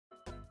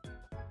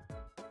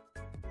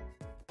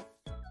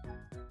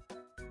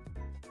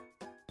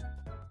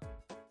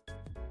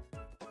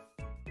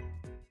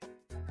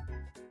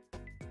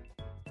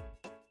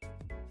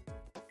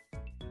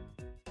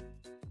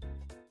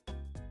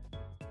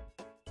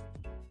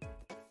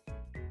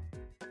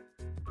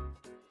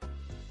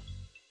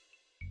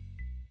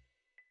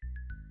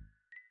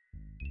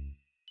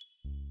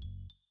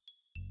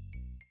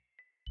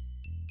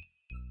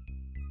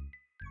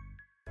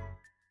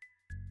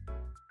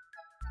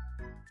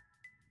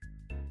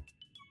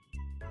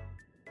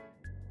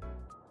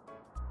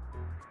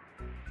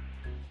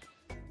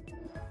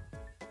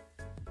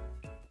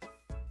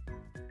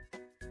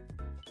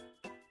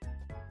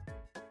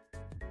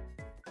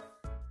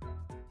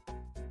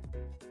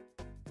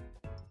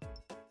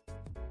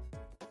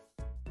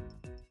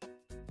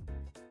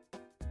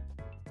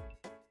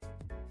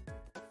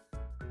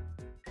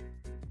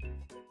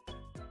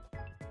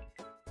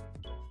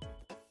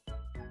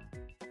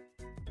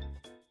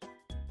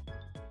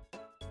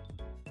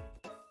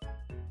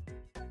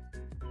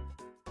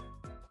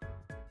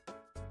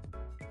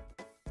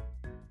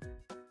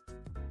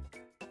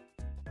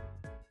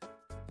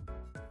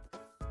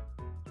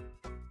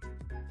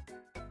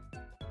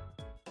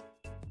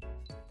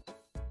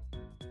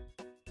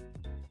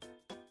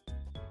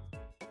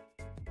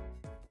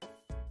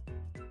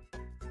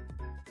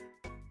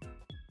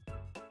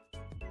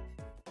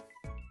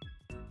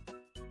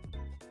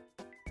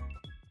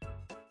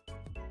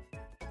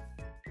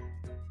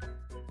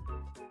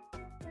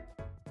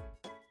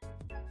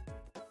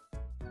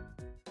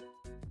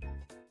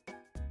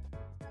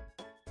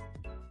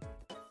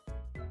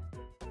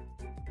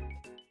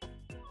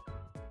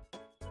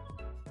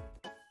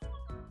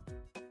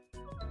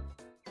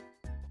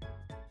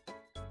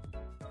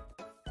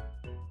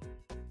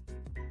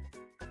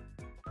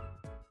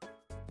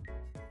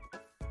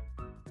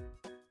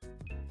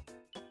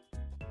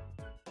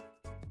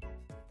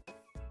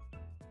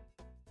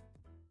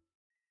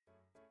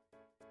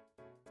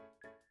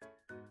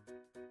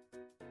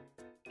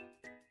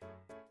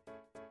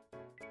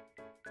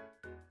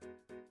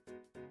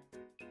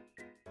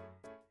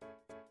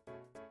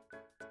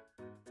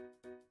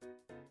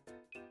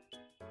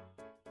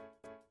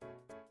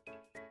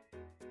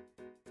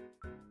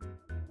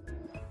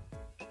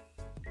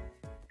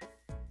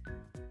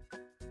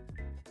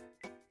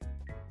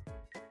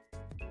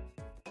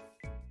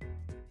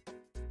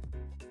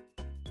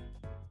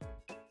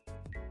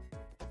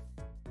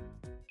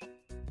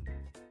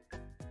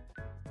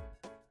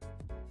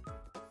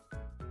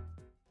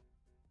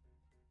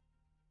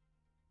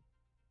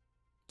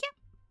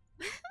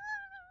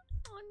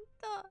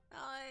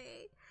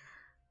Hi.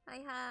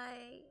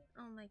 Hi.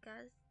 Oh my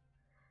gosh.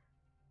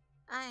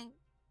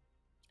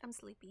 I'm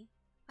sleepy.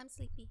 I'm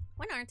sleepy.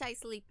 When aren't I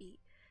sleepy?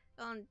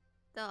 The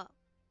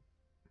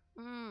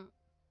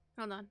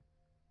hold on.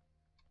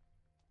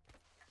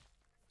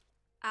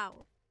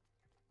 Ow.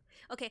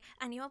 Okay,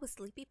 I knew I was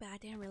sleepy, but I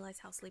didn't realize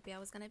how sleepy I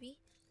was gonna be.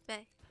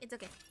 But it's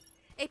okay.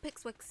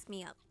 Apex wakes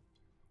me up.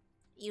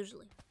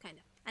 Usually, kind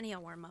of. I need a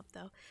warm up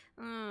though.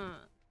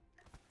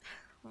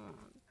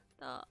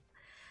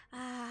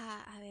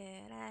 A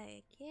ver,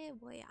 ay, ¿qué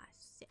voy a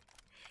hacer?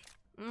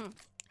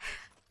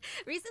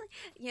 Recently,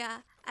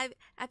 yeah,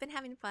 I've been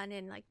having fun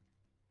and like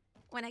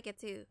when I get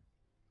to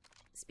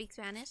speak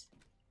Spanish,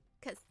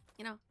 cause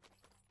you know,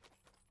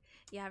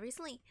 yeah,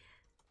 recently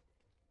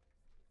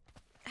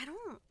I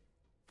don't.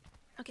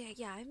 Okay,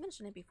 yeah, I've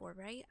mentioned it before,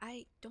 right?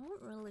 I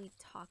don't really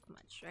talk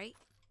much, right?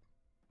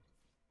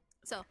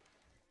 So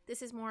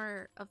this is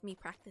more of me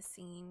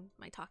practicing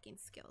my talking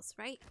skills,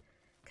 right?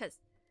 Cause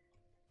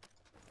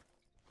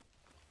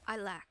I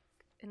lack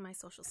in my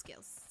social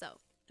skills, so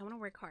I want to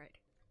work hard.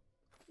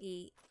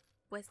 Y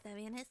pues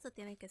también esto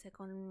tiene que ser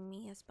con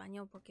mi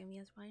español, porque mi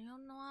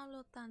español no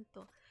hablo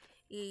tanto.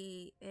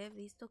 Y he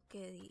visto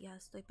que ya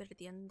estoy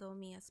perdiendo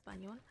mi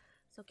español.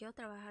 So quiero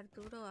trabajar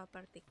duro a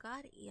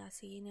practicar y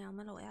así no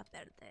me lo voy a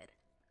perder.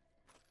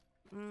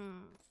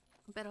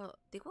 Pero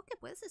digo que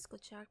puedes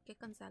escuchar qué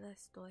cansada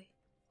estoy.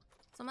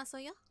 ¿Soma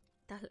soy yo?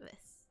 Tal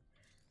vez.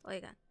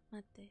 Oigan,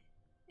 mate.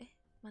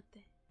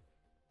 Mate.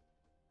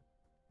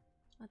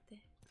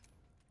 Mate.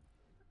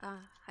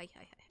 Ah, hi.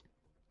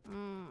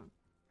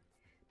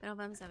 Pero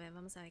vamos a ver.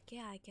 ¿Qué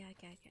hay?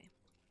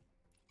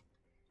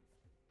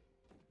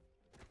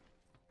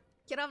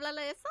 ¿Quiero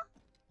hablarle de eso?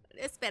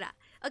 Espera.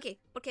 Ok,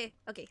 porque,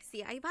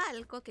 sí, ahí va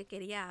algo que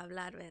quería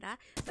hablar, ¿verdad?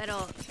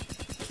 Pero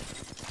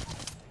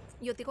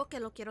yo digo que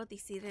lo quiero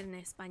decir en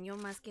español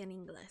más que en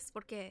inglés,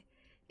 porque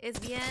es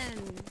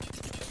bien...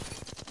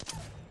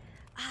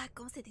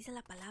 ¿cómo se dice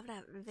la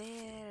palabra?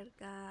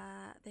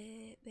 Verga...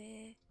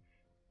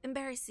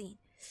 Embarrassing.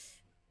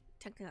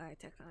 Technically, I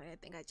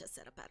think I just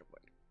said a bad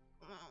word.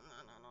 No.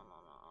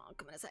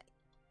 Come on,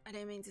 I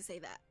didn't mean to say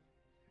that.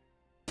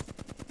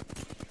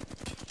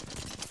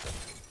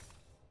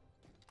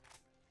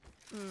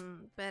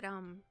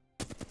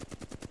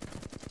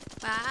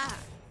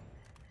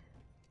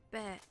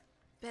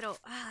 Pero,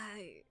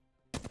 ay.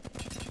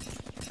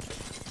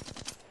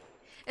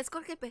 Es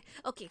porque,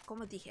 ok,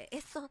 como dije,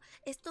 esto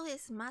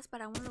es más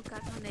para un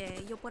lugar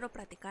donde yo puedo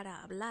practicar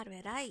a hablar,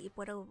 ¿verdad? Y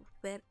puedo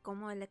ver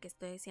cómo es lo que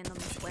estoy haciendo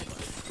mis juegos.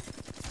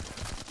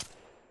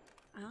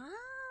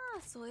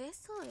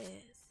 Eso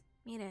es.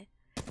 Mire,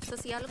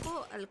 si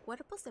algo al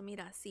cuerpo se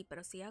mira así,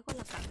 pero si hago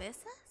la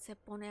cabeza se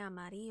pone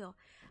amarillo.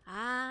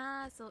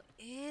 Eso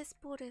es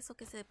por eso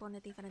que se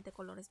pone diferentes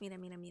colores.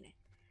 Mire.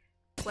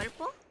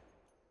 Cuerpo,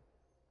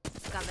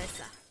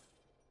 cabeza.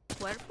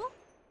 Cuerpo,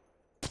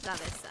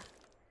 cabeza.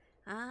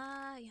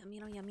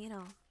 Ya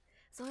miro.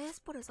 Eso es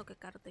por eso que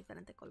cargo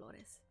diferentes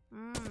colores.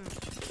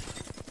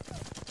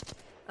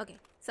 Ok,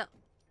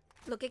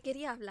 lo que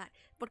quería hablar,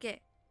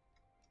 porque...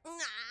 ¿Cómo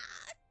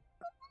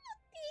lo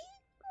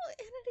digo?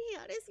 En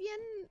realidad es bien...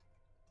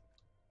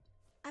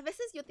 A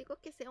veces yo digo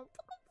que sea un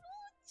poco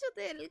mucho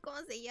del...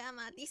 ¿Cómo se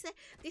llama? Dice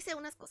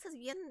unas cosas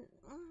bien...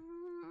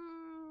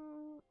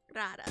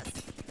 raras.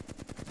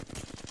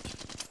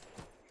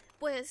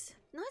 Pues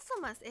no es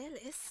más él,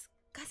 es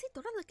casi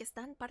todo lo que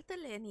está en parte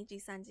de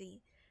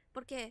Niji-sanji.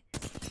 Porque...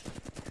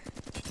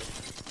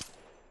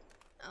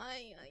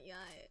 Ay.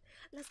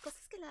 Las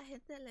cosas que la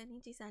gente de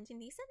Niji-sanji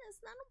dicen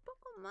están un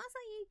poco más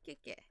ahí que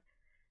qué.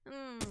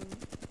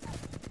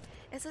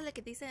 Eso es lo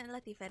que dicen la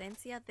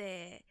diferencia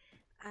de...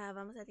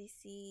 vamos a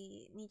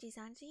decir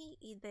Niji-sanji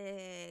y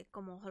de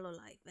como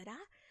Hololive, ¿verdad?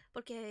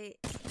 Porque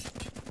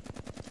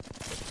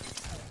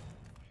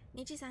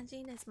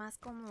Niji-sanji es más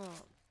como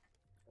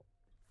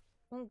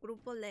un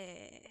grupo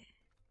de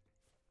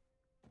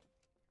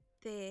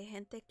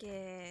gente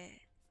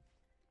que...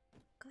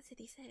 ¿Cómo se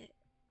dice?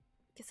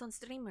 Que son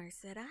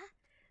streamers, ¿verdad?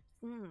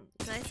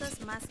 Eso es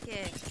más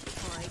que...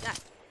 Oh my god.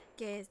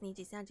 Que es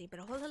Niji-sanji.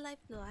 Pero Hololive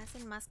lo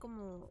hacen más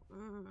como...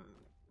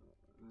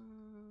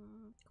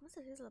 ¿cómo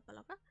se dice la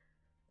palabra?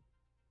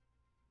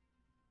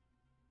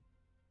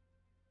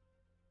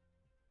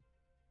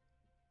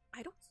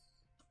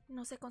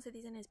 No sé cómo se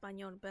dice en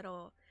español,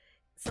 pero...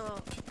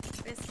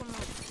 es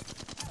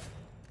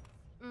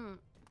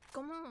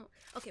como...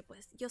 Ok,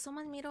 pues yo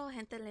más miro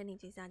gente de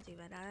Niji-sanji,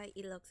 ¿verdad?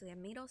 Y lo que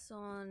miro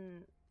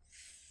son...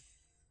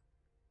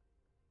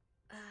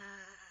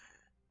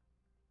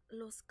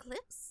 los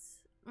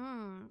clips.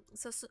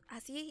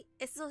 Así,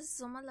 eso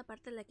somos la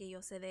parte de la que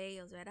yo sé de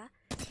ellos, ¿verdad?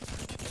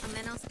 A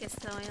menos que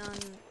sean...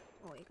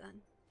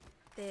 Oigan...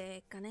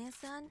 de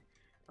Kanesan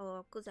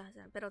o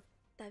Kuzasan. Pero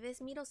tal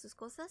vez miro sus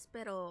cosas,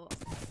 pero...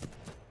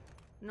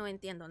 no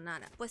entiendo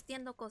nada. Pues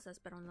entiendo cosas,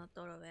 pero no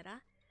todo,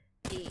 ¿verdad?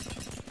 Y...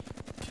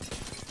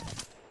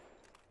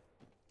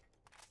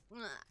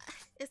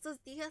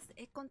 estos días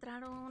he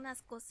encontrado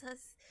unas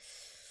cosas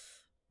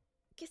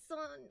que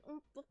son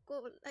un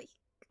poco, like,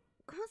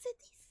 ¿cómo se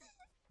dice?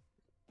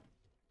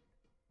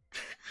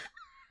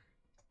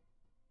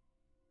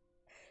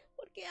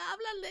 qué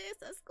hablan de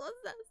esas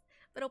cosas?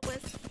 Pero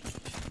pues,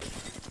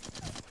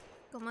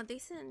 como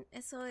dicen,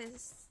 eso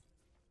es...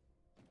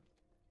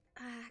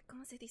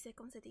 ¿cómo se dice?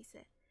 ¿Cómo se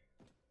dice?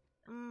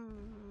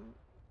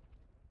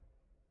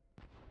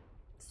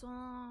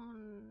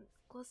 Son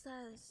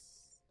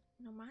cosas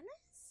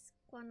normales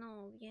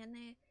cuando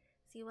viene,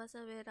 si vas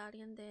a ver a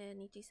alguien de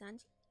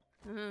Nichisanji.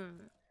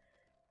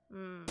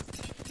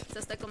 So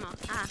estoy como,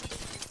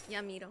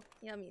 ya miro.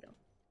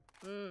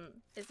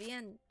 Es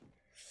bien.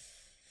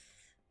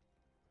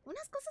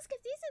 Unas cosas que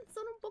dicen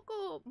son un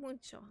poco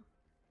mucho.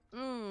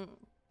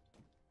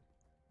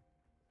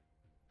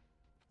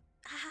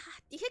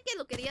 Dije que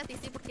lo quería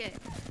decir porque,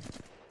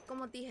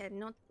 como dije,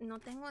 no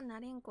tengo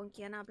nadie con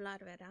quien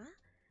hablar, ¿verdad?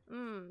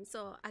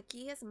 So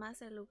aquí es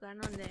más el lugar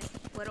donde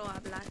puedo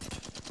hablar.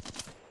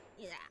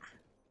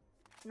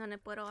 Donde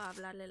puedo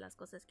hablarle las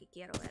cosas que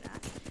quiero,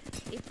 ¿verdad?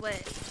 Y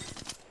pues,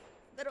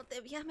 pero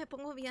todavía me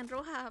pongo bien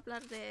roja a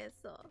hablar de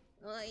eso.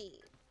 Ay,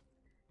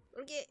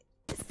 porque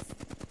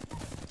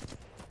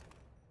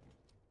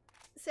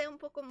sé un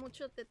poco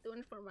mucho de tu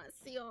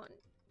información.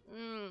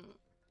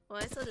 O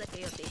eso es lo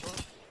que yo digo.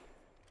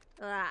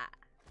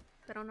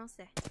 Pero no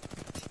sé.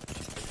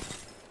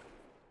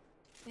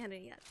 En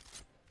realidad.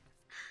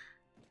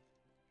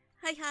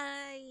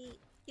 Hi,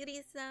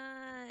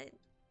 Yuri-san.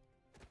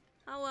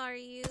 How are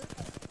you?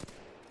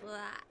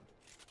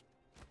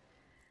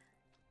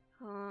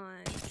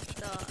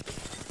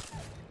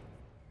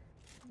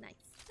 Nice.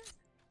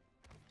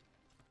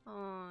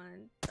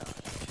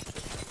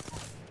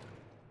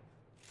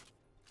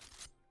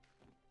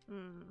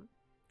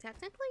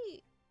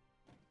 Technically...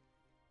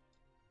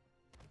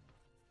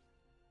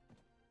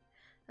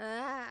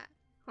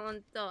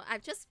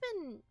 I've just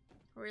been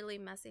really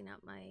messing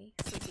up my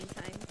sleeping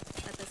time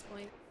at this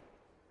point.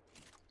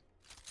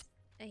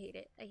 I hate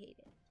it.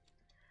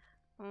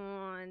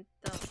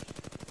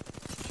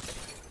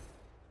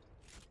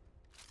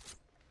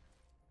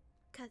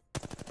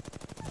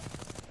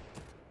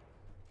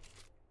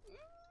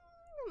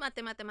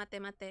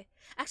 Mate.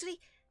 Actually,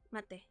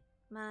 mate.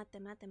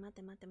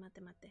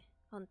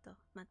 Honto,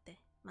 mate.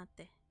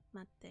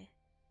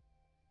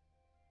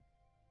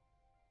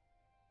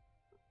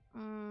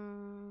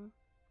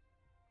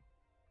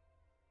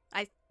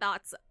 I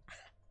thought so.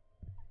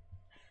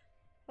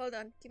 Hold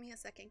on, give me a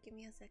second.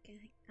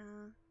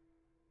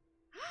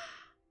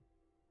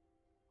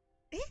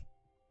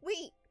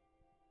 Wait.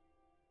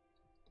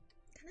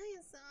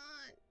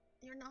 Kanaya-san,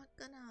 you're not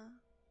gonna...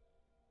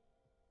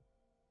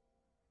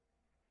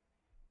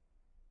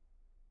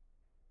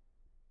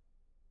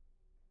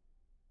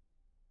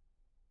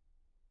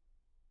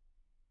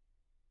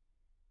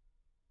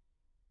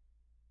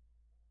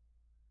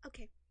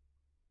 Okay.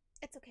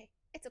 It's okay.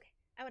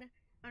 I wanna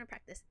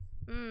practice.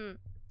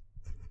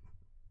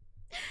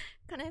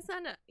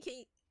 Kanaya-san,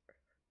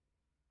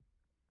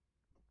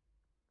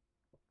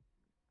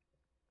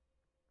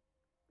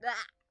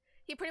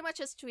 he pretty much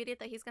just tweeted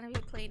that he's gonna be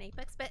playing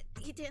Apex, but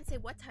he didn't say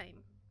what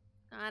time.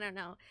 I don't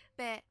know.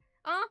 But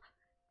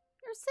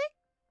you're sick?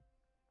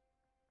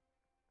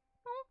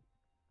 Oh,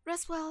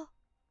 rest well.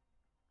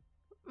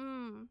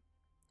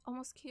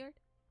 Almost cured.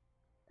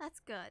 That's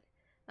good.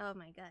 Oh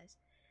my gosh.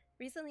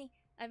 Recently,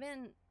 I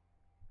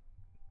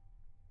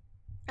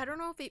don't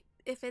know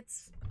if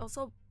it's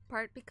also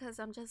part because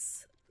I'm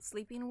just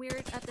sleeping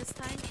weird at this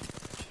time,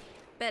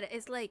 but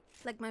it's like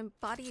my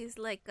body is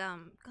like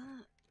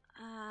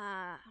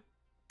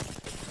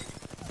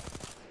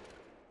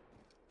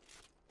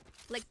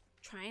like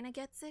trying to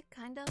get sick,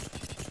 kind of.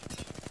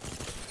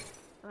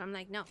 But I'm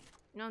like, no.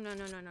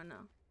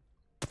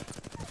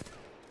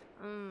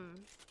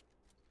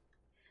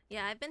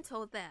 Yeah, I've been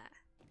told that.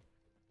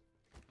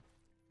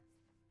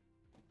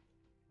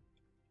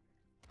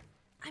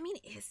 I mean,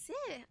 is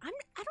it?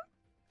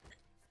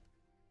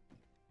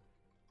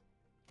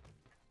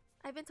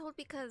 I've been told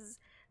because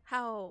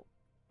how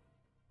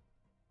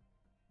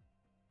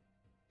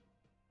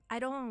I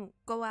don't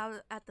go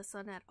out at the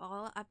sun at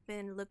all. I've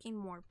been looking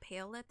more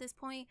pale at this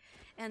point,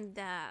 and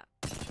that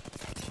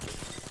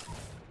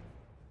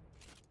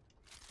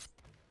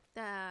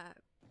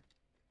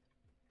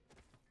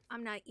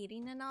I'm not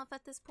eating enough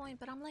at this point.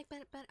 But I'm like,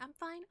 but I'm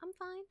fine. I'm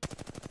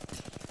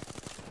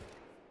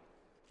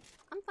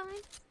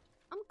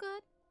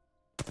good.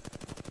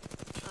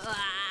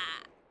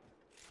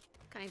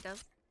 Kind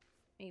of.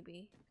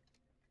 Maybe.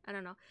 I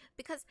don't know.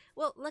 Because,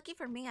 well, lucky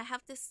for me, I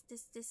have this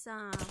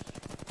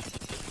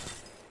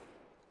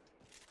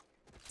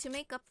to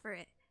make up for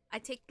it, I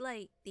take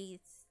like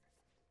these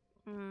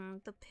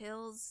the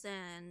pills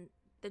and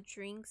the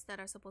drinks that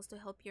are supposed to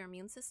help your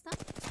immune system.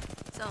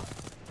 So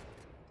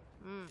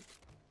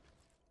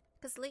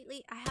because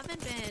lately I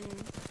haven't been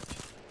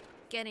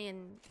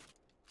getting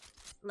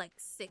like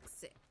sick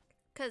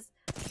because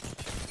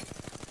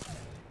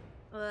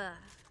for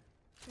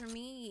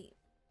me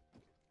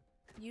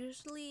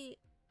usually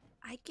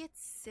I get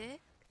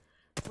sick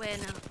when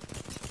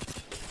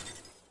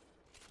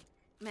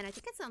man, I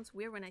think it sounds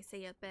weird when I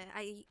say it, but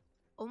I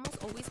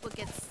almost always would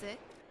get sick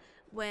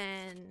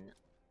when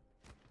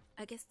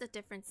I guess the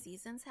different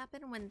seasons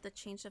happen when the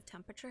change of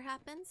temperature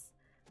happens.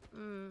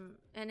 And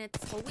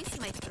it's always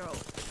my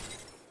throat.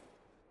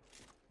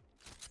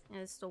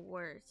 And it's the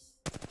worst.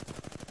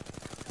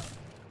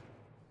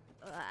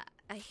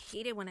 I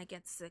hate it when I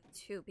get sick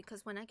too,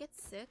 because when I get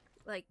sick,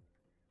 like,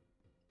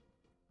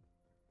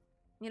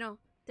 you know,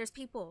 there's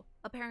people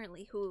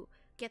apparently who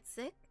get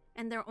sick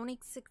and they're only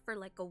sick for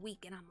like a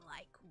week, and I'm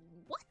like,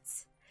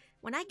 what?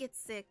 When I get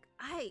sick,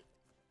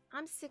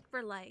 I'm sick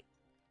for like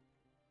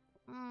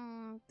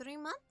 3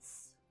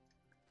 months?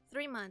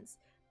 3 months.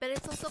 But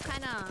it's also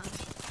kind of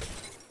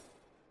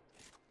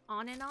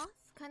on and off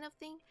kind of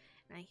thing,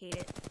 and I hate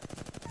it.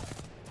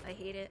 I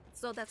hate it.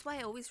 So that's why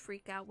I always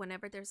freak out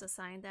whenever there's a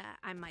sign that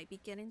I might be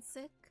getting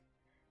sick,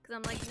 because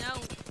I'm like,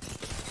 no,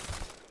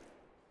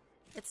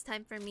 it's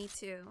time for me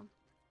to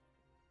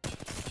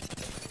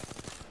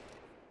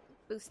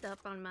boost up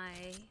on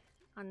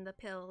the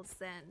pills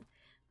and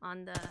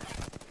on the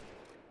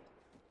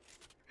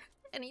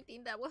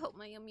anything that will help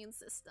my immune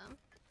system.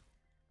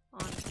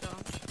 So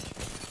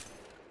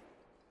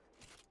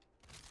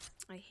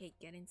I hate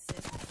getting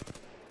sick.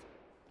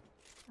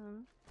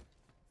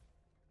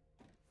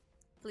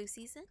 Flu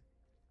season?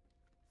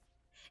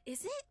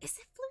 Is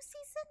it flu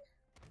season?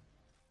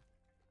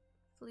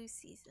 Flu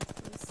season.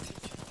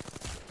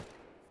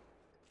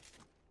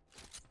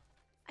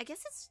 I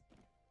guess it's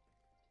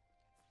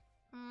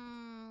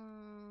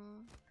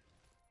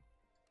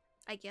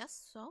I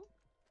guess so.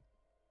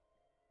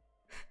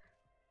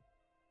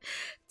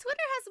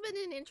 Twitter has been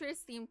an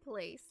interesting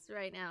place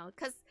right now,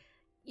 because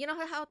you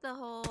know how the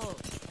whole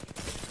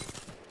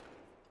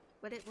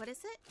what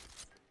is it?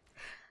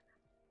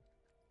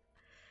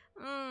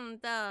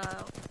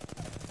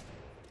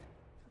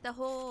 The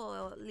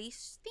whole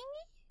leash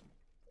thingy?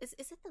 Is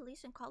it the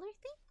leash and collar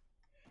thing?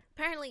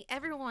 Apparently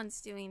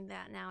everyone's doing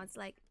that now. It's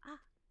like,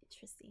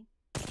 interesting.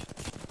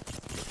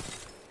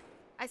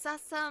 I saw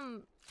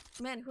some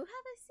man, who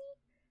have I seen?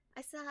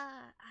 I saw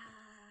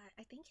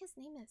I think his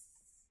name is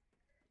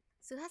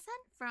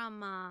Suhasan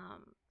from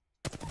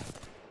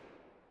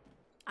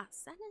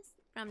Sanis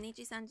from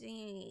Nichi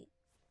Sanji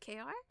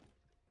KR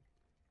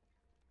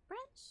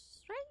branch,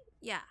 right?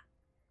 Yeah.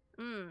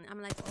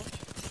 I'm like, oh,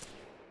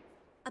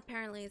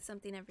 apparently it's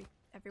something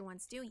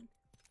everyone's doing.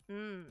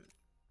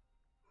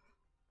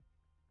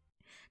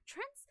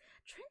 Trends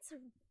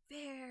are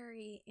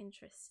very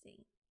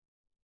interesting.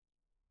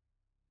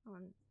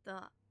 On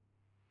the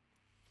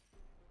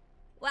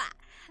what?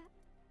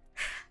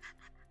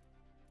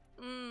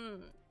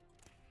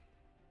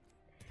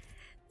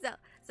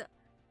 So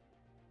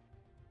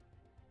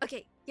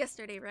okay,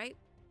 yesterday, right?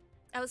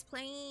 I was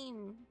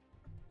playing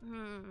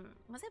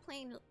was I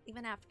playing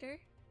even after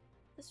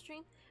the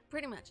stream?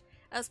 Pretty much.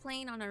 I was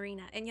playing on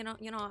Arena, and you know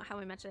how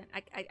I mentioned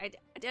I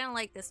didn't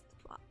like this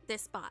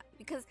spot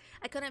because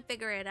I couldn't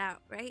figure it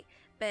out, right?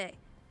 But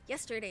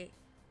yesterday,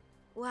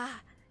 wow,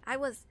 I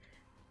was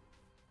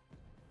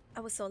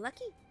so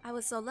lucky. I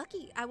was so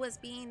lucky. I was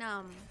being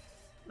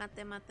mate.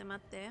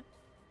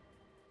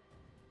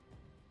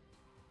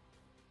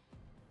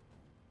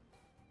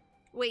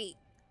 Wait.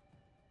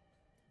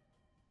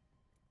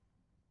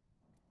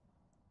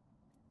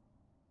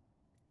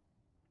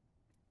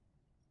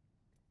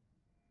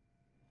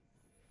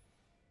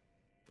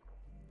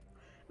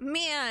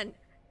 Man.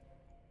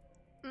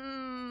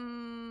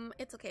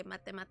 It's okay. Mate.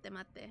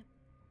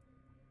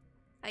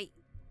 Ay.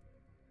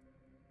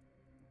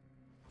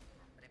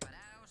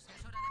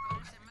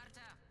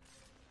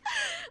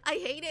 I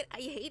hate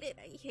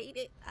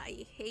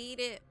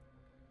it.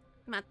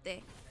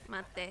 Mate.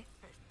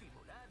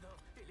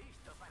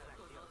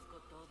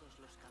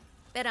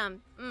 But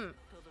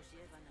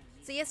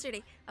so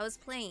yesterday I was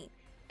playing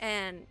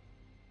and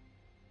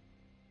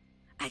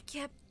I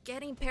kept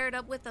getting paired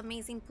up with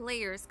amazing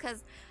players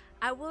because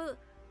I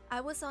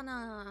was on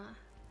a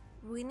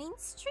winning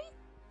streak.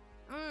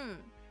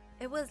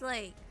 It was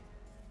like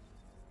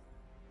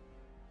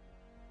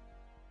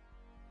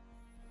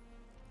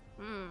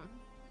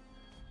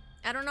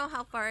I don't know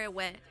how far it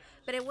went,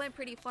 but it went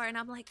pretty far, and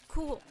I'm like,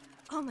 cool.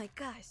 Oh my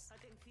gosh.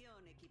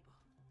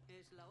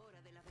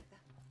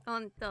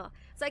 So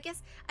I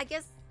guess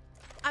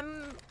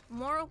I'm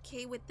more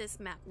okay with this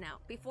map now.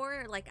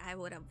 Before, like, I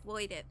would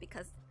avoid it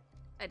because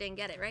I didn't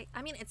get it, right?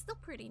 I mean, it's still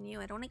pretty new.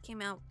 It only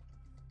came out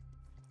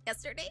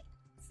yesterday.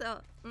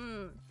 So,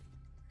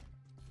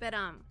 but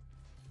I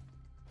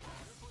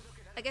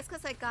guess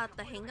because I got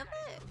the hang of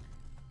it.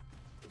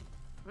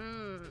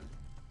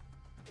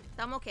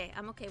 So I'm okay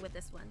with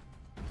this one.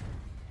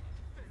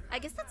 I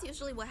guess that's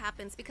usually what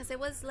happens because it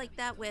was like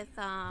that with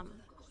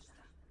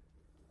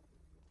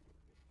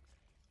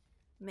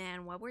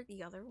man, what were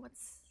the other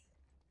ones?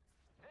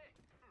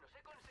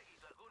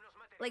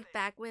 Like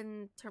back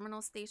when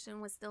Terminal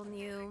Station was still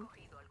new.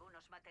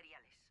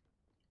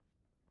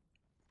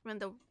 When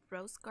the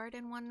Rose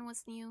Garden one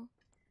was new.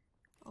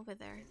 Over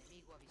there.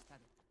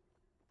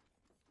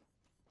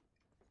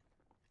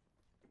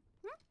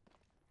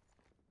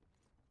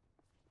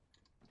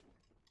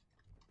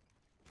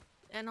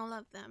 And all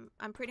of them.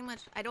 I'm pretty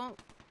much, I don't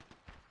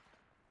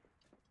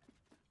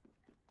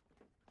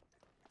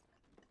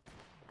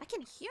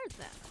can hear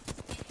them.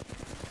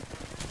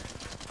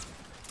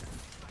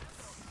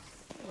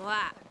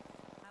 Wow.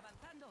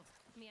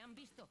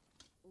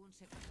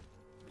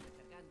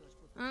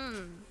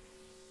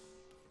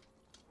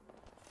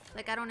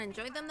 Like I don't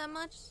enjoy them that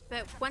much,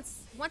 but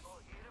once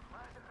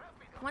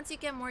you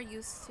get more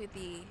used to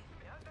the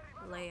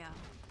layout.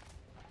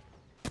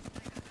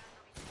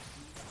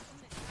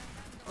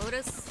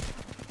 Otis.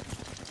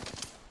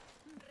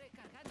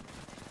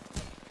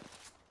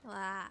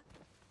 Wow.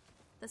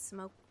 The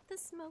smoke, the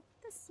smoke,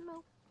 the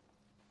smoke.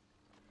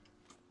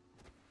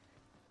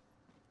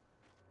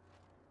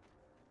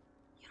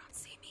 You don't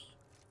see me.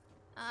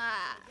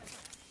 Ah.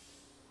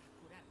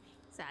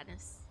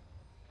 Sadness.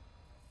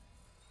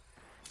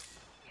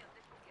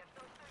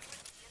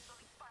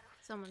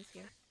 Someone's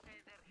here.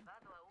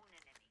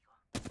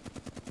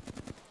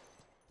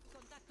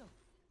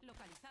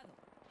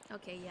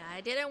 Okay, yeah,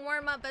 I didn't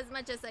warm up as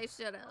much as I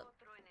should have.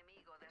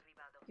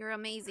 You're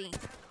amazing.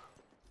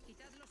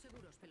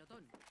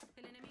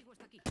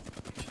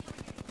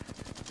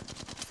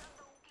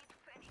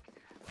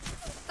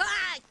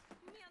 Ah!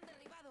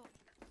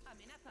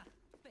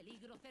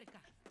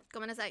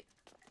 Come on aside.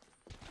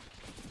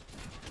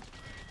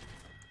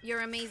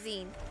 You're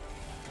amazing.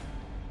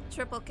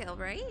 Triple kill,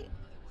 right?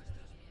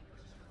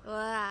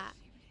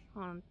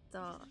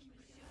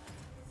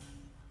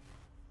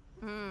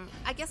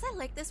 I guess I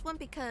like this one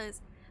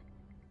because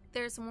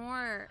there's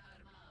more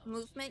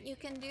movement you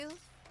can do.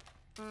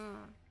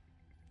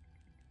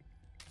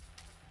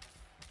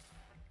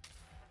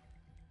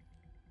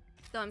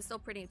 Though I'm still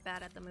pretty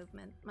bad at the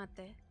movement.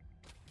 Mate.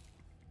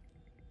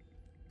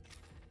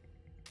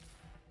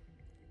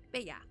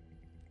 But yeah.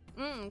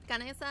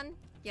 Kane-san.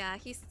 Yeah,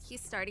 he's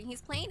starting.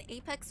 He's playing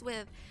Apex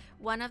with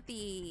one of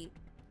the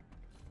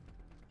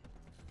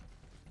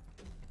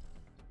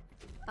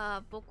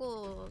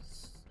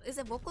vocals. Is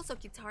it vocals or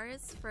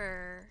guitarists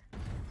for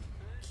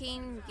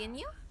King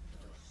Ginyu?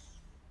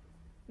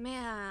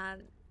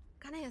 Man,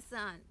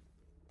 Kane-san,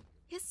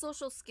 his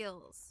social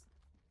skills,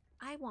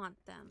 I want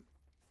them.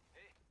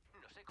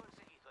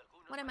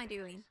 What am I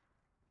doing?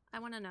 I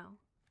want to know.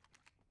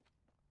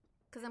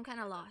 Because I'm kind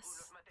of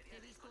lost.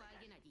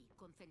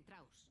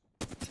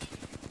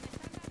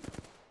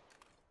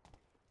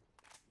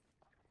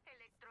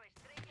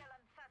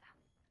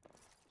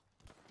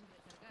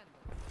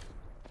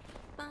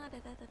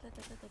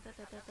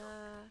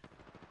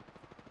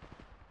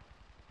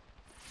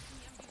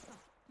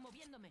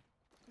 Moviéndome.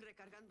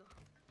 Recargando.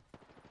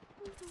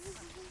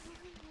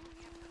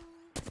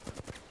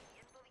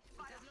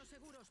 Los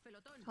seguros,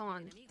 pelotón.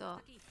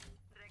 Tonto.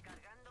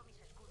 Recargando mis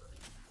escudos.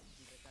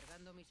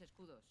 Recargando mis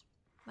escudos.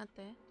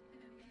 Mate.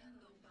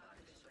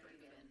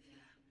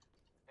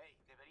 Hey,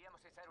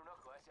 deberíamos echar un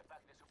ojo a ese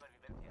pack de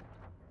supervivencia.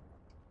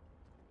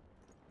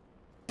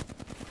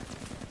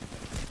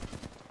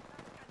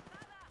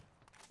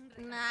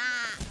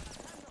 Nah.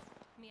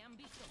 Me han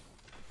visto.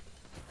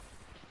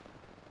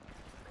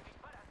 Me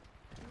disparan.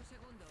 Un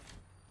segundo.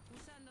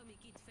 Usando mi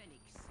kit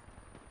Fénix.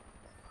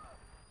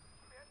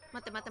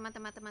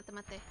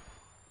 Mate.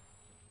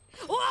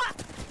 ¡Oh!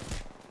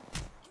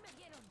 Me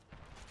dieron.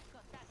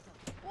 Contacto.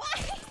 Why?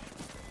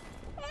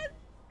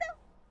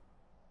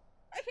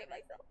 I hate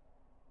myself.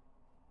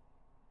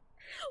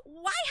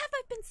 Why have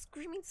I been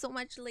screaming so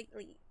much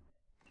lately?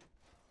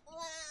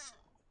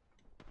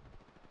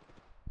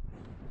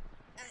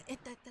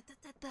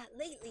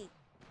 Lately,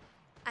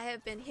 I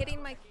have been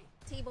hitting my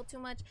table too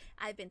much.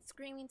 I've been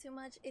screaming too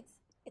much. It's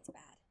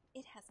bad.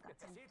 It has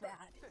gotten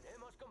bad.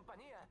 Tenemos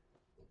compañía.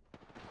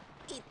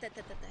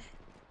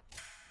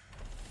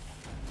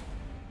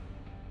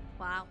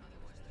 Wow.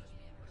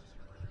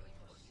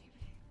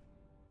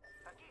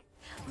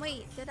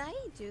 Wait, did I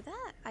do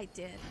that? I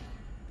did.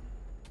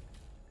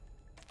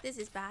 This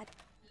is bad.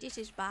 This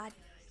is bad.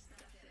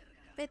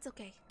 But it's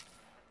okay.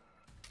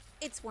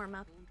 It's warm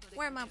up.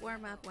 Warm up.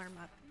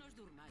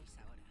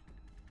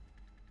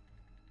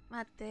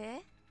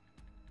 Mate.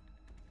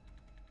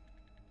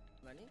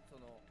 何そ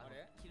のあ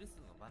れキル数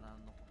のバナー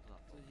のことだ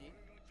と数字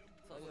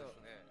そうで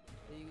すね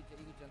入り口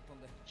ちゃん飛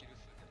んでキル数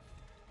で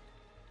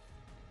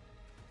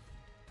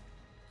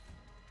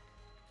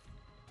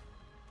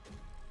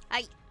は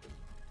い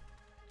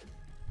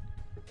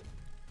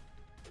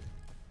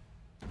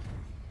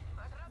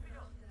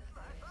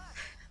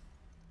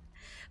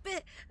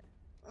But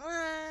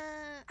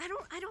I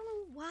don't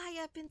know why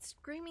I've been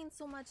screaming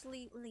so much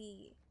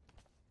lately.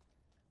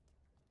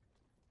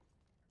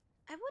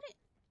 I wouldn't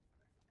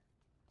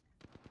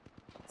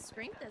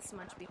scream this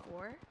much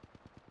before,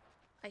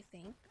 I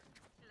think.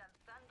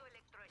 Lanzando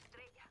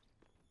electroestrella.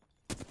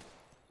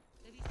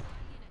 He visto a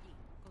alguien allí.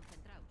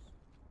 Concentraos.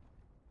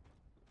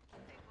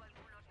 Tengo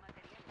algunos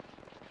materiales.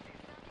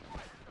 Están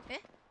disparando.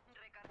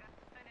 Recargan.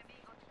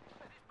 Enemigos.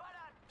 ¡Me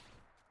disparan!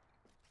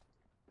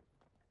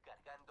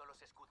 Cargando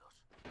los escudos.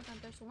 Hold on,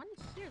 there's one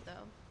here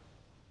though.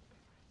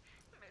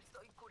 Me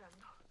estoy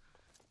curando.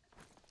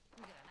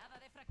 Granada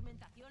de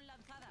fragmentación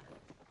lanzada.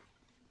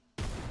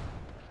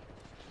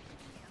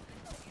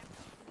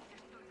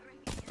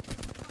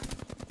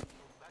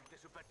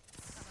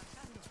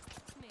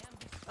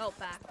 Oh,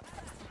 back.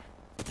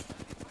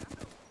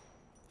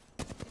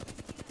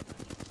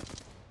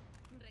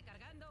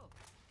 Recargando.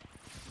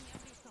 Me han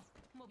visto.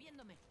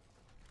 Moviéndome.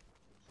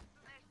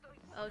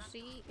 Oh,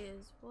 she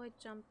is void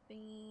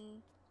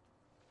jumping.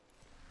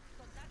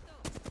 Contacto.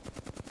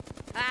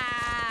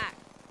 Ah!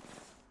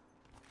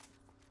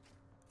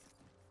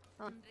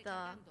 What the?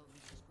 Recargando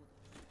mis escudos.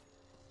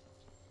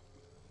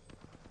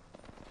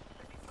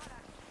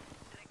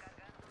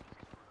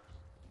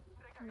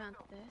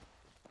 Not there.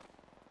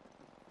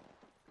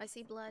 I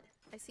see blood.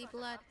 I see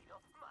blood.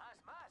 Más,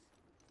 más.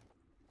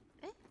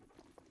 Eh?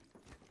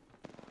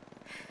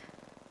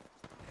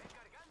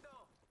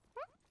 Recargando.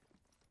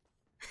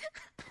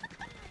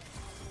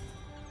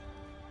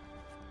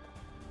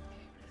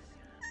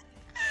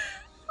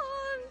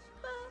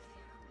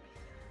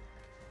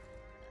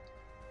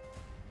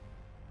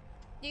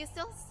 Do you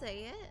still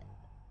say it?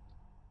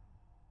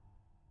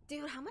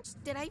 Dude, how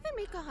much did I even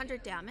make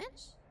 100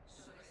 damage?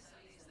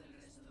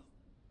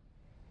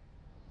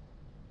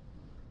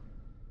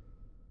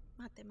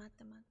 Mate, mate,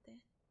 mate.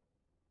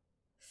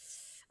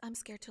 I'm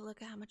scared to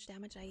look at how much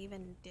damage I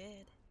even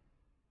did.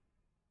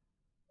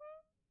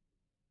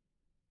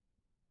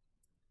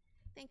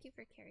 Thank you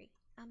for carry.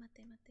 Ah,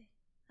 mate, mate.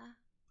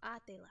 Ah,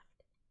 they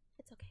left.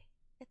 It's okay.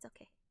 It's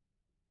okay.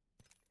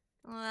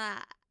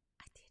 Ah,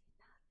 I did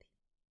nothing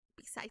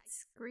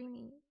besides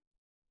screaming.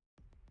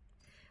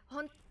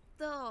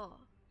 Honto.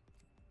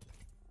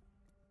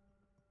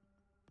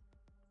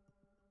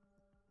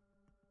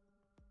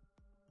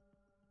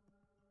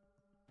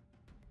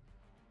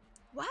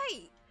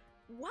 Why?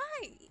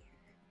 Why?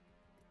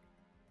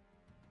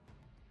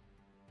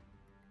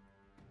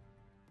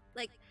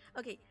 Like,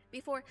 okay,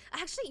 before,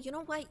 actually, you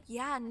know what?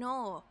 Yeah,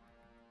 no.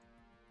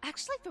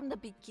 Actually, from the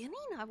beginning,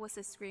 I was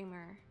a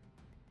screamer.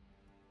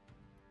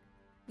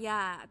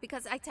 Yeah,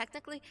 because I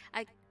technically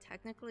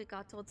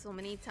got told so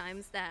many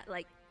times that,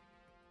 like,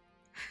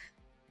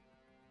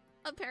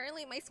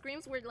 apparently my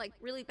screams were, like,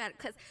 really bad.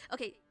 Because,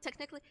 okay,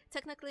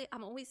 technically,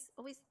 I'm always,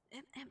 am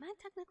I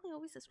technically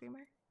always a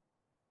screamer?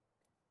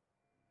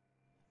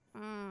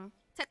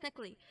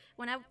 Technically,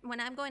 when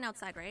I'm going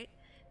outside, right?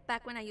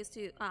 Back when I used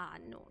to,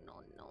 no,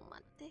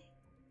 mate.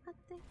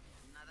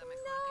 Nada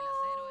mejor que el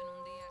acero en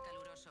un día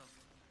caluroso.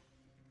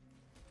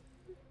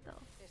 No.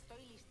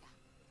 Estoy lista.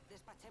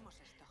 Despachemos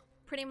esto.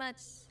 Pretty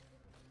much.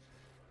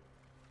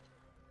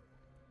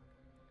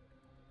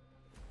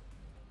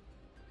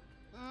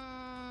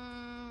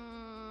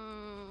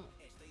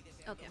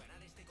 Okay.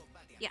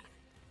 Yeah.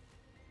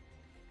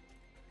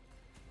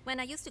 When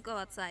I used to go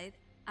outside,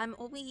 I'm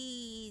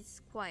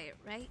always quiet,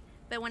 right?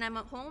 But when I'm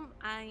at home,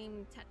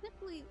 I'm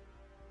technically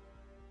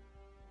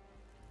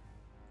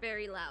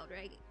very loud,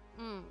 right?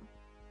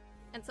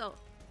 And so,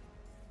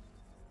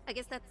 I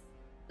guess that's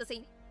the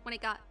same when I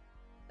got...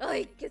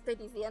 Ay, ¿qué estoy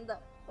diciendo?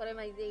 What am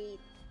I saying?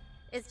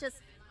 It's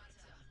just...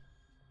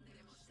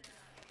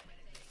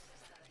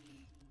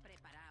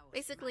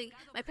 Basically,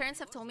 my parents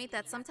have told me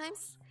that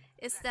sometimes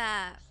it's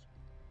that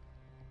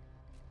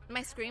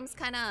my screams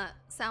kind of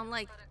sound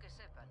like...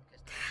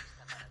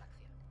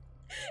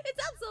 It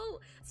sounds so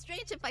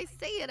strange if I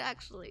say it,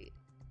 actually.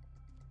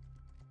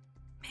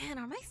 Man,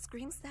 are my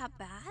screams that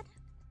bad?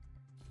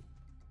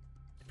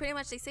 Pretty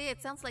much, they say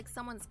it sounds like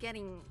someone's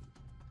getting...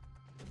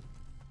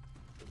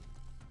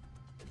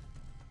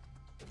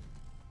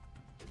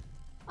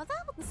 Oh,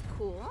 that was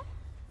cool.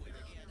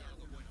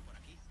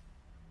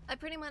 I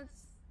pretty much...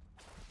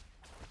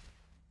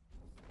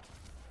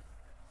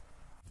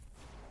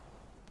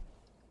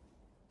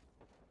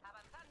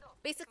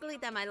 Basically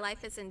that my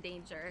life is in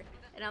danger.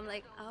 And I'm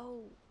like,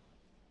 oh.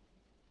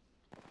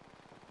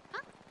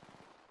 Huh?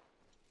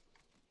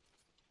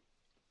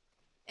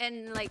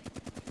 And like,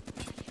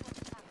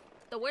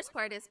 the worst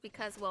part is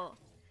because, well,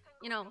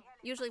 you know,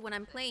 usually when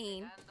I'm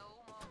playing,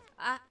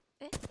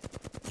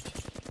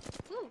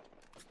 ooh,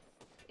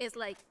 it's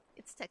like,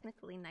 it's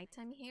technically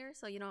nighttime here,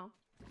 so you know.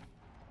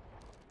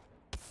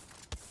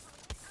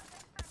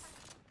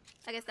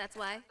 I guess that's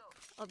why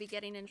I'll be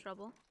getting in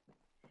trouble.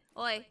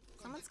 Oi,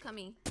 someone's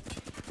coming.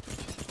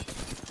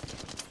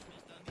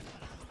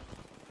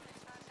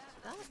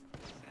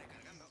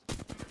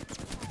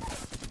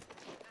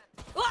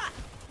 Ah!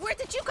 Where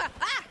did you go?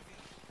 Ah!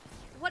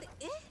 What?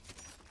 Eh?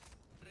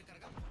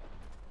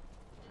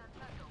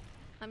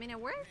 I mean, it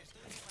worked.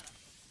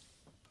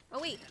 Oh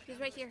wait, he's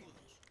right here.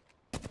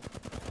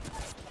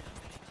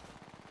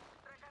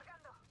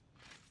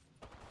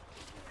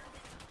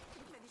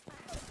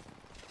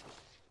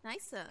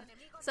 Nice.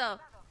 So,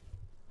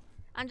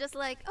 I'm just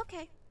like,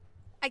 okay.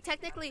 I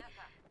technically...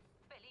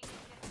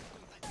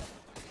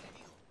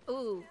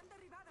 Ooh.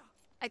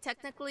 I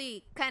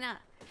technically kind of...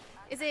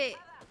 Is it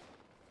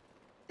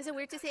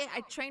weird to say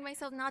I trained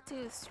myself not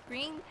to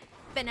scream,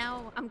 but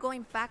now I'm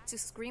going back to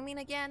screaming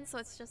again, so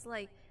it's just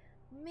like,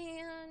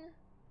 man.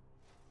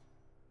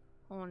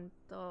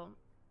 Honto.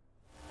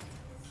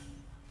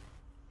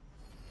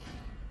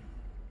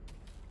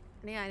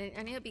 Yeah,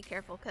 I need to be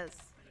careful, because...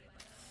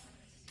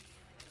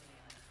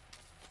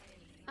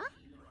 Huh?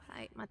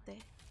 Hi,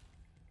 mate.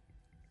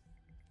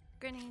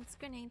 Grenades,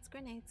 grenades,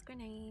 grenades,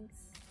 grenades.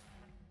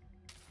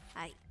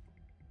 Hi.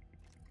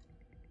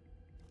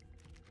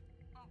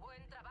 Buen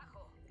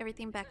trabajo.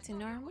 Everything back to Estoy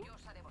normal?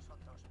 orgullosa de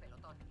vosotros,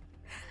 pelotón.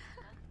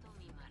 Canto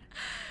mi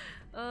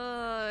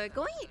marca.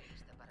 Going. Estoy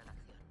lista para la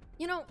acción.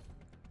 You know.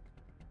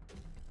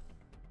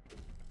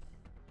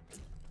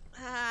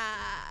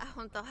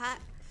 Junto hot.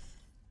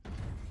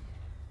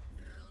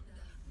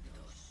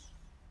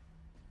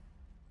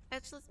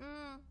 It's just,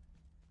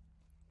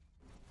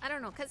 I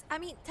don't know, because, I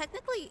mean,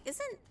 technically,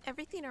 isn't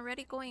everything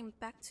already going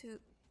back to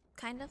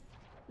kind of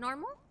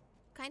normal?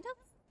 Kind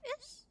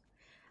of-ish?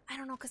 I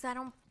don't know, because I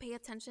don't pay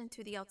attention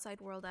to the outside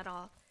world at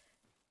all.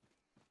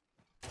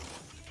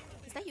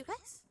 Is that you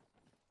guys?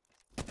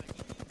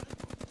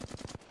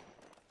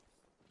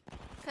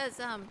 Because,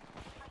 Atención,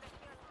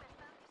 me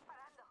están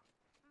disparando.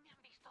 Me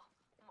han visto.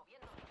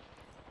 Moviéndome.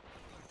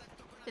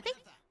 did they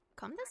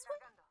come this way?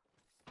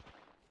 Recargando.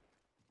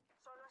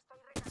 Solo estoy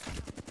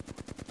recargando.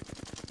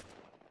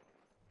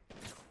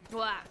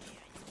 Wow.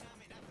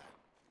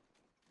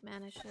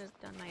 Man, I should have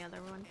done my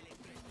other one.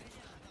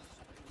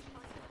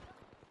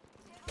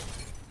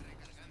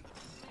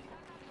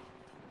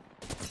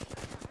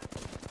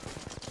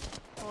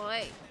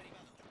 Boy.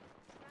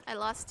 I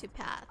lost 2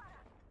 paths.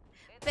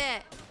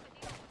 Bet.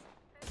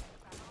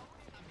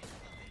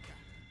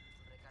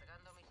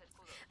 Recargando mis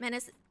escudos. Man,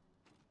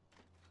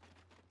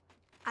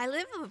 I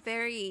live a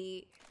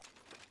very...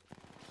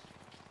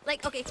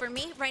 Like, okay, for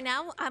me, right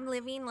now, I'm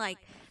living, like,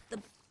 the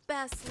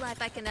best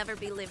life I can ever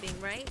be living,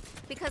 right?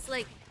 Because,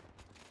 like...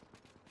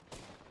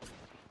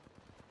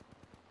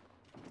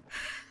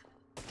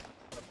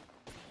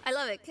 I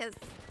love it, because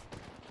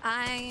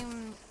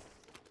I'm...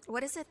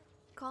 What is it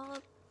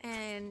called?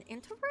 An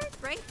introvert,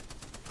 right?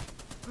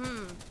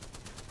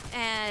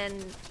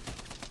 And...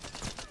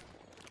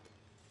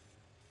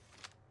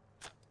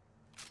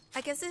 I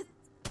guess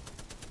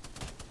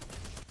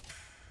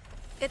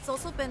it's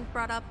also been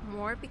brought up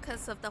more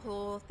because of the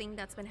whole thing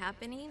that's been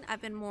happening.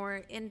 I've been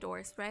more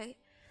indoors, right?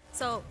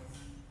 So,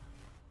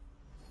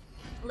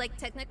 like,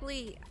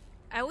 technically,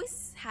 I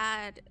always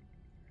had,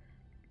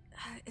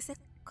 is it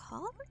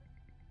called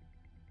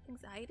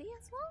anxiety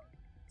as well?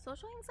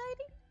 Social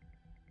anxiety?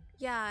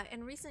 Yeah,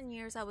 in recent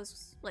years, I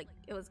was, like,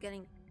 it was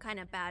getting kind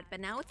of bad, but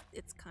now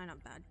it's kind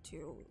of bad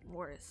too,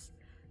 worse.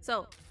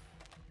 So,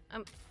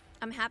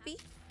 I'm happy,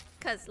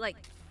 because, like,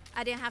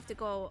 I didn't have to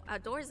go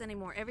outdoors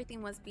anymore.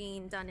 Everything was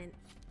being done in,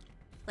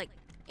 like,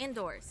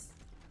 indoors.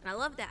 And I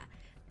love that.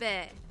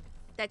 But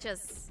that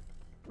just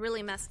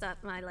really messed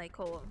up my, like,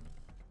 whole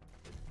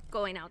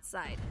going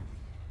outside.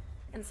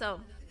 And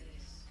so...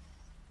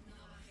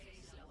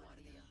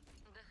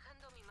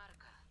 Dejando mi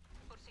marca.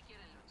 Por si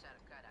quieren luchar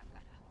cara a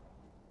cara.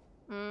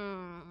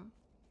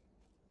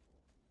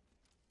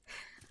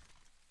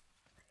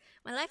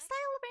 My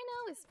lifestyle right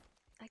now is,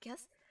 I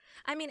guess...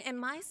 I mean, in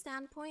my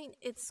standpoint,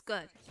 it's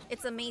good.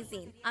 It's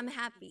amazing. I'm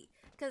happy.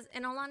 Because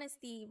in all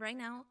honesty, right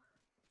now,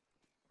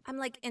 I'm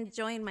like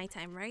enjoying my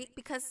time, right?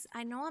 Because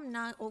I know I'm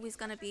not always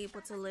going to be able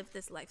to live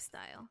this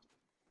lifestyle.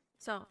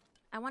 So,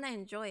 I want to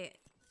enjoy it.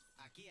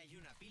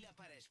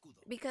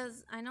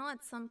 Because I know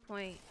at some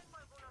point,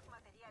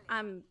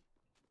 I'm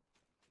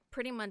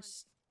pretty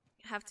much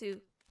have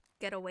to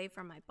get away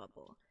from my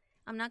bubble.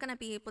 I'm not going to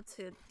be able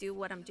to do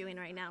what I'm doing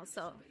right now,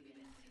 so...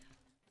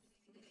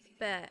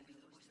 But...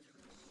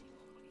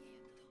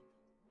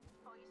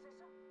 ¿Oís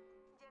eso?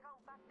 Llega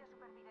un pack de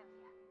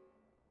supervivencia.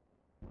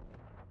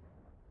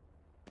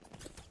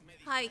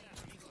 Hi.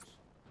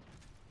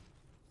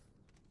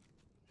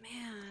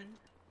 Man.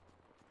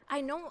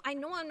 I know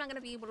I'm not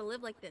gonna be able to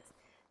live like this.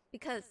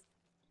 Because,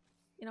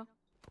 you know,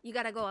 you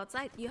gotta go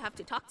outside. You have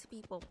to talk to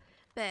people.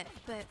 But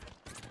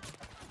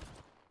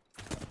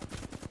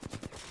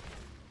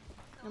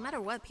no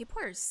matter what, people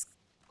are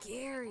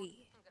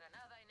scary.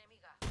 Granada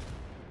enemiga.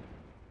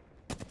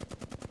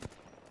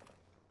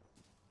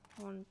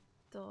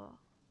 Honto.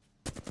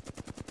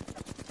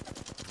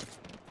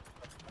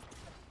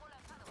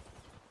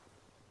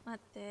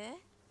 Mate.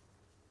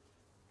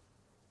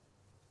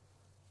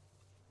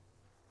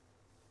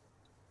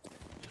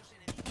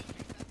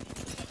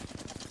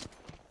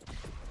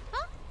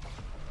 Huh?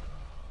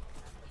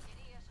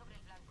 Artillería sobre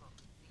el blanco.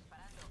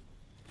 Disparando.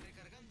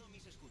 Recargando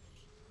mis escudos.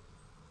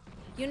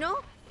 You know,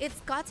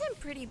 it's gotten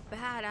pretty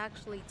bad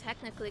actually,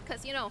 technically,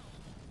 because, you know,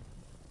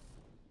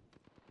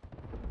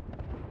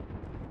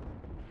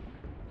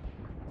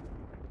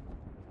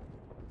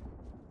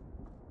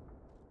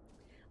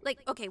 like,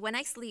 okay, when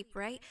I sleep,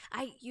 right,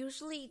 I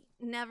usually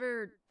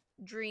never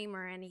dream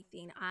or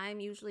anything. I'm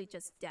usually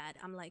just dead.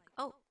 I'm like,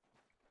 oh,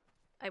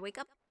 I wake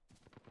up,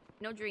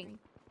 no dream.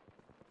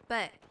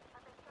 But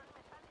Atención, me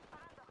están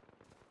disparando.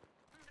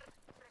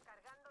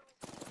 Recargando mis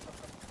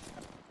escudos.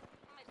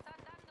 Me están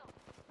dando.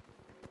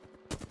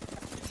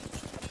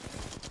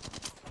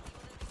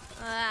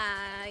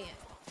 yeah.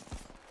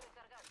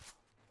 Recargando.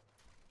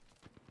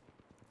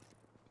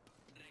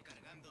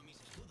 Recargando mis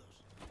escudos.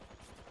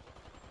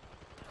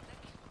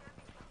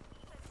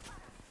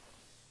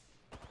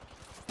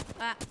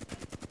 Ah.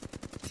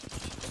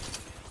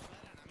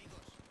 Disparan,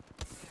 amigos.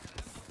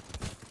 Recargando.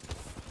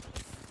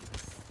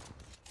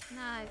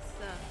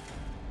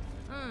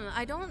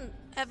 I don't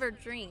ever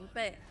dream,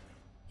 but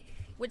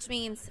which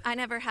means I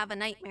never have a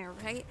nightmare,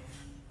 right?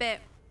 But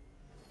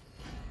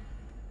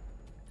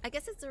I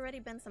guess it's already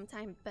been some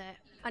time, but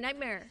a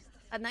nightmare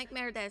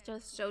that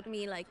just showed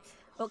me like,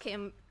 okay,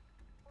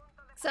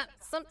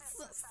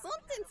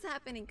 something's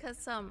happening,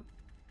 cause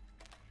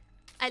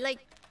I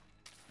like,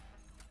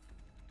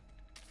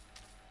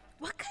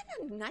 what kind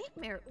of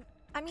nightmare?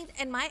 I mean,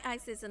 in my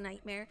eyes, it's a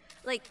nightmare.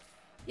 Like,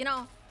 you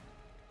know,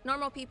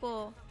 normal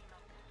people,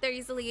 they're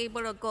easily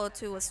able to go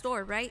to a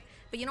store, right?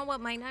 But you know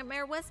what my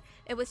nightmare was?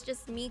 It was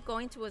just me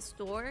going to a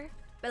store,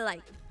 but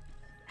like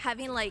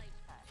having like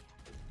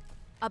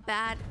a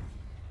bad,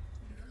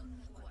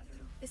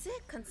 is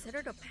it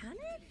considered a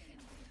panic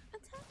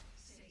attack?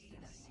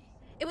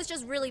 It was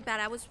just really bad.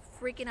 I was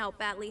freaking out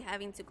badly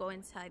having to go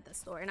inside the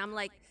store, and I'm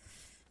like,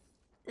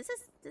 this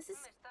is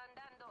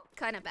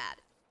kind of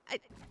bad. I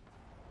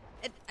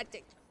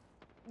think,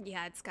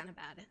 yeah, it's kind of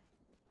bad.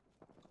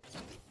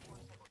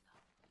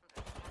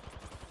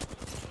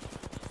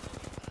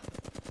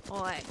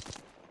 Oi.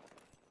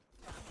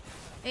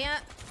 Yeah.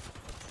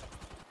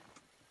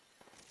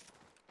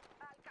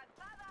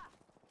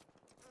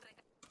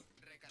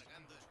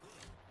 Recargando escudo.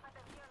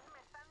 Atención, me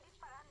están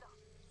disparando.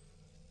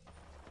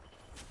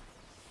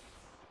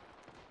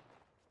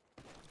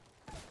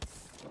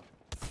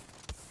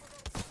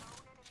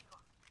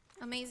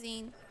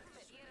 Amazing.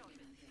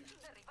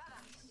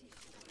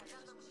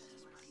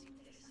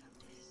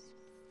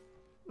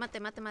 Mate.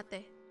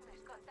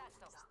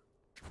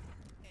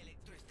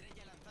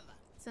 Electroestrella lanzada.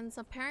 Since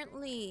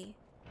apparently...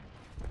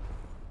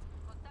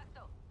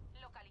 Contacto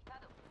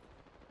localizado.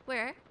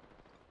 Where?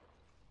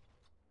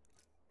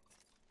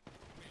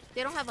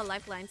 They don't have a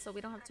lifeline, so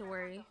we don't have to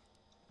worry.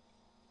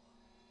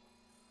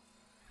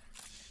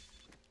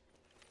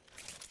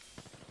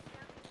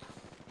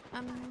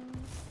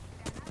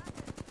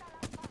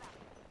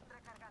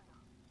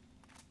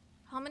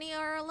 How many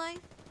are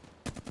alive?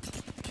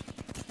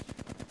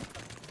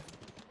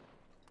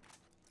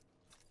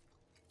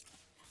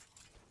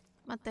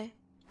 Mate.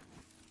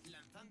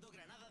 Lanzando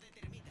granada de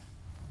termita.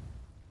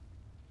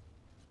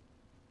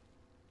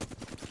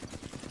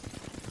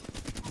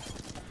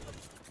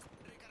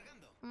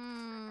 Recargando.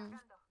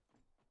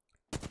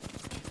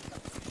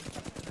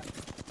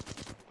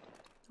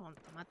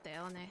 Tonto,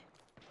 Mateo, ne.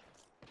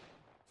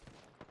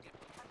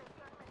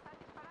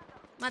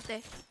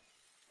 Mate.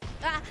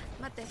 Ah,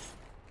 mate.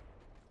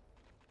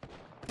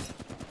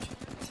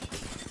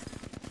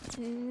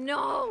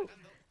 No.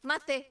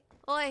 Mate.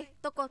 Oi,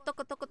 toco.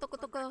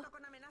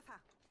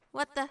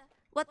 What the?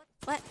 What?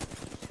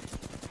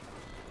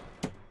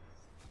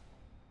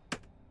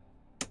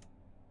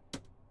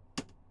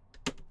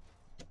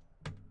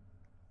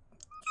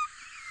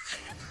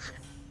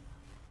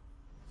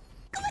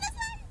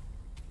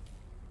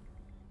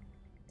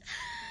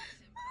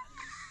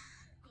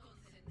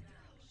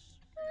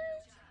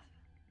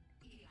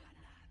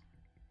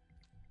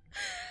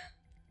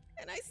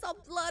 And I saw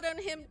blood on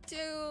him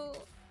too.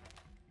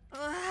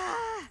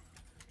 Ah.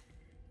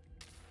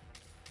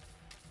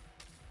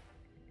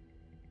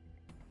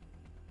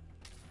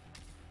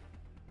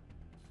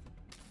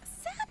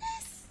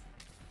 Sadness.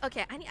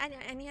 Okay, I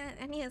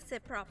need to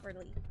sit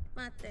properly.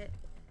 Mate.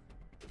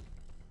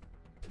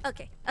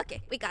 Okay,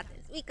 we got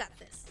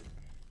this.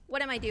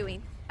 What am I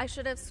doing? I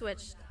should have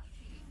switched.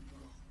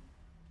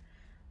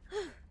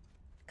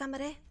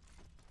 Cámara.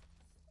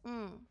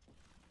 Dejando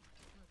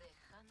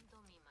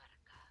mi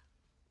marca.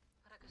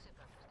 Para que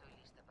sepan que estoy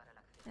lista para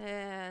la acción.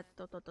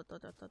 To.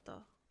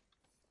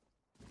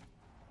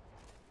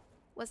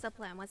 What's the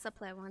plan? What's the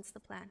plan?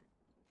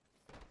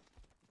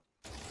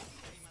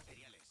 Hay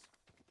materiales.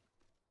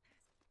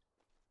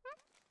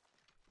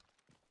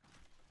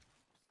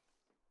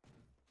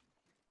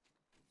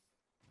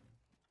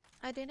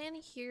 I didn't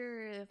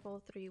hear if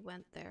all three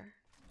went there.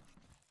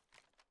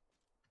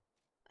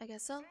 I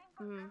guess so.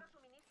 Allí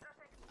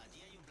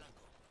hay un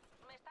blanco.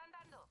 Me están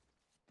dando.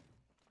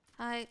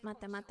 Hi,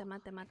 mate.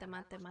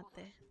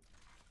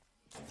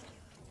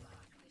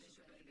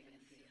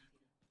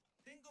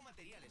 Tengo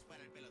materiales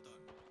para el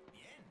pelotón.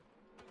 Bien.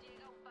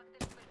 Llega un pack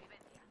de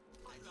supervivencia.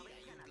 Os lo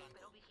habéis ganado,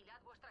 pero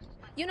vigilad vuestras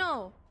espaldas. You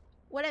know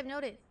what I've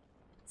noticed?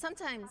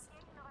 Sometimes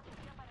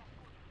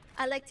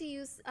I like to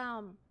use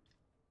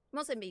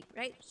Mozambique,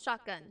 right?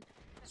 Shotgun.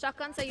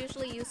 Shotguns are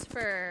usually used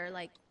for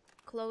like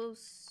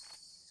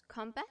close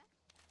combat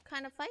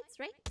kind of fights,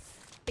 right?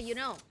 But you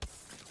know,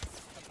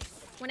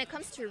 when it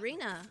comes to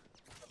arena,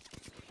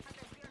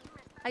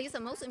 I use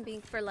a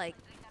Mozambique for like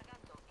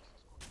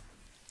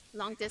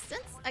long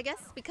distance, I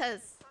guess,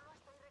 because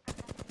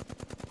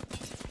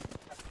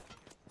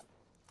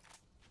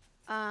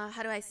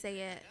how do I say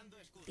it?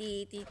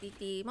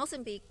 The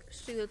Mozambique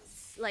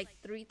shoots like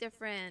 3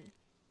 different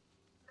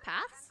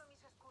paths,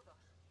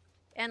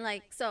 and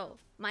like so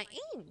my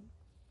aim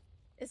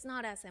is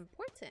not as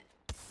important.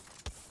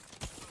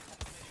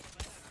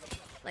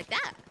 Like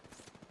that.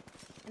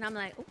 And I'm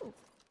like, ooh.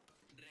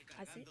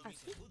 I see.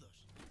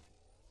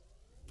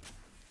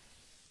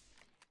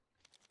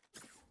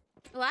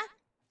 What?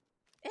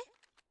 Eh?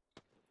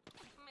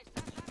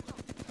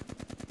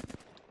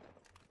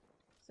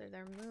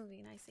 they're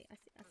moving. I see.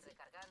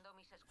 Recargando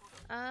mis escudos.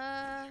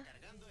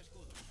 Cargando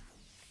escudos.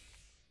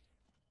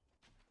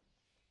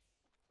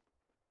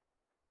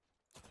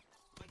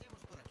 Vayamos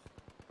por aquí.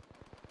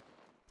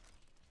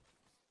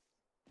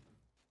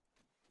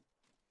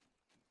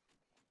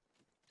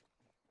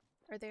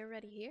 Are they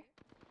already here?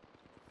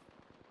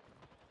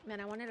 Man,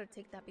 I wanted to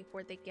take that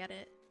before they get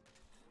it.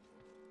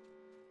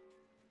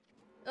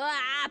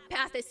 Ah,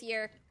 Path is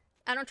here.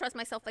 I don't trust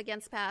myself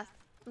against Path.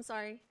 I'm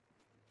sorry.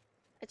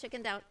 I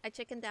chickened out.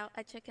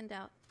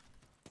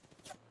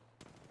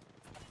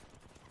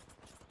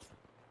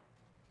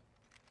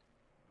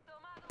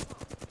 Tomado humo.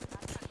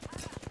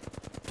 Alcanzada.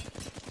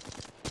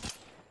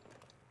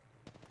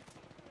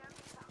 Me han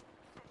visto.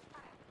 Se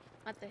disparan.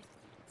 Mate.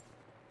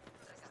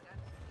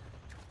 Recargando.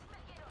 Me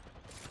quiero.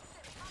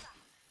 Se dispara.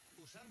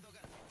 Usando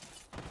gas.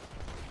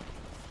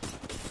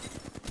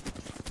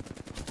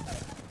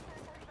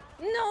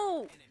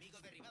 No! Enemigo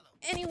derribado.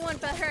 Anyone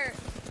but her.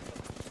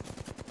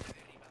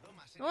 Derribado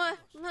más Oh,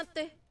 enemigos.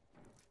 mate.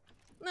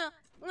 No.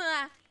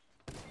 Ah.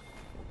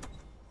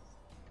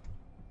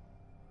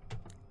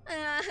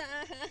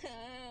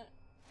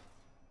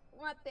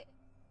 Mate.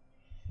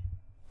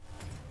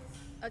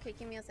 Okay,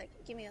 give me a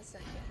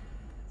second.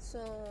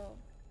 So...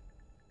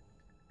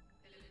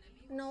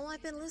 No,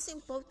 I've been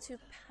losing both to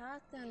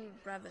Path and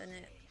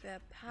Revenant. The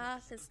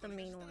Path is the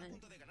main one.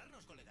 Punto de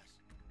ganarnos, colegas.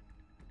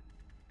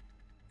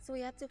 So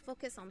we have to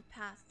focus on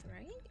Path,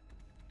 right?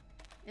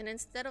 And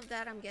instead of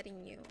that, I'm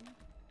getting you.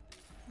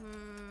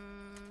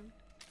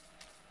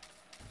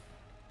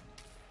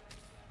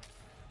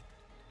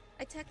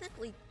 I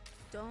technically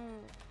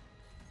don't...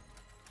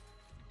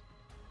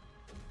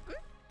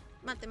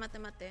 Mate.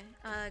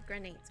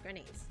 Grenades.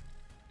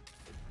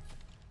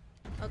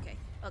 Okay.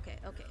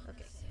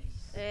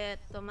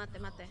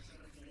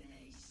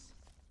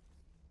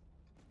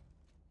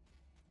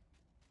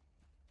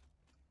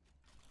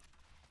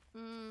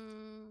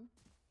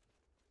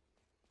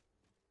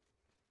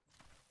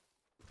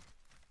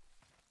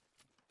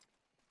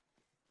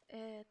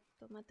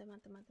 Mate.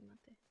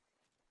 Mate.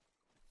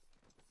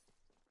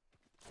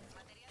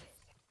 Materiales.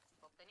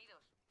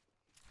 Obtenidos.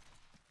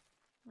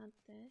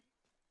 Mate.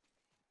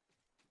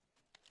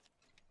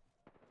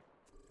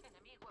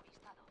 Enemigo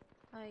avistado.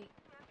 Ay.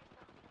 Me han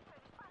visto. Se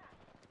disparan.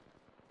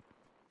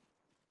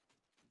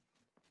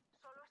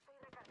 Solo estoy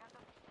recargando.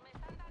 Me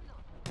están dando.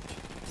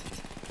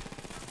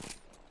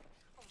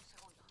 Un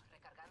segundo.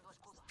 Recargando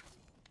escudo.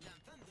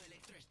 Lanzando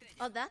electroestrella.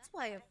 Oh, that's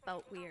why it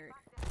felt weird.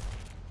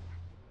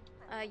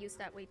 I used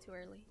that way too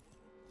early.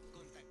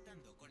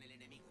 Contactando con el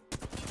enemigo.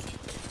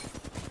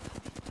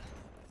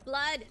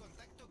 Blood!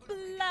 Contacto con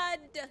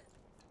Blood!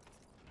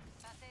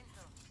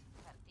 Atento.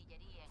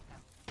 Artillería en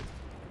camino.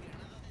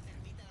 granada de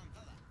termita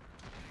lanzada.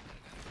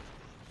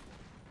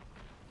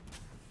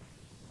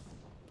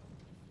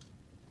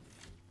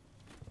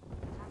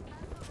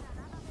 Lanzando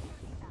granada de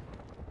termita.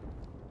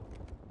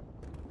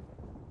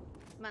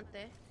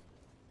 Mate.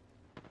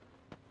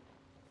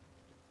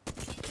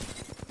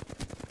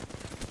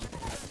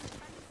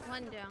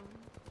 One down.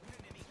 Un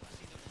enemigo ha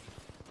sido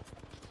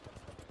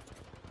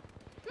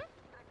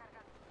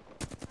Recargando.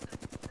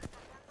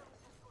 Recargando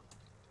mis escudos.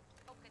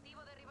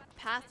 Objetivo derribado.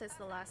 Path is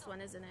the last one,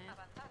 isn't it?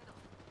 Avanzando.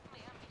 Me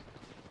han visto.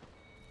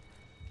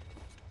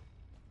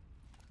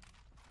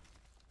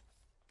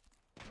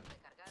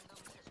 Recargando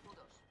mis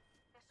escudos.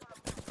 Es solo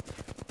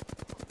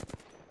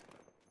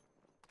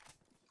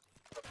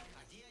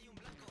allí hay un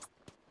blanco.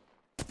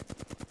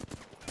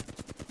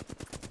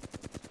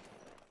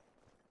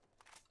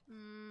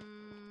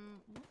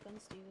 What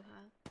guns do you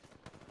have?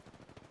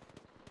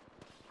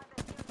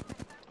 Atención, me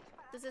están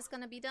disparando. This is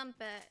gonna be done,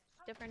 but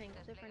different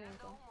angle.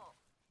 Desplegando humo.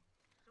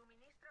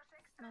 Suministros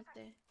extras.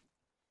 Mate.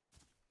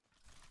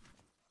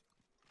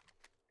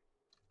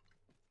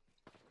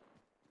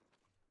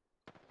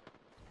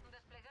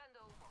 Desplegando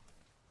humo.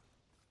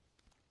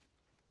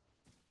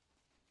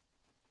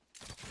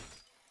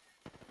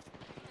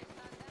 Me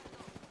están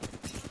dando.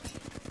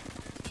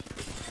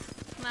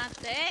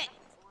 Mate!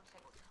 Un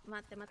segundo.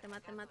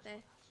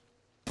 Mate.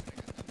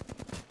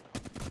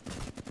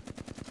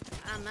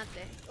 Ah,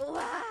 mate.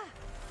 Uah!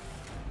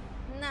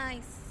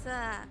 Nice.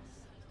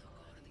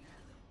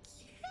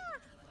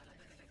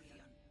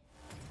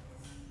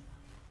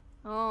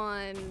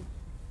 On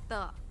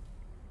the.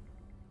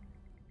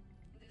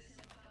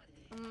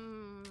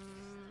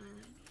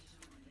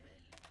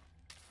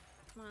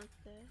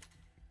 Mate.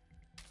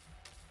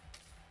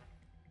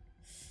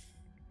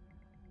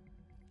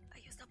 I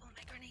used up all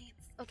my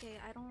grenades. Okay,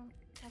 I don't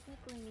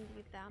technically need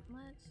you that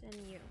much, and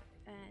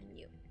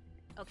you.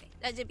 Okay,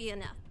 that should be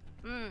enough.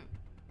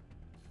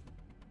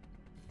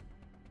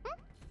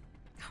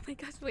 Oh my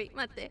gosh, wait,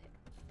 mate.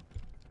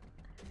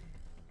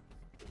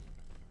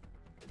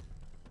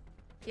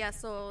 Yeah,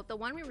 so the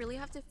one we really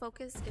have to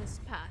focus is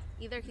Path.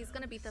 Either he's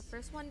gonna be the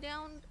first one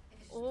down,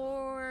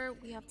 or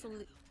we have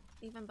to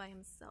leave him by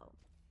himself.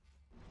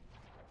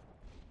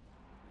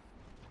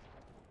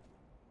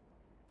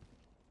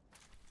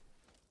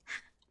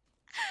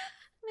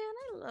 Man,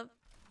 I love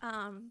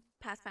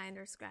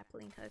Pathfinder's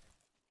grappling hook.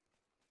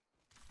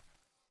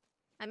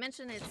 I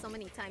mentioned it so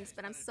many times,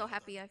 but I'm so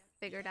happy I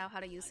figured out how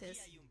to use his.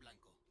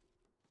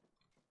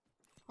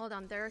 Hold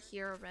on, they're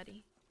here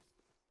already.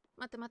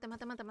 Mate, mate,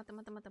 mate, mate, mate,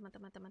 mate, mate,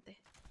 mate, mate, mate.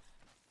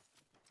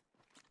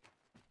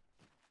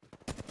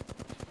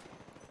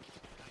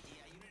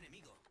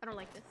 I don't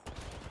like this.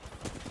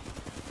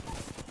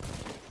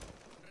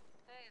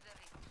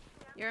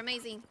 You're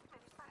amazing.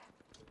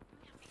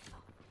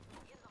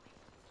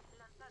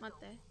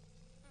 Mate.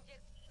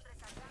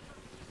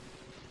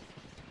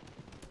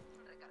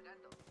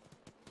 Recargando.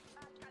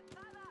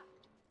 Alcanzada.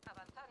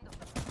 Avanzando.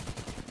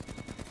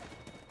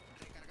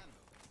 Recargando.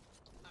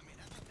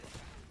 Amenaza cerca.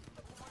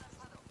 Humo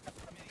lanzado.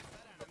 Me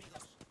disparan,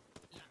 amigos.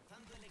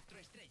 Lanzando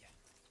electroestrella.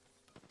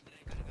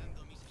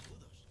 Recargando mis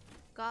escudos.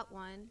 Got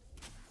one.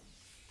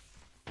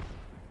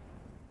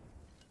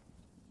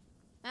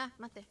 Ah,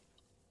 mate.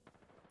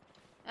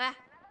 Ah,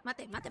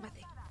 mate, mate,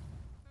 mate.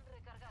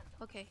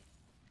 Recargando. Okay.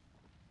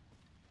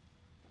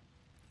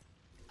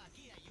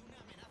 Aquí hay una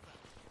amenaza.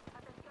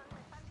 Atención,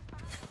 me están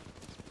disparando.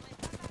 Me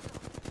están dando.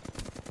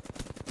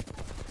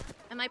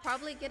 Am I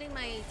probably getting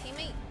my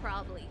teammate?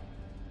 Probably.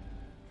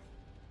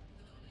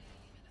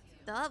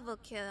 Double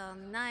kill.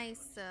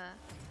 Nice.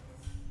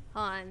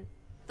 On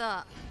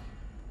the.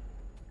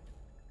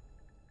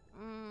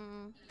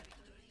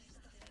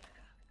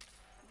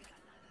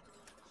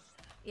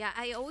 Yeah,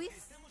 I always.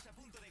 Estamos a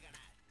punto de ganar.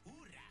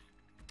 ¡Hurra!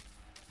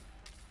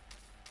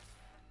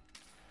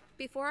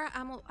 Before,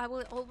 I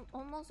would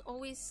almost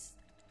always.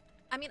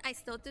 I mean, I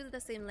still do the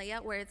same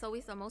layout where it's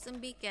always a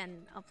Mozambique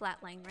and a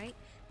flat line, right?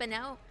 But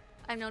now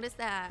I've noticed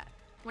that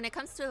when it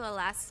comes to the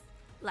last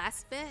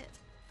bit,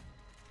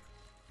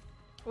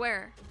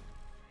 where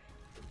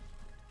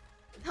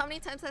how many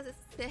times has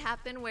it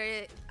happened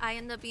where I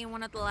end up being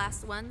one of the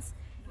last ones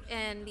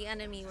and the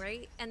enemy,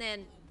 right? And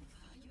then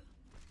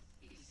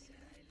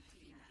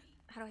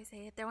how do I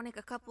say it? There are only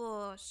a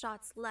couple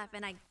shots left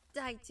and I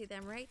died to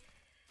them, right?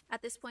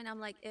 At this point, I'm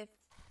like, if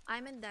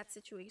I'm in that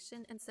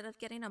situation, instead of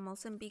getting a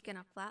Mozambique and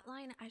a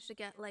flatline, I should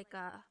get like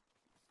a...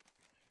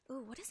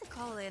 Ooh, what is it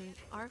called? An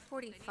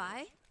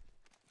R45?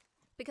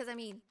 Because, I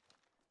mean...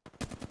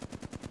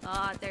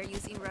 Ah, they're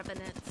using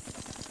Revenants.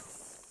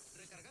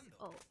 Recargando.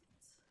 Oh.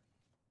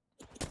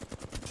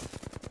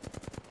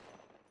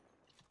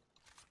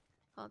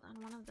 Hold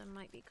on, one of them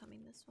might be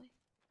coming this way.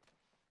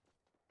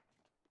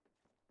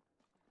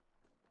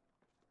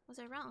 Was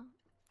I wrong?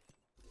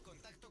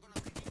 Contacto con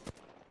objetivo.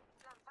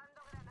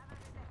 Lanzando granada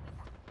de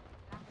termita.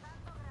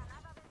 Lanzando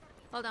granada de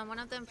termita. Hold on, one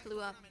of them flew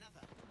up.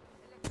 Amenaza.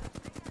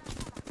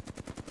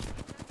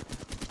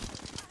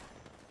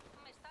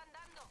 Me están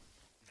dando.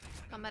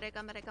 Cámara,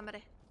 cámara,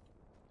 cámara.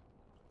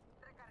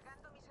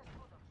 Recargando mis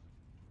escudos.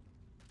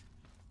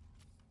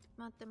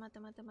 Mate, mate,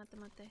 mate, mate,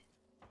 mate.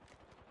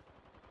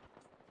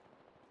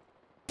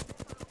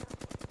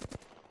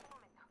 Un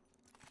momento.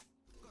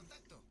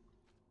 Contacto.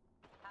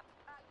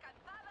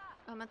 Alcanzada.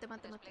 Oh, mate,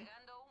 mate, mate.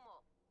 Desplegando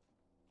humo.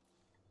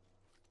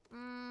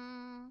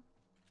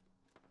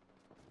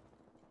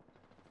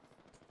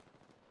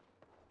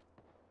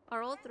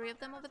 Are all three of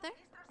them over there?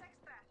 Suministros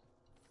extras.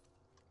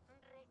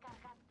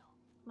 Recargando.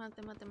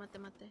 Mate, mate, mate,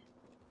 mate.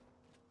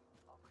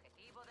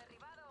 Objetivo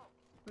derribado.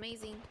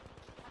 Amazing.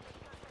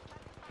 Atención, me están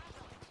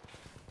disparando.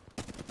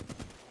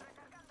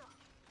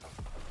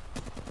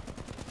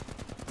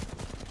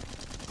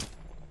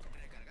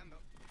 Recargando.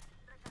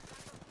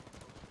 Recargando.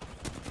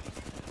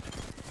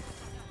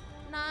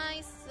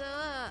 Nice.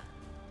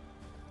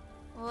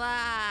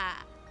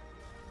 Wow.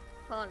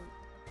 Fun.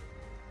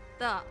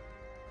 The.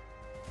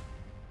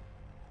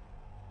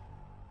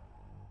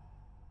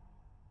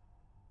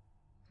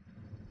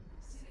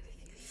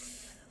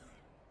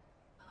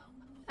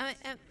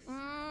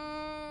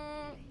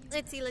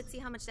 Let's see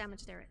how much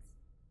damage there is.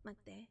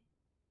 Mate.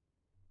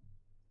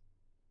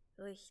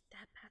 Uy,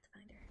 that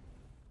Pathfinder.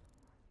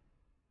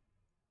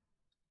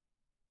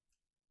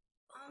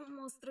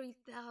 Almost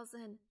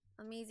 3,000.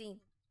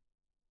 Amazing.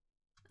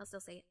 I'll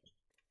still say it.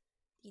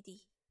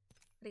 DD.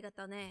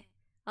 Arigato ne.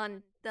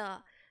 On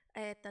the.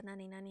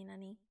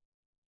 Nani.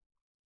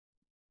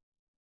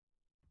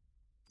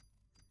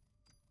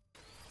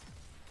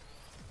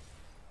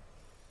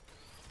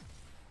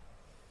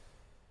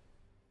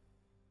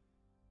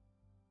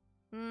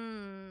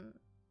 Hmm.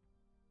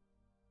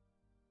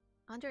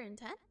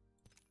 110?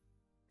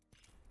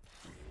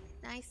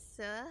 Nice.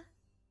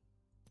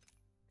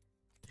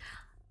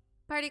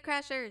 Party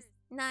crashers.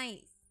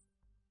 Nice.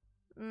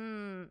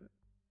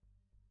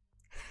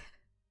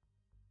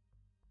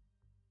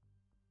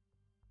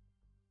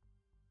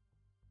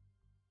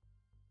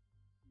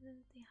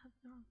 They have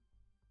wrong.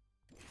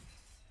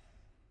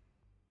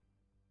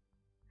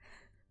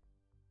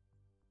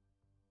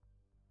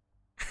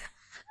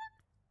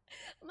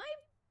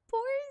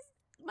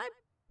 My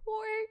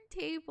poor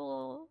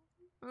table.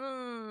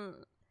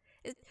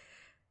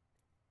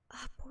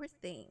 Poor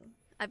thing.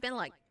 I've been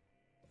like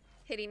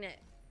hitting it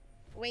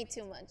way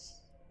too much.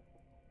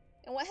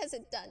 And what has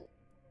it done?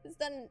 It's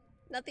done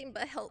nothing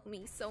but help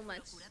me so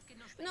much.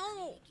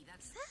 No!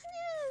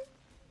 Sadness!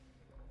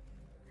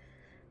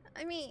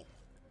 I mean,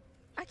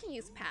 I can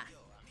use path.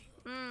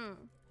 Hmm.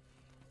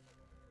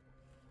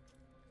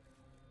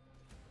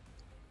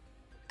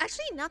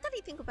 Actually, now that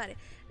I think about it,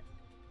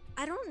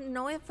 I don't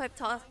know if I've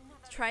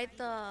tried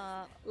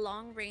the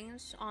long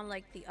range on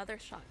like the other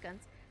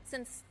shotguns,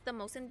 since the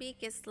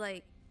Mozambique is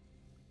like,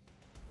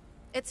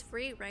 it's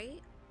free,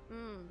 right?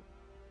 Hmm.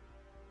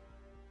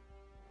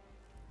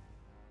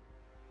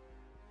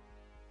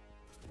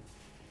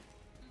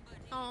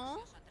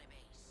 Oh. os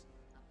atrevéis.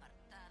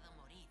 Apartado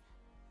morid.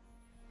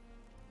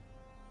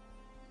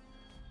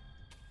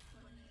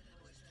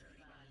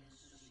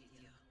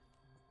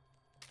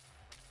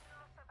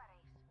 No os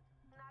separéis.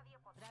 Nadie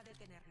podrá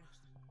detenernos.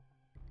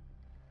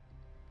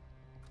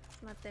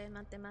 Mate,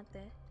 mate,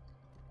 mate.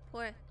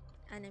 Poor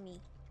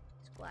enemy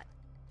squad.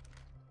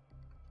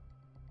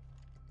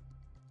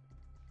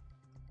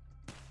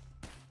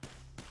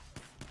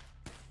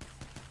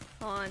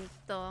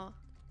 Honto.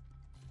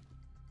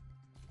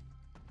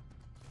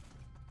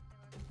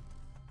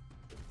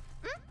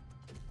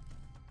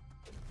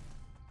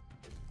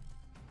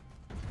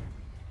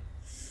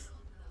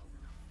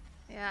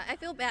 Yeah, I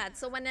feel bad.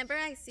 So whenever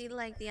I see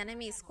like the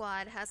enemy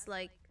squad has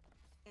like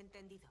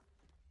Entendido.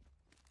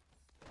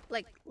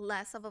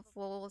 less of a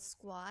full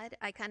squad,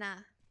 I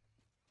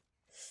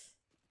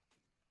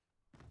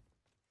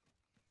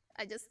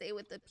just stay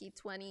with the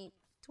P20,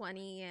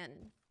 20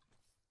 and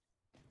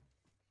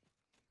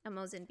a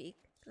Mozambique.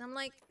 And I'm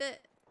like, they're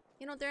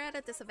at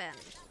a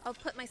disadvantage. I'll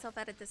put myself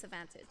at a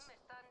disadvantage. Me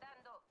están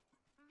dando.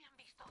 Me han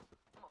visto.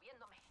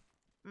 Moviéndome.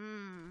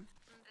 Mmm.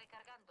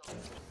 Recargando.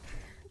 Aquí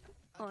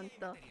hay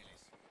Honto. materiales.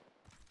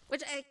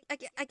 Which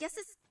I guess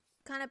is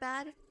kind of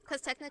bad,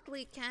 because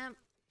technically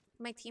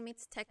my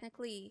teammates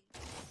technically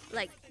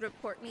like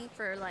report me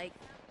for like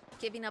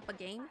giving up a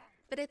game,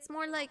 but it's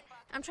more like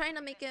I'm trying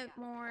to make it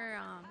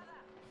more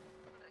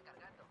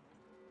Recargando.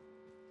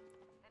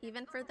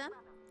 even for them.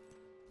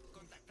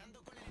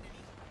 Contactando con el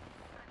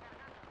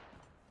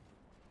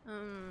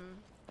enemigo.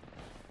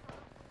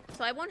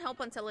 So I won't help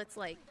until it's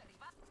like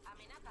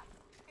Amenaza.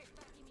 Está aquí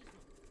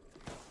mismo.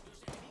 Los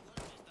enemigos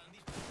me están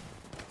disparando.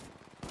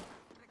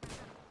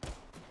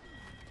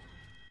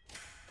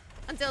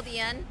 until the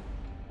end,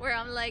 where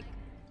I'm like,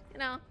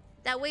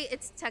 that way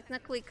it's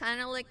technically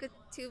kind of like a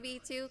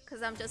 2v2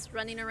 because I'm just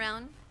running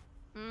around.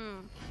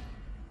 Kind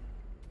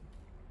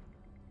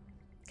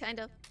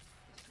of.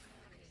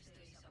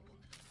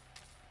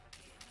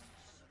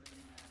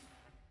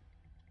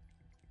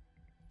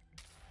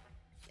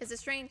 Is it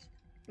strange?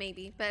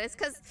 Maybe, but it's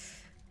because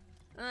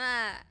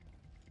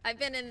I've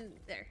been in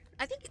there.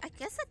 I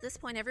guess at this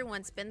point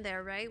everyone's been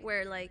there, right?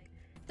 Where like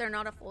they're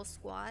not a full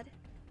squad.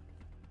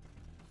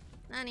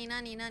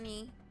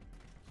 Nani.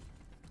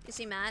 Is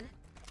she mad?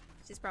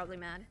 She's probably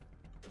mad.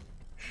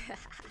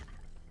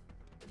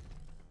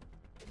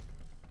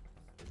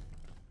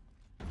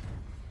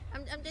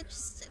 I'm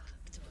just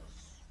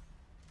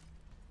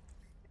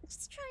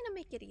trying to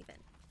make it even.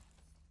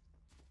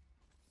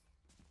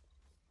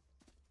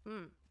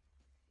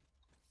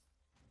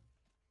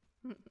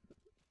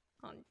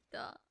 On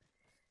the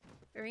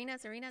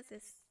arenas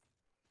is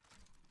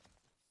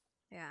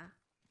yeah.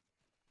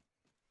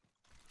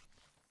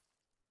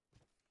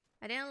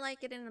 I didn't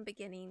like it in the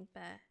beginning,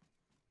 but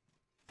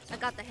I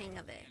got the hang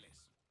of it.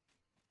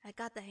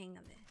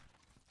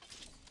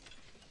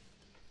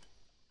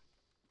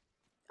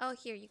 Oh,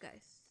 here, you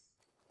guys.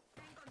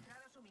 He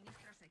encontrado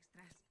suministros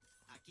extras.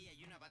 Aquí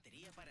hay una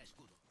batería para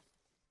escudo.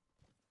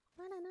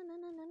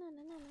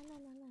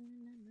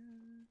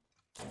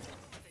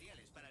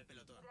 Materiales para el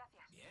pelotón.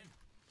 Gracias. Bien.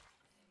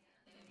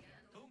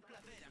 Un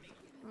placer,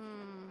 amigo.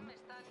 Me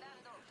están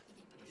dando.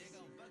 Llega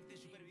un pack de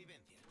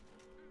supervivencia.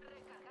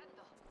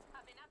 Recargando.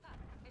 Amenaza.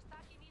 Está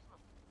aquí mismo.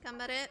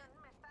 Gambare.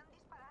 Me están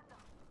disparando.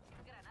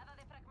 Granada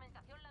de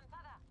fragmentación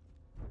lanzada.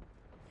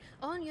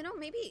 Oh,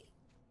 maybe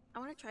I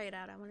want to try it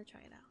out. I want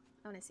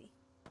to see.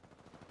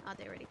 Oh,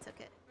 they already took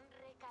it.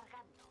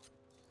 Recargando.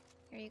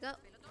 Here you go.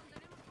 Pelotón,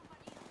 tenemos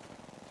compañía.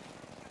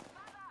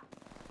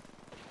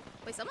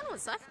 Wait, someone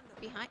was left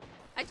behind.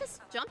 I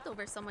just jumped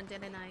over someone,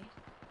 didn't I?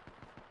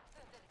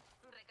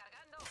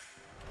 Recargando.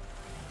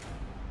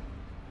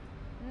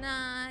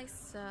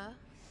 Nice.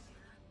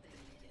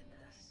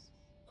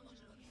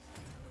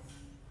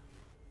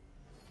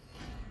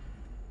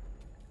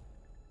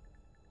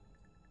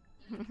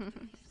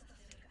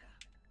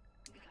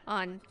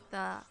 On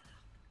the.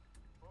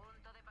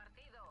 Punto de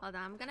partido. Hold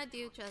on, I'm gonna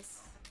do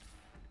just.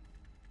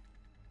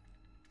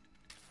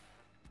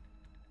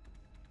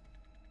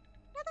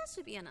 Yeah, that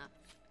should be enough.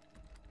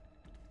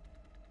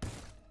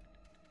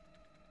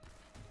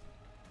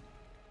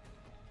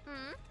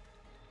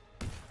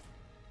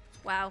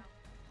 Wow.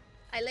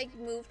 I like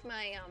moved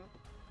my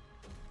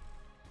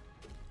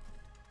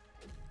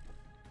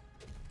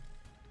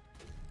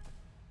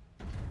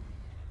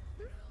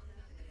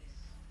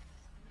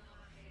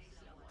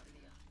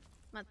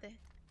Mate.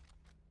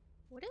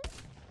 What is?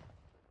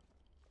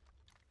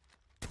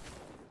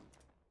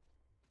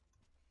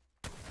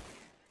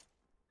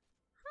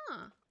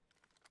 Huh.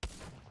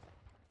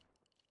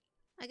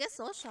 I guess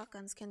all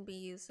shotguns can be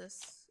used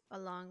as a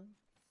long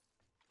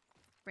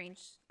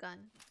range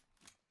gun.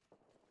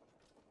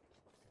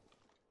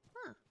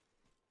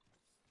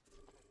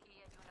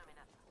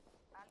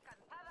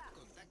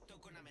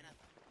 con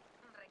amenaza.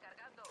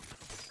 Recargando.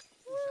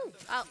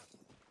 Oh.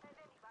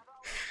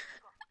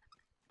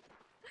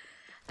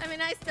 I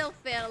mean, I still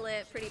fail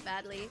it pretty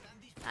badly.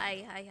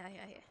 Hi.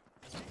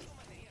 Tengo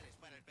materiales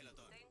para el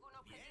pelotón. Tengo un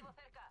objetivo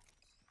cerca.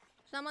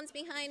 Someone's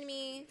behind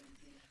me.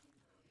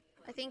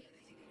 I think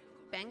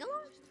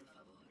Bangalore?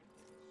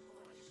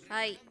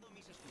 Hi. Recargando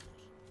mis escudos.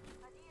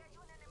 Allí hay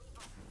un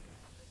enemigo.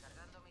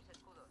 Recargando mis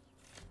escudos.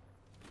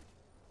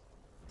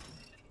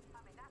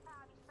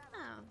 Amenaza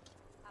avistada. Oh.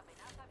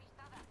 Amenaza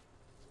avistada.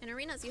 In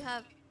arenas, you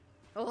have...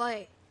 Oh,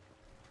 wait.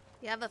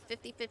 You have a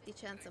 50-50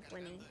 chance of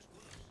winning.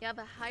 You have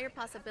a higher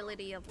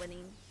possibility of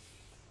winning.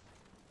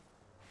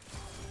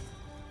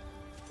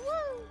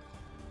 Woo!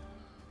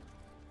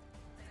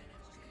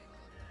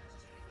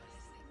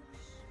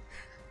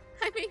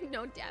 I mean,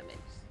 no damage.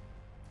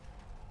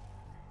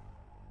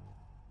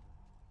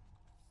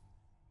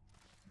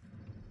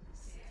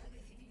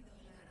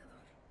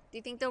 Do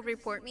you think they'll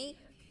report me?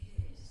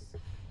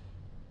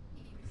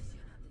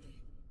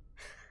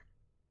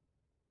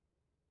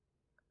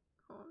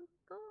 Oh,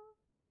 God.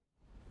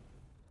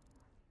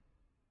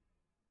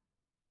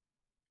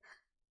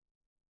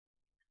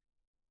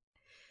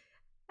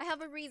 I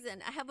have a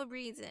reason.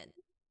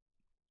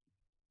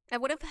 I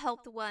would have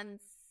helped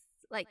once,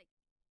 like,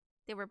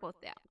 they were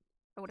both down.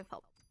 I would have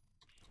helped.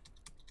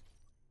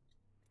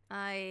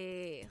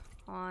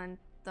 On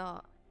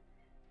the...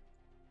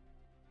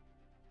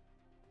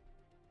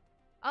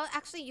 Oh,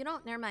 actually, you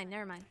don't. Never mind.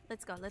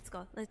 Let's go.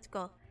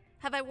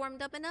 Have I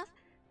warmed up enough?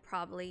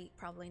 Probably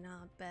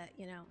not, but,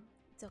 you know,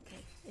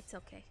 it's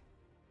okay.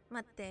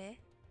 Mate.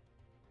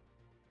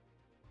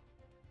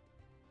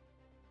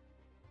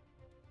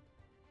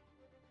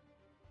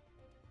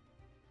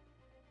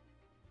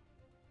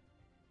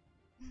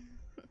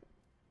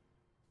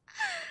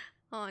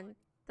 On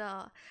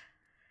the...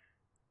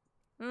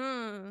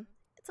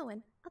 It's a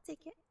win. I'll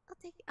take it.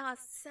 Ah,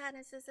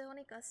 sadness is the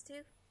only gust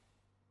too.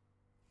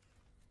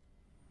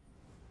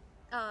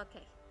 Oh,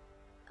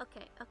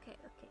 okay.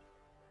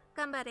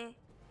 Gambare.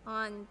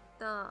 On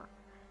the...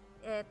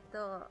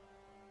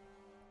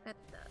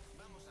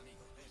 Vamos,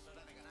 amigo. Es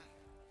hora de ganar.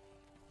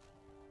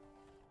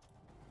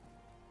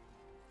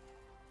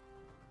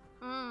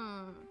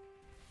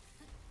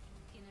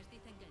 Quienes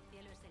dicen que el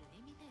cielo es el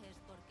límite es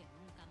porque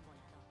nunca han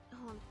volado.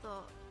 On the...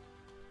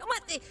 Oh,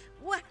 mate!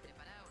 What?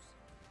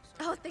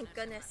 Oh, thank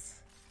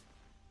goodness.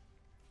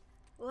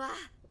 Wow.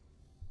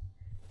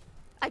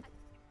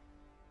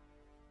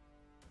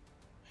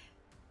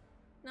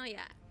 No,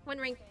 yeah. When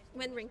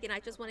ranking, I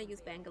just want to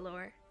use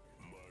Bangalore.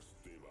 Más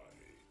te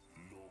vale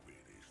no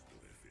ver esto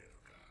de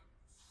cerca.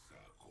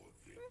 Saco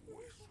de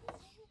huesos.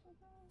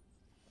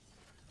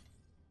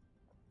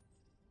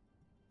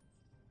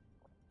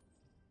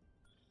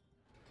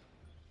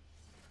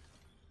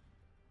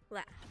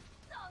 Blah.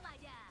 ¡Toma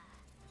ya!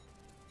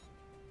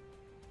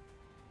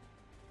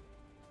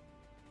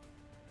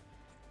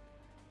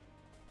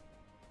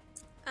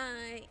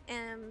 I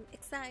am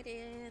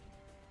excited.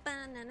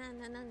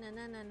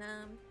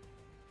 Ba-na-na-na-na-na-na-na.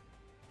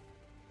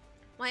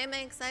 Why am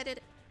I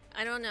excited?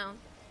 I don't know.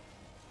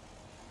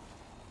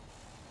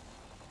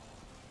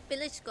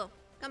 Village-go.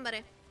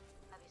 Gambare.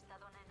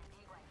 Avistado un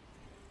enemigo ahí.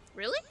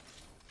 Really?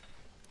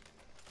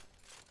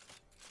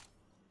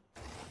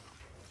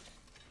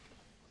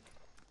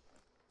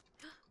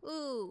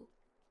 Ooh.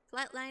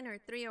 Flatliner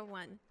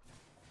 301.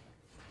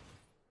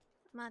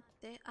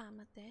 Mate.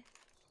 Mate.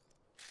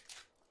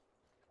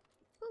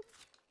 Boop.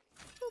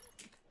 Boop.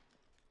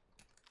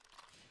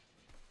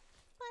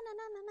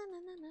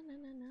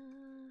 Ba-na-na-na-na-na-na-na-na.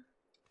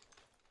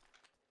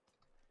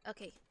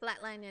 Okay,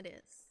 flatline it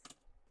is.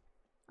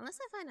 Unless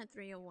I find a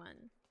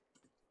 301.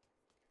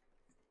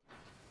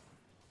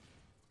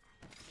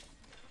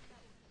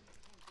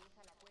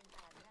 Empieza la cuenta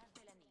atrás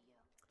del anillo.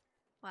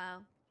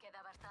 Wow.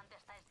 Queda bastante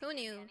hasta el Who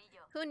siguiente knew?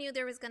 anillo. Who knew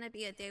there was gonna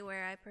be a day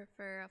where I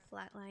prefer a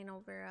flatline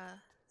over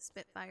a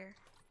Spitfire?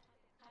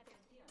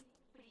 Atención,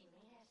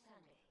 primera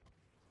sangre.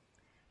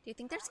 Do you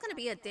think there's gonna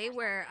be a day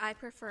where I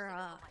prefer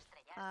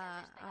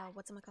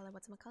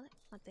whatchamacallit?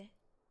 Mate.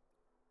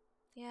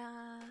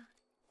 Yeah.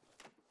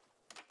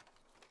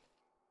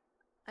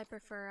 I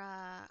prefer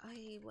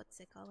what's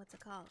it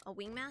called? A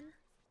wingman?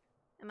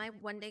 Am I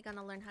one day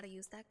gonna learn how to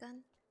use that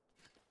gun?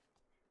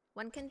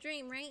 One can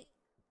dream, right?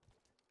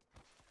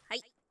 Hi.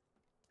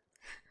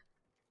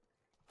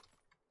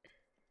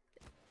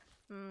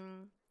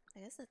 I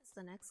guess that's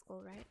the next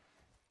goal, right?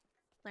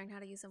 Learn how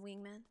to use a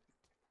wingman.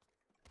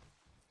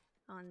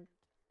 On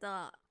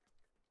the...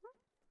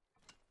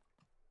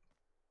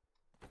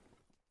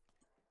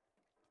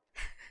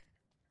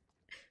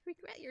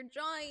 Regret your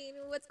drawing.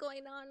 What's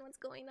going on? On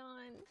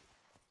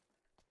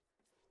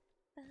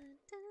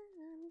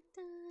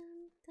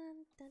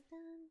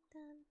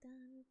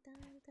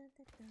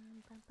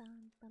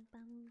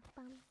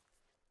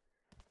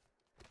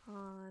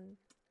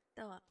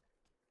the...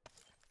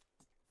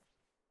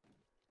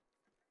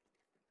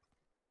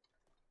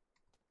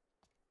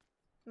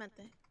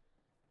 Mate.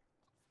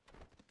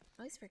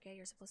 I always forget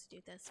you're supposed to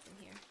do this from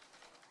here.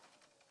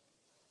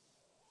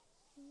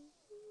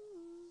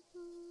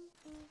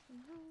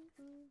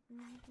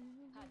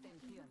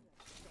 Atención,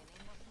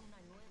 tenemos una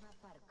nueva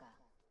parca.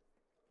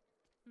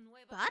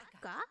 Nueva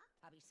 ¿Parca?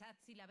 Avisad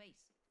si la veis.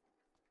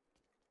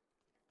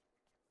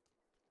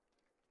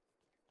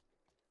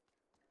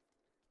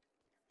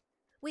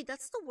 Wait,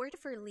 that's the word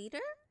for leader?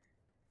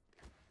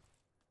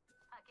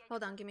 Aquí hay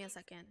Hold un on, give me a kit.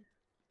 second.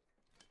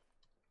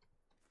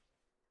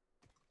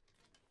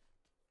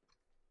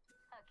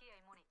 Aquí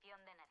hay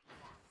munición de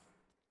energía.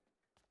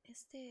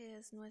 Este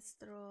es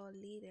nuestro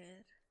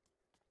líder.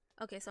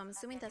 Okay, so I'm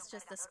assuming that's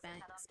just the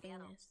Spanish.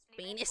 Nivel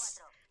Spanish.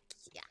 4.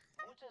 Yeah.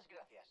 Muchas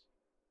gracias.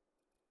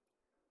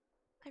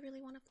 I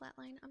really want a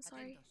flatline. I'm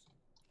sorry. Atentos.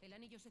 El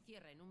anillo se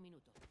cierra en un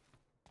minuto.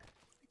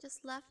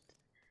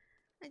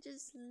 I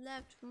just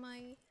left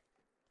my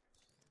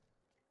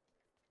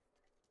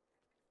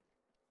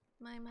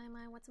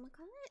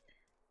whatchamacallit?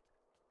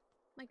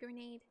 My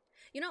grenade.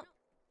 You know,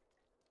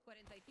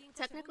 45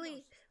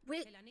 technically,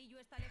 segundos. El anillo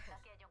está lejos.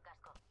 Aquí hay un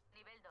casco.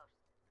 Nivel 2.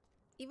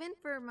 even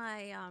for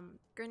my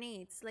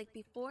grenades, like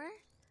before,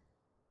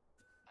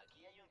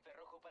 Aquí hay un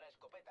cerrojo para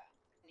escopeta.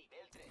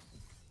 Nivel 3.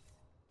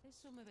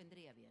 Eso me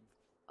vendría bien.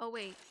 oh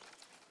wait,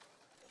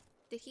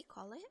 did he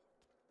call it?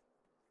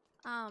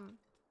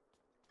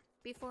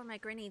 Before my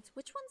grenades,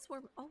 which ones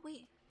were? Oh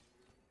wait,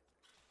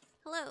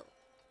 hello.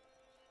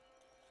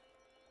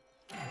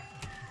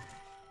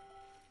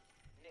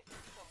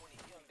 Necesito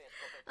munición de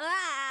escopeta.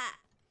 Ah,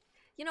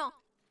 you know,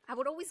 I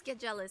would always get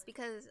jealous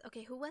because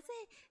okay, who was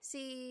it?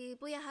 See,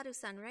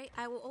 Buyaharu-san, right?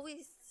 I will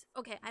always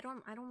okay. I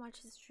don't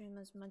watch his stream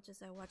as much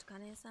as I watch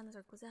Kane-san's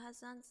or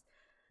Kuzeha-san's,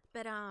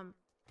 but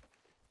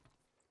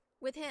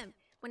with him,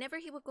 whenever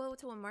he would go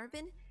to a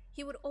Marvin,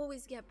 he would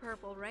always get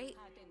purple, right?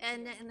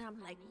 And I'm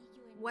like,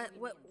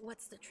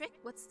 what's the trick?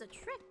 What's the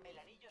trick? El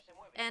anillo se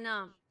mueve. And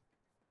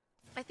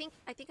I think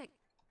I kind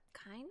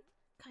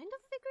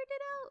of figured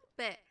it out,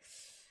 but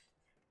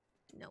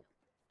no.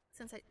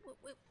 Since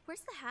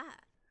where's the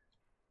hat?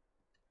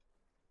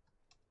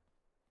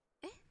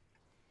 Eh?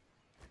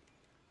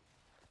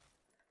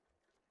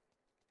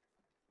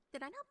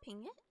 Did I not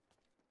ping it?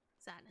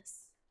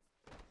 Sadness.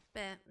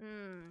 But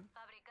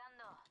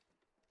Fabricando.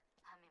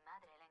 A mi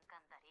madre le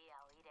encantaría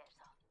oír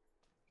eso.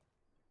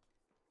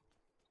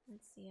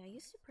 let's see. I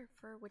used to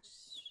prefer which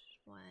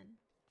one.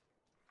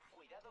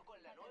 Cuidado con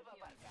la nueva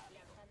parca.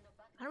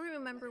 I don't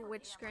remember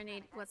which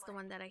grenade was the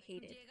one that I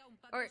hated.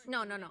 Or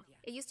no.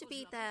 It used to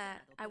be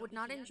that I would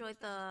not enjoy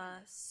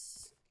the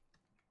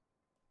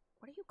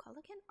what do you call it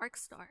again? Arc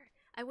Star.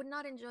 I would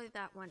not enjoy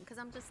that one because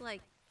I'm just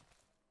like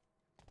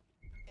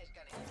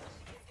Escaneando el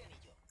siguiente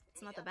anillo.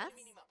 it's not the Mirando el best.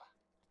 minimapa.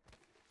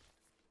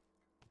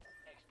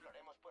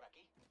 Exploremos por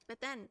aquí. But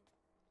then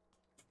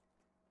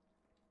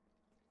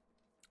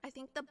I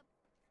think the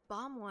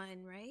bomb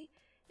one, right,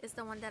 is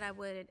the one that I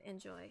would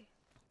enjoy.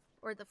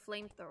 Or the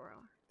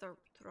flamethrower.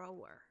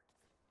 Thrower.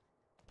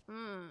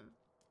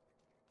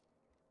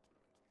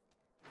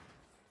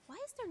 Why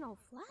is there no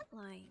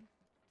flatline?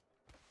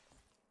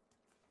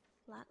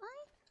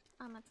 Flatline?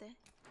 Amate.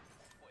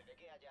 Puede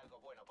que haya algo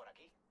bueno por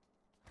aquí.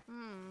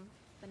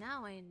 But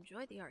now I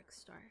enjoy the Arc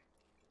Star.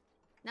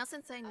 Now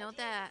since I know Allí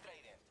hay that un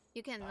trader.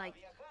 you can A like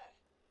viajar.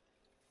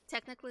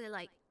 technically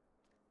like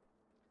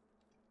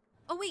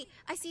oh wait,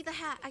 I see the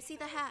hat, Mate.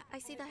 Celeridad.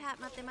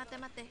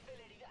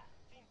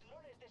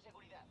 Cinturones de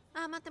seguridad.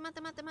 Ah, mate.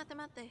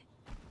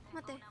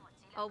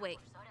 Oh wait,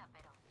 Cursora,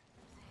 pero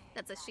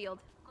that's a shield.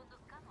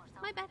 conduzcamos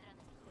a My un bad. tren.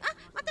 Ah,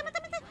 mate,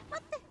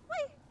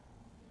 wait.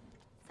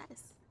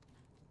 Status.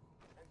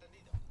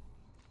 Entendido.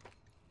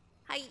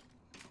 Hi.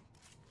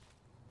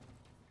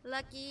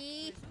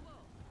 Lucky. ¡Me subo!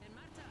 ¡En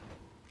marcha!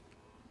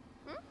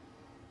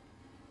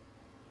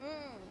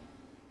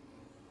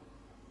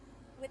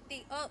 With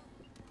the up.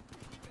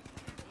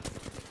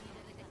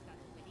 Mira detectado.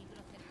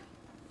 Peligro cerca.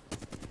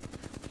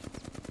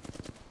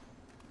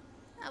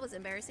 That was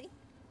embarrassing. Un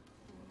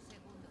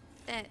segundo.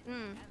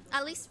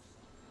 At least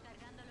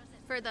Cargando los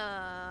for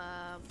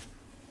the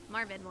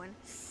Marvin one.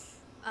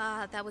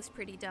 That was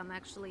pretty dumb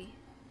actually.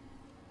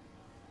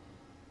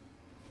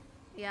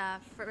 Yeah,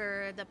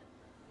 for the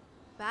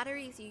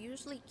batteries you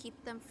usually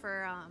keep them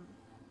for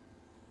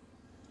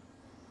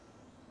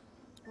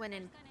when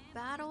in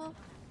battle,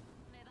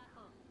 Me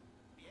bajo.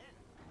 Bien.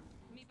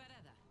 Mi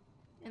parada.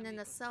 and then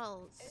the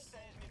cells Esta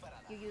es mi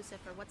parada. you use it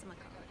for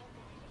whatchamacallit.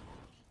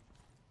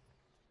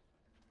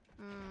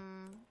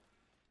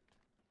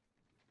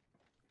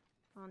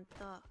 On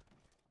the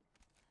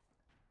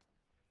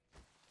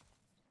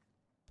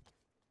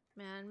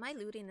man, my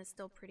looting is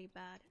still pretty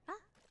bad. Ah,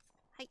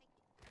 hi.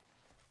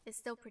 It's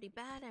still pretty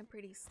bad and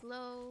pretty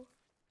slow.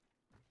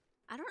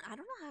 I don't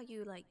know how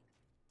you like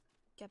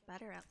get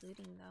better at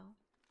looting though.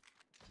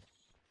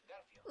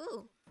 Garfio.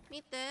 Ooh,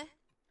 meet there.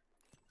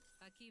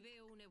 Aquí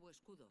veo un nuevo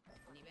escudo.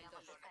 Nivel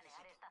Vamos 2. a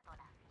escanear esta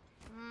zona.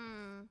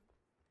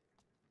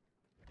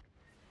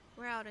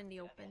 We're out in the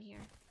open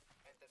here.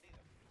 Entendido.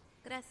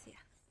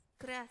 Gracias.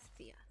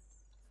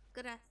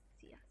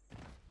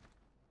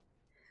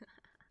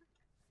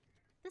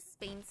 The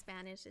Spain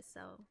Spanish is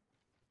so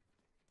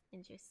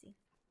interesting.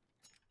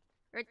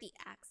 Or the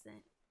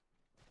accent.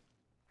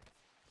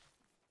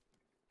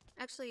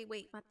 Actually,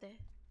 wait, mate.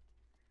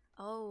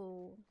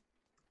 Oh,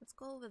 let's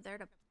go over there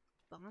to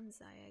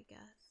Bonsai, I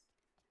guess.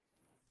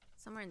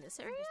 Somewhere in this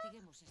area?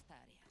 Investiguemos esta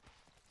área.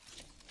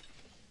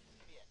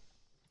 Bien.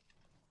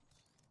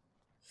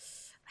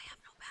 I have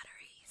no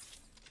batteries.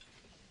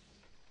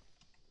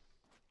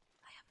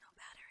 I have no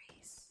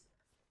batteries.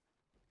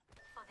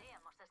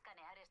 Podríamos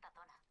escanear esta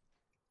zona.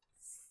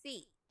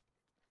 Sí.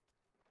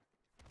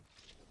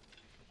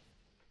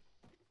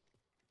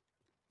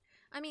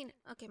 I mean,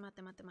 okay,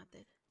 mate.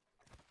 Mate.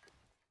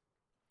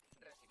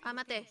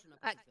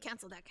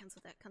 Cancel that.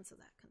 Cancel.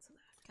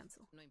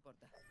 No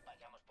importa.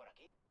 Vayamos por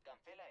aquí.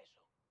 Cancela eso.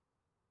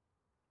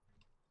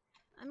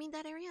 I mean,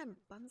 that area in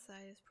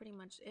Bonsai is pretty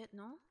much it,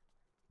 no?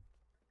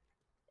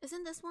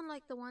 Isn't this one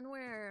like the one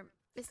where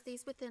it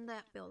stays within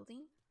that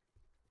building?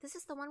 This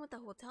is the one with the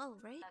hotel,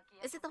 right?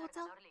 Is it the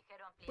hotel?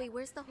 Wait,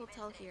 where's the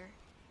hotel here?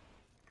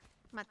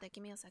 Mate,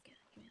 give me a second.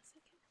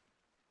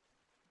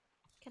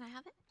 Can I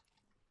have it?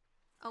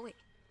 Oh, wait.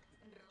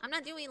 I'm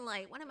not doing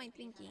light. What am I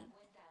thinking?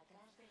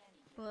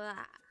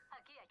 Blah.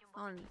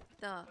 On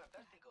the...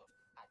 Fantástico.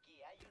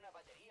 Aquí hay una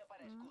batería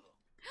para escudo.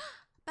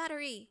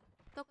 Battery!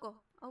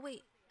 Toko. Oh,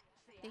 wait.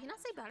 Did he not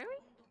say battery?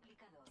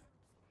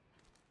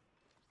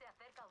 Se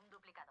acerca un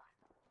duplicador.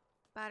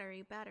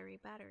 Battery.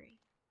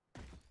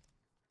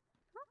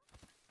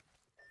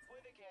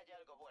 Puede que haya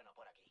algo bueno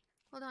por aquí.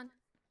 Hold on.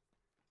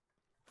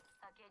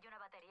 Aquí hay una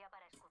batería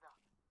para escudo.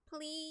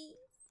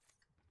 Please.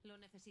 Lo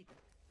necesito.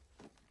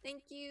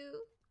 Thank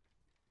you.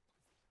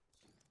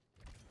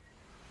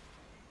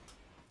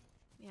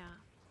 Yeah.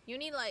 You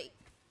need like...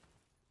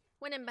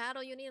 When in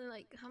battle, you need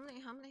like... How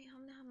many?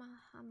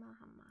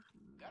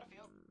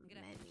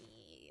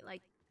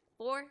 Like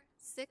 4,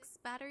 6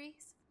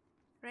 batteries?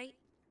 Right?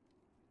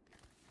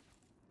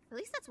 At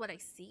least that's what I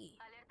see.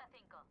 Alerta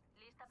 5.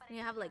 Lista para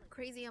You have like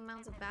crazy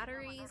amounts of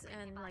batteries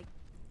and like...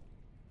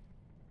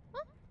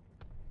 Huh?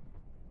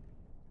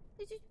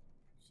 She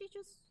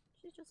just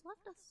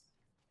left us.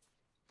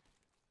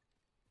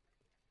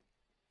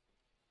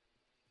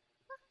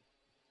 Huh?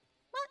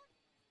 What?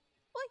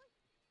 Oi.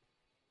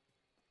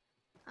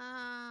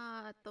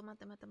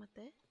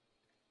 Mate.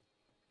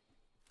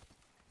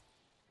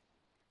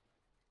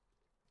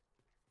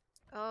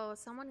 Oh,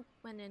 someone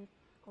went in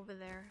over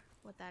there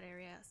what that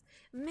area is.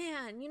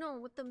 Man, you know,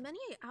 with the many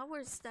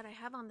hours that I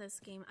have on this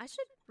game, I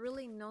should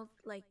really know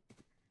like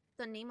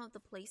the name of the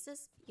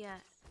places.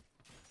 Yet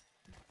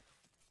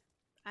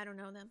I don't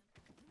know them.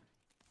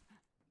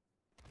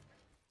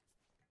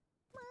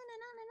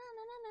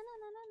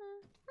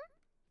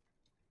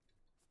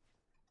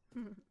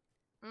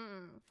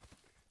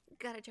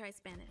 Gotta try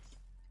Spanish.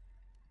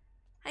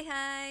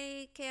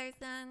 Hi,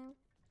 KR-san.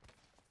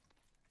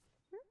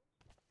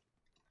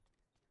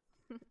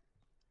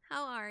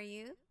 How are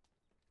you?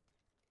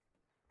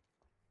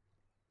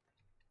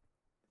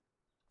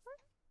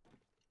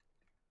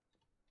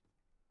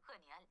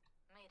 Genial.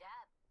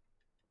 Mirad.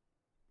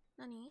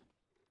 Nani?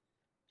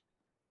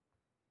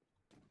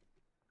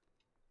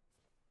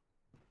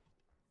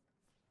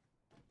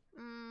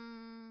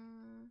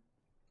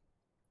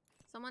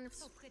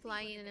 Someone's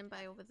flying in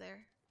by over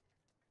there.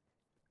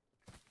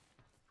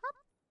 Hop.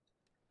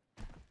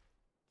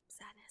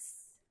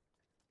 Sadness.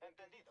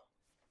 Entendido.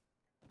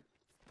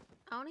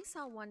 I only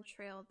saw one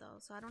trail though,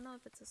 so I don't know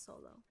if it's a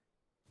solo.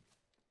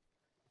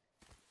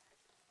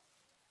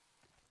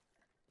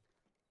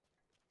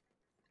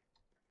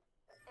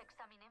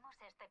 Examinemos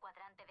este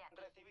cuadrante de aquí.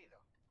 Recibido.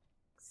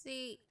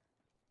 See.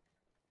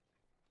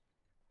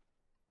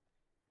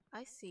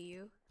 I see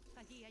you.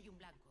 Allí hay un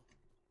blanco.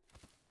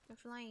 They're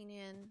flying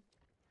in.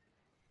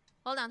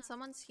 Hold on,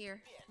 someone's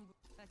here. Bien.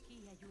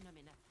 Aquí hay una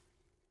amenaza.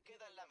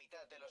 Quedan la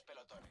mitad de los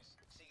pelotones.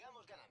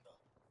 Sigamos ganando.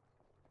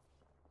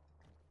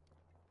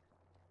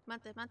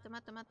 Mate.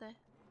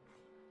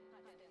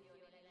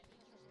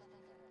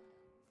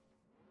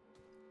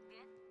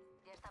 Bien,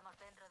 ya estamos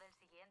dentro del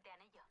siguiente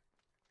anillo.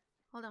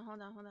 Hold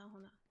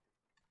on.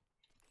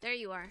 There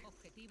you are.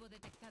 Objetivo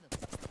detectado.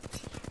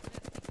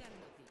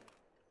 Practicando tiro.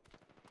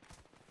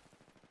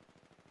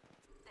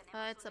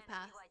 Tenemos It's a un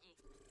path. enemigo allí.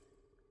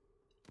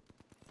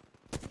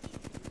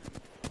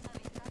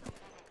 Avistado un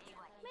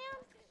enemigo allí.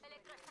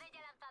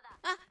 Electroestrella lanzada.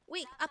 Ah,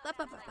 wait. Up. Ahí veo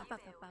un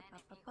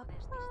enemigo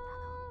despistado.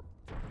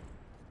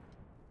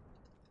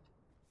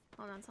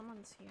 Hold on,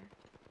 someone's here.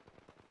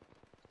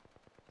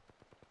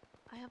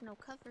 I have no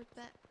cover,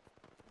 bet.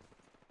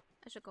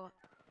 I should go up.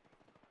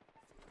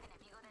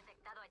 Enemigo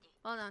detectado allí.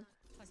 Hold on.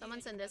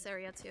 Someone's in this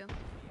area too.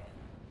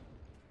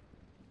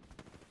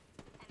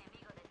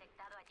 Enemigo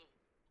detectado allí.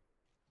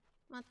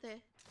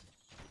 Mate.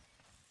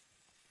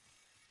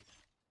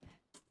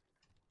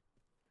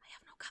 I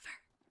have no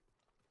cover.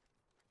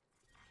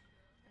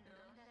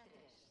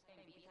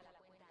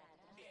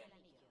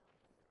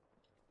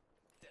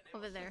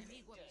 Over there.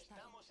 Enemigo Ya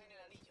avistado. estamos en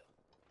el anillo.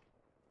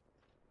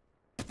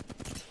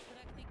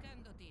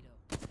 Practicando tiro.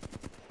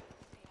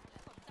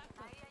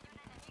 Contacto. Ahí hay un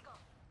enemigo.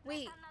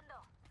 Wait, Están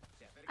dando.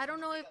 Se acerca I don't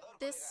know if un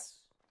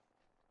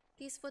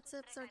these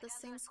footsteps are the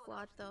same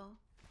squad though.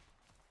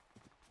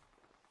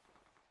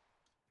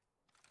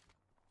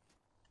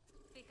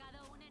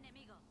 Fijado un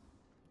enemigo.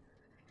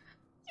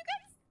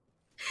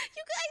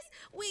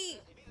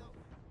 Wait.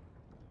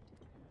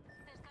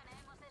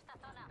 Escaneemos esta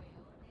zona.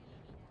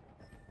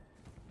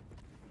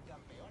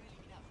 Campeón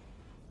eliminado.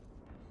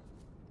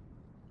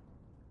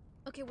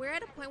 Okay, we're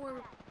at a point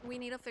where we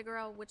need to figure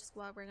out which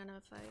squad we're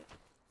gonna fight.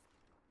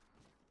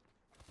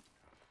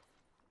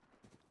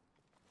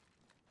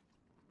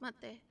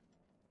 Mate.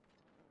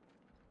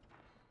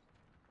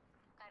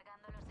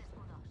 Cargando los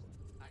escudos.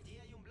 Allí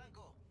hay un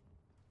blanco.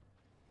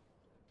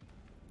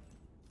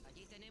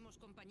 Allí tenemos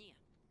compañía.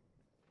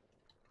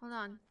 Hold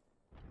on.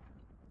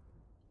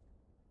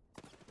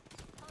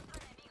 Otro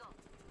enemigo.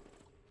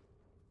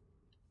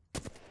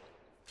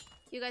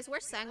 You guys, we're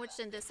sandwiched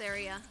in this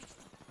area.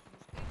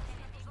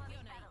 Enemigo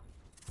avistado.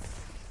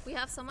 We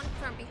have someone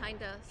from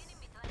behind us. Tienen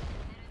visual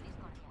tercero en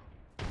discordia.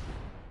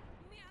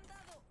 ¡Me han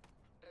dado!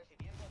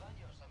 Recibiendo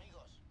daños,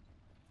 amigos.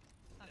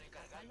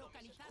 Está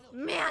localizado.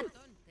 Man!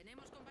 Perdón,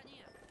 tenemos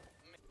compañía.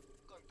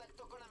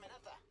 Contacto con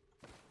amenaza.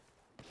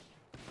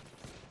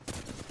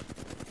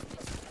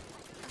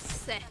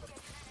 Sick.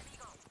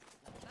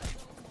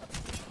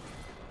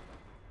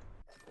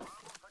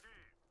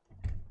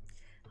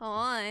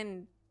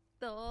 On.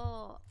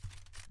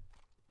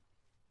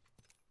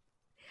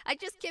 I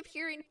just kept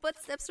hearing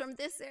footsteps from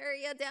this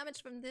area,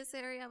 damage from this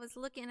area. I was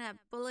looking at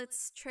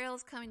bullets,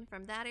 trails coming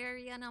from that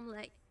area, and I'm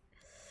like,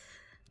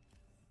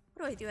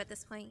 what do I do at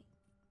this point?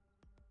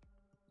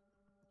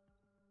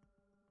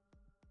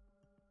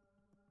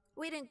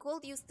 Wait, in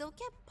gold, you still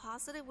get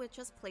positive with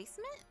just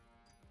placement?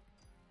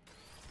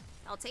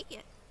 I'll take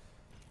it.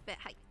 But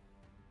hi.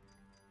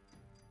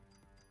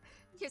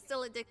 You're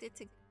still addicted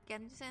to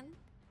Genshin?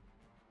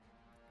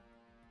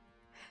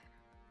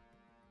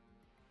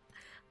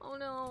 Oh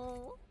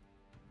no.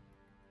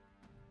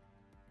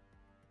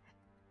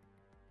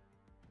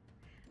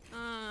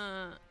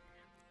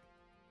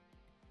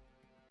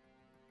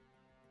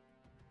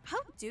 How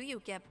do you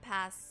get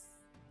past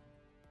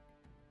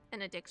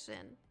an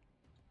addiction?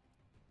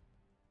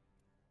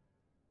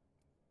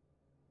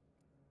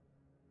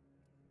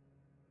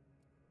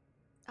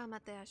 Oh,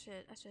 mate, I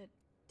should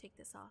take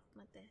this off,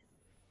 mate.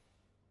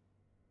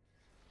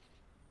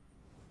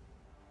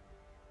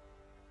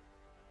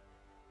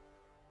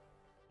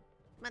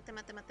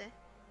 Mate.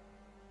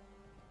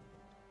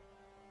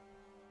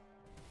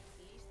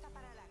 Lista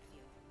para la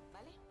acción,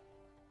 ¿vale?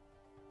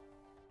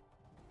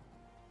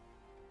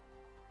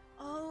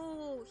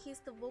 Oh, he's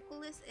the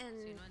vocalist Si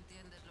and no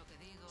entiendes lo que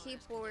digo, es que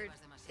keyboard llevas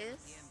demasiado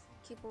is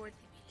tiempo.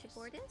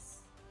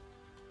 keyboardist.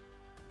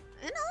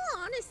 In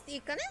all honesty,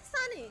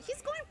 Kane-san,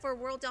 he's going for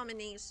world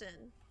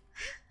domination.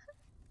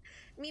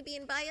 Me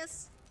being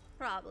biased,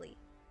 probably,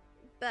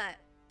 but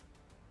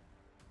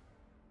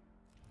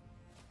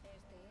Este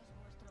es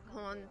nuestro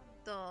campeón.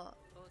 Honto,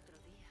 Otro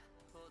día,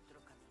 otro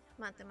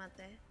camino.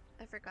 mate,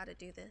 I forgot to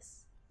do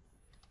this.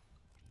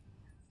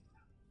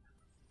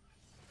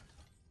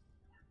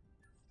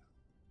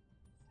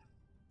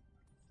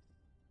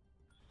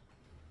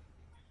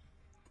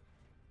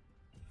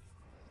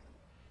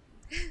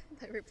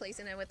 By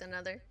replacing it with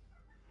another.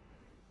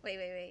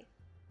 Wait.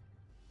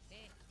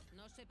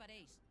 No os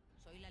separéis.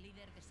 Soy la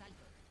líder de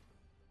salto.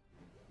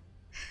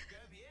 ¡Qué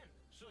bien!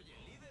 Soy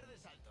el líder de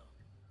salto.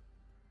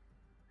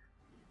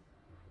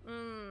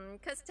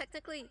 Because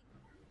technically...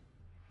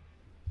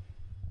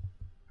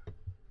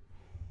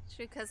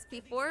 True, because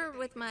before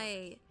with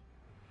my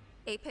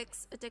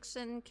Apex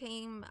addiction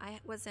came, I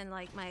was in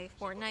like my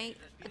Fortnite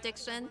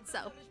addiction,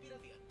 so...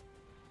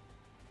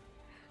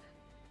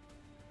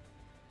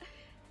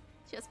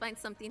 Just find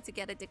something to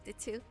get addicted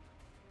to.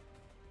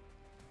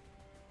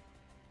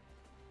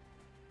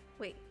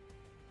 Wait.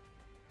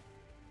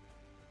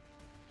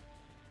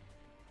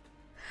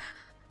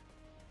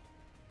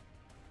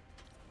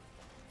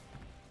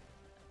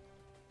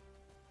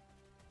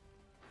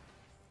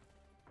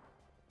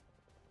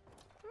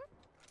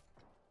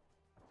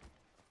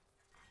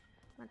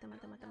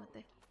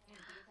 Mate.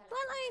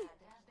 Flatline!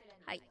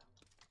 Hi.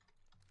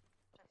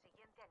 El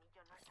siguiente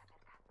anillo no está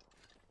cerca.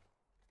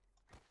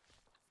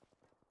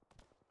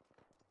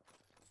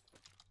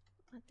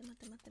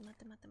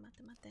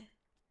 Mate.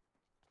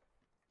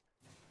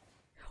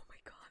 Oh my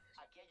god.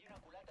 Aquí hay una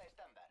culata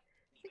estándar.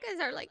 You guys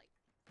are like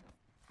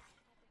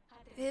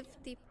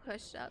 50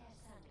 push-ups.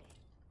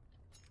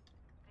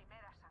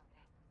 Primera sangre.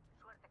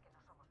 Suerte que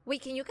no somos.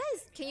 Wait, can you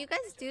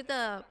guys do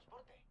the Transporte.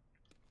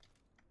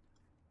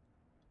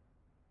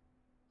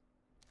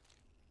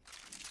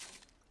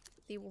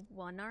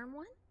 one-arm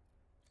one?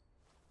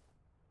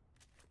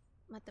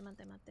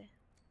 Mate.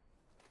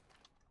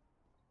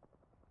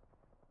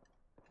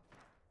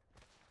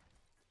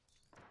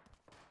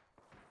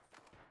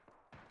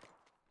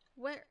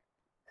 Where?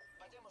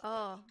 Vayamos.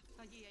 Oh,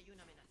 Allí hay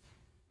una amenaza.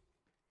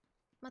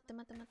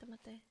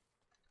 mate.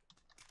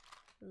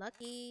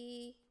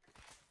 Lucky.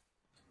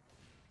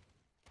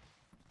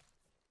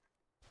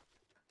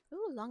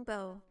 Ooh,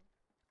 longbow.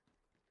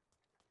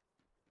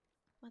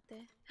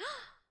 Mate.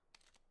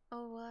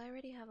 Oh, well, I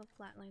already have a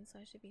flatline, so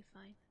I should be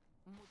fine.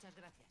 Muchas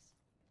gracias.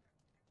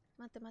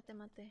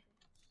 Mate.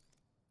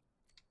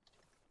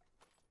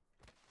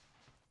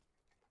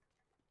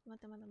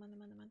 mate, mate, mate,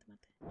 mate, mate,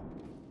 mate.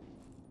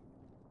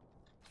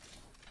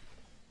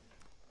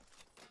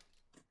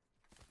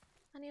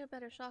 I need a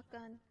better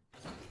shotgun.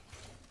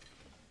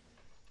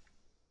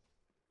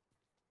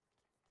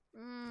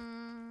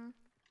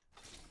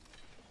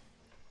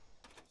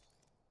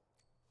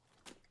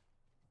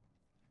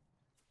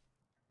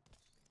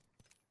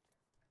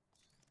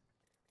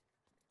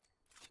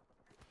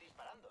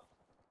 Disparando.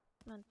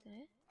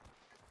 Mate.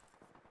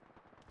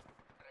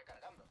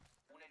 Recargando.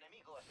 Un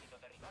enemigo ha sido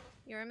derribado.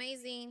 You're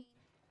amazing.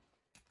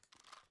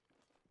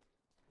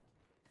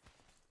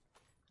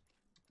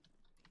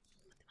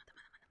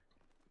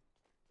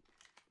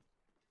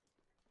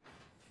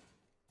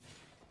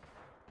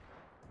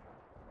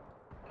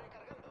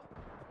 Recargando.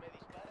 Me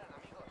disparan,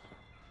 amigos.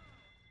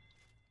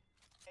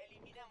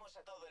 Eliminamos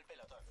a todo el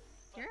pelotón.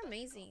 You're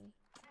amazing.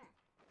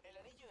 El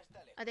anillo está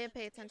lejos. I didn't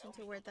pay attention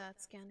to where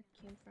that scan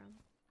came from.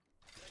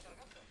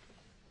 Recargando.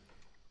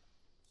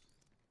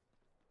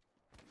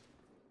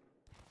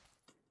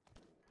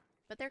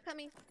 But they're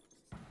coming.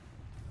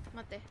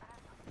 Mate. El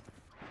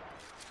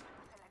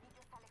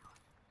anillo está lejos.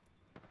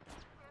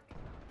 Me han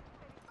visto.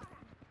 Me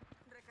disparan.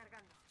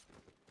 Recargando.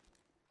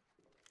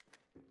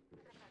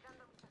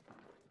 Recargando mis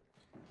escudos.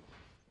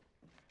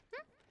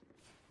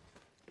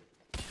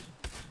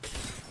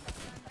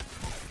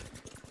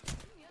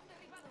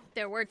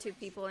 There were 2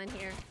 people in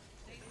here.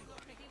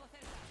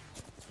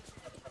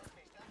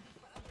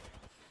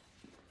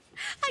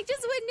 I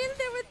just went in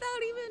there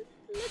without even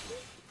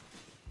looking.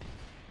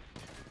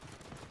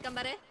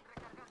 Gambare.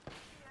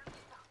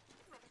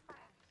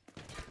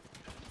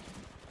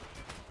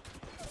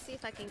 See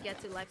if I can get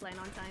to lifeline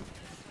on time.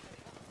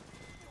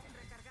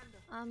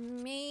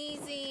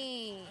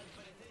 Amazing.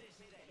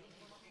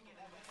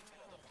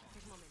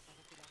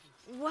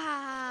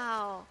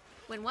 Wow.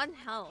 When 1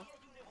 health.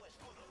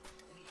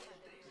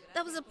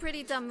 That was a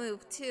pretty dumb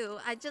move too.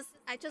 I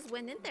just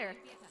went in there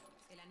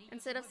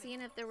instead of seeing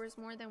if there was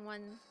more than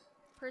 1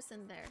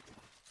 person there.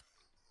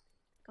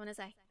 Go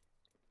inside.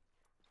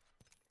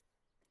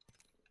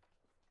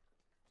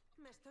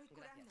 Me estoy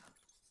curando.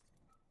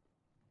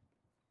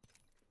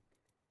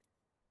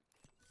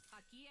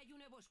 Aquí hay un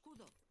nuevo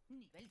escudo.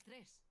 Nivel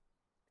 3.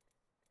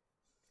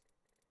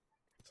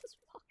 I just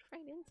walked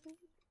right into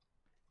it.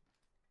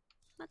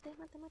 Mate,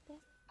 mate, mate.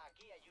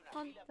 Aquí hay una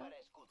Oh, fila no. para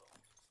escudo.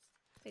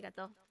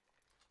 Arigato.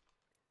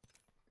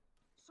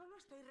 Solo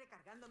estoy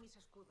recargando mis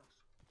escudos.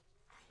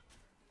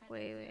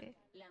 Wait.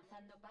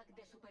 Lanzando pack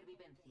de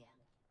supervivencia.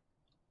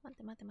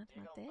 Mate, mate, mate,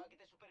 Llega un mate. pack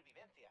de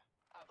supervivencia.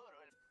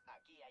 Adoro el...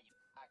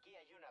 Aquí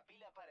hay una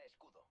pila para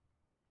escudo.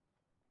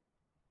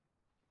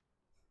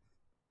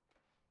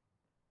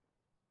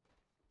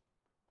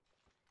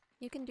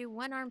 You can do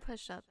 1 arm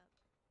push-up.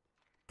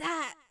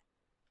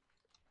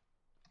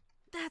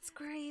 That's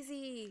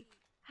crazy.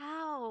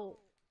 How?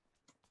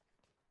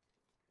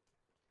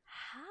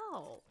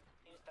 How?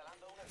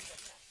 Instalando una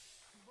vitamina.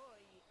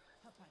 Voy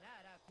a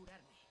parar a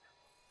curarme.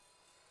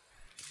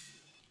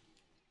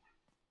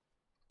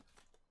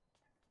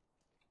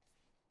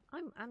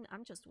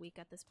 I'm just weak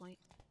at this point.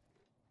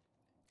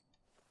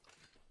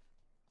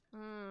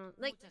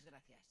 Like, Muchas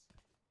gracias.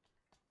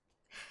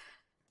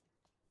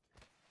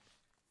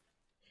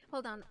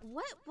 hold on.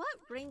 What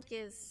rank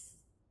is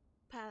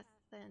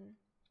Pathan?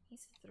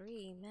 He's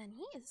 3. Man,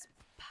 he is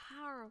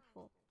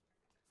powerful.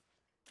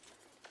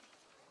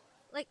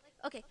 Like,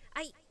 okay,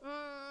 mate.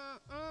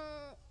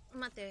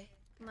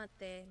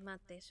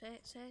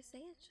 Should I say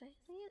it? Should I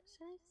say it?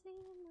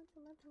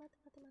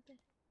 Mate.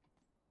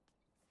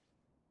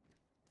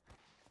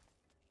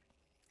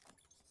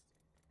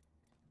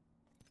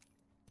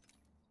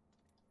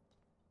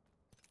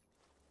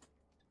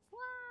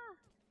 Wah!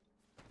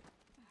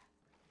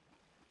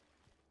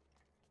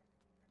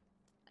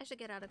 I should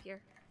get out of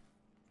here.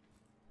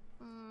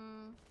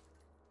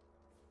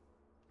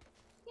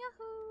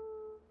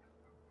 Yahoo!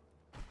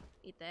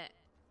 Eat that.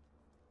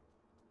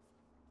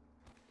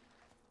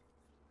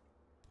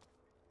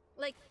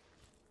 Like,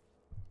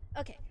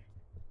 okay.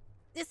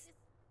 This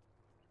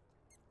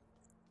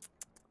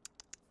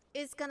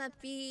is gonna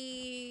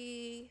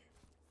be...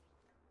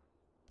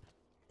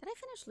 Did I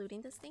finish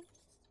looting this thing?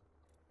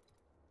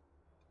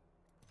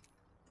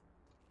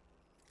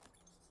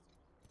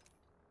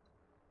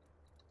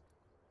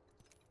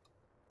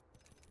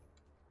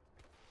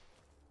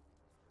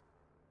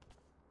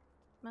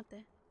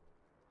 Mate.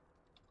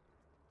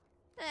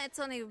 It's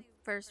only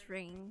first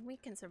ring. We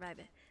can survive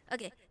it.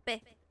 Okay,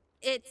 babe.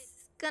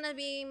 It's gonna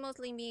be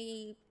mostly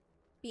me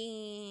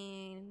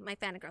being my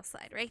fangirl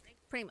side, right?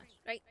 Pretty much,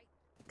 right?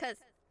 Because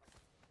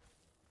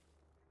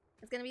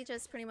it's gonna be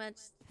just pretty much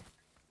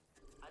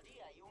Allí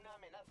hay una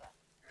amenaza.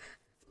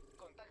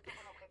 Contacto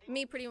con objetivo.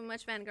 me pretty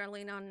much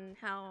fangirling on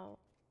how...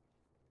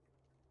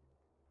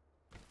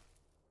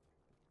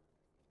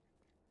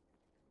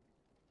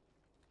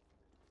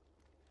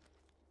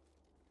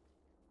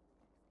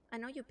 I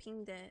know you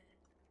pinged it.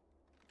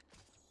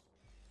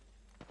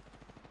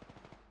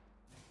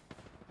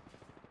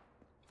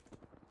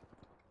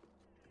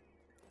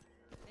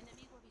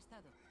 Enemigo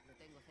avistado. Lo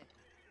tengo cerca.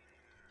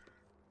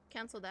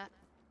 Cancel that.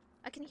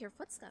 I can hear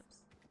footsteps.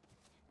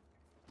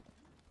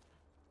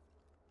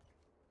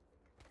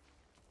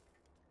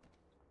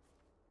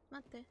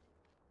 Mate.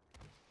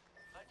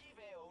 Allí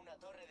veo una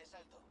torre de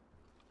salto.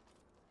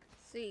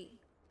 Sí.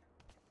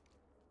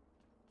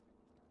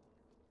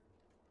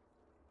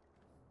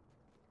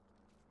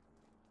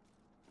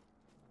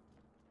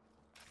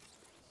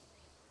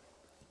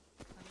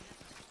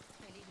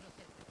 Peligro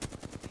cerca.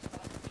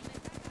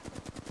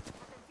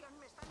 Atención,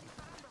 me están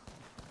disparando.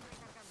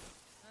 Recargando.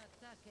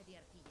 Ataque de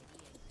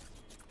artillería.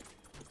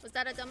 Was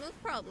that a dumb move?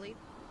 Probably.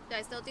 Did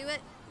I still do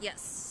it?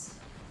 Yes.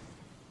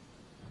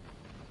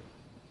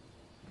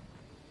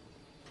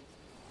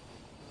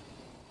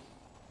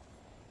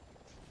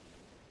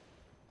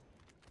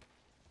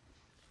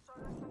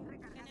 Solo estoy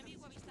recargando.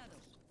 Enemigo avistado.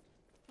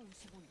 Un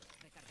segundo.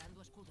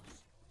 Recargando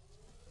escudos.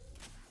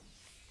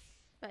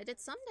 But I did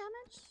some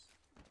damage.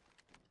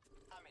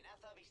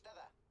 Amenaza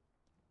avistada.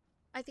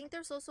 I think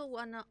there's also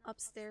one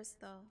upstairs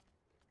though.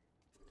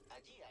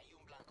 Allí hay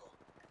un blanco.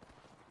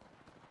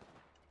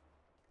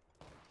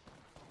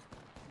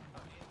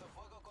 Abriendo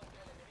fuego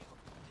contra el enemigo.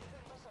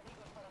 Llegan más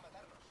amigos para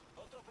matarnos.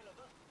 Otro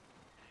pelotón.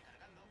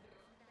 Recargando.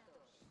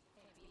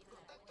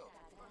 Contacto.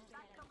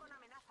 Contacto con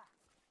amenaza.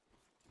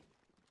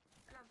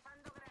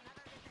 Lanzando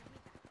granada de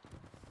termita.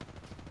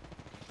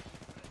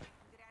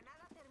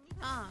 Granada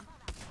termita. Ah.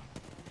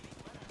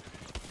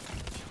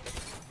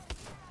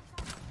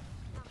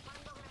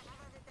 Lanzando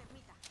granada de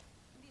termita.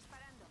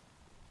 Disparando.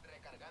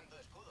 Recargando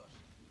escudos.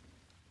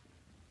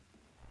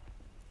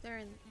 They're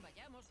in.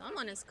 Vayamos.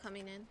 Someone is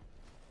coming in.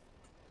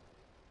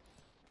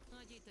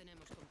 Allí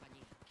tenemos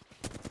compañía.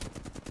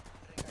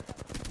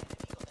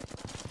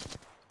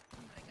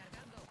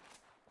 Recargando.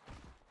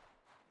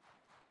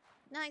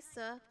 Nice,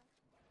 sir.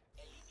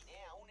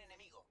 Eliminé a un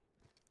enemigo.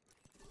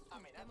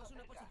 Amenaza Tenemos una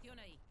cerca. posición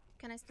ahí.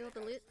 Can I steal the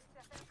loot? Se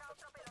acerca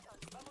otro pelotón.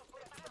 Vamos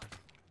por aquí.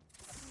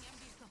 Me han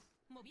visto.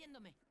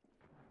 Moviéndome.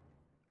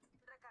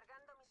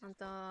 Recargando mis And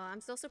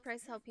I'm still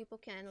surprised how people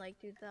can like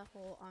do the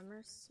whole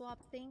armor swap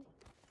thing.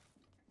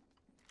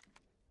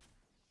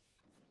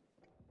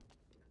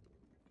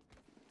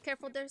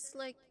 Careful, there's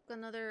like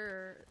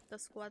the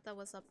squad that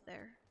was up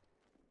there.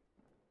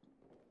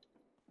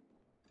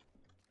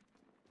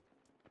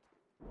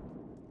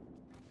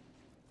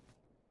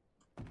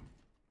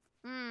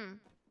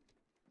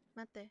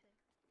 Mate.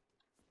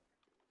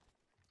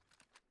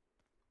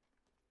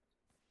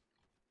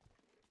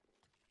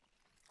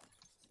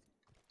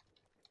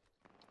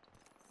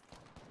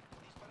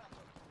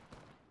 Disparando.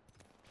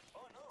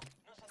 Oh no,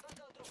 nos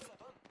ataca otro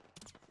pelotón.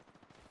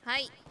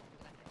 Hi.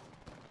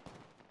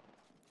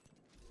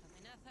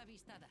 Amenaza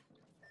avistada.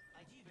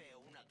 Allí veo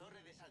una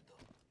torre de salto.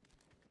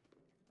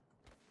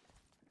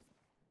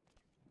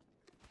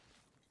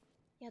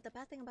 Yeah, the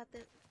bad thing about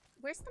this.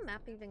 Where's the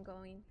map even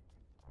going?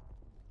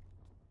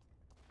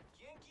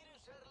 ¿Quién quiere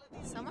usar la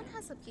tienda? Someone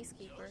has a Yo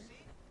peacekeeper. sí.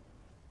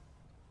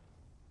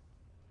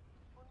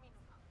 Un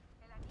minuto.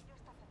 El anillo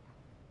está cerca.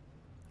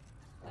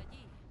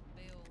 Allí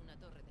veo una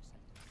torre de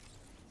salto.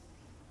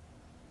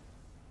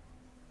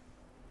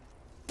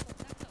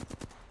 Contacto.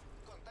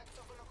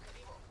 Contacto con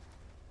objetivo.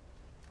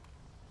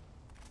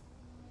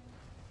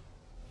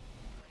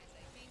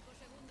 45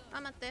 segundos.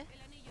 Ah, mate.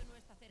 El anillo no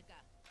está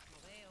cerca.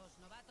 Moveos,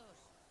 novatos.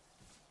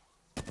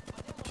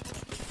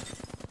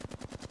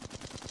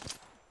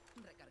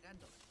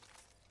 Recargando.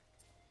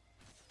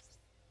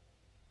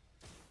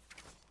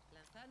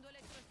 Lanzando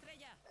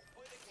electroestrella.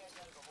 Puede que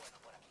haya algo bueno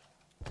por aquí.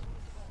 Solo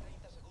quedan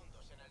 30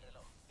 segundos en el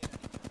reloj. El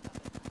anillo está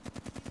cerca.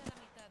 Queda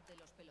la mitad de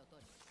los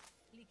pelotones.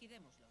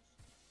 Liquidémoslos.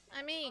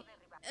 I mean,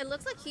 it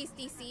looks like he's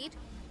DC'd,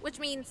 which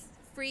means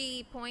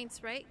free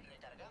points, right?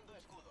 Recargando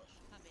escudos.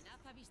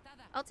 Amenaza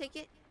avistada. I'll take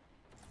it.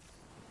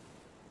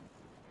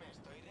 Me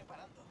estoy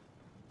reparando.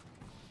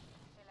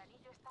 El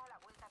anillo está a la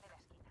vuelta de la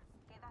esquina.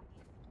 Quedan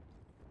 10.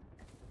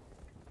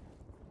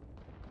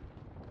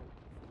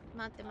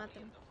 Mate, mate.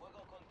 Abriendo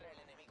fuego contra el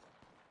enemigo.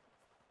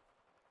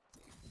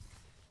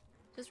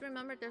 Just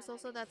remember, there's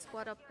also that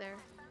squad up there.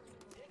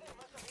 Llegan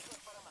más amigos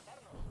para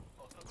matarnos.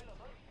 Otro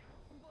pelotón.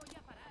 Voy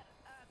a parar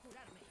a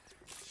curarme.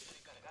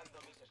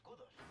 Recargando mis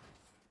escudos.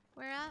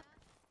 Where at?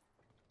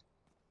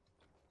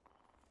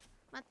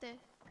 Mate.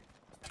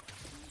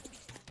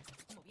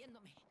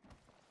 Moviéndome.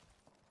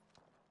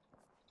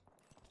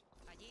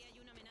 Allí hay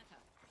una amenaza.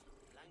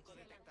 Blanco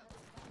detectado.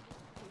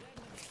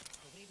 Curarme.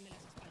 Cubrirme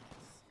las espaldas.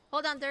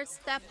 Hold on, there's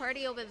that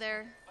party over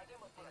there.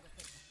 Vayamos por aquí.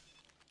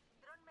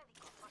 Dron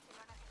médico, por si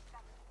lo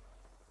necesitan.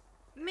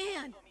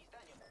 Man, Tengo mis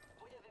daños.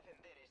 Voy a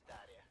defender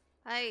esta área.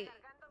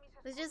 Cargando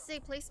mis let's just say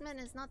placement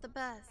is not the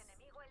best.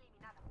 enemigo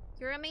eliminado.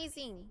 You're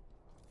amazing.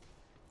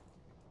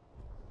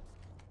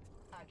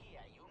 Aquí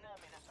hay una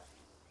amenaza.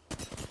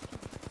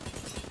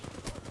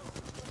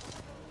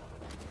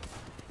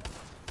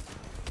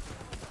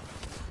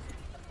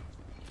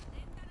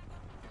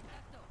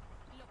 Contacto.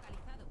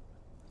 Localizado.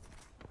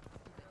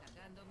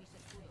 Recargando mis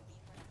escudos.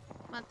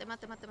 Mate,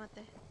 mate, mate,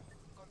 mate.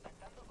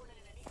 Contactando con el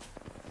enemigo.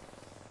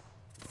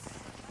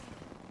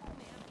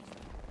 Me han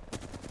visto.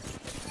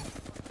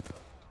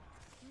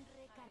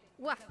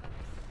 Wah.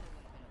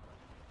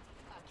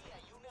 Aquí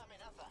hay una amenaza.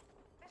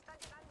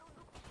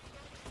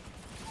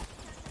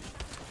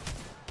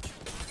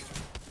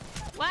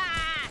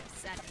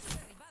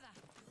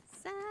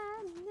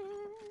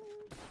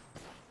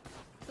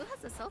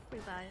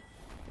 archive.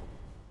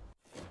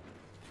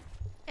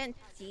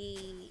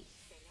 Empty.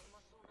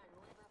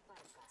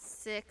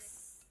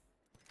 6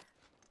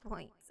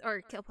 points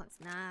or kill points.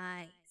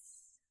 Nice.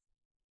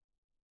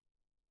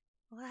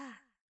 Wow.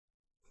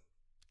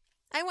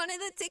 I wanted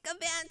to take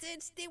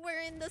advantage. They were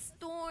in the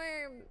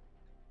storm.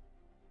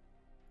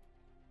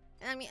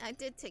 I mean, I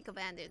did take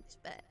advantage,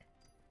 but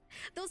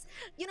those,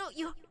 you know,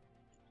 you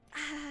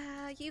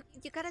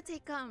gotta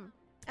take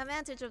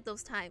advantage of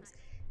those times.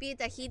 Be it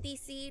that he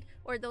DC'd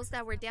or those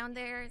that were down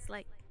there. It's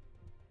like,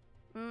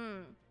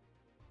 And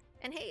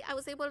hey, I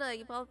was able to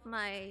evolve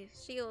my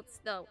shields,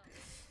 though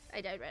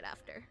I died right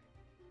after.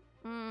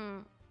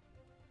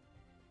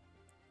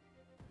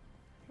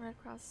 Red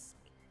Cross.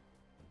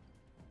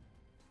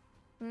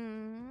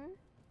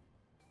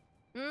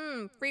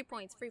 Free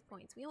points, free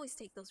points. We always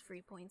take those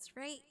free points,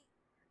 right?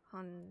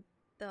 On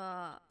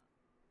the...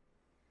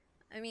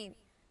 I mean...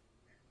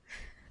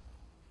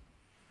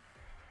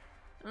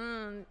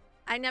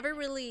 I never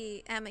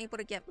really am able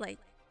to get, like,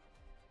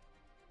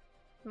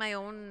 my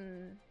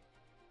own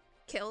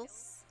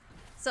kills.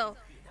 So,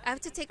 I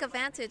have to take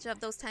advantage of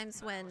those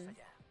times when,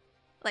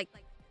 like,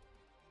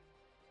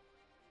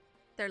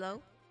 they're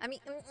low. I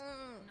mean,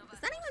 does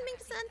that even make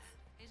sense?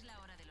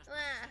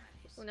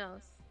 Who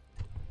knows?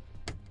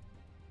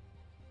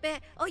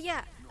 But, oh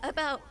yeah,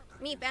 about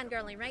me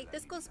fangirling, right?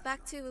 This goes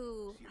back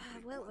to,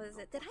 what was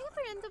it? Did I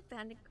ever end up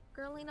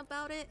fangirling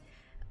about it?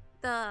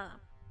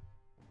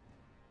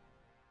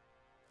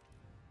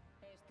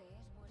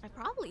 I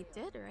probably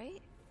did,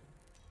 right?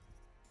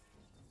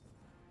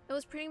 It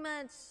was pretty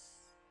much...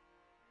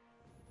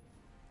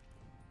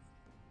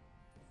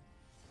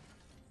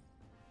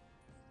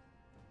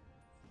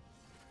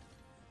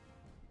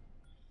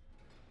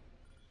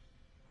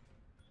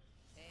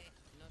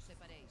 No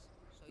separéis.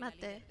 Soy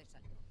Mate. la líder de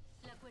salto.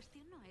 La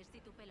cuestión no es si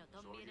tu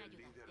pelotón Soy viene a el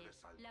líder ayudarte. de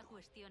salto. La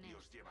cuestión Y es...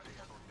 os llevaré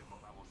a donde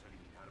podamos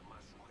eliminar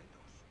más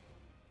sujetos.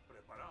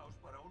 Preparaos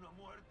para una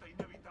muerte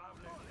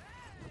inevitable.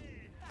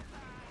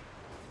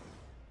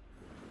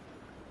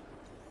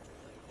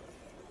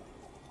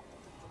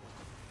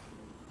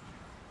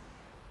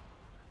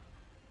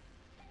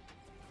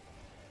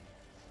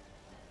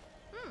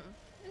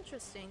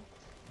 Interesting.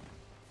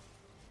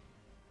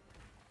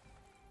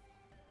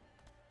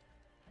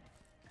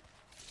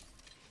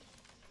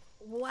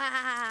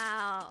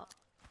 Wow!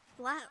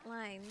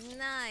 Flatline,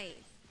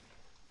 nice!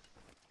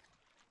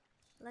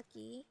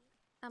 Lucky.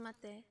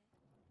 Amate.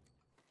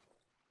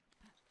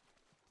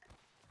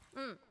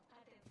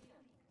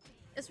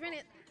 It's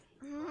really...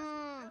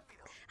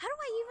 How do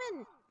I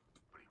even...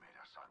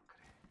 Primera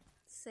sangre.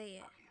 say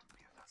it? Aquí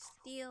empieza todo.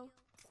 Steal.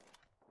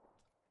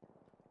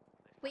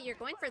 Wait, you're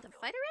going for the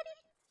fight already?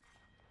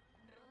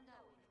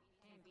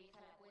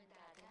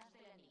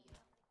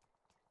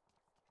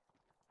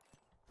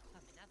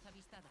 Amenaza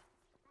avistada.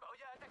 ¡Voy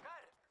a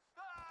atacar!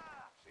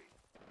 ¡Ah! Sí.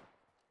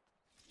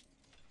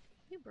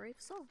 You brave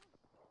soul.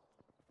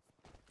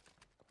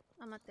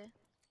 Amate.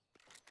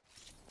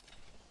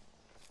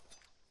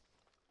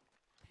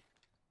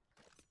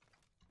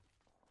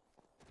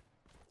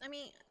 I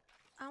mean,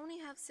 I only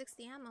have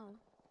 60 ammo.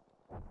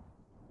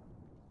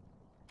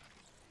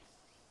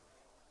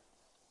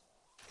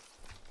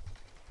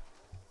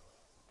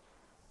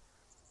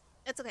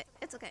 It's okay,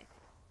 it's okay.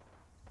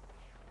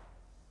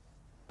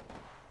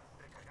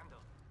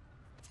 Recargando.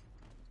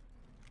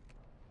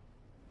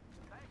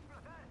 ¡Va a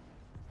explotar!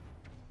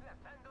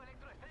 ¡Lanzando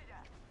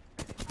electroestrella!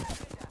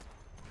 ¡Electroestrella!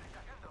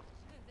 ¡Recargando!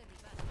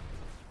 Derribado.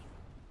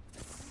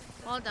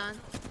 Well done.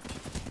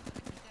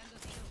 Recargando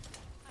tiro.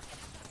 Amenaza.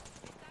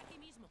 Está aquí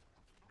mismo.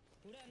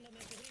 Curándome,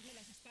 cubrirme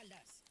las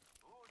espaldas.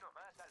 Uno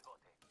más al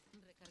bote.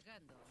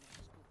 Recargando. mis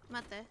escudos.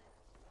 Mate.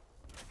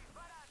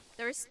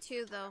 There's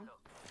 2 though.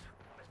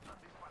 Me están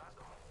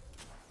disparando.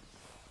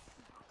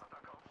 Nos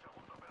ataca un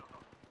segundo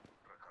pelotón.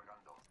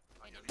 Recargando.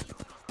 Añadiendo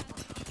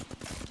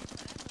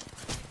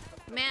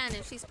Man,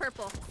 and she's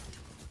purple.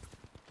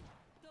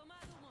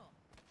 Tomad humo.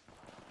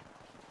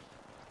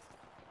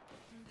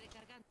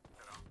 Recargando.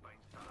 trampa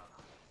instalada.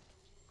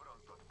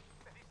 Pronto.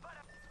 ¡Me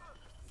dispara!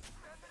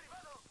 ¡Me han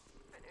derribado!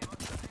 Tenemos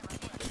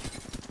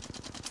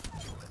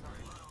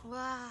problemas.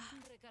 Wow.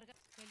 Recarga.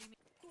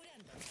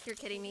 Curando. You're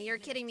kidding me, you're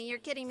kidding me, you're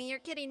kidding me, you're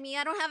kidding me.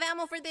 I don't have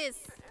ammo for this.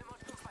 Tenemos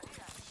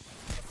compañía.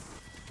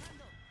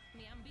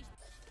 Me han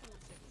visto. Un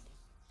segundo.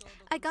 Todo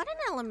I got an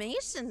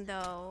animation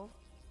though.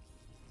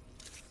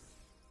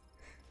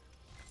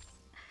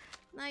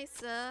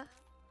 Nice.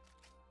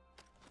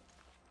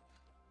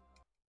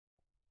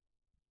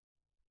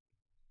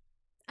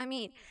 I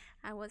mean,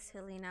 I was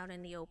healing out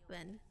in the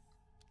open.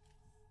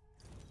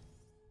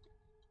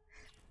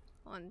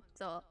 On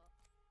top.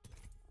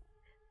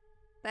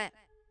 But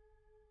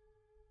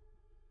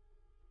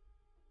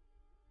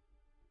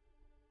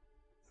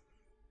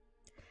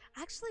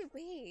actually,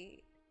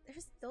 wait.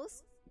 There's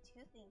those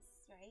 2 things,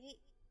 right?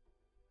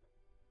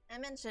 I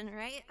mentioned,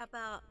 right,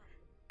 about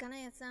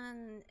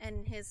Ganae-san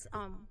and his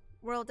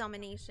world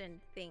domination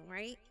thing,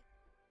 right?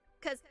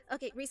 Cause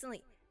okay,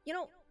 recently, you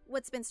know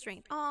what's been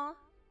strange? Aw,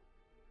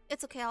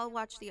 it's okay. I'll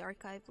watch the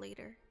archive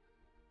later.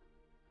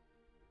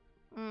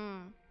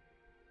 Mm.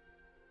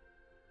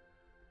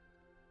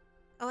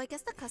 Oh, I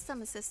guess the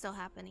custom is still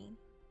happening.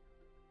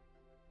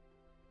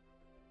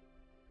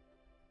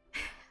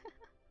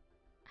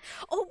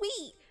 Oh,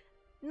 wait!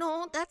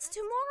 No, that's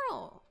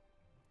tomorrow.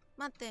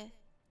 Mate.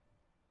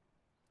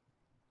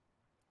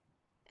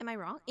 Am I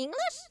wrong?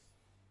 English?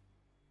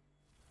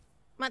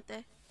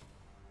 Mate.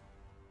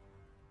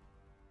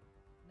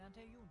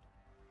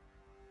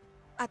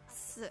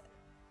 Atsu. Seguridad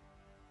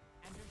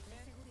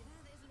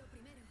es lo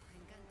primero,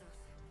 encantos.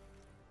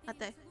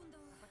 Mate.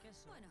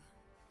 Bueno,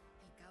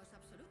 el caos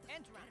absoluto.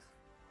 Entrance.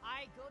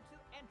 I go to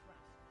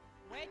entrance.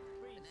 Wait,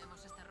 please.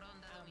 Tenemos esta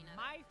ronda dominada.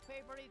 My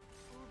favorite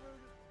Uber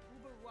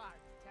war,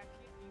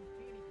 Taki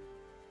Infinity.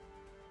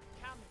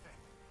 Come.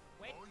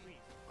 Wait, Hoy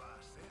please. va a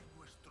ser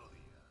nuestro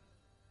día.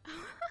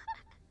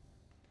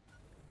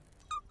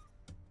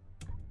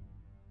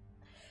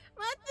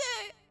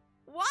 Mate!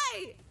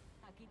 Why?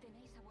 Aquí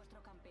tenéis a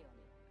vuestro campeón.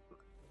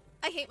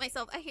 I hate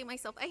myself. I hate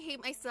myself. I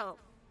hate myself.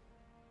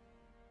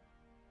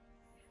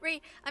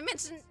 Ray, I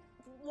mentioned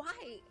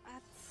why.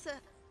 That's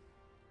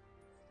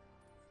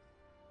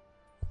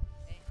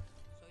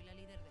Soy la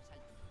líder de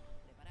salto.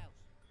 Preparaos.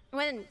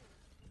 when.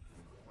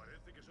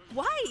 Parece que soy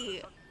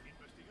Why?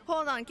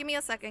 Hold on. Give me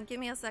a second. Give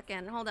me a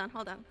second. Hold on.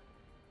 Hold on.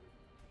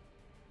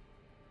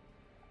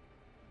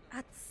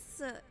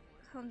 That's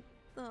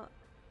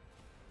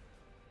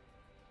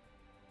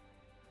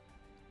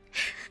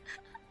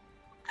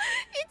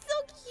It's so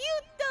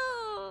cute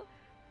though.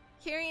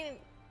 Hearing,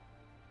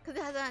 cause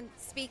it doesn't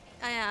speak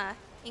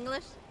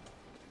English.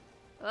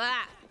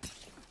 Ah,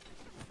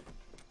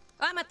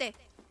 ah, mate.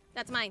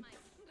 That's mine.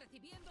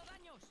 Recibiendo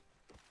daños.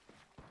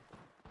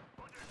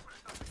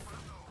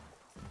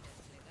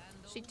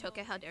 She took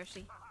it. How dare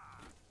she?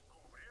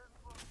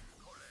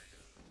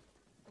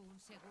 Un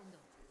segundo.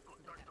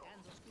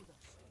 Recargando escudos.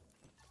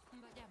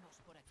 Vayamos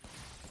por aquí.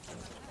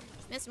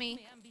 Miss me.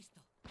 Me han visto.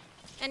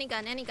 Any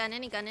gun, any gun,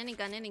 any gun, any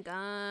gun, any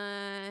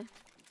gun.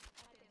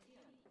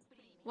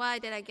 Why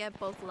did I get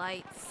both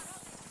lights?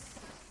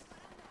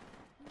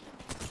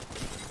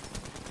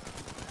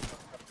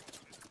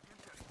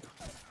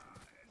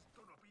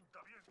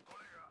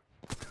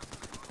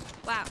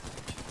 Wow.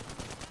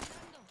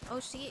 Oh,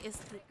 she is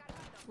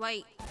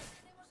white.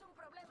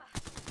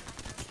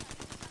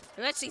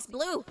 But she's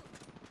blue.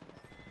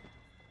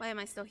 Why am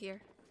I still here?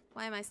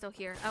 Why am I still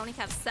here? I only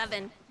have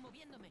 7.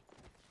 Moviéndome.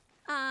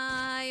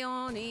 I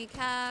only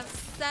have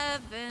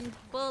 7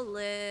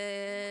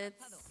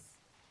 bullets.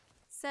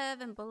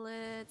 7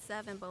 bullets,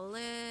 7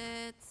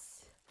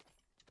 bullets.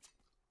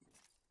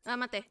 Ah,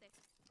 mate.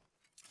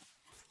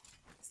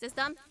 Is this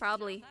done?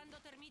 Probably. Dando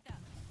termita.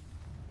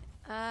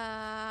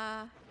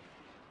 Ah,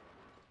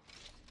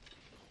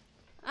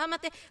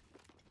 mate.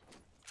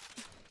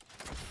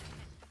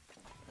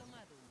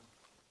 Tomad uno.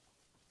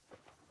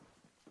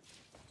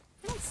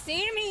 They don't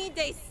see me.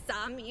 They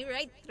saw me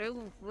right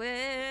through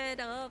it.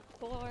 Of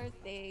course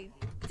they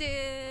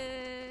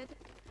did.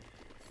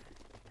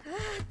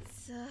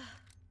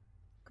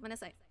 Come on,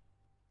 aside.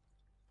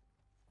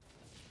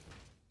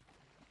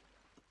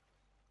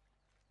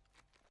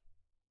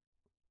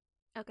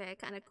 Okay, I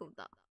kind of cooled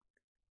off.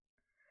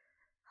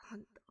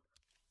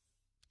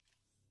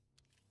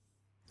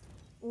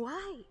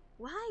 Why?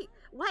 Why?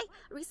 Why?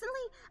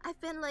 Recently, I've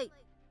been like,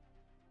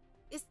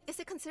 is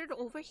it considered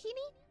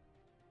overheating?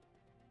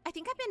 I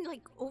think I've been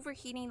like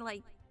overheating,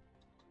 like,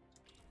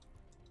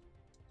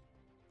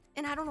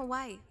 and I don't know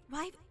why.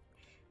 Why?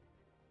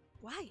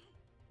 Why?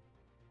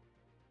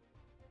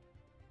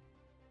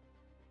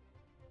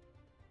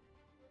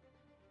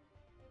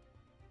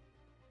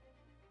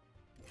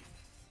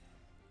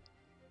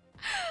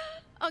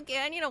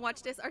 Okay, I need to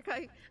watch this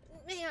archive.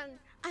 Man,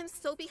 I'm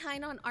so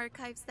behind on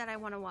archives that I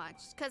want to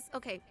watch. Cause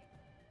okay,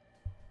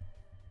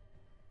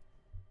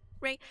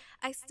 right,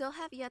 I still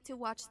have yet to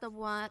watch the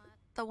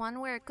one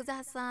where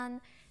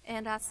Kuza-san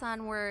and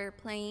Asan were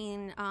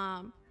playing.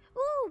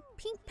 Ooh,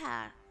 Pink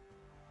Path,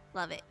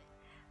 love it.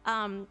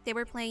 They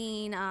were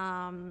playing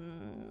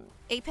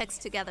Apex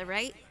together,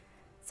 right?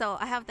 So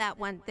I have that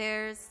one.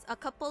 There's a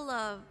couple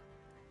of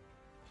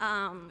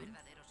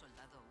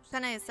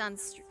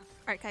Kanae-san's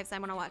archives I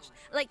want to watch.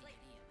 Like,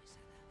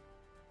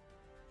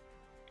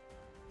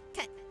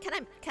 can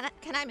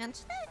I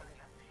mention it?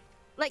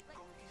 Like,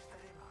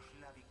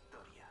 Conquistaremos la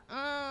victoria.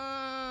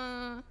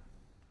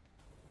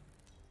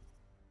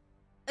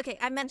 okay,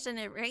 I mentioned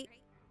it, right?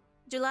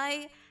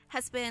 July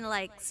has been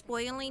like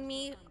spoiling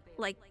me,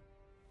 like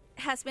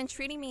has been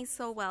treating me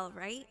so well,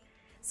 right?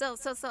 So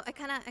I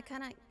kind of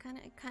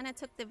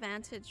took the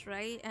advantage,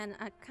 right? And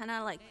I kind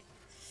of like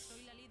Soy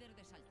la líder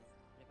de salto.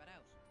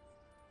 Preparaos.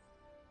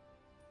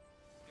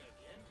 Qué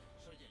bien,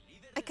 soy el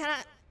líder. I kind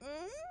of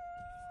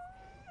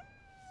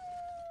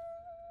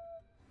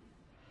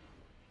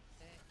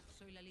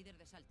Soy la líder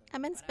de salto.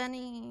 I've been Preparaos.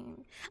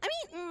 spending. I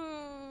mean,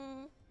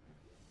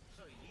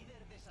 Soy líder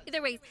de salto.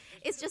 either way,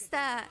 it's just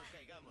that Nos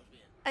caigamos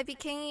bien. I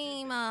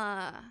became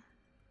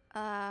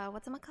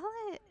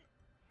whatchamacallit?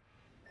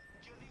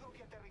 Yo digo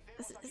que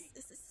aterricemos aquí.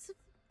 It's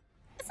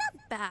not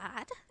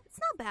bad. It's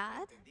not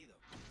bad. Entendido.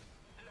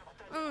 La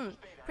batalla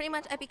Pretty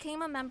much, I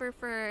became a member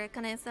for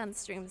Kane-san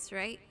streams,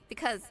 right?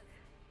 Because,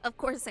 of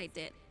course I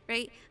did,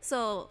 right?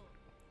 So,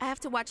 I have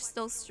to watch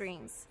those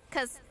streams.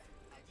 Because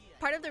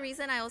part of the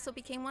reason I also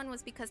became one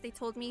was because they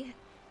told me...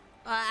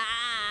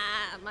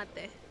 Ah,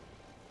 mate.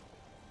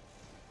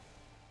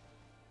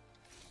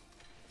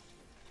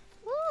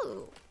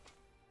 Woo!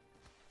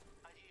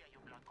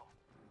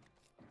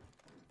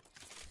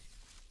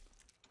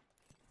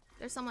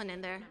 There's someone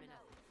in there.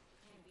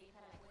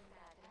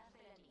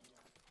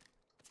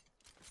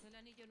 El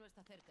anillo no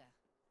está cerca.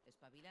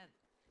 Espabilad.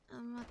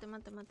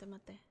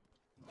 Mate.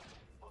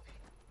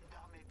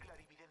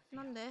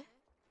 ¿Dónde?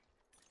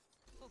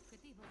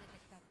 Objetivo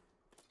detectado.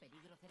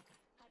 Peligro cerca.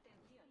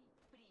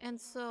 And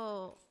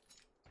so...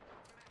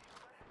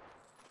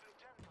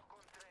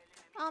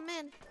 Oh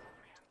man.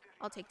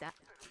 I'll take that.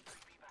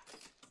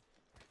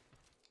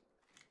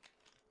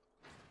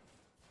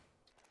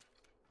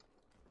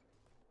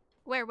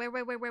 Where?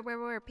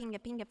 Ping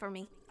it for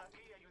me.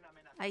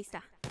 Ahí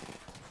está.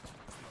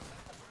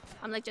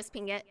 I'm like, just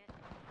ping it.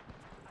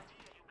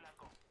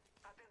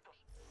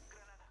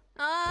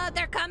 Oh,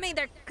 they're coming.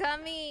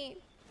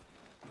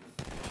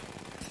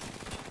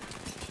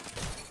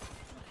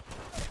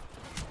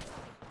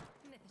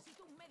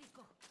 Necesito un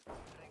médico.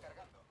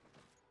 Recargando.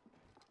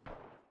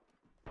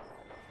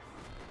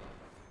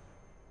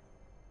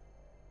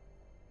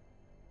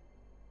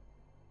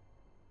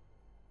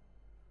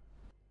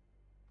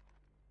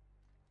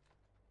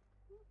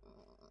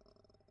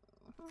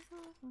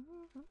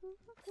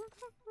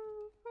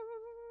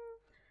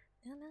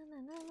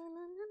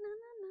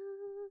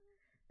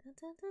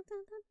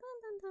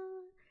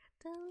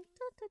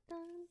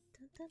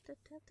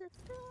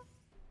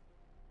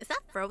 Is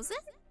that Frozen?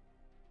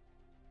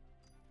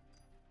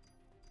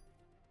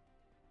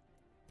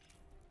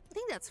 I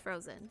think that's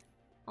Frozen.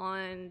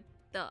 On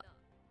the...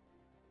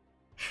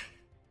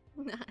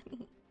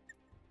 Nani?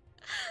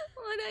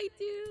 What'd I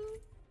do?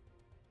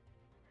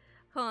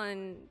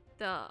 On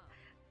the...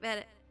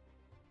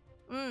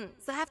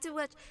 So I have to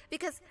watch...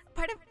 Because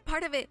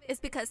part of it is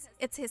because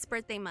it's his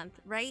birthday month,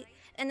 right?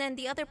 And then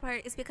the other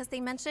part is because they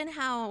mention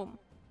how...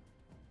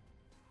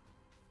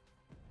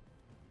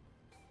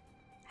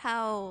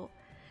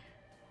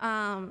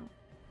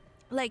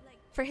 like,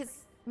 for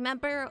his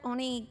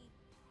member-only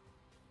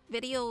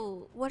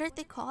video... What are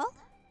they called?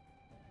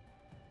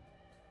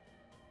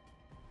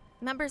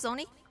 Members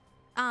only?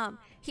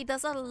 He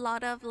does a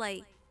lot of,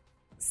 like,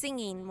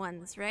 singing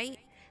ones, right?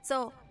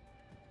 So,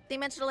 they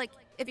mentioned, like,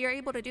 if you're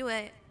able to do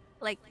it,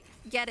 like,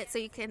 get it so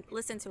you can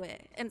listen to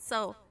it. And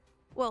so,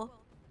 well,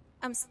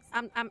 I'm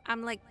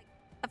like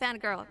a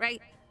fangirl,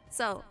 right?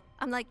 So,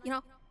 I'm like, you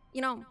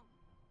know,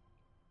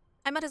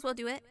 I might as well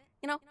do it.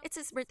 You know, it's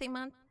his birthday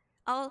month.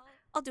 I'll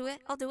do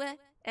it.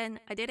 And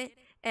I did it.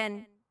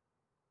 And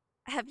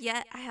I have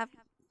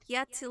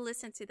yet to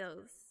listen to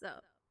those. So,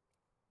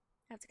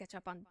 I have to catch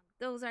up on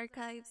those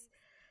archives.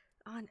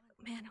 On,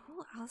 man,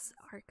 who else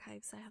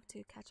archives I have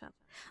to catch up?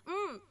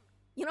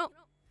 You know,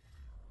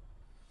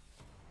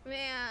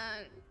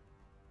 man,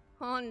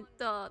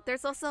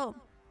 there's also,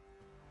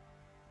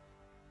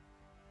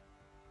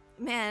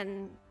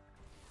 man,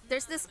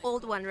 there's this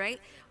old one, right,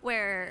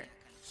 where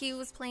he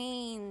was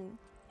playing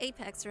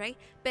Apex, right,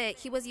 but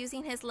he was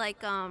using his,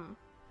 like,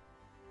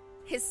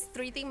 his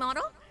 3D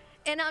model,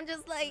 and I'm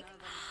just like,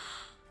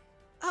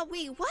 oh,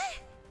 wait,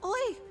 what?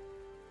 Oi,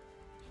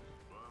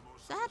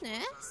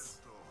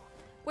 sadness?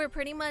 Where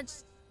pretty much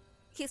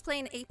he's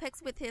playing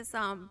Apex with his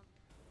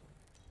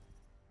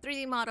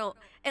 3D model,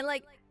 and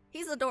like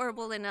he's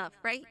adorable enough,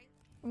 right?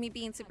 Me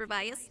being super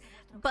biased,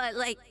 but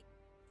like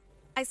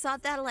I saw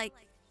that, like,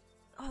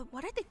 oh,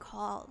 what are they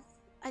called?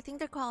 I think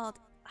they're called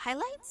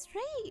highlights,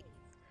 right?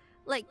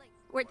 Like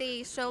where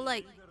they show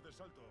like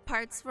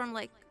parts from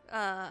like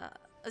a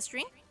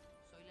stream.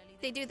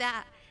 They do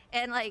that,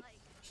 and like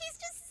he's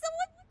just so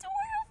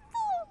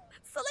adorable.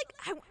 So like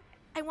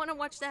I want to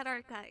watch that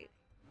archive.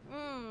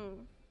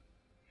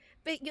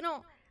 But you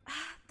know,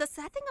 the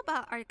sad thing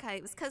about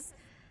archives, because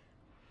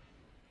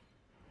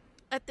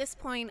at this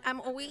point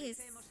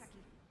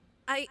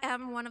I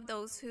am one of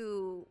those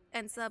who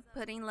ends up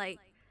putting like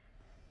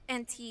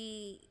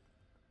NT,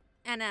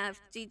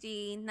 NF,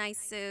 GG,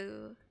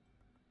 Naisu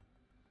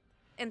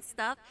and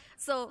stuff.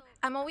 So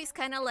I'm always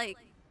kind of like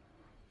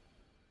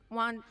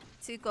want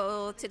to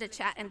go to the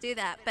chat and do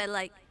that, but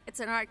like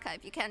it's an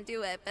archive, you can't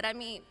do it. But I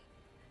mean,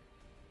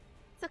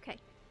 it's okay.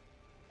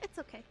 It's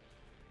okay.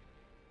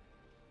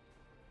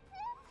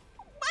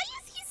 Why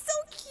is he so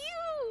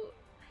cute?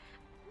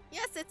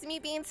 Yes, it's me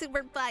being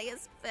super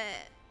biased,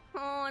 but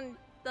on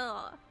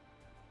the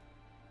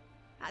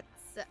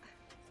that's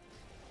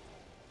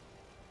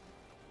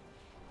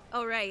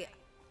oh right,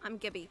 I'm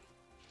Gibby.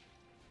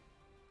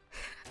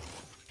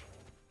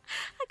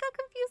 I got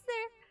confused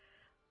there.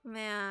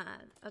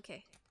 Man,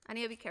 okay. I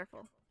need to be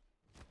careful.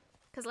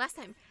 Cause last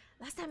time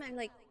I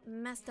like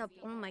messed up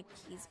all my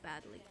keys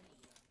badly.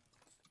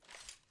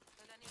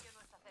 El anillo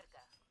no está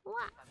cerca.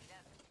 What?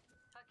 Espabilad.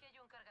 Aquí hay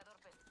un cargador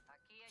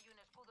aquí hay un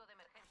escudo de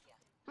emergencia.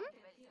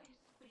 Nivel 3.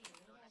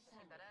 Lo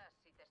necesitarás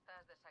si te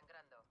estás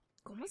desangrando.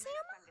 ¿Cómo se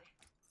llama?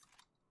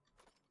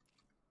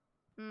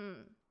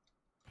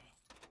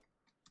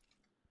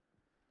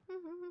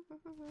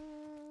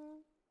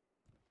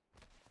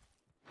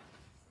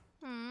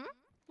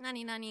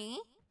 Nani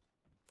nani?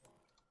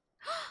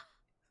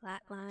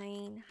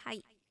 Flatline.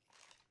 Hi.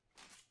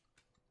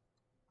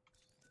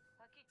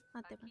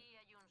 Mate, Aquí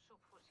hay un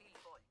subfusil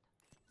Bolt.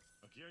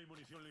 Aquí hay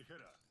munición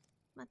ligera.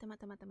 mate.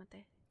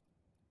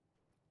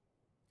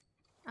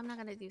 I'm not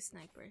gonna do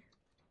sniper.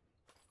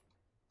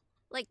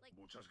 Like,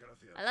 Muchas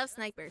gracias. I love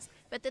snipers,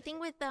 but the thing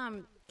with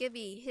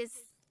Gibby, his,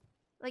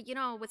 like, you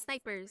know, with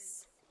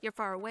snipers, you're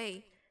far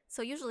away,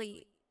 so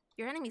usually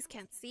your enemies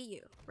can't see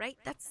you, right?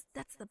 That's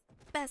the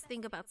best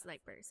thing about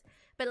snipers.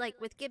 But like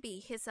with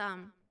Gibby, his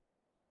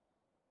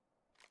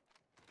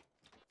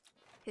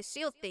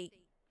shield thing,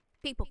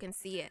 people can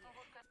see it,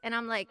 and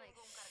I'm like,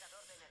 Tengo un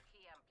cargador de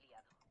energía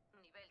ampliado.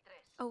 Nivel 3.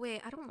 oh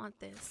wait, I don't want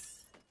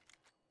this.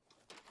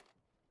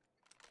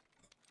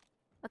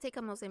 I'll take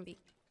a Mozambique.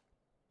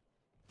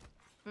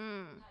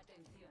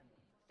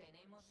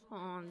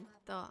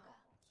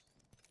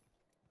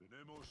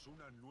 Tenemos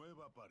una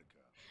nueva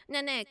parca.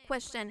 Nene,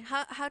 question.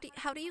 How do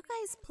you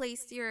guys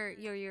place your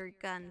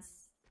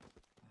guns?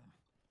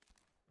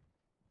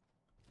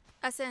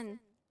 As in,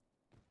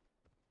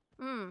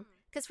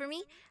 because for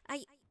me,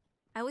 I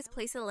always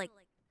place it like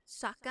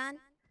shotgun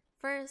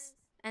first,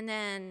 and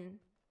then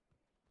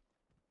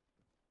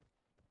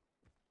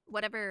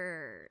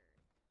whatever.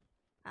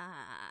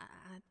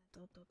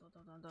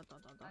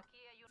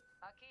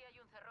 Aquí hay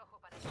un cerrojo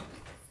para ellos.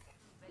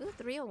 Ooh,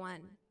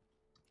 301.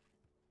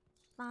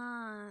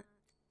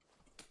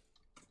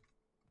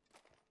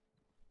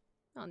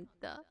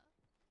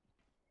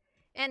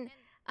 And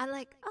I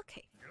like,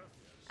 okay.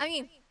 I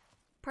mean,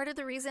 part of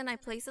the reason I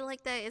place it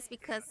like that is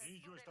because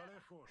Anillo está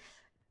lejos.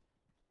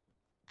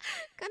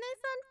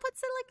 Kane-san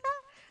puts it like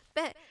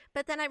that.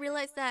 But then I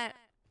realized that,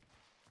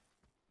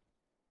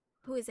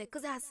 who is it?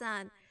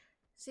 Kuza-san,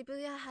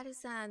 Shibuya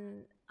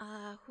Haru-san,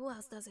 who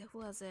else does it?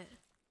 Who else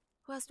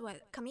do I?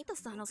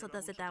 Kamito-san also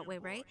does it that way,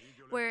 right?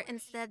 Where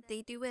instead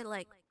they do it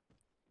like,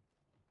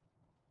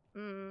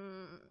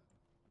 the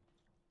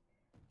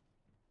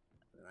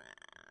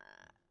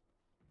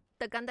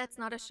gun that's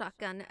not a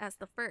shotgun as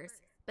the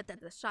first, but then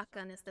the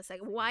shotgun is the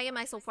second. Why am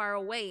I so far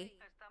away?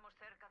 Estamos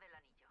cerca del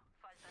anillo.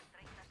 Faltan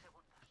 30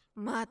 segundos.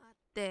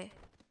 Mate.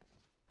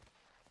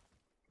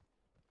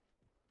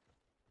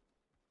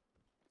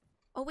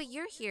 Oh wait,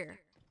 you're here.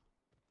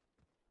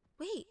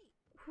 Wait,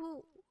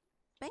 who?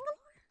 Bangalore?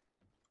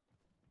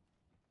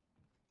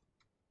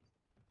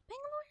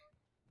 Bangalore?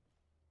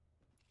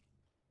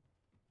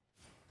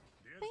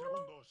 10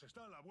 segundos.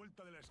 Está a la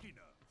vuelta de la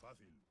esquina.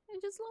 Fácil. I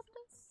just left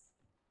us.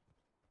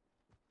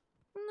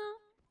 No.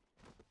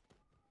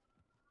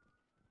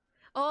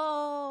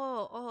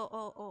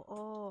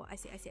 Oh. I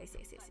see.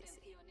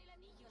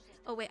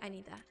 Oh wait, I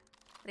need that.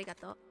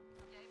 Arigato.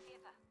 Ya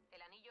empieza.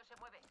 El anillo se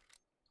mueve.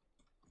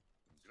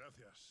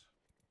 Gracias.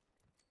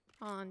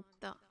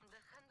 Honto.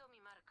 Dejando mi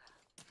marca.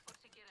 Por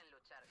si quieren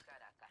luchar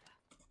cara a cara.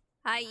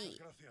 Ay.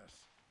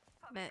 Gracias.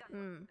 But,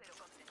 Pero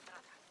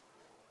concentrada.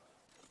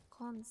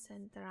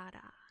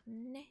 Concentrada.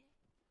 Ne.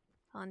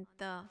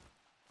 Honto.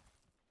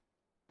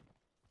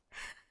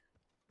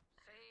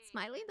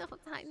 Smiling the whole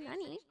time.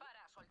 Nani.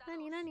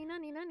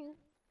 Nani.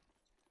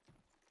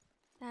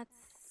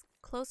 That's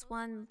close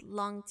one,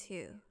 long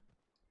two.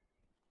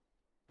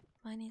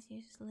 Mine is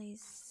usually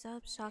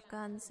sub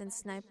shotguns and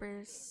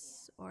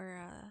snipers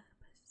or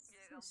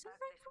Llega un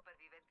pack de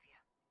supervivencia.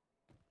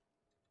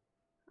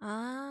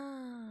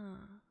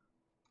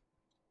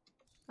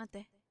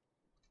 Mate.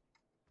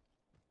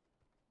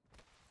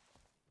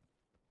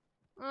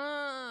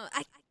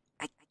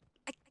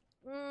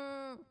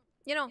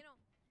 You know,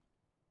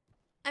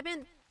 I've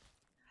been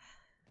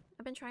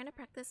trying to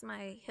practice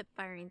my hip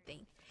firing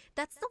thing.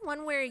 That's the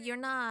one where you're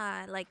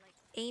not like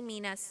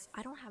aiming as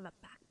I don't have a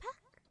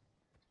backpack.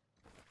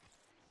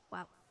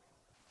 Wow.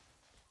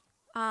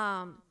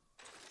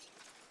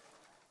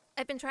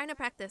 I've been trying to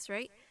practice,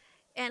 right?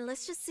 And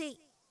let's just see.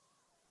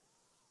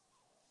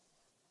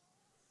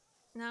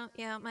 No,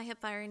 yeah, my hip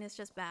firing is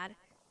just bad.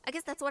 I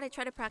guess that's what I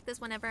try to practice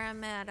whenever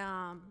I'm at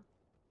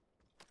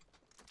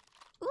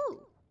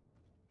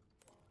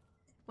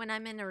when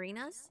I'm in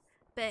arenas.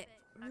 But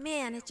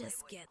man, it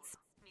just gets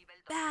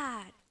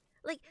bad.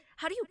 Like,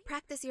 how do you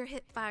practice your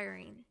hip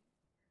firing?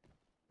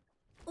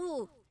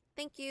 Ooh,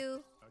 thank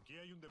you. Aquí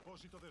hay un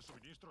depósito de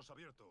suministros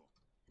abierto.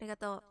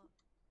 Arigato.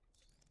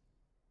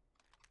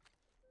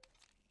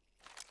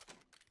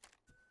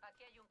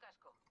 Aquí hay un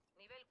casco.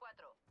 Nivel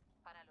 4.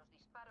 Para los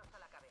disparos a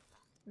la cabeza.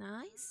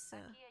 Nice.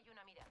 Aquí hay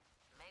una mira.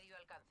 Medio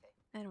alcance.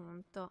 I don't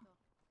want to.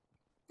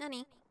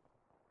 Nani?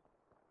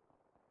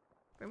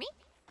 For me?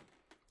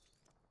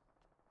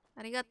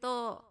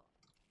 Arigato.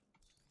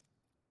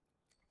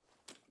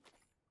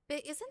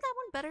 But isn't that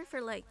one better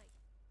for like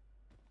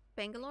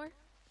Bangalore?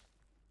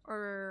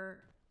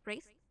 Or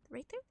Wraith?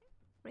 Right there?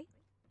 Right?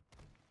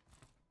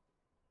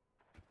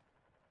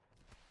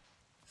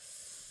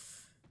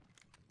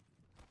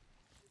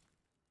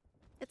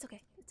 It's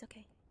okay.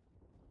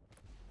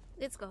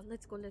 Let's go,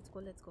 let's go, let's go,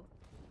 let's go.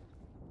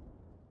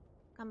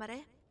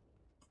 Gamare.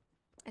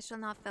 I shall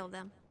not fail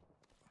them.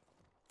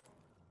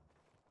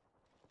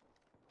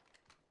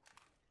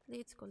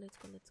 Let's go, let's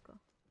go, let's go.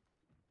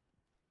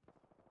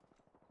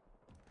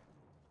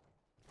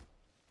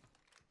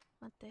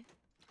 Mate.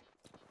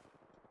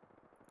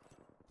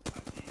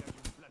 Aquí hay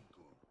un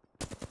flanco.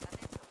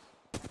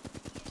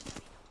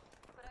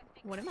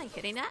 What am I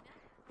hitting at?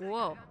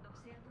 Whoa.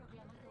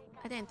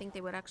 I didn't think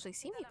they would actually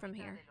see me from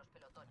here.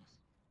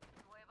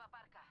 Nueva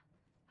parca.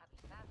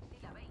 Avisad si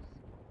la veis.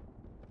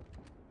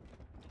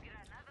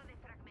 Granada de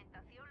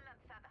fragmentación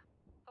lanzada.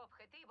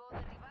 Objetivo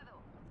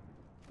derribado.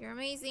 You're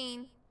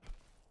amazing.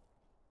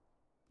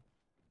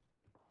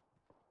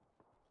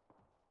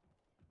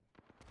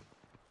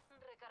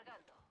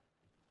 Recargando.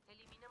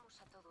 Eliminamos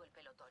a todo el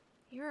pelotón.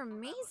 You're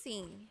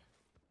amazing.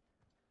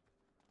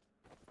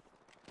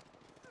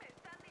 Me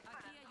están Aquí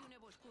disparando. hay un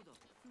nuevo escudo.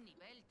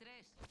 Nivel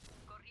 3.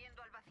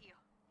 Corriendo al vacío.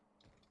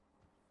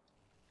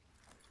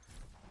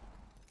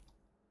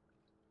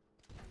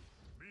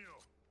 Mío.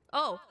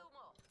 Oh,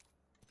 Humo.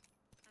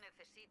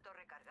 Necesito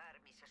recargar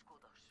mis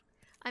escudos.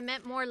 I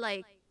meant more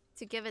like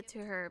to give it to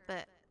her,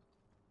 but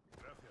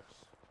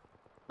Gracias.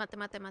 mate,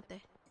 mate,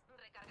 mate.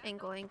 Recargando.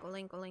 Ankle, ankle,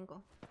 ankle,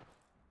 ankle.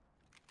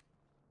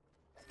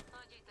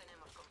 Allí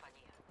tenemos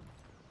compañía.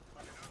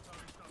 Amenaza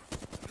avistada.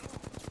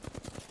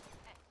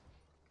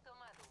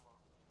 Tomad humo.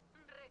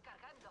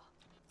 Recargando.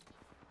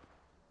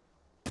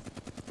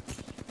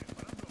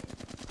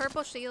 Disparando.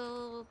 Purple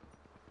shield.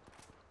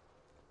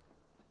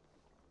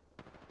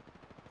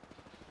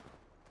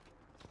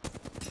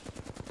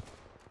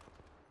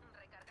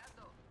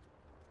 Recargando.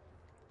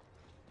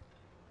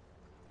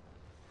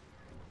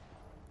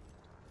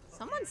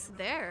 Someone's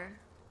there.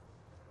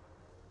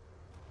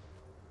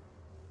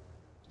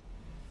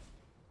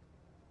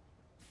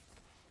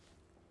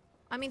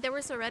 I mean, there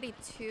was already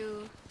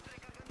two.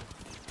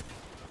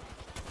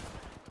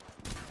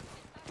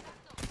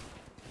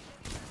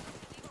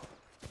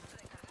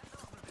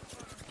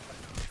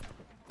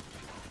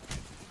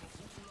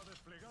 Cúpula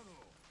desplegado.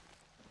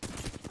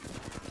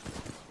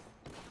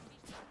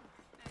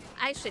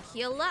 I should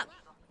heal up.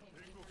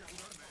 Tengo que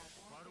curarme.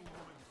 Para un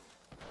momento.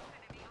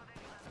 Enemigo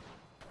derribado.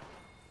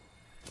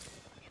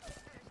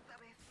 Esta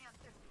vez me han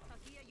tenido.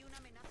 Aquí hay una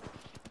amenaza.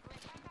 Me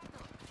están dando.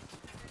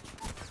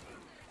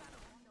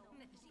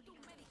 Necesito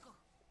un médico.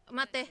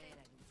 Mate.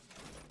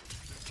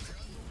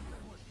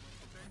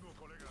 Tengo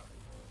colega.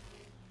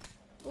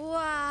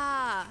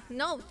 Wow.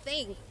 No,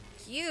 thank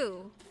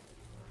you.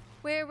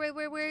 Where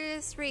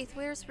is Wraith?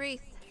 Where's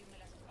Wraith?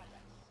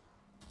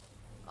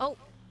 Oh.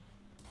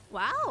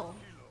 Wow.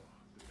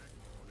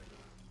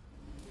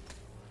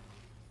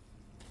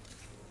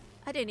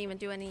 I didn't even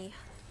do any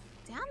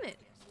damage.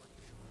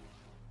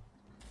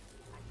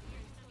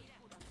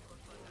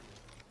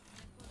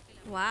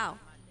 Wow.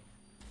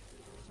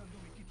 Usando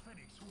mi kit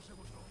Fénix. Un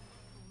segundo.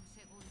 Un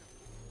segundo.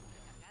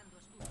 Recargando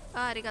escudo.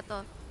 Ah,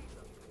 arigato.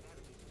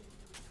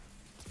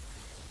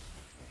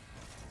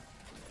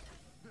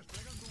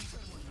 Desplegando un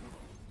termo escudo.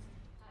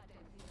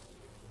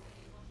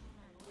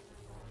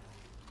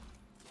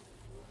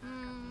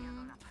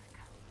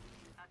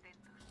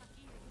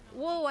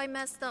 Whoa, I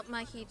messed up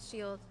my heat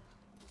shield.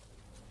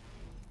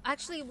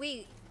 Actually,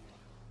 wait.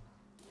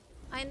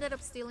 I ended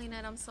up stealing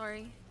it, I'm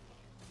sorry.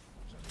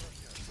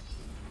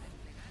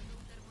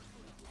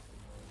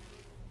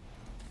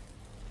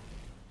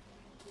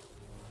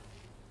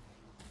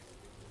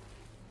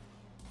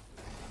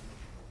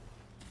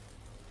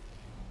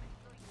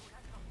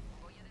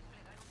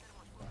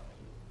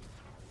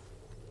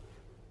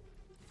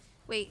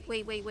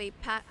 Wait.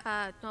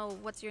 Pat, no,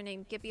 what's your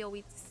name? Gibby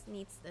always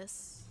needs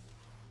this.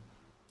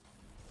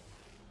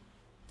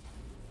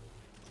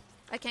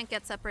 I can't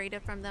get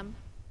separated from them.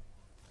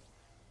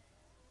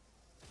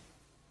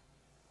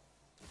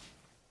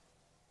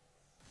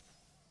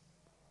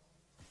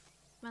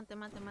 Mate.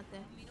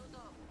 Un minuto.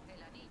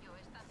 El anillo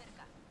está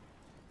cerca.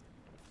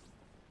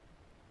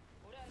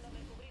 Curándome,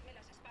 cubrirme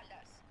las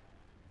espaldas.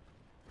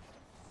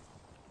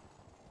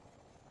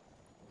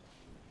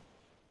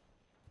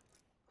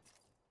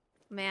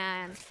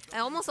 Man, I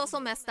almost also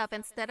messed up.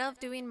 Instead of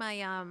doing my,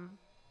 Aquí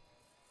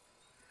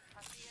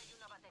hay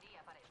una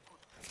batería para escudo.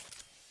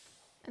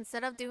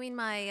 instead of doing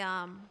my,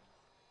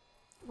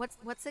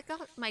 what's it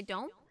called? My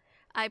dome?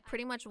 I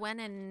pretty much went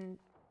and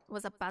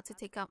was about to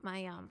take out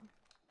my,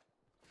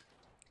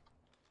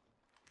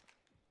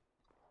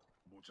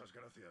 Muchas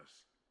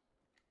gracias.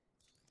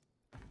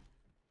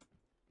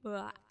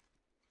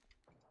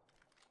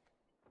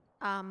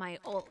 my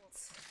ult.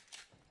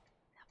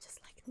 I'm just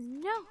like,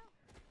 no.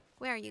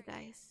 Where are you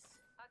guys?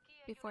 Aquí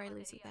hay Before I una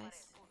lose you batería para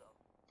guys. escudo.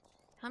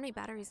 How many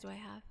batteries do I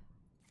have?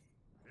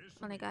 Eso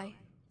On a me guy.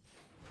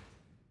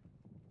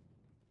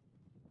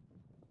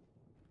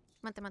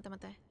 vale.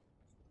 Mate.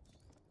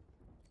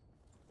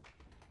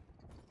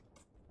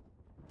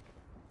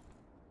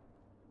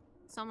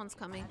 Someone's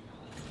coming.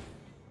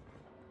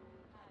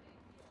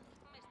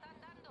 Me están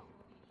dando.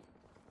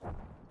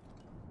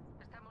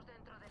 Estamos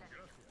dentro del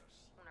anillo.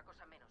 Gracias. Una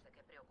cosa menos de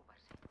qué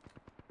preocuparse.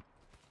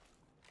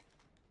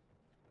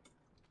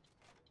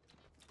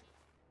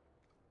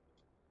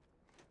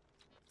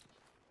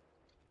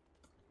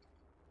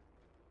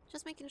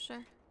 Just making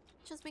sure.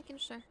 Just making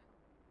sure.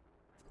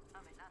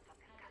 Amenaza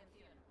cercana.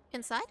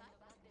 Inside?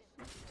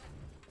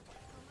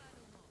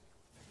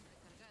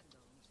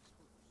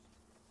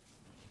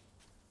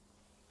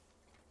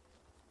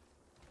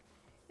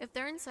 If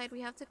they're inside,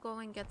 we have to go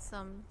and get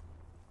some.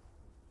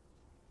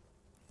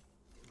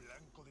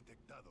 Blanco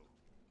detectado.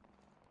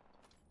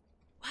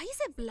 Why is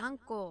it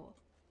blanco?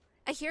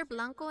 I hear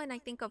blanco and I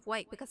think of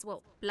white because,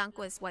 well,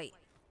 blanco is white.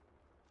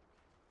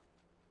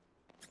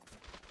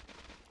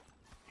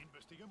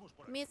 Investiguemos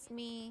por aquí. Miss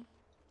me.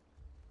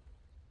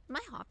 Am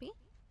I hoppy?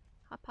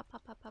 Hop, hop,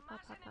 hop, hop, hop, hop,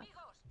 ¡Más hop, hop.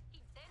 enemigos!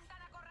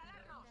 ¡Intentan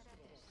acorralarnos!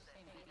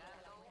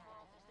 Destilando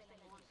humo.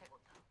 Un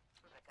segundo.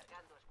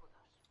 Recargando escudos.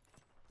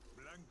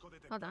 Blanco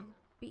detectado. Hold on.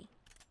 B.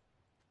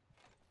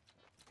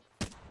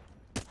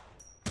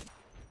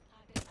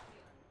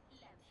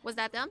 Was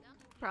that them?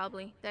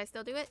 Probably. Did I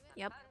still do it?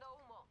 Yep. Lanzando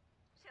humo.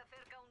 Se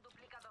acerca un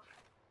duplicador.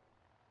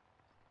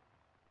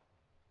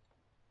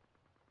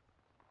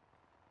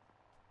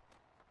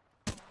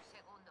 Un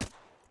segundo.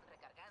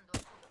 Recargando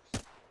escudos.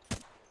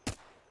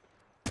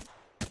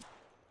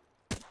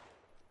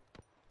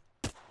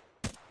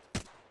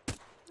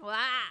 Wow.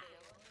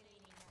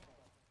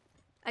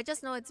 I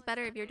just know it's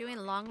better if you're doing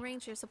long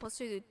range, you're supposed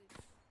to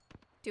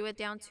do it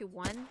down to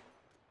 1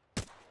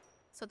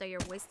 so that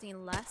you're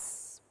wasting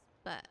less,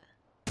 but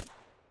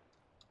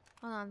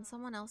hold on,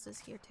 someone else is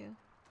here too.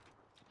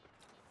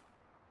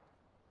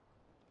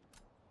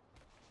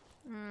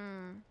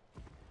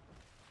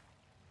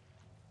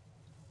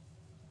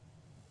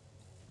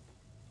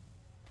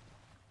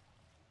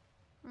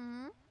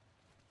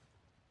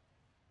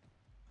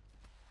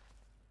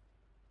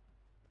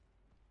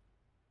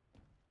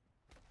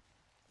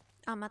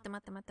 Ah, mate,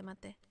 mate, mate,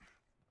 mate.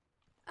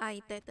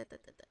 Ay, te.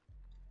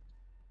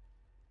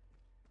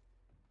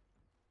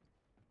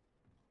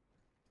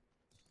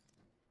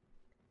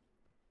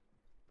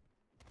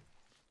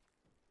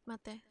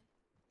 Mate.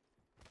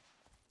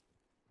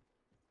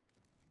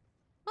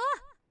 Ah!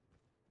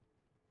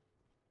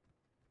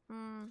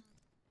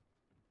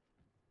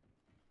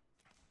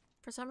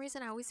 For some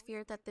reason, I always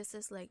feared that this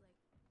is like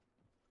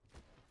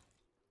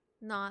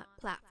not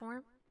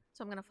platform,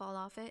 so I'm gonna fall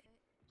off it.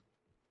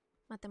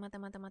 Mate, mate,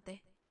 mate,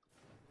 mate.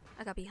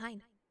 I got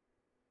behind.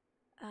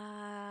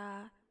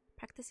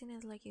 Practicing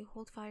is like you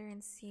hold fire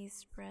and see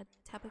spread.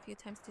 Tap a few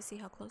times to see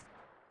how close.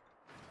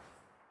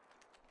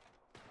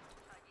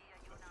 Allí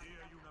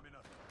hay una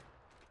amenaza.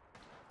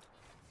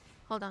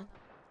 Hold on.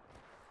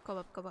 Go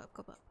up, go up,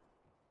 go up.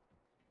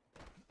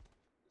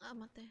 Ah,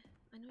 mate.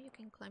 I know you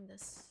can climb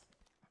this.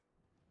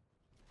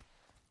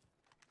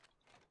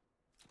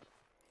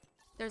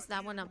 There's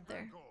that one up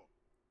there. Blanco.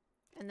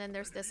 And then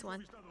there's this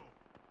one. Avistado.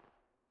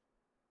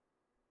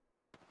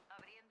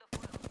 Abriendo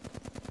fuego.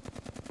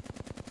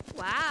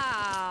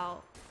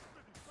 Wow.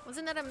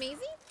 Wasn't that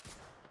amazing?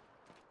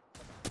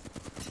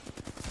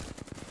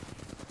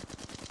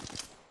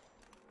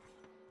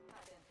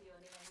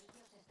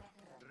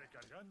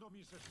 Recargando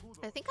mis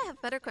escudos. I think I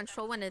have better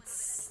control when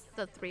it's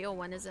the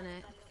 301, isn't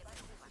it?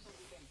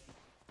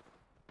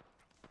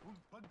 Un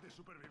pan de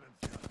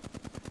supervivencia.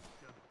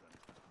 ¿Qué habitan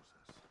estas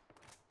cosas?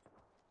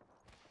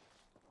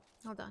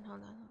 Hold on,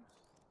 hold on, hold on.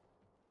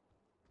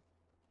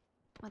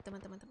 Mate,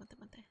 mate, mate, mate,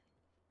 mate.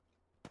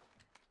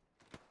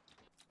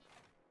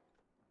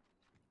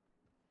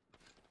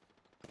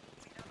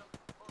 Cuidado.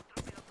 Otro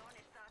pelotón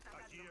está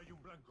atacando. Allí hay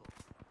un blanco.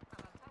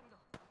 Avanzando.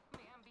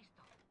 Me han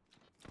visto.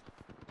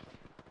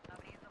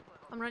 Abriendo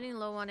fuego. I'm running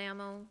low on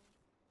ammo.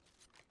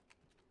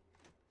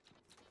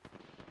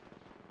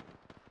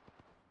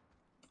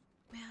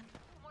 Man.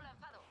 Humo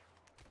lanzado.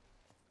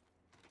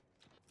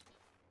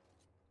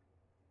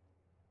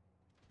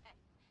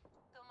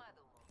 Tomad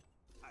humo.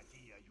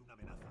 Allí hay una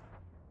amenaza.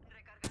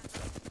 Recargando.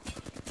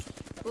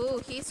 Ooh,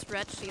 he's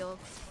red shield.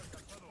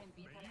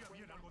 Veía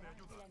bien algo de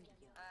ayuda.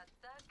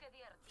 Ataque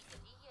de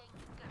artillería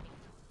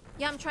incremento.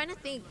 Yeah, I'm trying to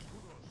think.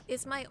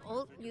 Is my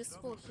ult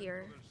useful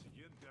here? El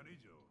siguiente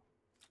anillo.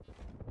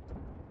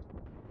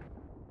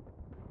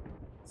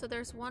 So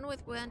there's one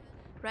with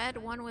red,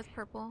 one with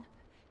purple.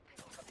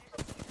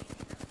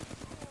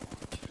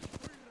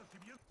 Estoy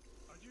recibiendo.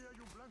 Allí hay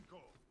un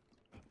blanco.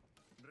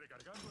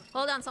 Recargando escudos.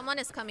 Hold on, someone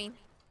is coming.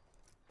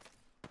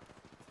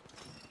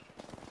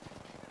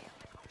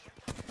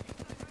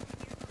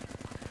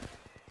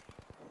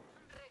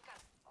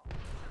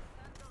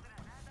 Lanzando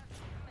granadas.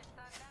 Me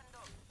están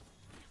dando.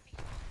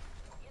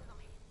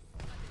 Moviéndome.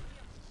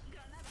 Atención.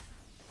 Granada.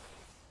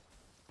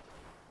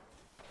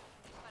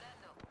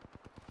 Disparando.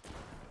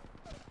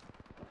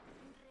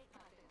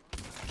 Derribado.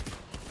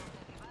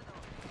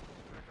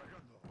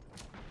 Recargando.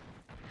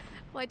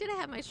 Why did I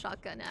have my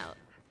shotgun out?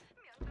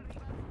 Me han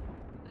derribado.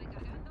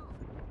 Recargando.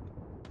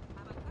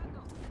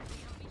 Avanzando. Me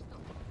han visto.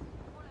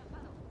 Humo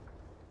lanzado.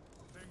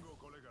 Tengo,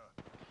 colega.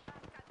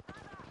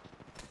 Alcanzada.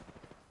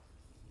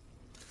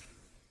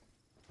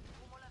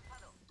 Humo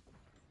lanzado.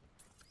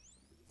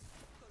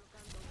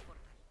 Colocando un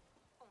portal.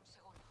 Un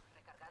segundo.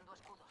 Recargando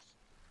escudos.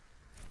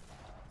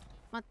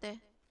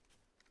 Mate.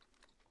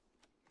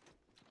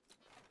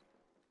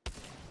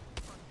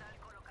 Portal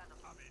colocado.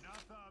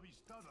 Amenaza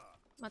avistada.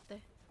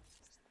 Mate.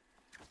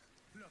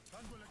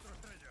 Lanzando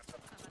electroestrellas.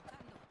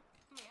 Avanzando.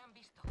 Me han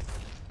visto.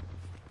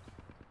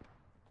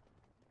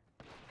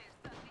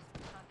 Están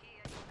dispuestos. Aquí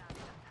hay una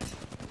amenaza.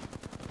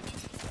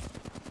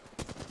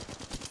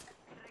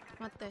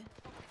 Mate.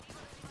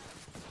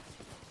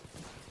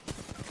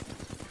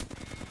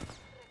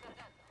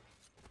 Recargando.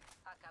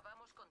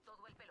 Acabamos con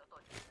todo el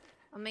pelotón.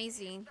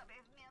 Amazing.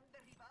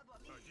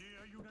 Allí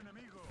hay un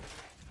enemigo.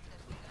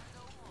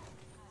 Desplegando humo.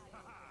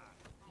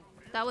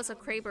 That was a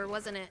Kraber,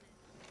 wasn't it?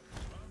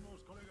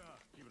 Vamos, colega.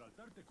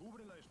 Gibraltar te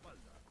cubre la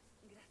espalda.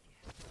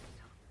 Gracias.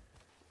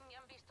 Me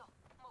han visto.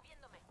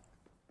 Moviéndome.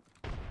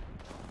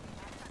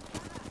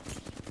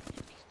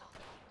 Visto.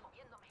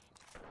 Moviéndome.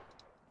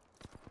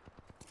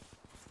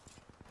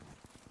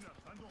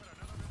 Lanzando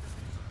granadas de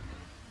defensa.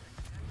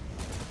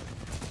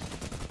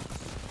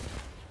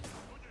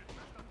 Oye,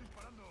 me están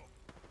disparando.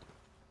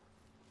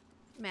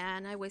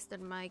 Man, I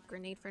wasted my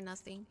grenade for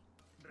nothing.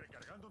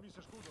 Recargando mis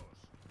escudos.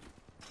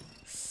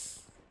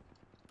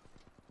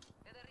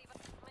 He derribado.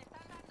 Me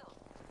están dando.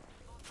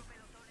 Otro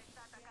pelotón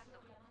está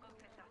atacando.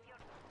 Concentración.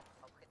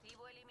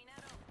 Objetivo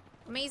eliminado.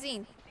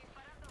 Amazing.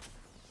 Disparando.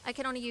 I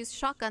can only use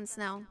shotguns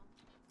now.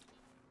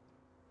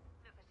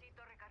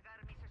 Necesito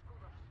recargar mis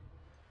escudos.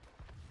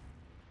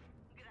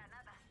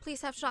 Granada.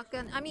 Please have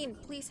shotgun. I mean,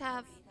 please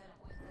have...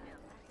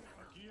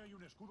 Aquí hay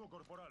un escudo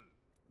corporal.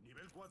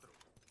 Nivel 4.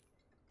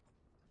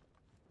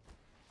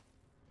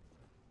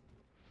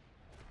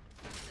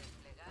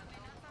 Desplegando.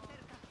 Amenaza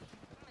cerca.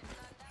 Me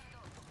están dando.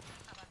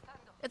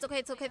 Avanzando. It's okay,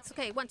 it's okay, it's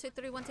okay. 1, 2,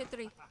 3, 1, 2,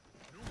 3.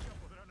 Nunca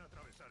podrán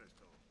atravesar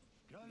esto.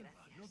 Calma,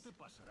 no te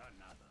pasará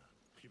nada.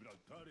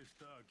 Gibraltar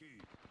está aquí.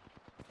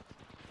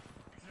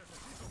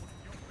 Necesito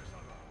munición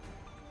pesada.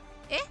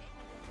 Eh?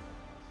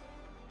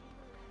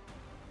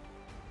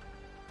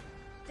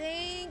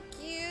 Thank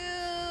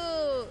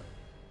you!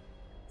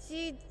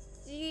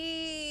 GG!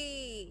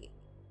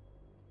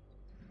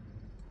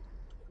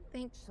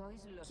 Thank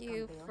Sois los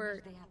you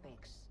for campeones de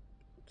Apex.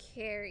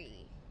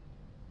 carry.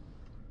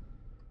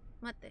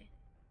 Mate.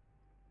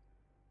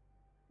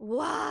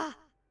 Wow!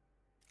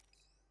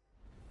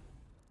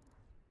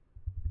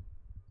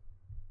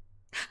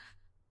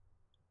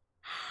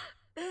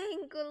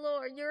 Thank you,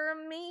 Lord. You're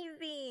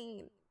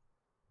amazing.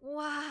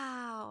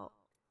 Wow.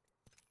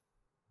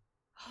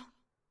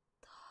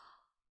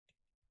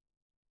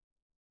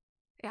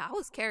 Yeah, I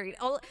was carried.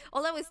 All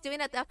I was doing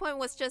at that point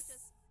was just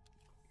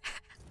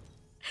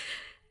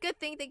good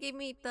thing they gave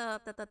me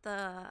the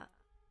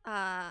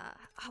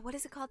what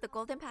is it called? The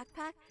golden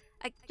backpack.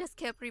 I just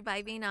kept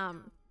reviving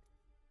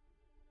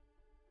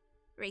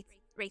Wraith.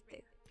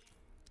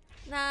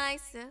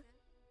 Nice.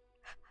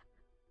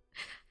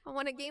 I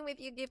want a game with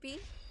you, Gippy.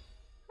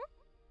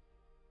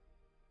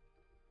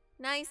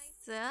 Nice.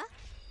 Eh?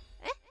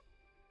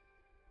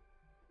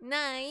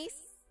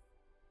 Nice.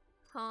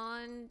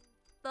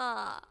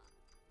 Honda.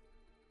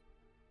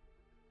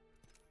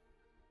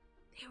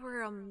 They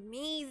were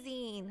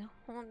amazing.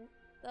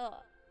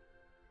 Honda.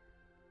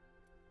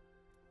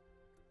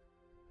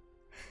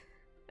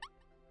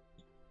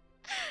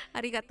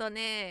 Arigato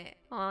ne.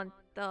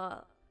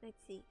 Honda.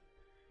 Let's see.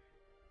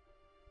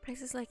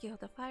 Practice like you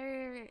hold the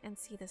fire and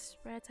see the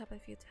spread. Tap a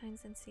few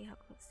times and see how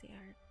close they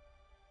are.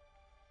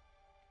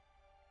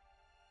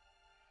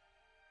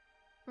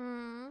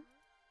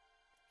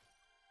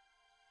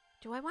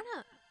 Do I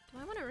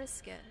wanna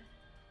risk it?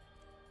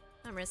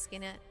 I'm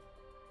risking it.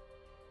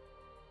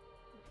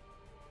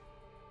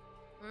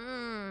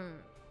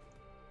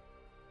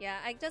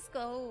 Yeah, I just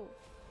go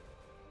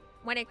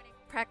when I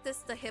practice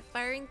the hip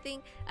firing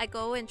thing, I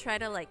go and try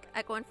to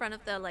I go in front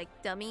of the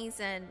dummies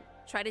and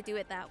try to do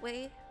it that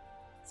way.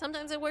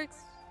 Sometimes it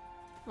works.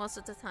 Most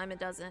of the time it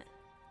doesn't.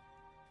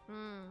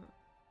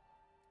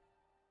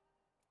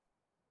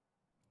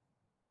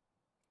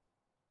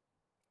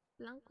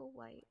 Blanco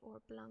white or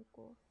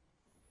blanco?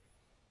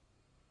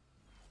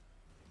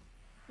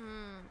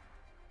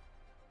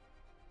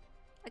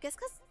 I guess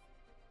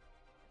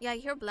yeah, I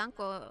hear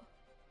blanco.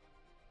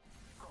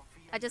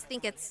 I just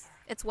think it's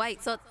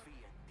white, so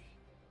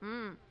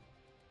 ¿Un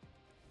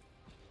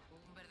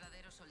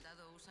verdadero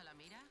soldado usa la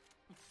mira?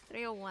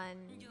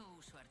 301. Yo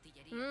uso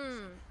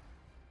artillería.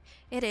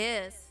 It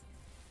is.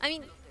 I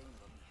mean,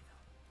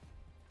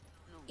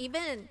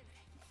 even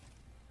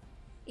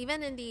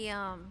in the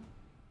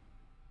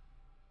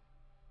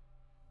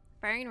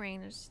firing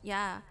range,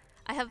 yeah,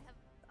 I have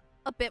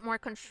a bit more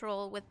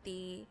control with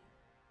the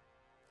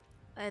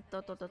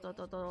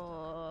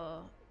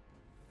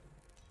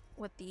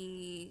with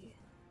the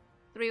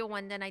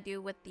 301 than I do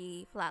with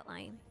the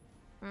flatline.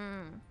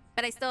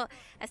 But I still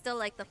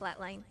like the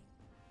flatline.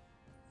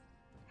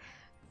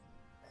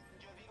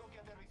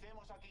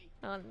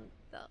 I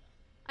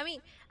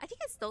mean, I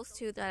think it's those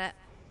two that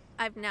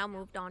I've now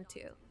moved on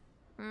to.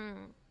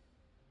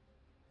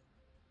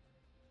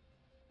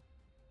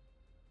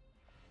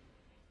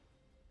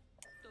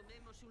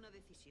 Tomemos una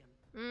decisión.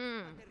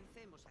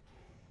 Aterricemos aquí.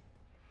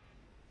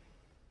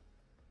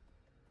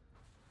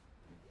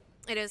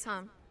 It is,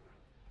 huh?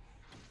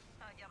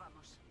 Allá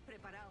vamos.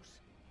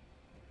 Preparaos.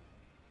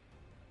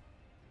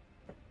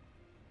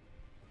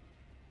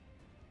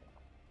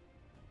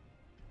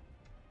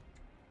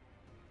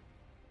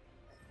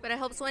 But it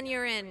helps when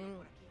you're in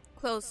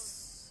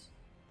close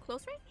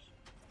range?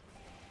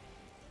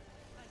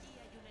 Allí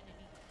hay un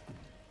enemigo.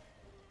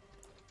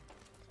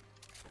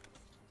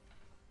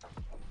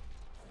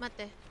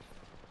 Mate.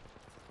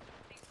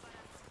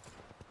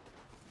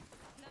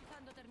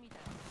 Lanzando termita.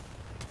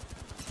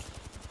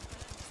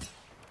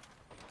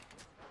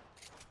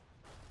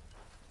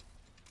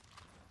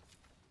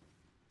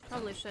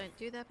 Probably shouldn't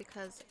do that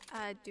because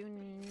I do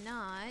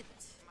not.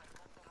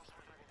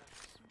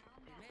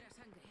 Primera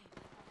sangre.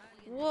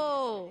 Alguien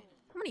Whoa!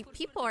 How many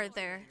people are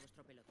there?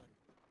 nuestro pelotón.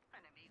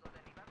 Enemigo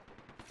derribado.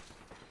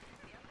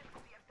 Me han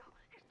descubierto.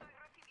 Estoy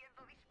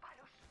recibiendo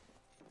disparos.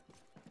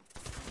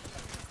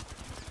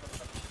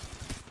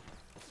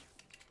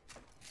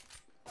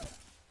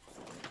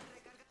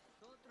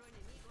 Otro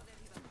enemigo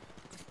derribado.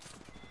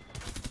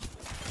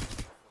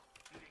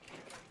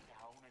 Liquide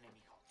a un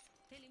enemigo.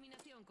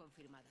 Eliminación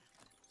confirmada.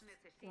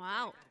 Necesito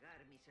Wow.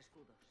 recargar mis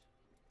escudos.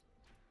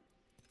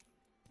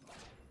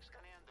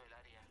 Escaneando el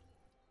área.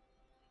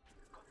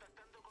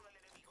 Contactando con el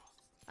enemigo.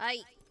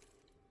 Ay.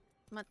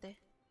 Mate.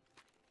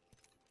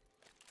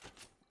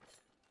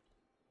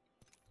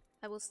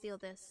 I will steal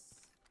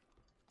this.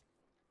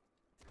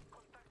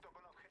 Contacto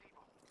con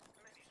objetivo.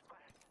 Me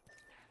disparan.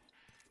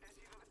 He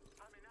sido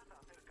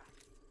amenaza cerca.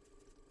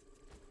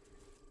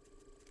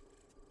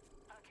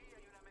 Aquí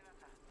hay una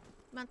amenaza.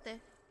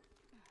 Mate.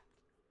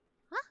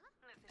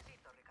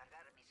 Necesito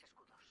recargar mis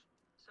escudos.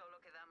 Solo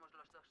quedamos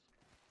los dos.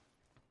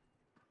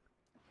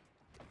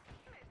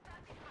 Me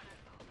están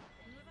disparando.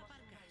 Nueva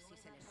parca. Si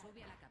se les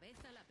sube a la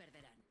cabeza, la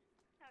perderán.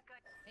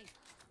 Acá. Hey,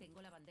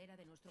 tengo la bandera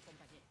de nuestro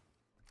compañero.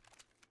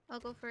 I'll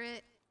go for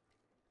it.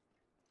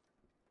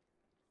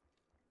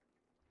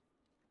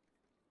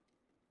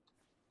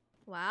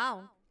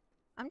 Wow.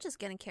 I'm just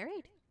getting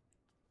carried.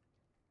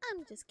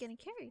 I'm just getting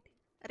carried.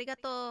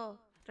 Arigato,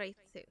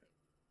 Raizu.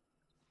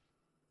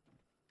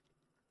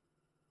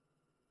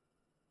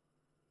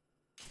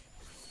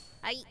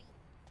 Ay.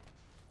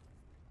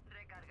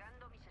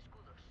 Recargando mis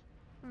escudos.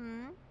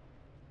 Hmm.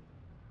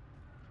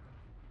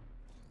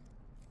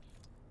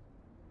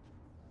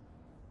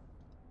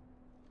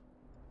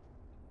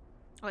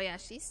 Oh yeah,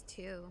 she's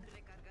two.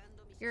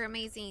 Recargando mis You're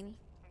amazing.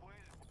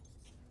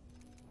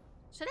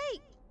 Should I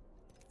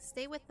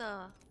stay with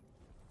the...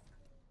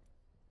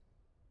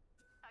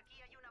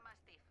 Aquí hay una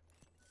Mastiff.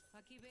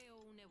 Aquí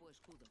veo un Evo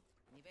escudo.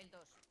 Nivel 2.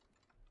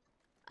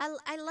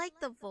 I like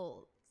the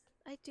Volt.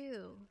 I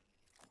do.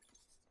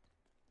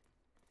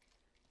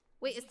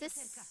 Wait, is Muy this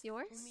cerca.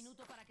 yours? Un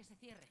minuto para que se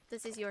cierre.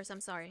 This is yours,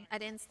 I'm sorry. I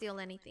didn't steal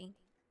anything.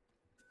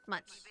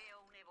 Much. Aquí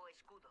veo un Evo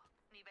escudo.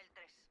 Nivel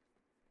 3.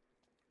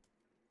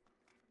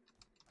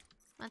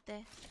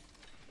 Mate.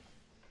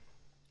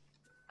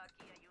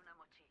 Aquí hay una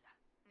mochila.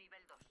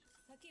 Nivel 2.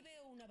 Aquí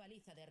veo una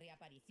baliza de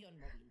reaparición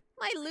móvil.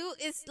 My loot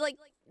is like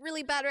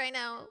really bad right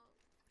now.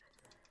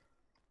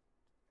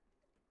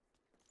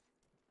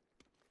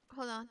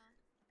 Hold on.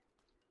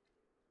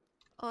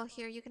 Oh,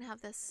 here, you can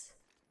have this.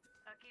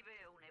 Aquí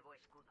veo un Evo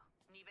escudo.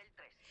 Nivel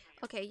 3.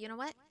 Okay, you know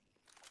what?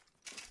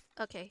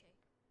 Okay.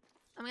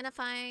 I'm gonna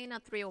find a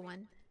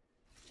 301.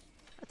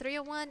 A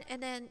 301,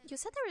 and then you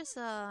said there was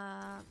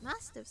a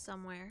Mastiff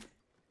somewhere.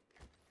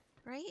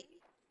 Right?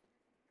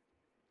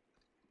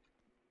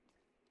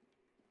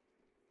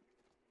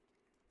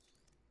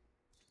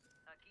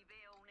 Aquí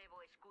veo un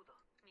Evo escudo.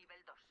 Nivel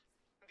 2.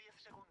 10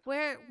 segundos.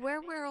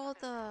 Where were all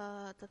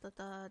the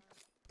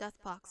death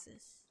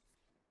boxes?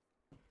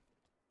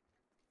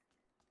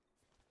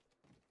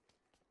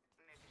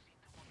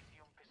 Necesito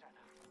munición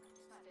pesada.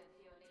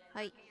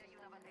 Hi. Aquí hay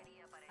una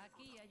batería para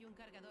Aquí hay un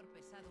cargador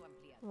pesado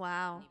ampliado.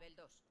 Wow. Nivel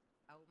 2.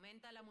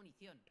 Aumenta la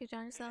munición. You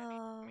done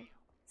yourself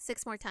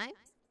 6 more times?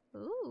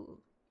 Ooh.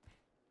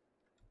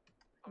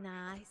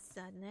 Nice,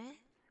 ¿eh?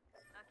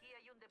 Aquí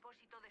hay un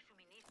depósito de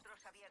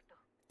suministros abierto.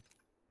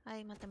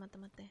 Ay, mate, mate,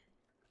 mate.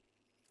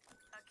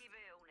 Aquí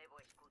veo un Evo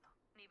escudo.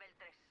 Nivel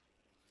 3.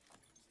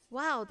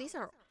 Wow, these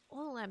are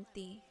all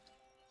empty.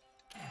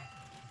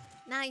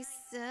 Nice.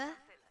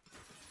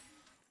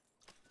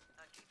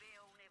 Aquí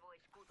veo un Evo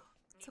escudo.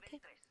 It's Nivel okay.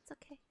 3. It's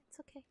okay. It's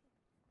okay.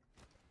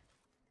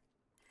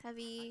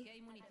 Heavy. Aquí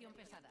hay munición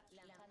pesada.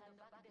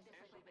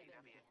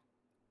 Mira bien.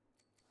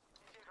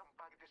 Llega un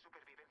pack de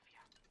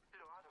supervivencia.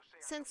 Loado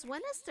sea. Since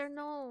when is there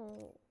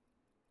no...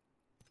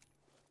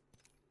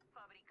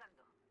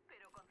 Fabricando,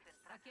 pero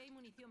concentrado. Aquí hay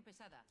munición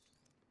pesada.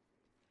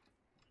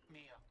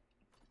 Mío.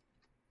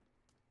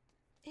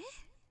 Eh?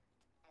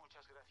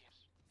 Muchas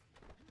gracias.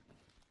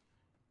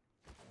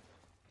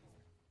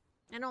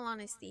 In all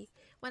honesty,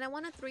 when I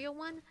want a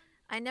 301,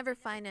 I never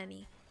find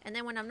any. And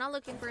then when I'm not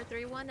looking for a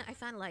 301, I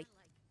find like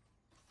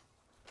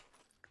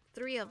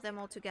 3 of them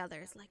all together.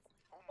 It's like,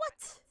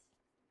 what?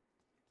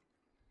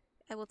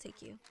 I will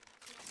take you.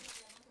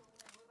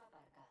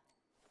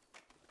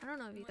 I don't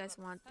know if you guys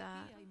want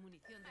that. Aquí hay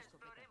munición de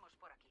escopeta. Exploremos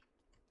por aquí.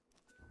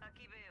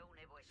 Aquí veo un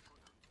Evo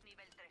escudo.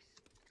 Nivel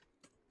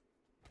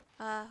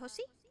 3.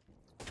 Hoshi?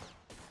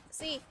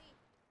 See.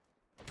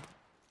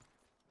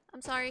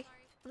 I'm sorry.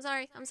 I'm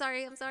sorry. I'm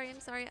sorry. I'm sorry. I'm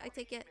sorry. I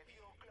take it.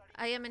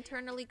 I am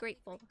internally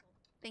grateful.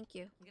 Thank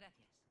you. Gracias.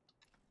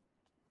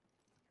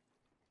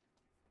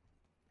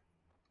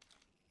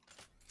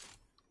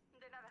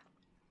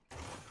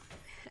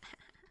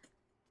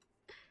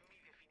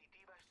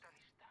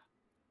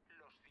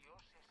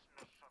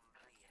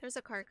 There's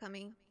a car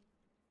coming.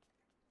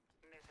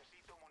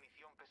 Necesito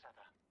munición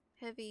pesada.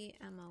 Heavy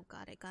ammo.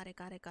 Got it, got it,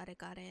 got it, got it,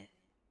 got it.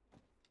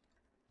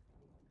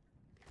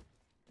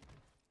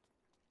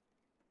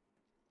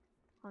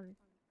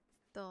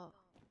 Honto.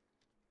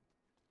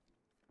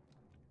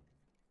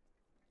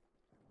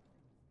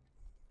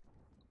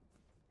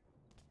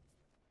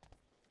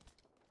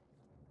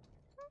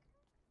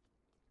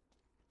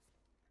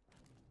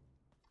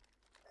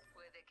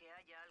 Puede que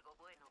haya algo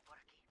bueno por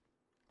aquí.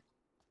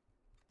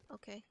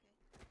 Okay.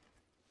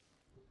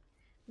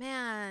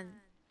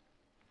 Man.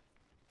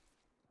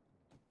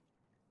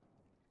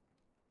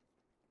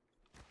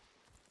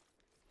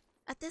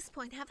 At this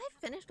point, have I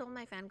finished all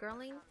my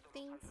fangirling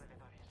things?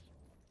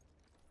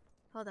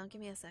 Hold on, give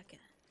me a second.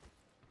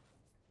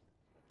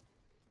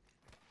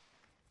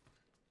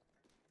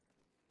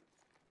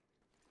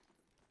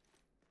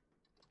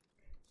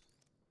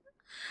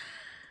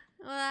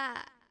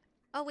 Ah.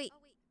 Oh, wait.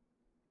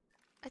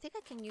 I think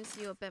I can use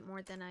you a bit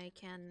more than I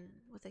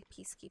can with a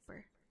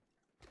peacekeeper.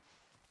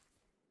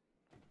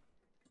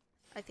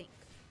 I think.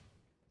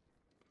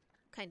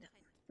 Kind of.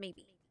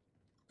 Maybe.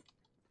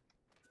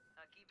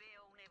 Aquí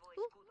veo un Evo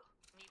escudo,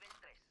 nivel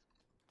 3.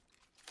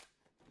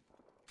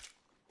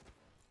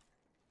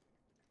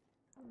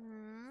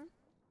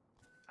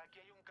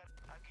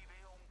 Aquí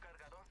veo un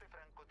cargador de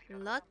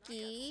francotirador.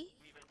 Lucky.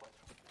 Nivel 4.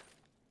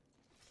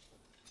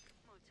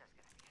 Muchas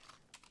gracias.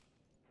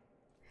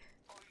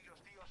 Hoy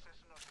los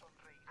dioses nos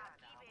sonreirán.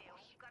 Aquí veo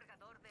un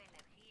cargador de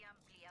energía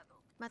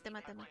ampliado. Mate,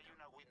 mate, Aquí mate. hay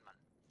una Whitman.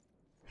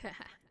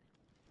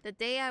 The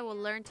day I will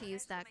learn to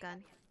use that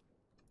gun.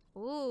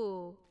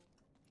 Ooh.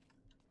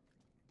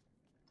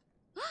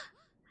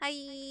 Hi.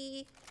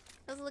 I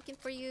was looking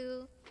for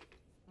you.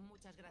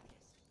 Muchas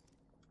gracias.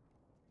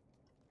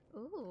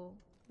 Ooh.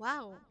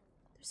 Wow.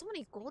 There's so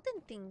many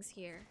golden things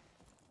here.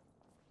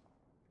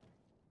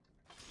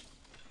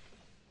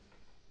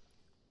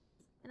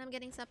 And I'm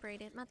getting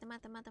separated. Mate,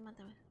 mate, mate, mate,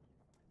 mate.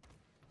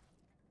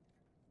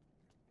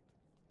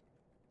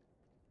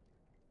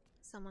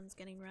 Someone's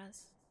getting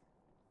res.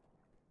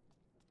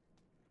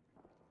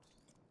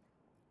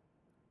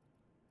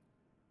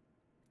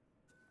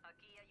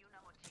 Aquí hay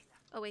una mochila.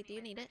 Oh wait, do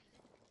you need it?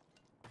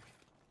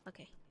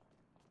 Okay.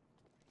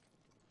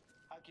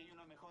 Aquí hay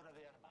una mejora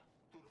de arma.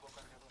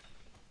 Turbocargador.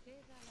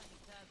 Queda la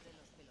mitad de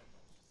los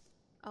pelotones.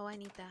 Oh, I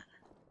need that.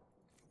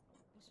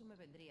 Eso me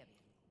vendría bien.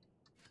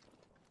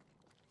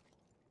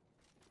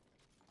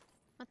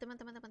 Mate,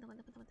 mate, mate, mate,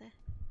 mate, mate, mate.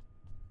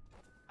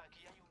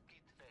 Aquí hay un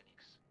kit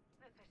Fénix.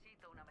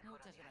 Necesito una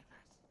mejora. Muchas de armas.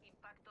 gracias.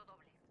 Impacto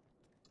doble.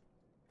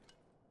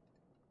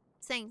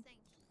 Same.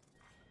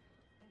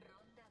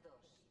 Ronda 2.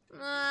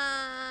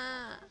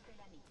 Ah. Del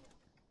anillo.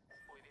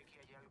 Puede que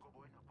haya algo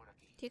bueno por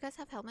aquí. Do you guys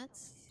have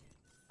helmets?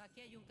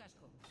 Aquí hay un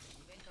casco.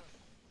 Nivel 2.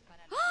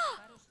 Para los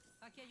disparos.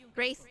 Aquí hay un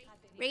Wraith.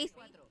 casco. Wraith.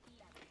 4.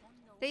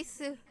 Wraith.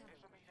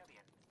 Eso me irá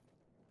bien.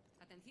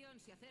 Atención,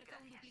 se acerca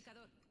un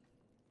duplicador.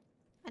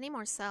 I need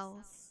more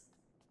cells.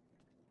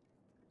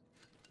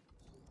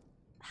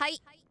 Hi.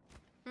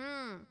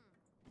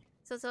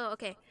 So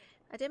okay.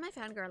 I did my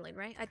fangirling,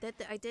 right? I did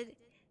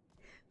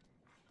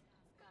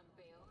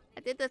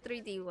the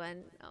 3D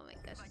one. Oh my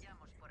gosh.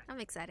 Vayamos por aquí.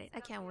 I'm excited. I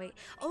can't wait.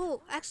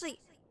 Oh, actually,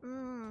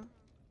 you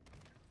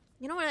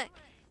know what?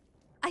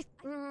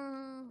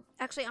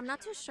 Actually, I'm not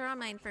too sure on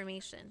my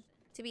information,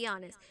 to be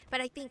honest.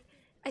 But I think,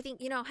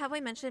 you know, have I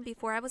mentioned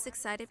before? I was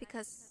excited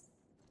because.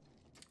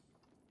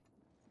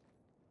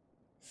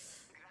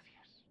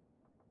 Gracias.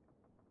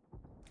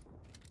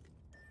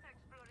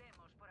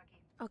 Exploremos por aquí.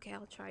 Okay,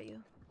 I'll try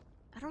you.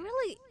 I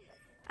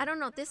don't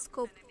know, this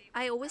scope,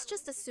 I always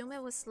just assume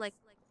it was like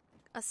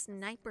a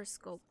sniper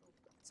scope.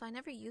 So I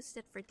never used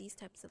it for these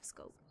types of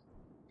scope.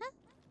 Huh?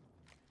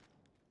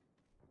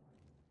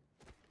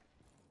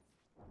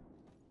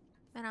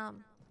 But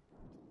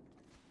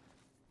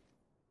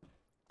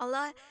a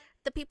lot,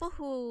 the people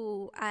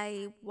who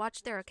I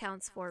watch their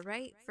accounts for,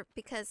 right?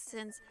 Because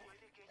since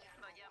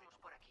Vayamos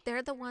por aquí.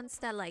 they're the ones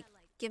that like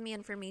give me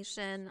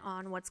information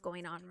on what's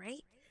going on,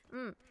 right?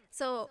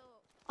 So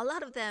a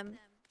lot of them,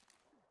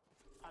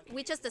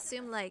 we just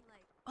assume like,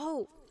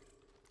 oh,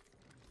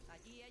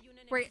 Allí hay un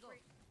we're, enemigo.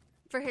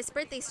 for his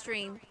birthday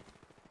stream,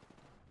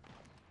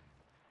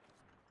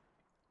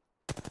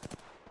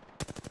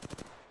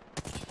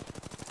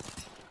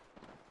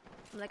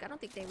 I'm like, I don't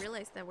think they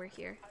realize that we're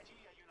here. Allí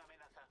hay una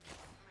amenaza.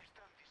 Me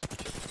están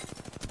disparando.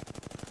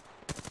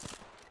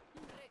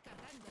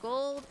 Recargando.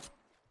 Gold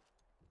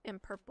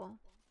and purple.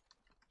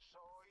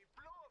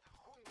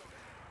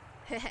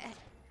 Soy Bloodhound.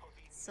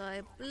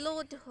 Soy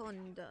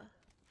Bloodhound.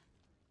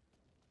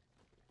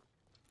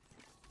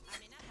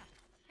 Amenaza.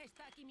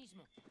 Está aquí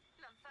mismo.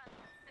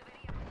 Lanzando.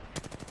 Deberíamos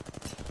ir.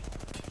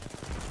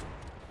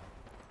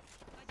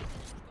 Allí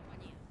tenemos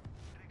compañía.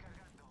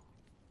 Recargando.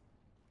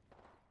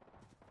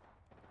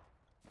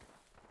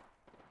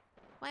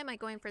 Why am I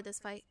going for this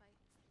fight?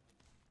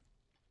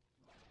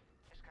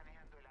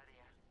 Escaneando el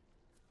área.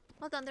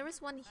 Hold on, there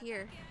was one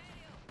here.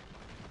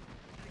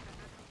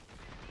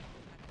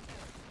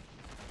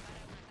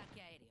 Para un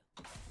ataque aéreo.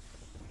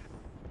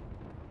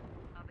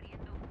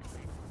 Abriendo un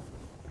túnel.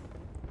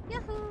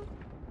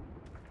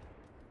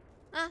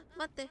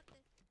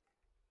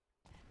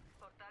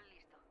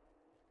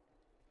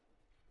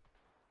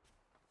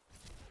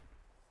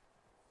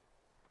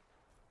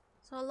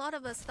 So a lot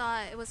of us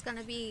thought it was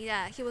gonna be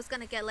that he was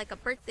gonna get like a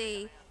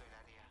birthday,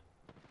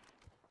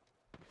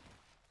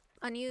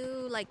 a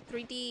new like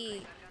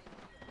 3D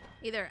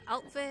either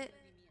outfit.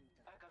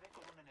 Acabé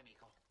con un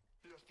enemigo.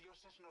 Los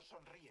dioses nos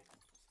sonríen.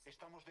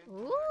 Estamos dentro de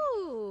la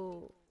mira.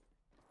 Ooh.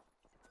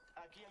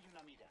 Aquí hay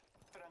una mira.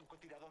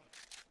 Francotirador.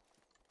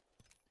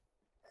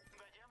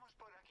 Vayamos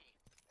por aquí.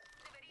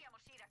 Deberíamos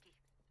ir aquí.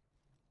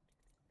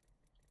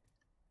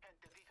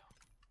 Entendido.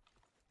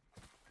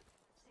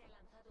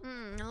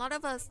 A lot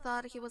of us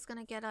thought he was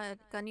gonna get a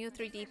new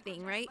 3D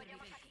thing, right?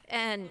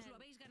 And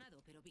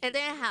it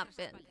didn't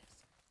happen.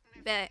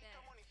 But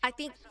I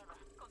think.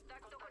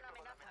 Contacto con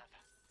amenaza.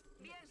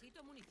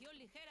 Necesito munición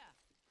ligera.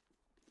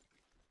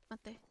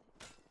 Mate.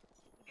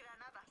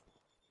 Granada.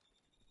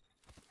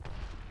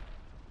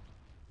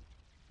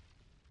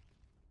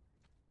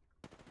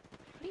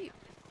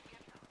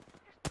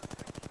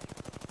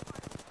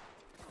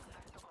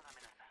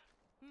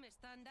 Me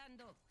están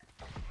dando.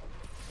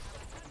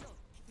 Avanzando.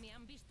 Me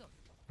han visto.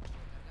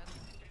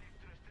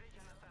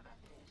 Electroestrella lanzada.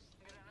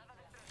 Granada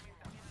de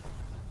fragmentación.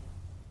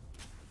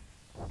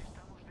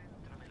 Estamos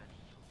dentro del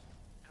anillo.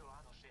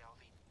 Loado sea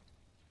Odín.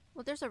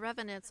 Well, there's a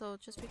revenant, so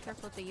just be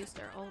careful to use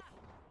their ult.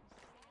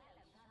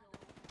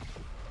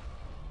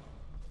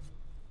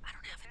 I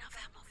don't have enough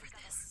ammo for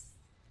this.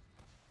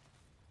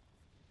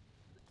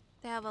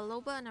 They have a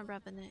Loba and a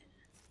revenant.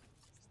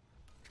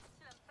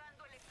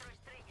 Lanzando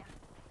electroestrella.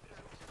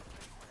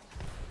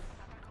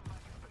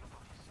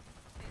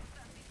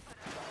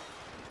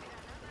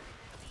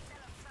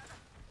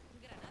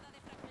 Granada de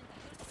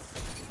fragmentación.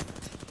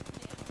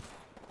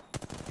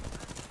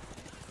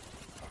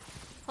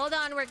 Hold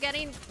on, we're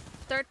getting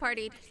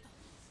third-partied.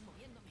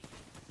 Moviéndome.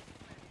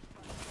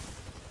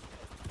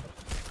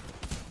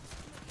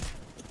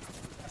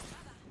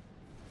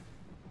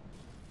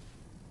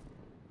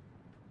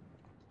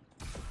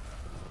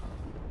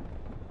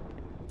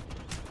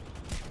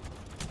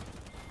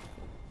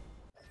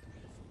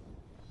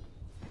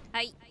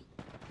 Hi.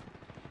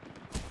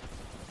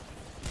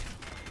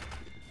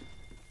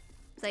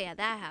 So yeah,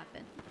 that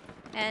happened.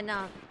 And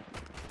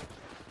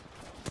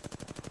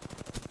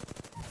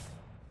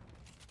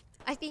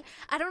I think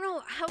I don't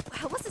know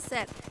how was it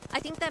said? I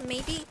think that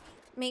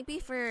maybe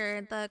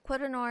for the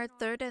Quadenor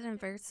 3rd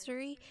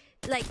anniversary,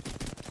 like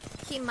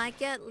he might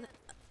get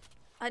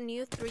a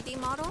new 3D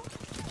model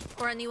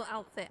or a new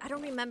outfit. I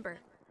don't remember.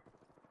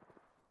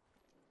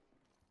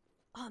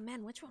 Oh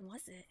man, which one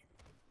was it?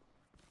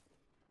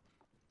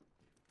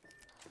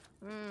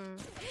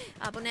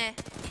 Abone.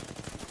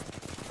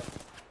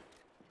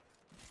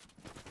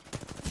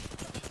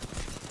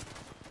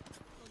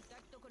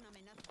 Contacto con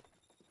amenaza.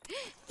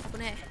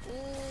 Abone.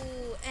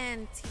 Ooh,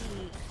 NT.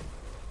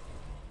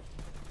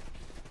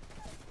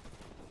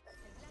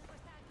 El blanco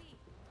está aquí.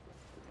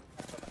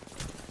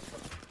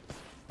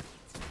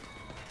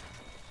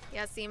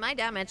 Yeah, see, my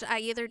damage, I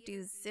either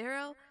do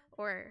 0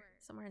 or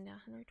somewhere in the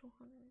 100 to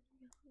 100.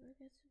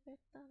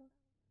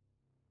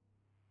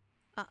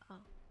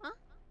 Uh-oh. Huh?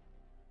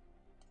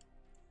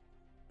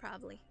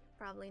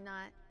 Probably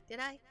not. Did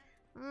I?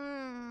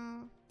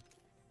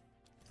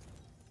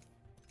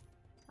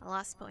 I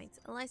lost points.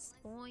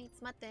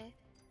 Mate.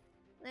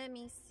 Let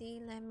me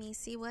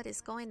see what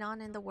is going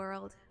on in the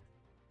world.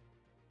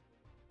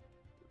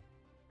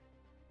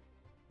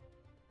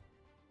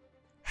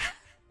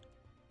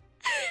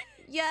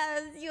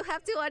 Yes, you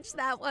have to watch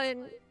that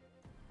one.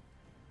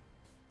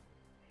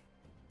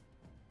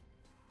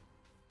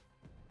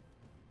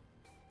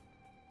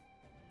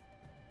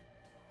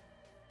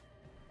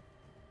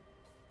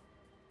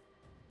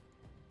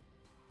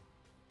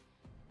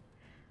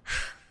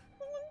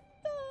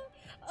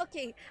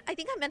 Okay, I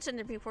think I mentioned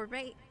it before,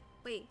 right?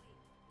 Wait.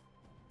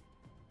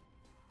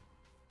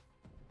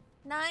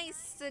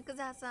 Nice,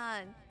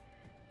 Sukuza-san.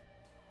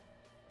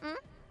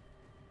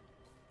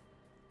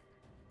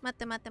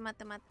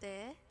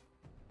 Mate.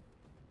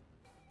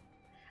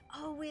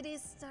 Oh, it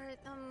is start.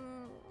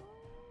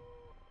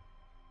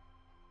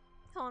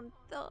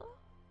 Tonto.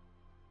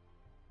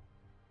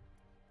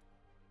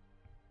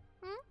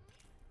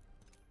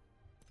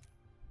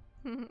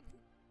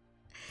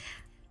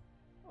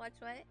 Watch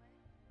what?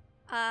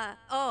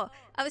 Oh,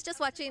 I was just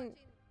watching,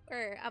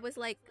 or I was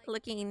like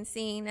looking,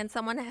 seeing, and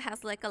someone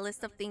has like a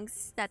list of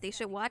things that they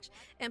should watch,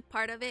 and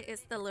part of it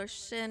is the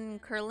lotion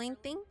curling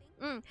thing.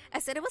 I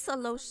said it was a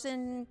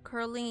lotion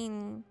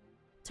curling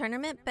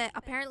tournament, but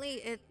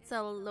apparently it's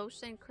a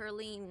lotion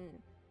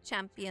curling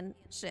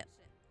championship.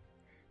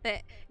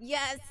 But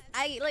yes,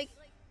 I like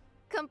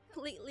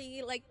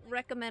completely like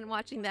recommend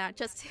watching that.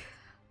 Just it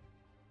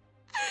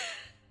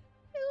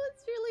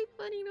was really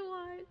funny to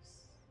watch.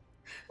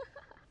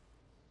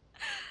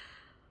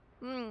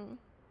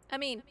 I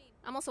mean,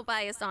 I'm also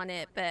biased on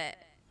it, but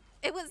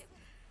it was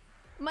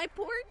my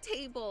board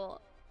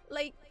table.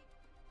 Like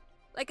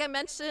I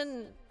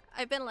mentioned,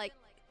 I've been like,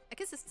 I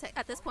guess it's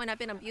at this point I've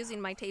been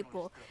abusing my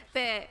table.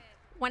 But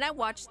when I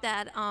watched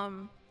that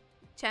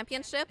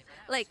championship,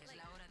 like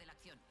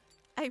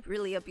I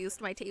really abused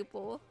my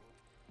table.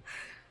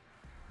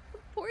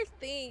 Poor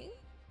thing.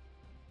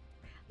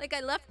 Like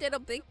I left it a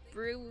big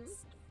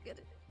bruise.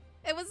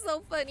 It was so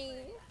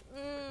funny.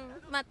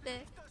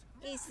 Mate.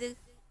 Isu.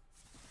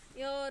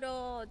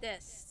 Yoro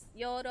desu.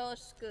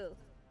 Yoroshiku.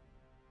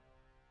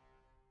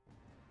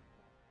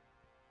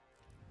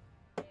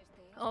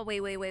 Oh,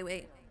 wait.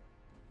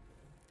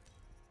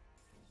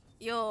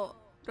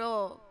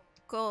 Yoro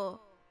ko.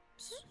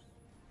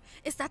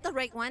 Is that the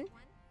right one?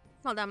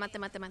 Hold on, mate.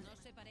 No os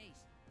separéis.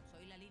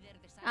 Soy la líder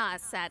de Sakura. Ah,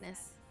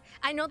 sadness.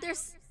 I know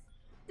there's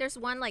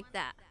one like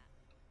that.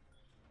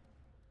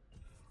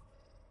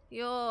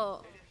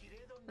 Yo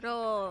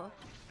ro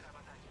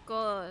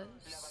go.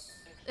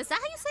 Is that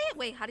how you say it?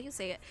 Wait, how do you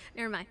say it?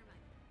 Never mind.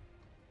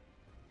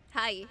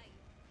 Hi.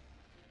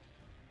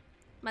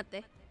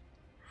 Mate.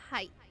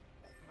 Hi.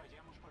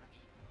 Vayamos por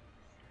aquí.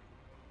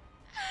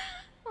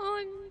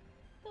 Oh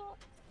no.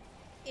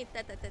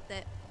 Ita.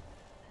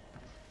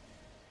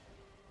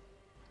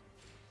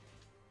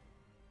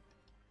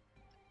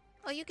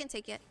 Oh, you can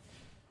take it.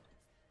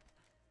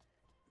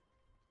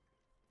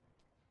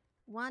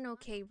 One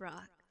OK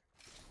rock.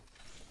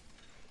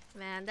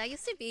 Man, that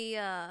used to be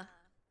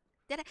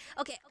did I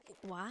okay,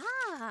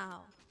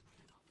 wow.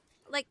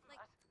 Like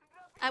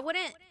I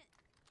wouldn't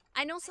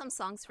I know some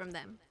songs from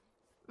them.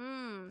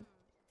 One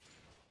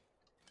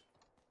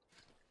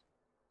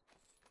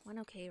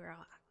OK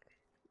rock.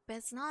 But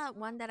it's not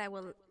one that I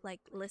will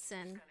like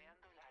listen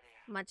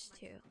much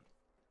to.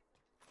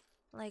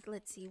 Like,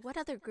 let's see, what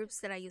other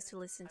groups did I used to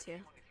listen to?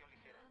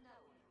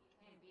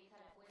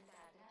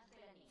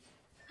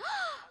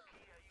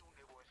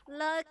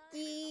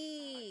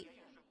 Lucky!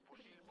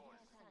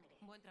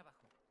 Buen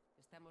trabajo.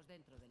 Estamos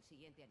dentro del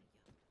siguiente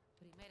anillo.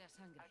 Primera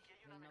sangre.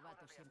 El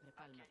novato siempre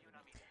palma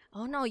primero.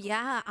 Oh no,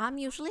 yeah, I'm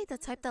usually the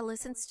type that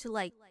listens to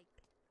like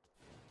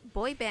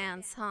boy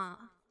bands, huh?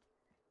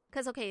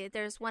 Cause okay,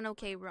 there's One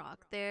OK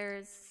Rock,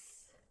 there's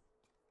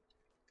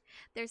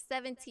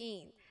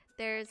 17,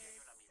 there's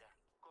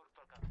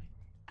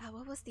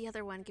what was the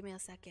other one? Give me a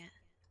second.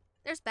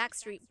 There's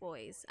Backstreet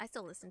Boys. I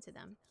still listen to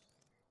them.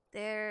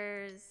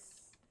 There's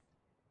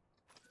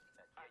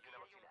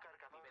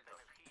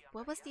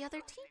what was the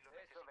other team?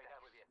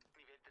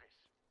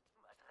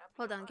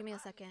 Hold on, give me a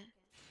second.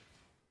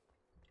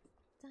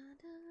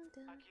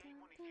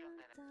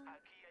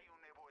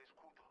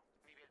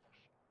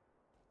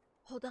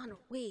 Hold on,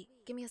 wait,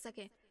 give me a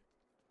second.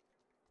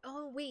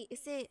 Oh wait,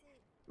 is it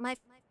My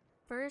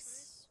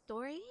First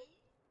Story?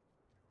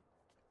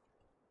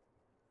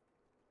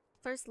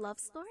 First Love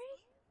Story?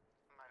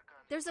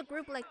 There's a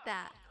group like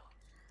that.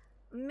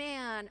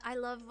 Man, I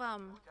love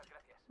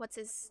what's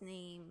his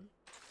name?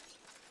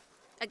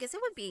 I guess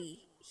it would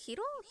be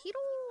Hiro-san?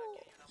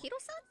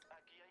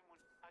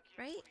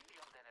 Right?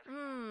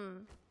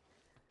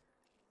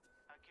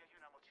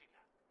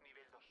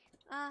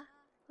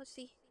 Let's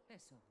see.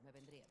 Eso me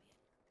vendría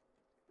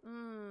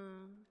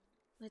bien.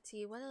 Let's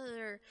see, what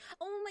other...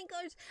 Oh my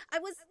gosh! I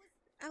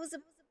was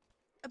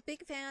a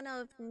big fan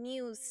of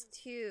News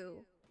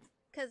too.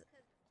 Cause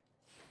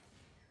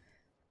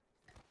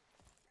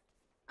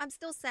I'm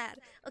still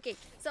sad. Okay,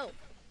 so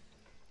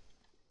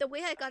the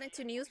way I got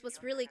into News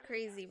was really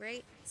crazy,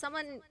 right?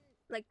 Someone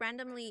like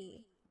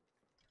randomly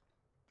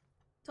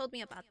told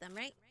me about them,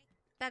 right?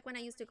 Back when I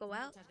used to go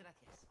out. Muchas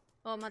gracias.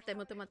 Oh, mate.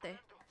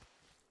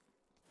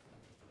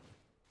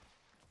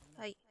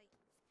 Hi.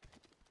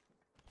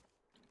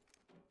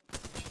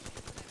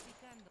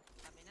 Practicando.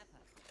 Amenaza.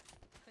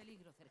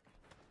 Peligro cerca.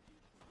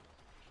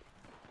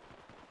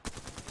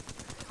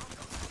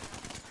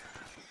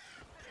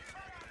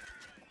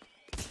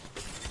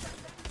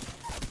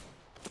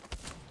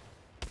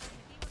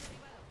 Objetivo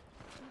derribado.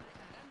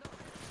 Recargando.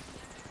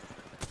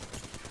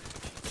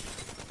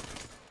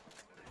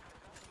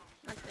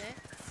 Mate.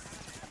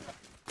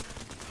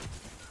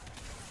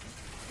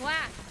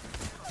 ¡Guau!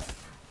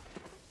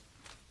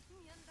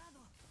 Me han dado.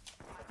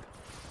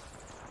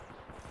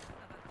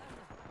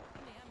 Avanzando.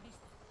 Me han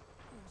visto.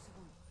 Un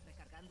segundo.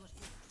 Recargando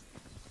escudos.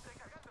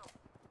 Recargando.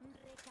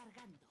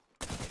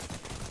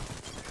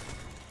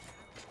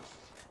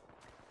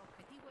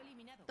 Objetivo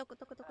eliminado. Toco.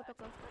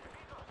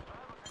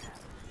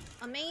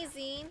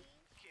 Amazing.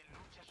 Quien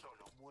lucha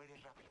solo muere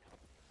rápido.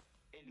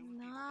 El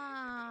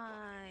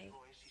Nice.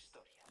 último es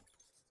historia.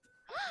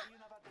 Aquí hay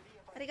una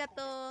batería para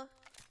Arigato.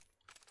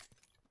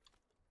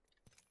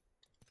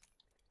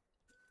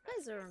 You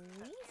guys are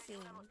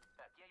amazing.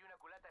 Aquí hay una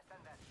culata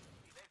estándar.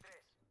 Nivel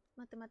 3.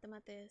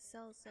 Mate.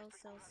 Sell.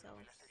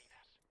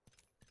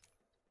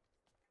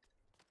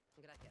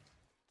 Gracias.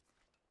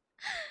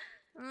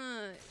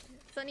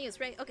 So news,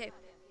 right? Okay.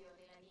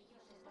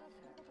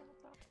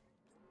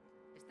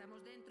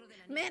 Estamos dentro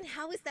del anillo. Man,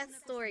 how is that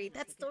story?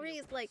 That story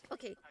is like,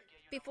 okay,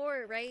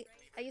 before, right?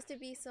 I used to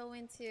be so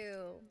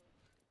into...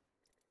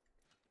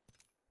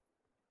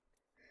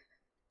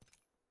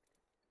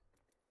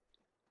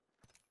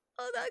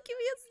 Hold on, give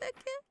me a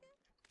second.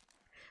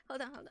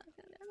 Hold on.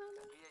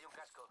 Aquí hay un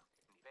casco.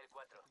 Nivel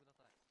 4.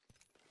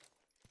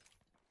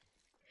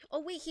 Oh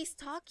wait, he's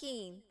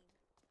talking.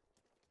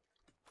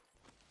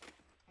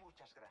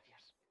 Muchas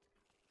gracias.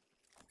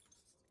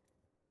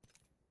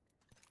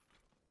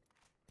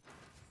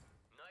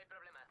 No hay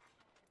problema.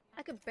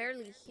 I could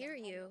barely hear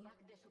you.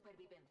 De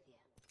supervivencia.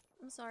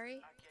 I'm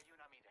sorry. Aquí hay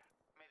una mira.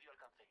 Medio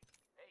alcance.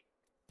 Hey,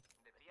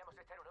 deberíamos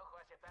echar un ojo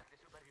a ese pack de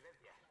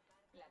supervivencia.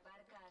 La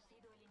parca ha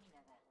sido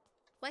eliminada.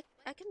 What?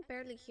 I can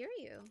barely hear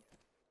you.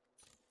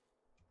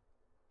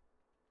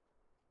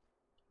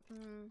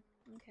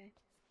 Okay.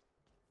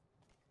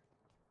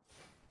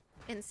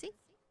 NC?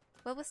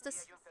 What was Aquí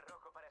this? hay un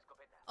cerrojo para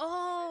escopeta.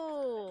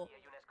 Oh! Aquí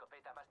hay una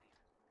escopeta Bastis.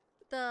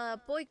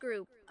 The boy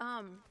group.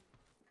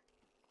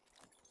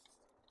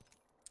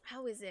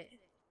 How is it?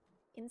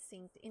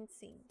 Instinct.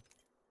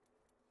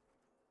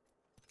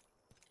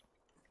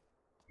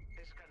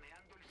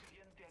 Escaneando el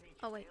siguiente anillo.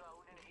 Oh, wait. Veo a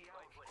un enemigo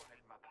ahí fuera. Con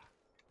el mapa.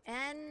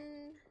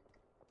 And...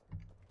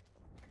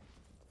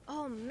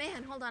 Oh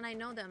man, hold on, I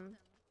know them.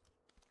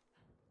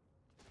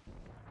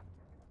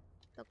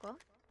 ¿Tocó?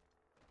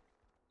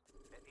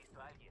 He visto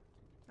a alguien.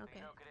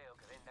 Okay. No creo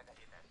que venda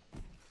galletas.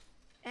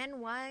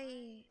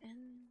 NY...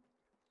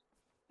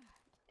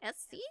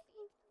 SC?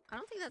 I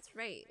don't think that's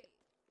right.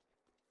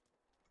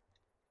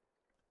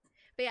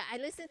 But yeah, I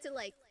listen to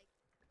like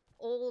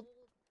old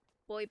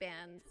boy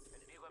bands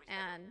Enemigo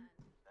avistado.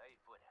 Ahí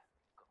fuera,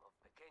 como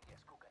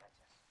pequeñas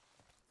cucarachas.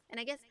 and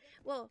I guess,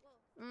 well,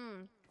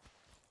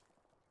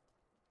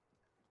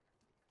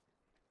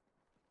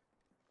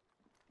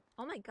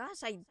 oh my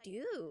gosh, I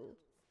do.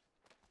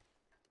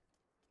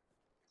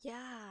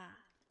 Yeah.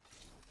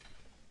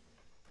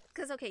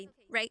 Cause okay,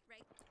 right?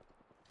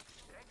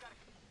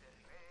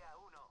 Derribé a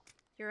uno.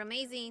 You're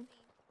amazing.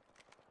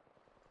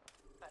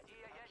 Allí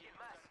hay alguien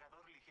más.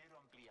 Cargador ligero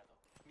ampliado.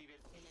 Nivel.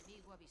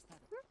 Enemigo avistado.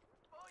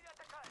 Voy a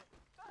atacar.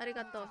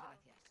 Arigato.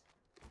 Gracias.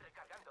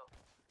 Recargando.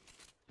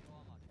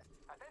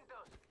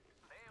 Atentos.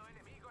 Veo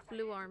enemigos.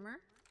 Blue armor.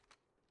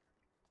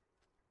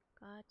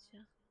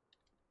 Gotcha.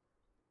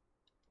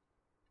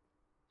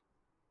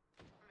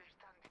 Me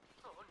están...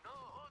 ¡Oh,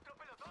 no! ¡Otro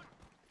pelotón!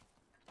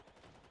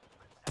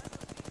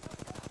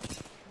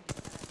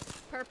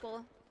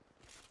 Purple.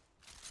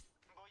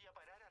 Voy a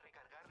parar a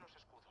recargar los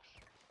escudos.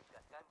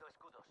 Cargando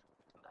escudos.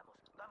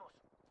 Vamos, vamos.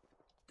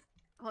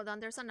 Hold on,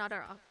 there's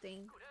another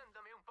octane.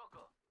 Curándome un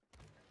poco.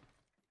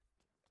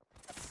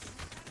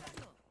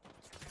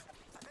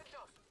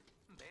 Atentos.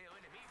 Veo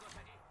enemigos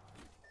allí.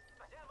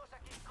 Vayamos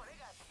aquí,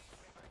 colegas.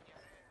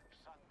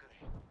 Sangre.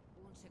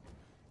 Un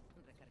segundo.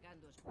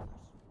 Recargando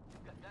escudos.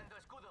 Cargando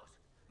escudos.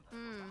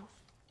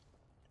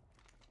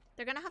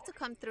 They're gonna have to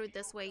come through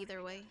this way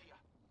either way.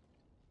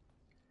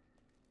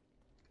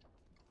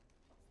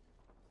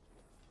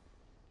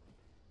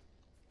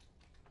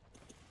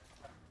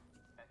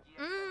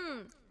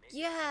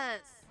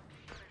 Yes.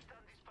 Me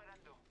están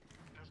disparando.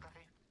 Los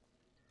café.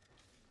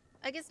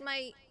 I guess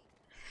my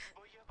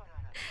Voy a parar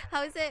a recargar.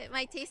 how is it?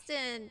 My taste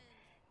in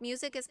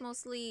music is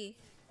mostly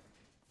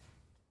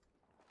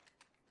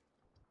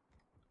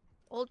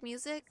old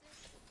music,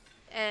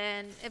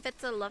 and if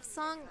it's a love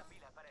song,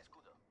 Pila para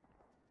escudo.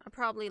 I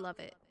probably love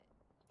it.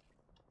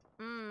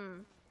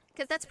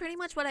 Because that's pretty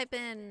much what I've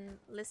been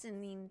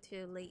listening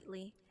to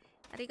lately.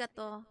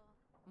 Arigato.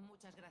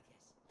 Muchas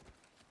gracias.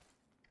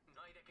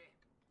 No hay de qué.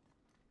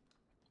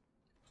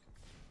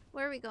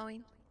 Where are we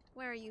going?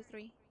 Where are you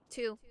three?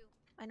 Two.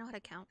 I know how to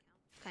count.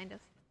 Kind of.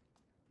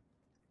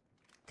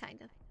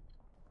 Kind of.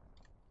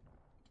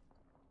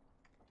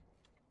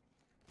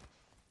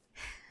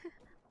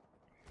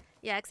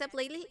 Yeah, except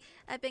lately,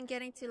 I've been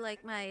getting to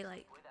like my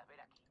like Pueda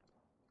ver aquí.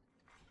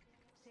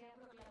 Se ha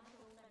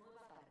proclamado una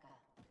nueva parca.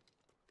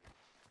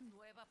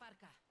 Nueva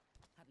parca.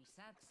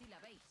 Avisad si la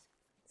veis.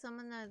 some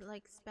of the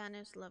like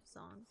Spanish love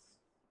songs.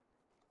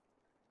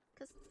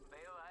 Cause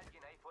Veo a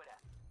alguien ahí fuera.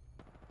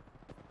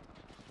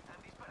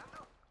 ¿Están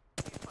disparando?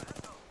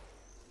 ¡Disparando!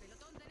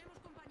 Pelotón, tenemos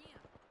compañía.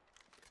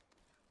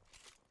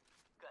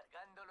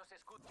 Cargando los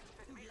escudos.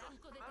 Enemigos.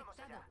 Blanco Vamos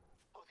detectado. allá.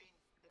 Odín,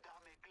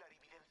 dame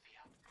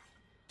clarividencia.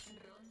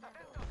 Ronda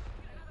Atentos. 2.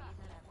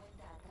 Empieza la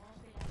cuenta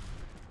atrás de la...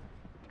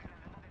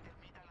 Granada de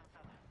termita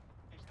lanzada.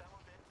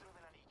 Estamos dentro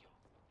del anillo.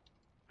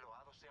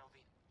 Loado sea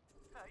Odín.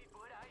 Ahí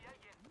fuera hay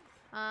alguien.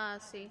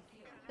 see.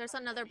 There's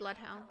another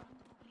bloodhound.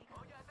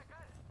 Voy a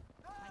atacar.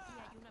 Aquí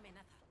hay una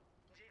amenaza.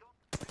 Llego.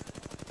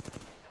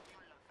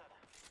 Estación lanzada.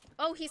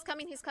 Oh, he's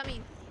coming, he's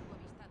coming. Enemigo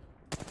avistado.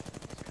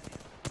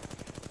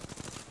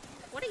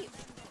 What are you?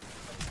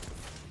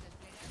 Desplegando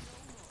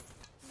humo.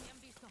 Me han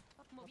visto.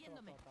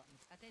 Moviéndome.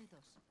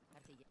 Atentos.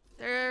 Artillería.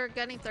 They're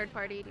getting third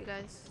party, you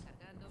guys.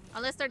 Cargando.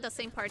 Unless they're the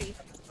same party.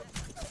 Peligro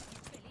cerca.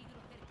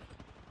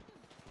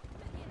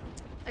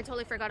 I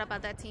totally forgot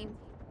about that team.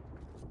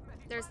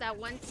 There's that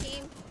one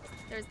team.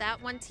 There's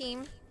that one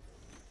team.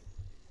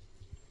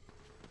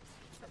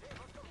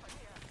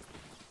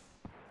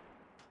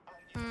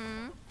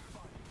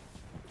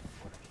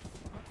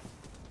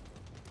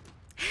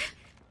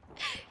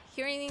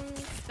 Hearing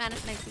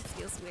Spanish makes me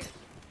feels weird.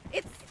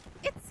 It's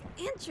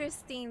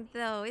interesting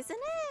though, isn't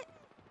it?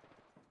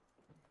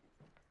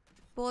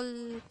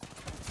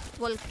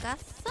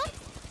 Volcasa?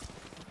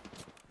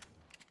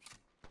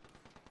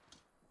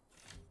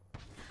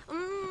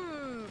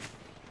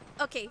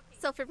 Okay,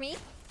 so for me,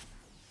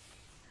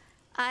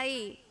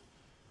 I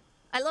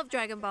love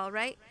Dragon Ball,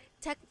 right?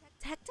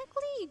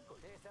 technically,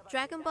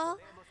 Dragon Ball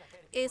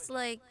is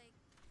like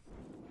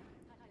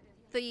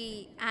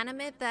the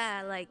anime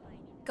that like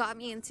got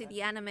me into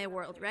the anime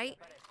world, right?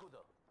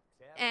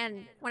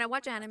 And when I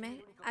watch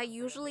anime, I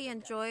usually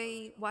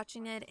enjoy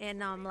watching it in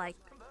like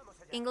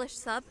English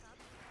sub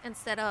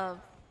instead of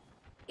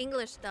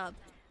English dub.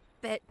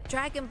 But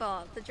Dragon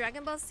Ball, the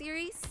Dragon Ball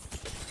series,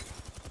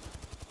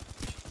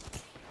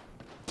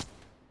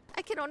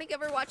 I can only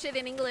ever watch it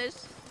in English.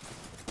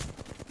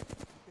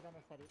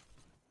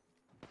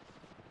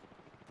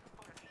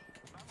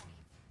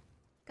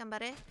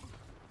 Gambare.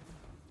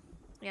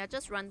 Yeah,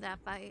 just run that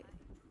fight.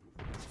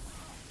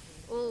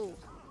 Ooh.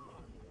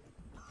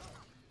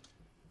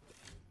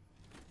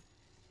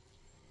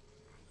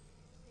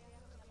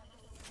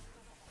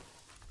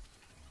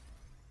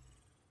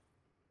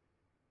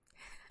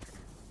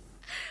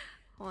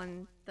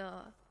 On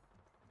the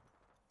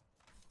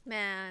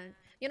man,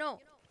 you know,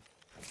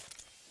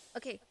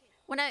 okay,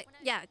 when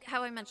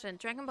how I mentioned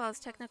Dragon Ball is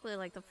technically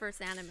like the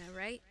first anime,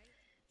 right?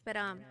 But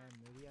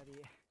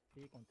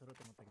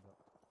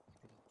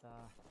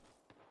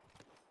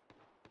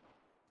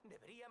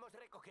Deberíamos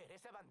recoger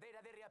esa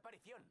bandera de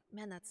reaparición.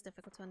 man, that's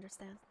difficult to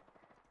understand.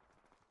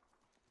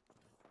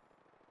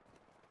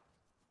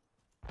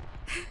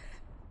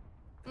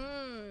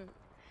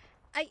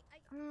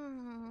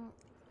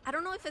 I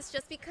don't know if it's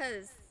just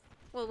because,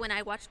 well, when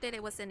I watched it,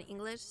 it was in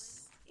English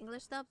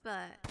stuff,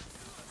 but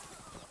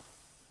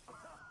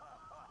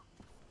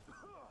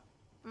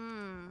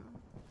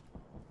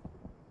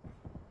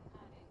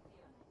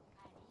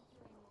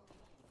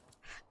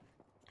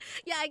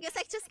yeah, I guess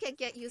I just can't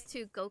get used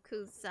to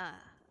Goku's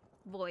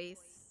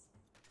voice.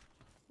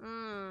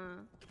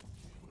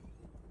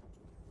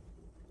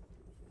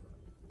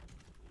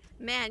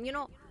 Man, you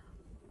know,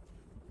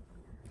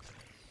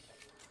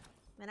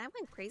 man, I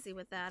went crazy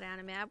with that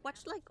anime. I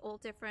watched like all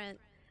different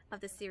of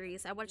the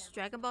series. I watched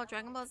Dragon Ball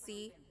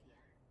Z.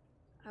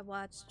 I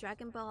watched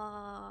Dragon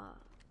Ball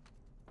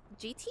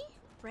GT,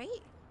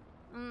 right?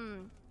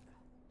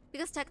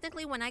 Because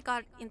technically when I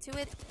got into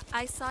it,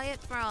 I saw it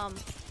from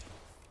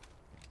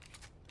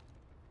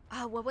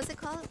what was it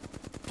called?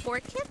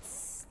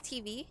 4Kids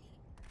TV.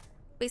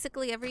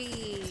 Basically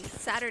every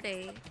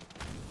Saturday.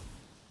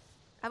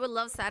 I would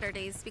love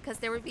Saturdays because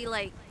there would be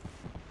like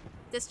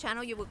this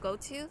channel you would go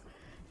to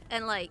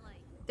and like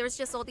there's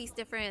just all these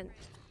different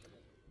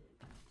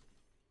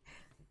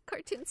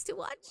cartoons to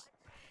watch.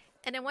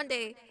 And then one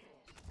day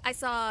I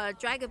saw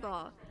Dragon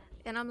Ball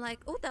and I'm like,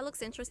 oh, that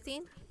looks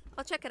interesting.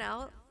 I'll check it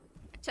out.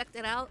 I checked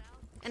it out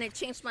and it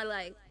changed my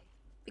life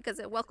because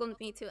it welcomed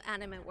me to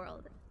anime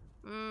world.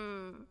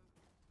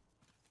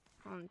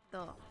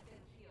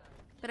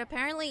 But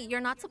apparently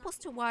you're not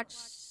supposed to watch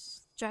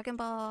Dragon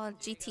Ball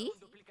GT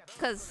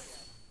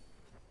because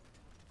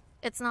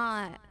it's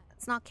not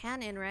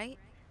canon, right?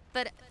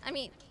 But I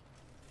mean,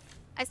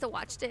 I still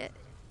watched it.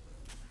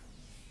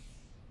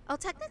 Oh,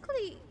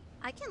 technically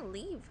I can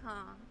leave,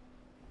 huh?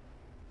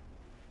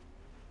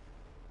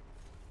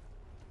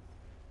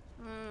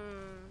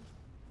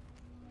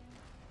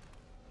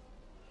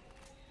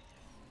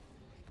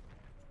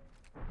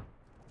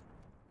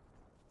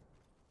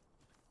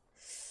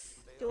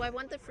 Do I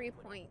want the free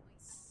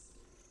points?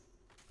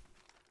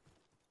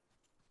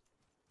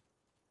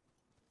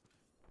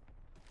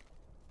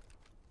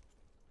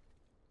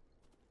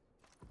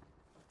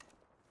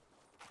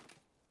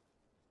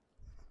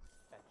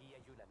 Aquí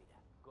hay una mira.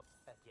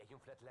 Aquí hay un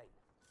flatline.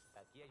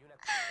 Aquí hay una.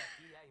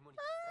 Aquí hay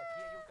munición.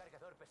 Aquí hay un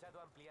cargador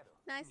pesado ampliado.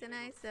 Nice,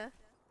 nice.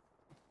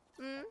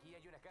 Aquí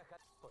hay una caja.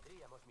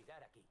 Podríamos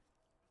mirar aquí.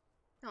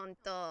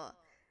 Tonto.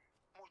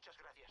 Muchas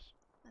gracias.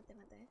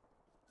 Mate.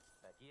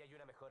 Aquí hay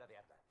una mejora de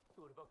arma.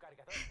 Turbo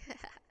cargador.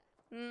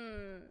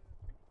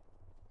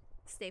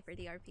 Stay for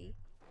DRP.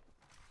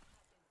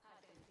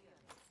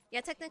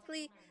 Yeah,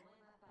 technically,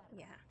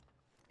 yeah.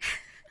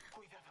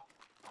 Cuidado.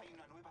 Hay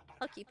una nueva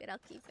I'll keep it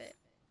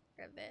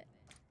for a bit.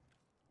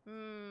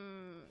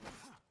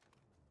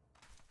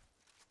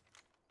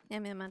 Yeah,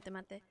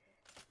 mate.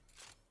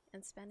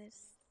 In Spanish.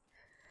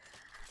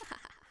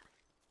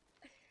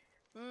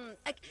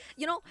 I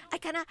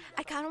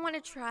kind of want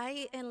to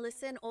try and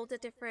listen all the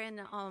different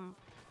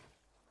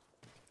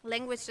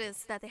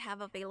languages that they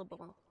have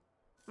available.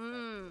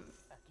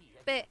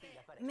 But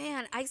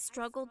man, I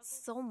struggled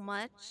so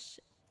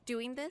much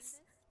doing this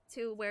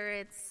to where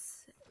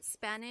it's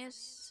Spanish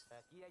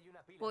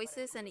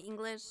voices and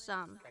English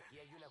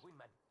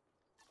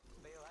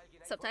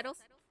subtitles.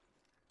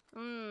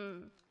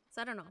 So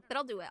I don't know, but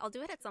I'll do it. I'll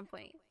do it at some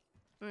point.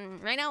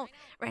 Right now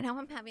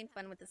I'm having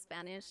fun with the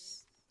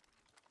Spanish.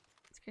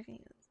 It's creepy.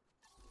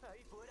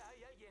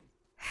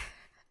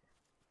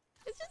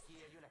 It's just,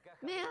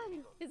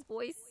 man, his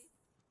voice.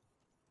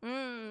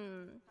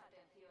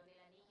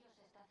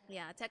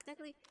 Yeah,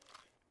 technically,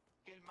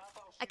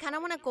 I kind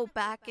of want to go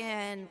back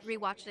and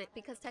rewatch it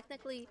because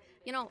technically,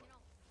 you know,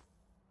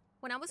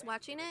 when I was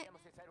watching it,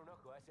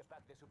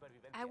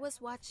 I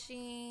was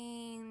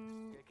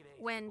watching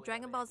when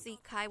Dragon Ball Z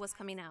Kai was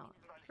coming out,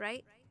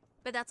 right?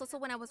 But that's also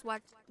when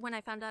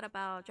I found out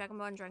about Dragon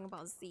Ball and Dragon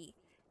Ball Z.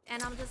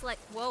 And I'm just like,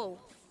 whoa,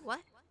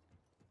 what?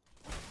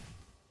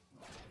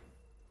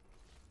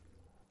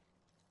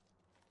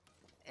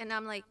 And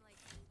I'm like,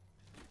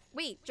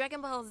 wait,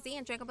 Dragon Ball Z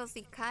and Dragon Ball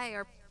Z Kai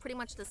are pretty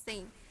much the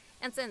same.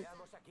 And since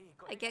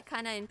I get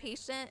kind of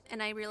impatient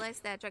and I realize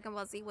that Dragon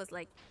Ball Z was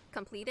like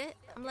completed,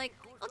 I'm like,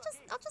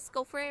 I'll just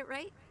go for it,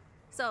 right?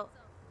 So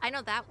I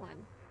know that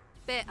one,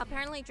 but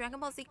apparently Dragon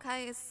Ball Z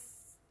Kai is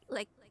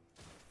like,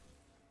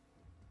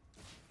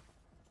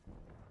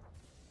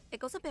 it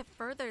goes a bit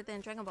further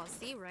than Dragon Ball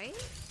Z, right?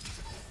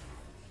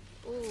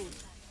 Ooh.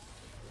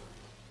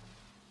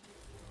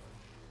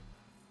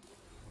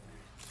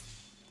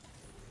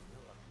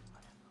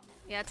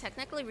 Yeah,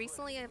 technically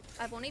recently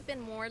I've only been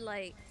more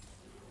like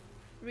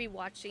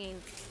rewatching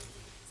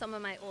some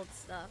of my old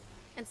stuff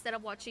instead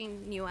of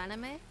watching new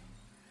anime.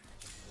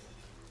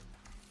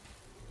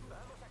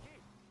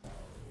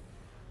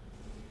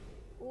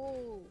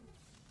 Ooh.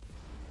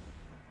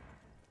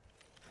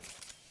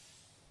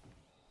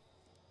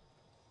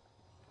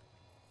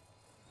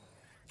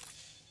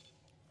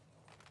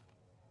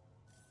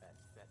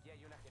 Aquí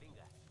hay una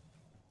jeringa.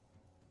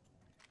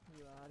 い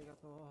いわ、ありが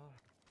とう。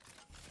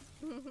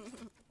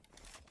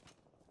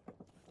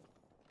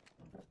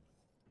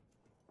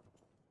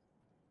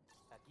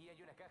Aquí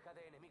hay una caja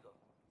de enemigo.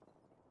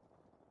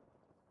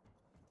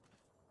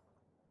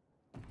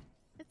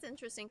 It's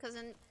interesting because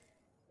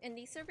in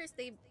these servers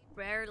they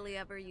rarely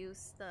ever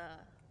use the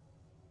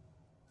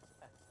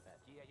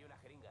Aquí hay una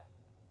jeringa.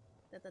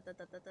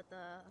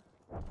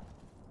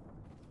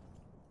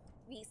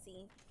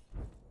 VC.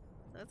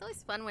 So it's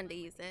always fun when they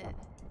use it.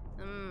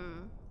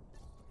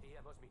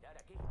 Podríamos mirar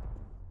aquí.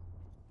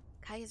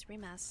 Kai is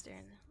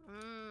remastered.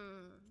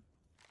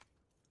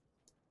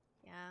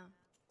 Yeah.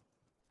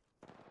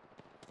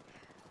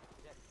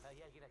 Jack,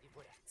 hay alguien allí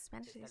fuera.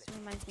 Spanish used to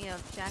remind me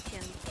of Jack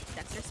and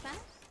Dexter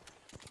Spanish.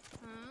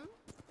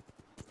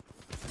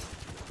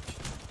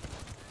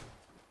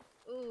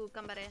 Ooh,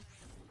 gambare.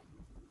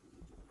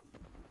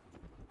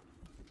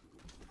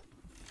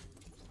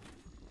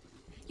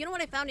 You know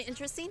what I found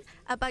interesting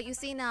about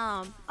using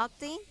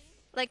Octane?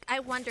 Like I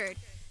wondered,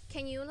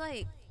 can you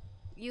like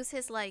use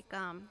his like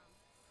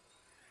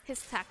his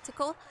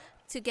tactical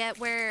to get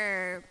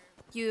where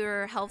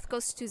your health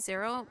goes to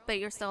 0 but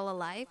you're still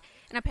alive?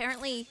 And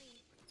apparently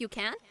you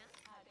can.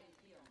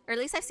 Or at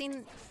least I've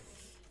seen,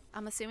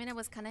 I'm assuming it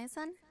was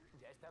Kanae-san,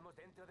 Ya estamos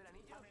dentro del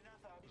anillo.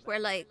 where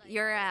like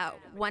you're at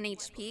 1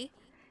 HP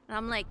and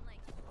I'm like,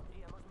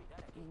 Podríamos mirar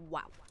aquí.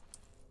 wow.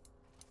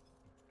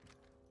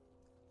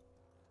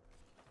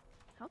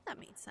 I hope that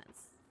made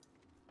sense.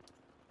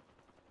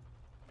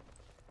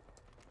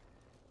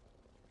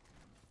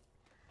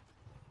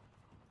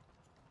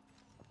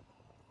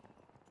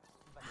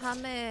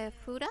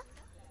 Hamefura?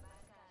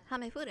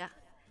 Hamefura.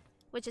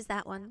 Which is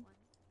that one?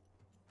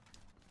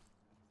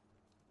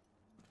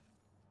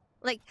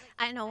 Like,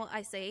 I know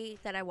I say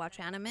that I watch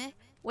anime,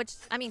 which,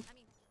 I mean,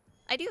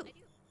 I do.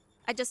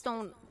 I just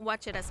don't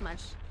watch it as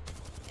much.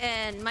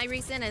 And my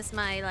reason is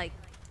my, like,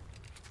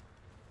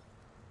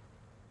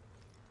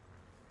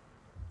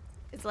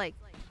 it's like,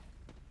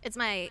 it's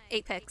my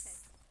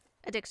Apex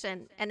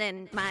addiction. And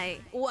then my,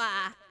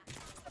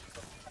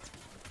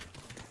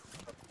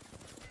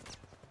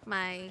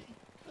 my,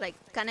 like,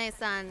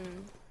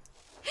 Kane-san.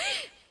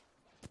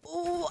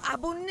 Oh,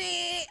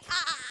 abune!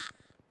 Ah!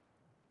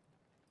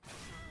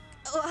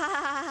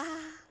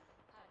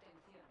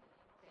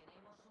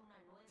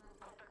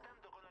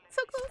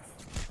 So close.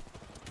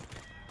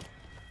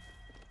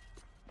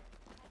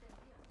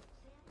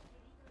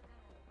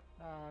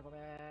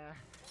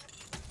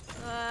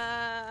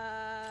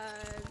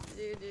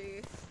 GG.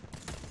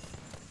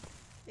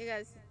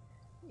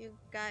 You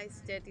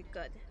guys did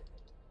good.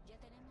 Ya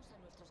tenemos a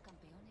nuestros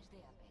campeones de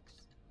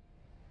Apex.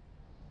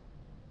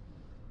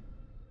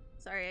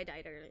 Sorry, I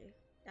died early.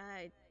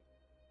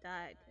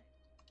 Died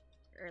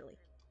early.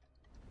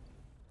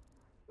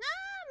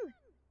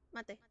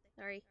 Mate.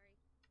 Sorry.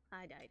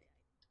 I died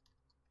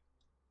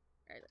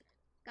early.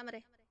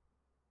 Gamare.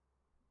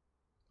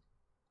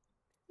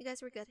 You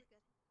guys were good.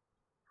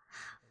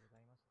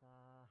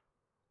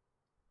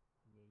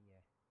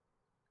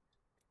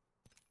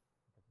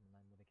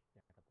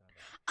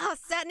 Oh,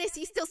 Sadness,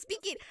 he's still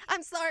speaking.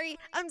 I'm sorry.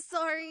 I'm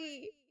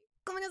sorry.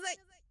 Gomenasai.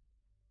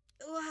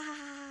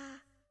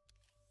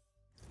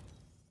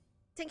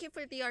 Thank you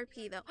for the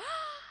RP, though.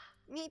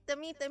 Meet.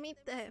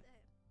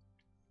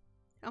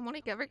 I'm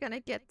only ever gonna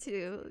get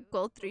to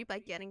gold 3 by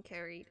getting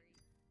carried.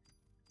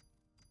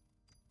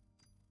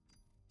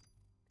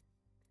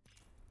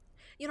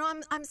 You know,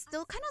 I'm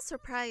still kind of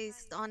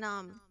surprised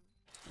on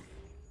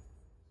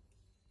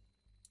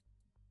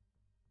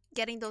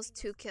getting those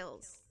 2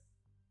 kills.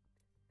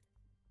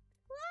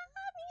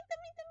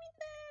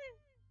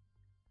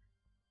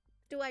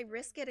 Do I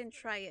risk it and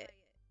try it?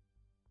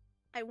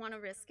 I want to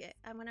risk it.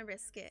 I want to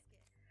risk it.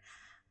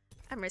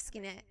 I'm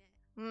risking it.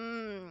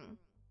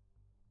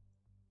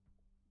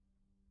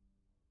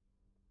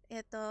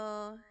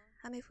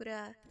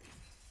 Hamefura.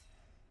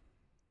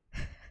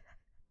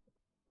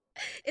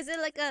 Is it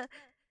like a...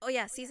 Oh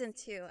yeah, season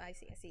 2. I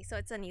see. So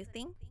it's a new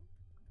thing?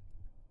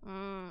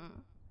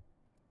 Kane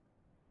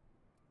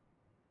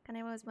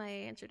was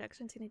my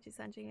introduction to Nichi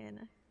Sanji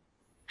and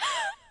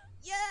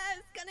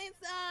yes,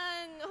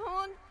 Kane-san!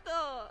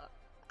 Honto!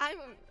 I'm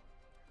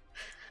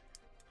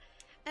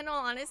in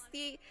all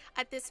honesty,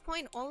 at this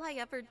point all I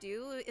ever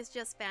do is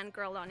just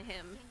fangirl on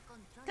him.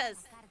 Cause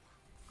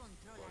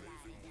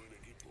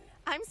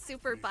I'm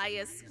super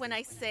biased when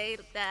I say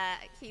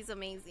that he's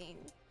amazing.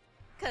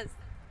 Cause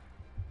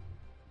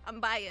I'm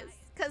biased.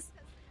 Cause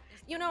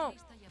you know,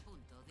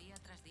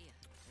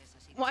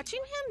 watching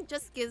him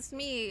just gives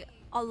me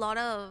a lot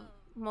of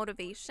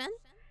motivation,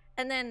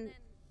 and then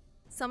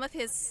some of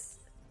his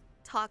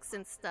talks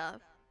and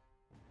stuff.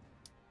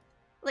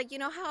 Like, you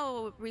know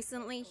how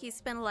recently he's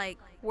been like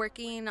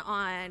working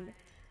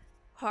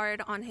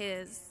hard on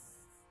his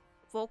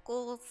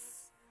vocals,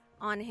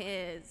 on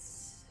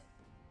his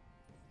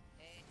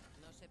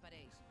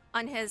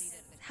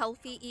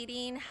healthy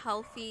eating,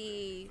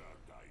 healthy,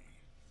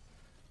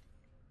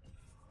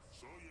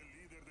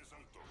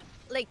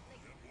 like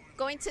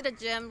going to the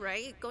gym,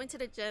 right? Going to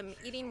the gym,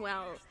 eating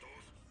well,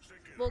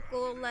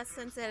 vocal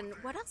lessons, and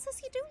what else is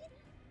he doing?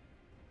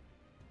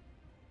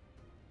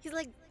 He's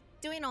like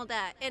doing all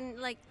that, and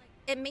like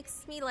it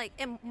makes me like,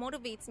 it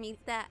motivates me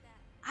that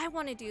I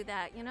want to do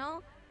that, you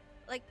know?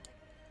 Like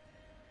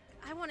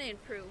I want to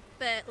improve,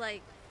 but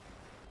like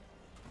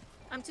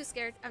I'm too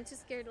scared.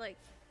 Like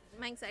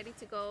my anxiety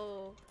to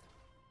go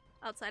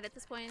outside at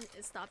this point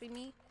is stopping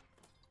me,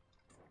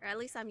 or at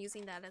least I'm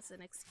using that as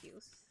an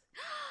excuse.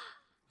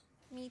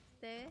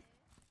 Mite.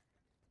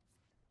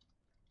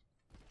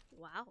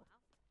 Wow,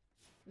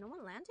 no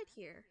one landed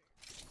here.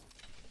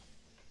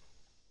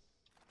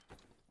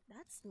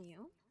 That's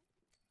new.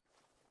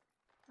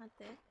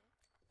 Mate.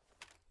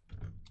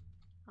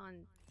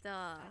 On the.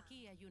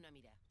 Aquí hay una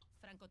mira.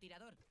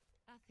 Francotirador.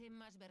 Hace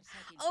más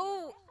versátil.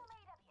 Oh!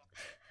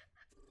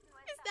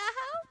 Is that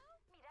how?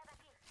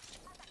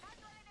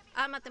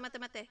 Ah,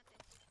 mate.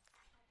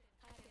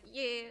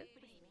 Yeah.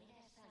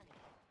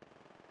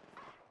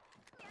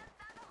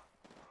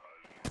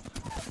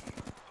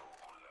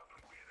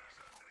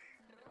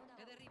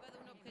 He derribado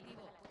un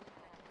objetivo.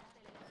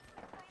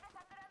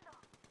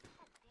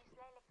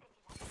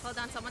 Hold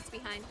on, someone's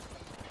behind.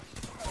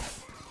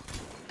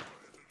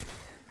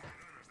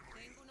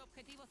 Tengo un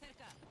objetivo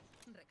cerca.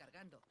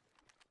 Recargando.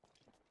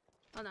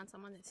 Hold on,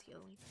 someone is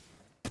healing.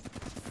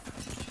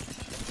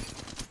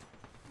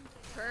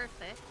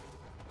 Perfect.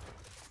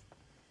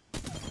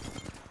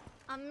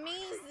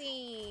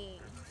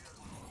 Amazing.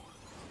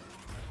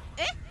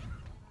 Eh?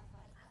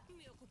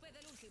 Me ocupé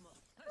del último.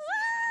 Así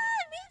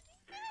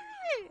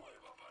What?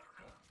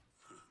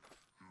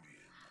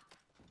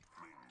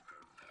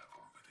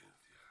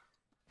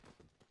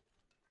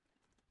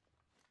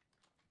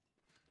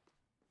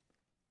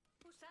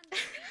 Usando el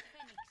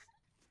Fénix.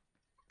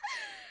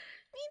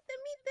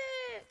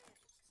 Mite.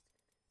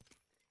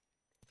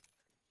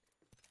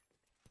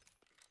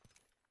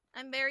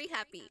 I'm very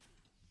happy.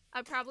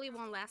 I probably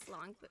won't last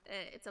long, but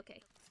it's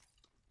okay.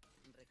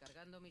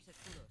 Recargando mis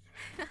escudos.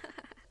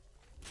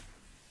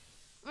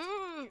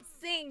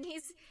 Sing.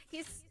 He's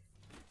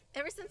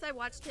ever since I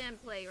watched him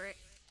play, right?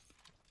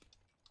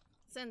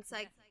 Since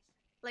I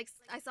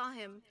saw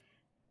him,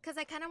 cause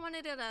I kind of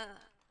wanted to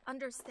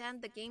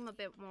understand the game a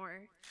bit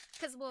more.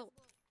 Cause well,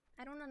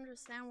 I don't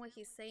understand what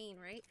he's saying,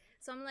 right?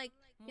 So I'm like,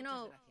 you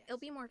know, it'll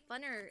be more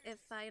funner if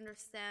I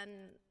understand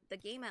the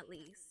game at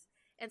least.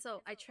 And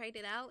so I tried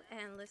it out,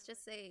 and let's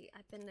just say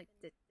I've been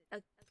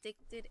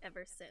addicted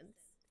ever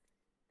since.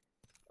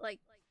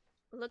 Like,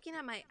 looking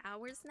at my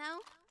hours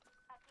now,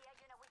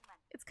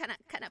 it's kind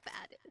of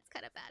bad. It's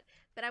kind of bad.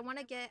 But I want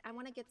to get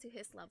to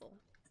his level.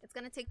 It's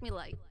gonna take me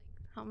like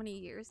how many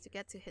years to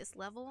get to his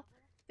level?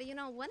 But you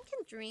know, one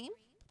can dream,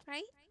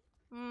 right?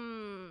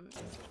 On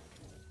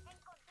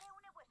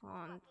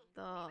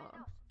the.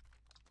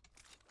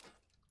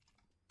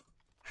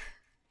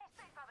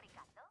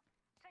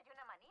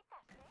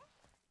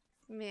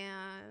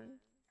 Man,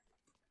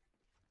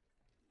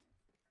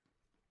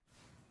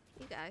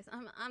 you guys,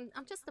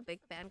 I'm just a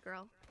big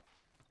fangirl.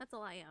 That's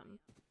all I am.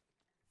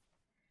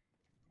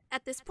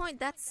 At this point,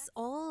 that's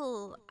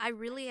all I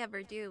really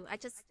ever do. I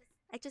just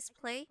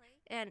play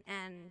and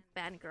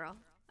fangirl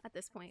at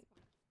this point.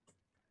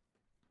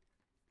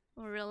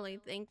 Really,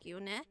 thank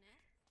you, ne?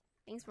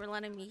 Thanks for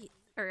letting me,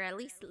 or at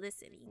least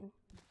listening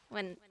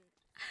when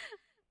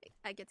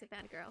I get to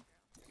fangirl.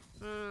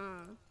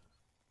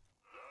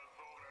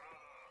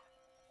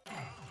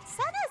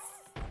 Sadis!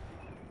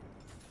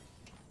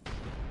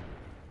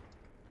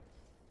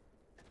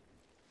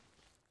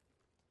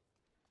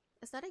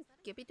 Is that a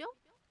Gibido?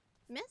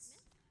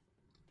 Miss?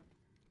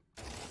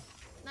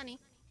 Nani?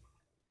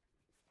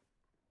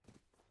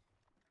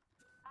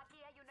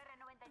 Aquí hay un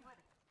R99.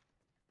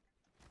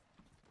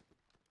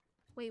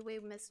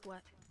 Wait, missed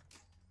what?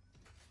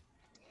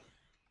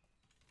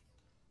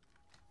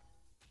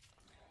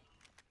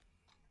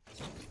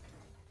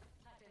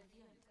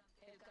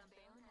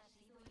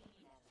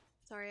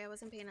 Sorry, I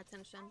wasn't paying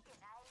attention.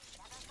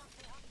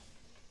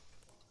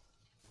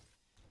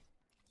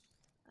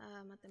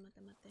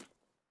 Mate.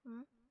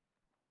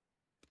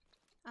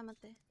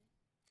 Mate.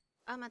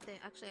 Ah, mate.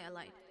 Actually, I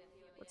lied.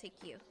 We'll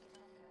take you.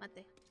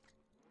 Mate.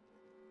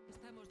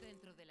 Estamos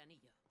dentro del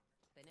anillo.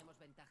 Tenemos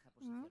ventaja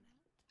posicional.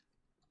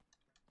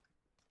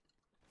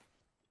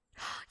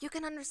 You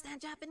can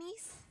understand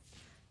Japanese?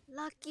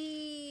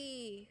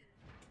 Lucky!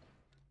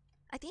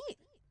 I think...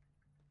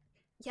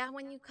 Yeah,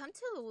 when you come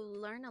to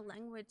learn a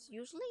language,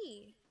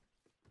 usually...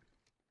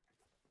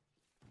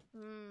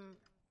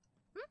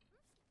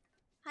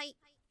 Hi.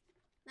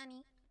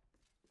 Nani?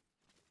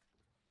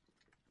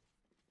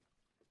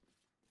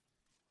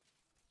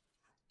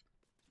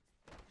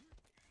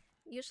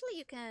 Usually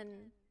you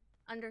can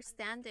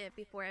understand it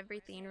before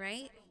everything,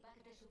 right?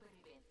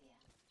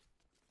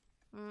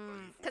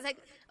 Cause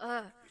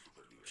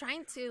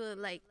trying to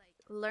like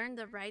learn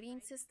the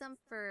writing system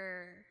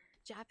for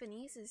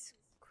Japanese is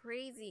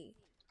crazy.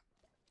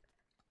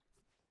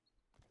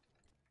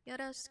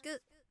 Yoroshiku.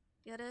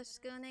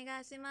 Yoroshiku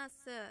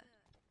onegaishimasu.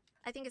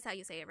 I think it's how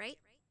you say it, right?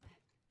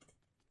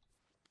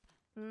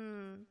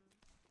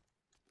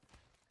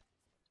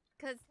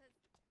 Cause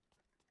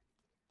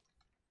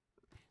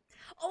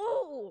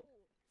oh!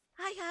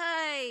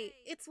 Hi!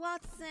 It's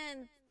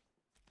Watson!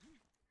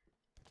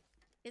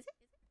 Is it?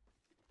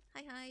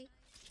 Hi.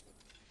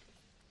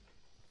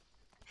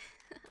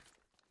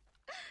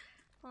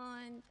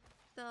 On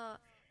the...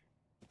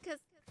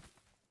 Cause...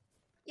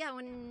 Yeah,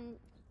 when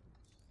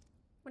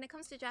it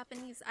comes to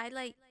Japanese,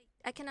 I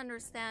can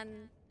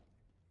understand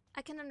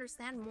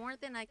more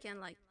than I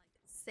can like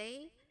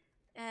say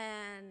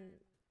and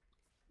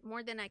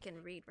more than I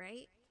can read,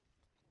 right?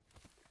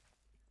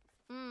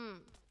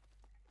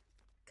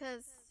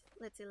 Cause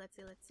let's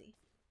see.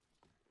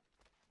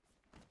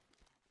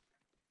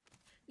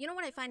 You know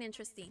what I find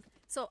interesting?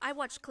 So I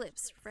watch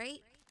clips,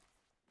 right?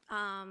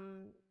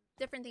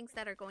 Different things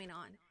that are going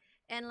on.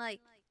 And like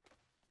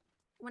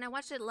when I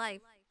watch it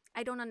live,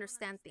 I don't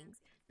understand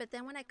things. But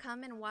then when I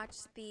come and watch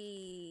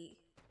the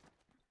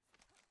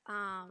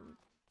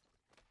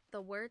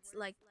words,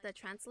 like the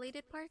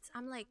translated parts,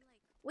 I'm like,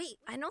 wait,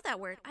 I know that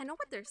word. I know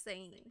what they're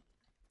saying.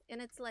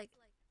 And it's like,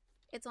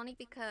 it's only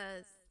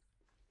because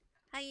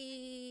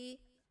hi.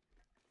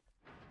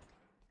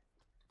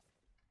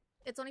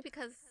 It's only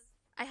because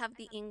I have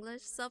the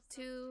English sub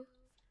to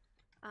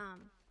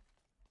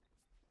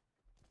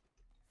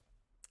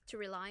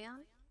rely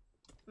on.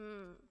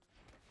 You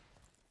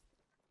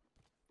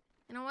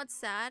know what's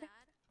sad?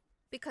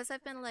 Because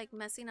I've been like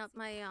messing up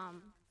my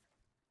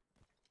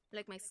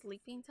like my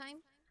sleeping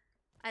time.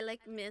 I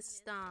like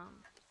missed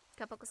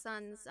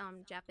Kapako-san's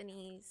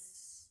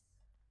Japanese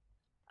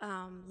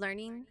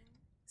learning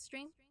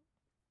stream.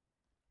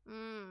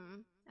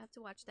 I have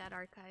to watch that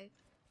archive.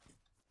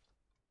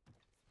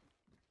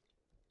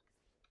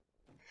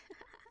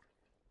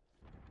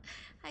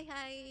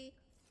 Hi.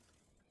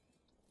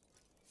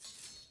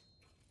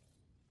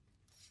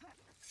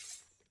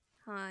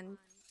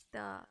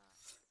 Honda.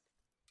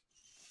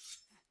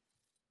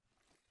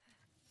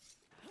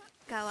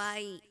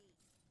 Kawaii.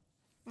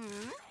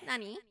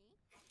 Nani?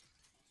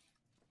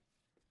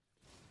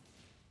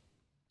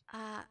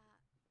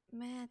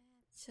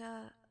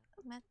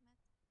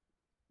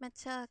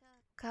 Mecha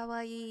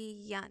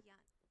kawaii yan.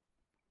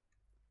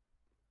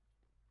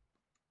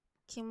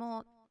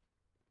 Kimochi?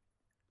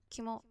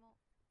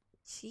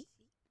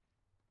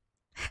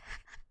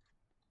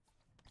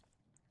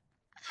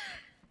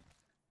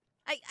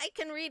 I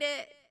can read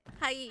it.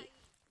 Hi.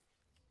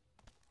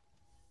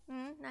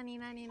 Nani.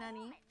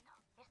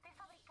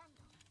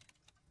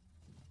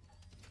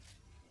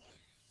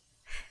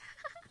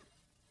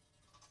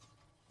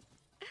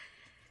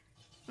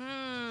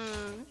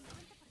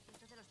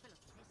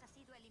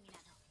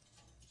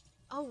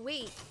 Oh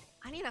wait,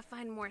 I need to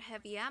find more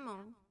heavy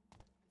ammo.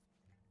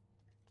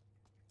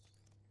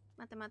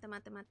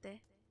 Mate.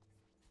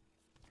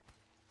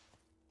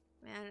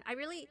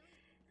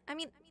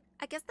 Man,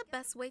 I guess the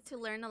best way to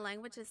learn a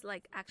language is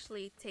like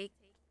actually take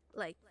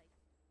like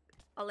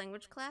a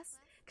language class.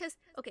 Cause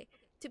okay,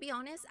 to be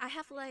honest, I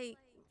have like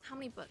how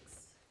many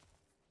books?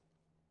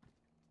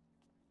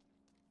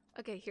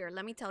 Okay, here,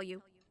 let me tell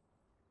you.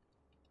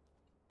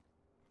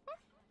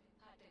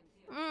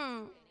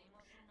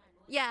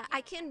 Yeah, I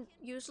can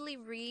usually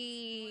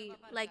read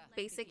like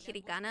basic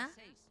hiragana.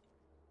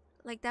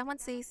 Like that one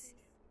says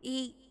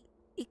Iko?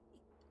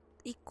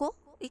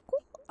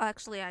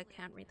 Actually, I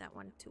can't read that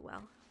one too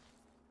well.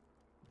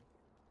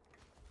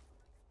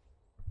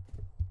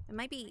 It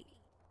might be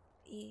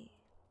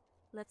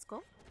let's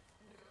go.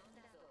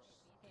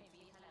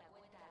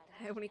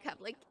 I only have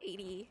like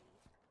 80.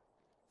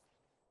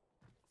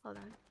 Hold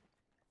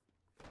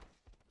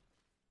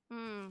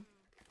on.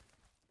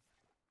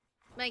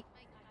 Like,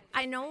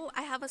 I know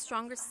I have a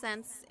stronger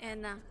sense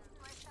in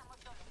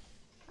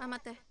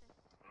mate.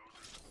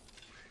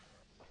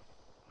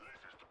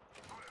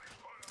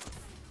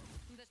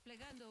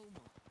 Desplegando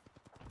humo.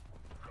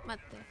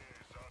 Mate.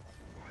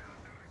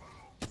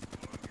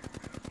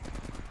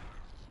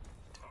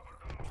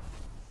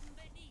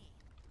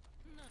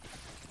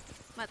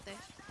 Mate.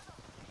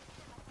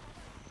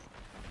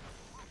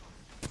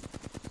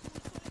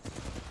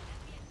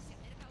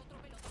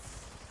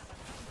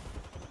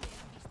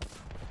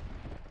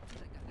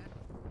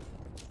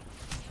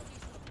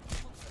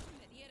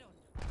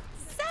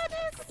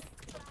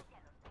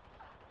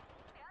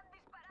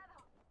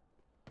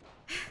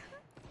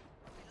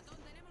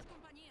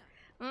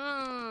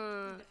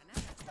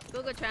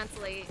 Google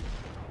Translate.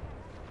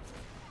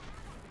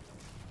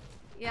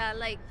 Yeah,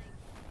 like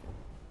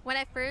when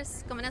I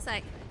first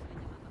gomenasai.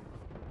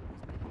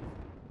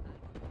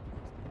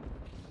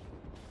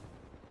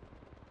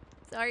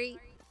 Sorry.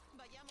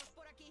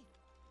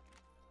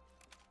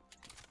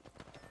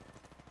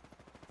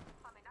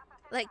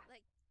 Like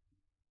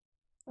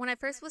when I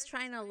first was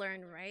trying to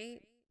learn,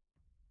 right?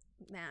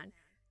 Man,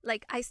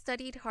 like I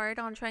studied hard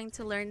on trying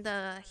to learn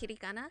the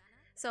hiragana.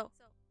 So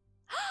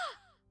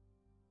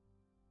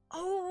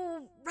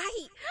oh,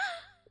 right.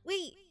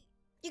 Wait,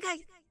 you guys.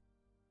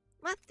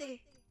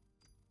 Mate.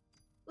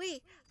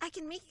 Wait, I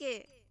can make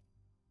it.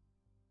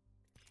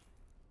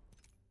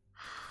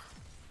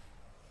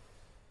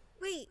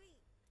 Wait.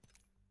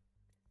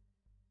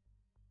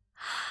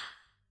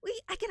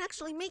 Wait, I can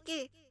actually make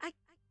it.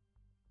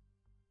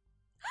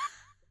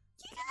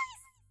 You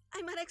guys!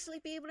 I might actually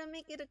be able to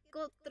make it a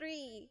gold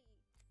 3.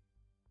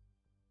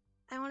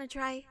 I want to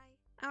try.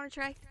 I want to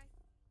try.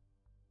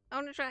 I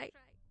want to try.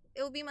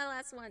 It will be my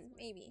last one,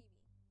 maybe.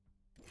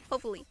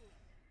 Hopefully.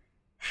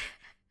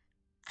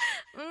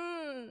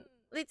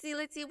 Let's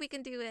see if we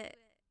can do it.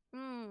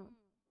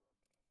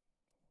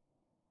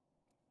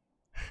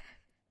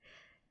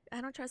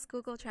 I don't trust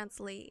Google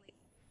Translate.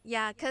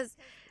 Yeah, cause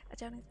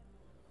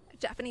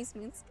Japanese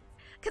means,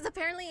 cause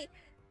apparently,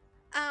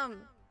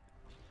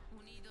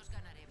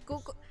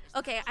 Google.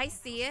 Okay, I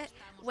see it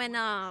when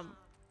I.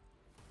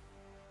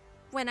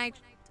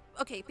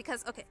 Okay,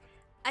 because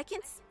I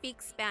can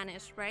speak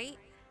Spanish, right?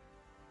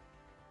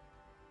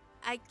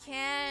 I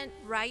can't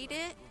write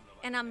it,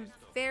 and I'm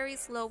very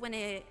slow when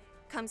it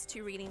comes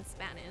to reading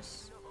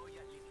Spanish.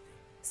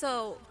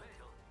 So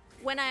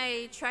when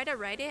I try to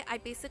write it, I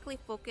basically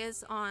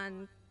focus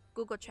on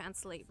Google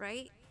Translate,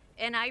 right?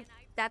 And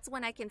that's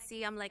when I can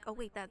see, I'm like, oh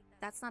wait,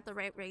 that's not the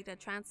right way to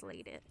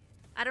translate it.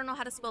 I don't know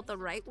how to spell the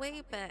right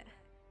way, but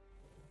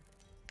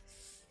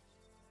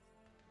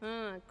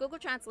Google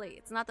Translate,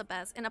 it's not the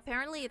best. And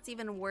apparently it's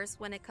even worse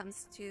when it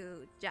comes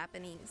to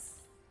Japanese.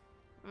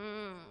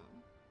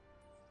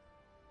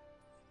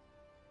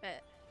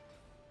 But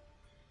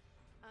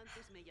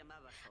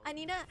I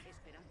need to,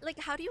 like,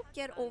 how do you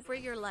get over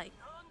your, like,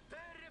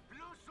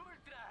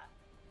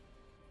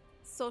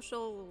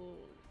 social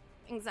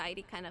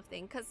anxiety kind of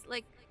thing? Because,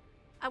 like,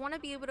 I want to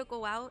be able to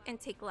go out and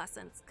take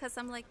lessons. Because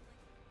I'm like,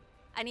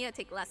 I need to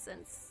take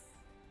lessons.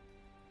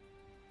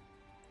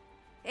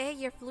 Hey,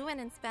 you're fluent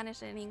in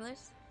Spanish and English?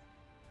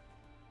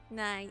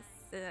 Nice.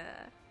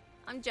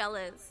 I'm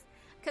jealous.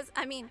 Because,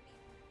 I mean,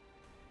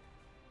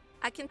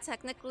 I can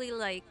technically,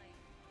 like,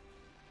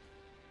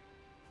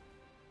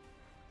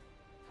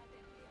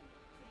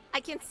 I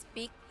can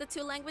speak the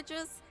 2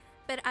 languages,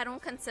 but I don't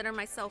consider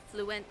myself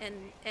fluent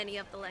in any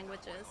of the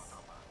languages.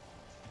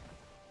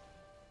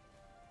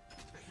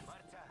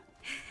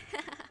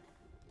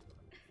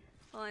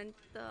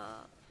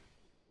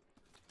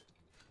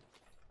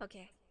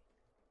 Okay.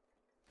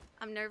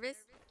 I'm nervous,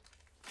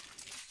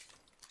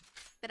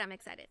 but I'm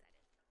excited.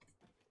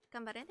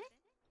 ¿Gambarene?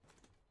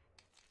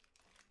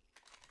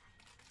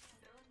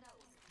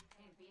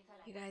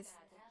 You guys,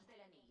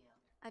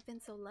 I've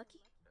been so lucky.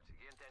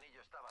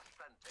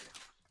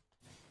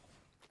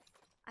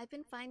 I've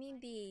been finding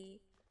the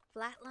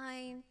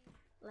flatline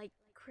like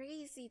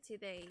crazy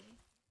today.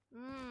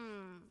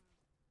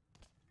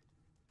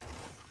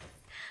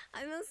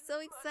 I'm so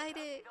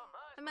excited.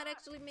 I might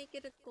actually make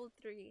it a gold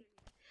 3.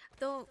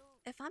 Though,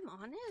 if I'm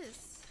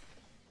honest,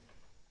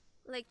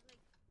 like,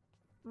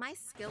 my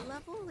skill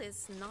level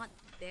is not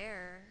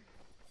there.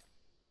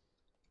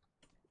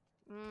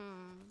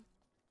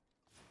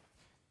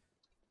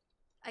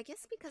 I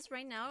guess because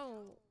right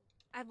now,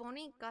 I've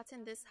only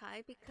gotten this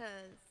high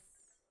because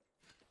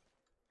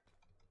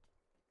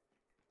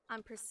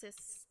I'm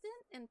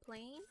persistent in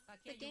playing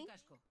the game.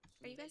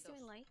 Are you guys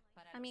doing light?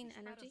 I mean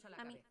energy?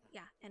 I mean,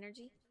 yeah,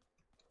 energy.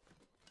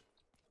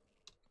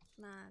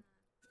 Mate.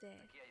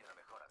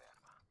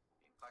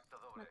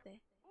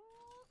 Mate.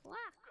 Wow.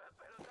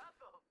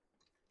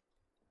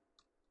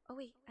 Oh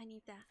wait, I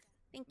need that.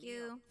 Thank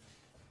you.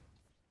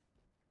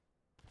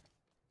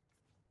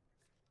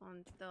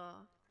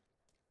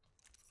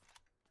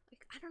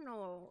 Like, I don't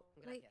know.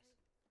 Like,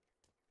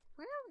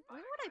 where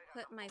would I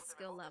put my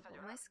skill level?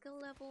 My skill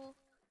level.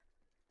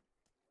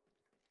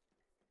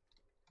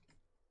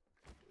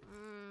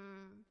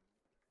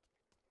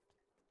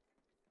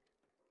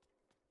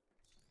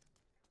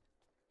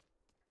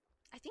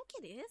 I think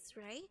it is,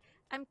 right?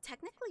 I'm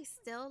technically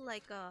still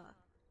like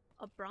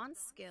a bronze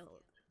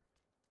skilled.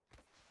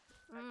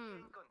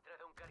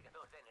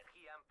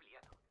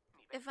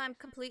 If I'm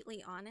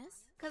completely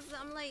honest, because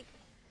I'm like,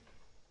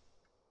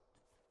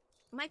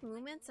 my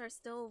movements are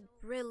still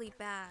really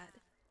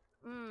bad.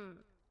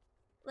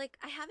 Like,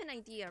 I have an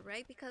idea,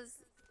 right?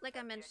 Because, like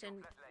I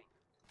mentioned,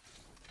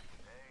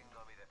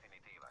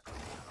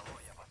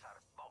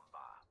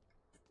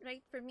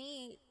 right, for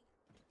me,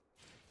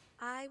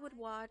 I would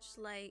watch,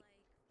 like,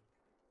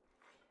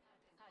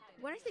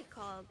 what are they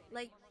called?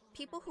 Like,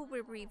 people who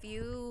would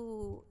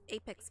review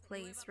Apex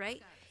plays,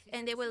 right?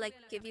 And they would like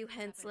give you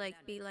hints, like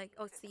be like,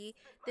 oh, see,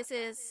 this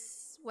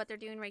is what they're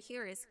doing right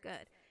here is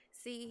good.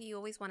 See, you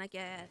always want to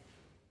get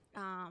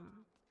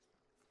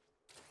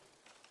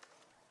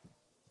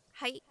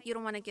height. You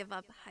don't want to give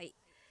up height.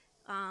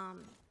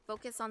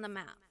 Focus on the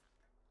map.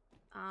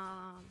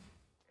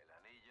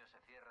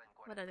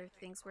 What other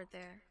things were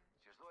there?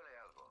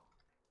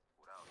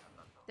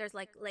 There's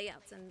like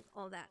layouts and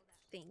all that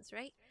things,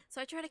 right?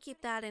 So I try to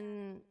keep that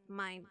in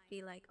mind.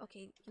 Be like,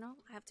 okay, you know,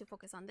 I have to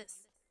focus on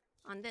this.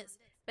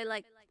 But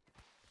like,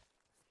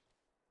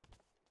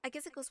 I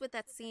guess it goes with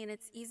that scene.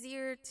 It's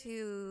easier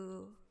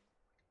to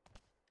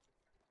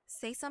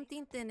say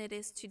something than it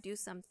is to do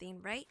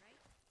something, right?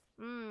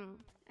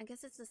 I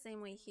guess it's the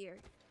same way here.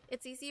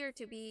 It's easier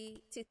to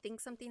think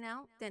something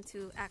out than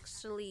to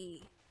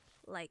actually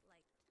like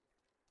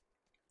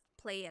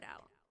play it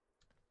out.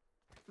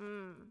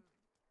 10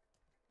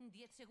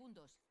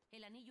 segundos.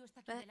 El anillo está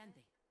aquí But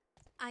delante.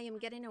 I am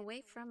getting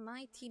away from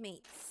my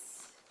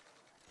teammates.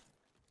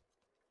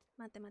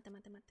 Mate. Aquí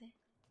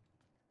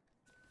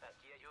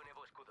hay un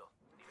Evo escudo.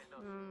 Nivel 2.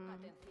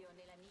 Atención,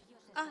 el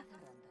anillo se Ah, está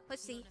cerrando.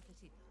 let's see.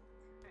 Necesito.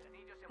 El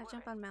anillo se I mueve.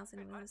 jump on mouse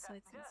and ¡En move so marcha!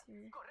 it's ¡Ya!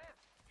 easier. ¡Corred!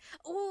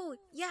 Oh,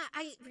 yeah,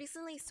 I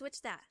recently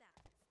switched that.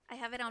 I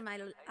have it on my Hay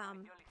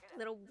munición ligera.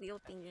 little wheel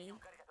Aquí hay thingy. un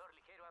cargador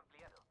ligero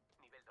ampliado.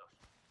 Nivel 2.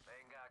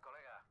 Venga,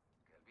 colega.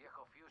 Que el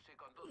viejo Fusey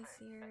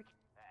conduce. Easier.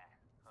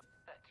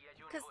 Aquí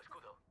hay un 'Cause Evo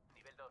escudo.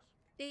 Nivel 2.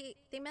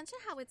 They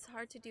mentioned how it's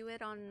hard to do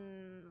it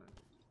on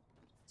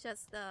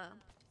just the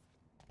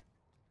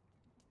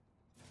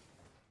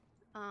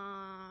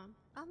oh,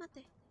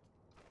 mate.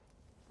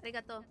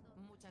 Arigato.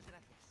 Muchas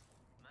gracias.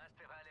 Más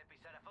te vale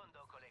pisar a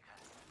fondo, colega.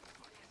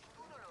 Porque si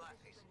tú no lo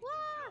haces, lo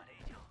haré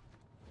yo.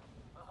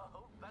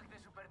 Oh, un pack de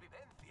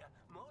supervivencia.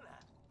 Mola.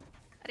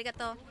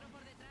 Arigato.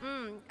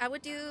 I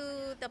would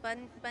do the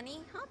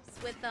bunny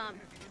hops with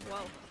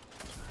whoa.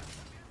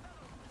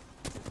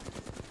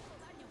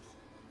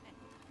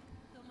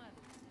 Tomad.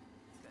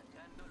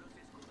 Cargando los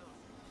escudos.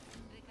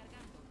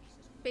 Recargando mis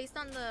escudos. Based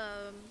on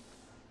the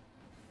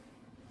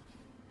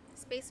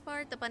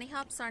spacebar, the bunny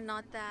hops are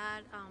not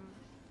that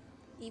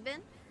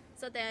even.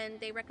 So then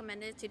they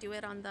recommended to do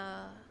it on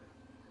the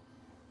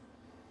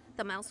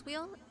mouse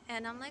wheel,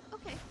 and I'm like,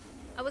 okay.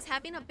 I was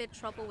having a bit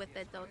trouble with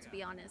it though, to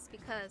be honest,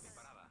 because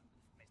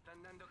Me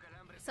están dando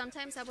calambres.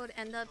 sometimes I would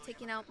end up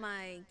taking out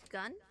my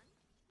gun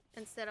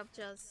instead of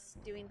just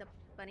doing the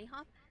bunny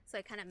hop, so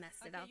I kind of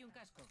messed it Aquí up. hay un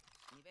casco.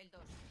 Nivel 2.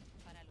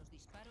 Para los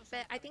disparos. But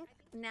a la I think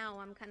cabeza. now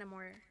I'm kind of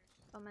more.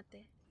 Oh,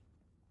 mate.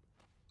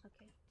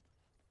 Okay,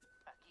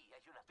 Aquí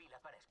hay una pila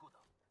para escudo.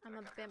 I'm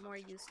a bit more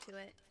used to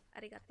it.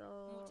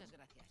 Arigato. Muchas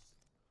gracias.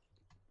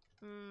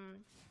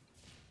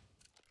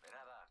 De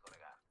nada,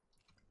 colega.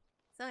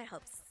 So it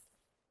helps.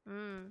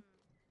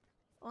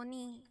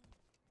 Onigiri?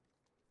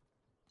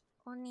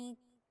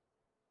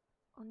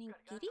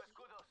 Cargando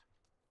escudos.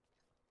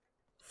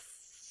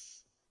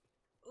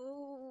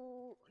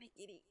 Ooh,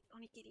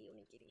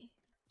 onigiri.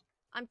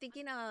 I'm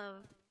thinking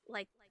of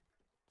like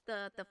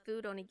the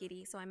food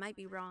onigiri, so I might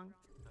be wrong.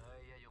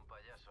 Ahí hay un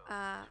payaso.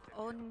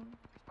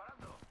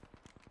 Disparando.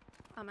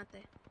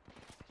 Amate.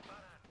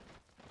 Disparan.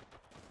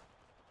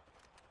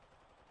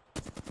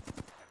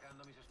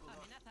 Cargando mis escudos.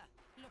 Amenaza.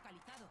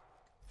 Localizado.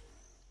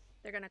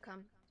 They're gonna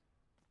come.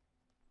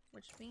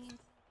 Which means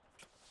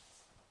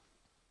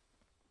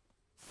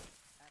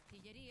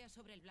Artillería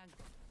sobre el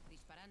blanco.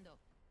 Disparando.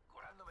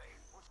 Curándome.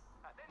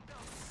 ¡Atento!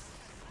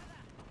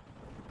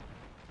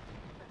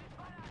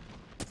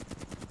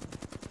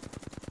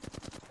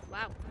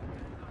 wow.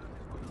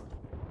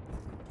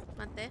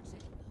 Mate.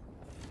 Segundo.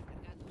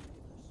 Recargando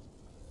escudos.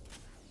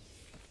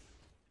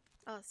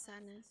 Oh,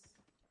 sadness.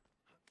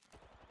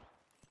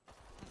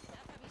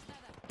 Amenaza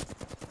avistada.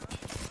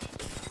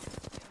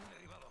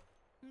 Derribado.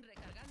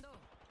 Recargando.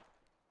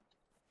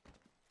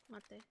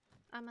 Mate.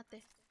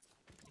 Mate.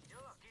 Yo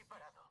aquí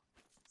parado.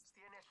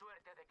 Tienes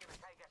suerte de que me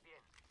caigas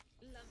bien.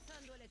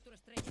 Lanzando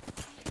electroestrella.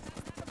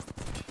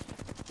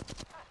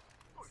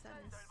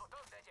 Pulsando el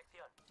botón de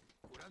eyección.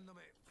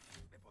 Curándome.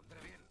 Me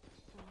pondré bien.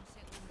 Un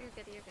segundo. You're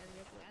good.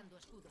 Recargando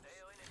escudos.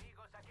 Veo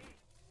enemigos aquí.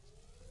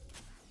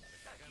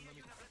 Aquí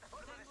hay una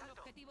plataforma de Tengo el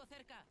salto. objetivo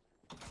cerca.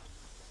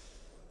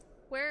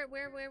 Where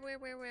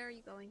are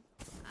you going?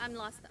 I'm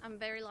lost. I'm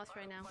very lost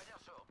right now.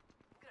 Payaso.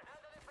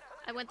 Granada de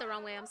fragmento. I went the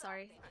wrong way. I'm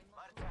sorry. En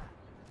marcha.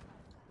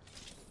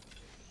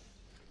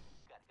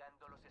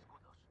 Cargando los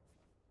escudos.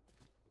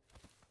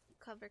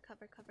 Cover.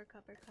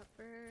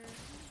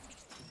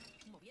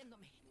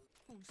 Moviéndome.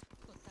 Un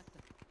contacto.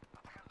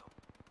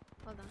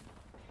 Hold on.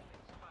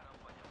 Dispara un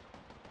payaso.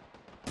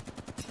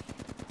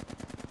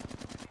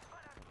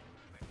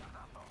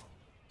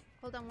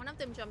 Hold on. One of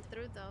them jumped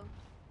through though.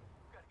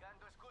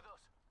 Cargando escudos.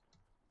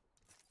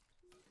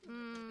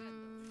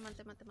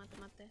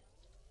 Mate.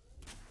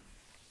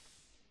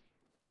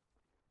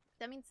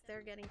 That means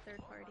they're getting third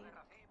party. De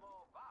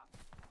racimo, va.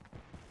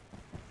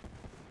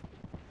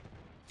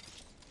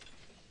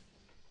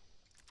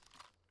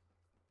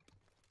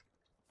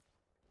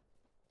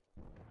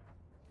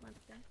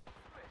 Mate.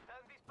 Me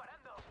están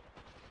disparando.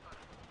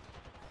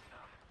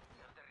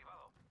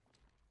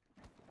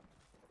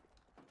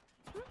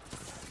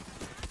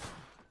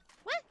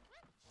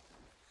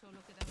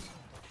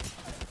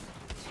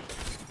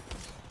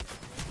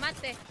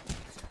 mate.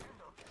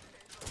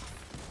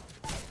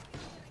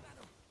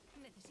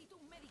 Necesito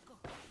un médico.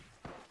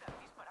 Están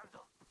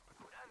disparando.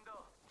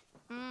 Curando.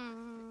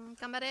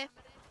 Cámara.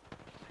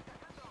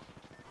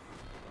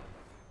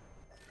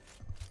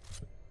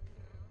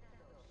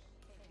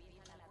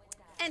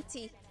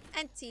 Anti.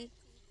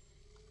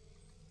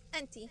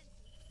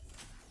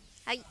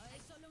 Ay.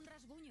 Es solo un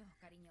rasguño,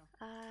 cariño.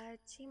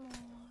 Chi.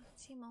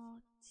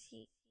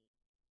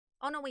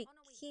 Oh no, wait.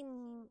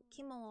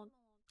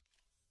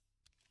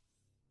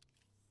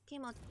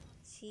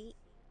 Kimochi.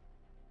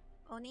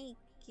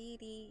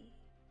 Onigiri.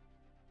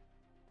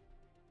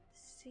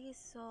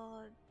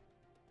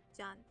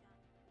 Shiso-jan.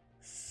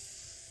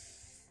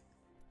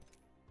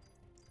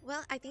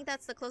 Well, I think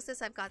that's the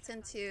closest I've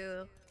gotten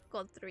to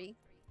Gold 3.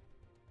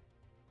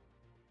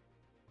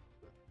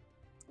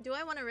 Do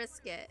I want to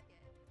risk it?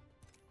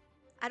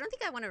 I don't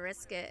think I want to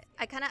risk it.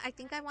 I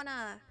think I want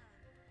to...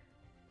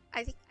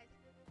 I think...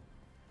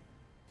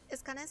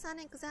 Is Kane-san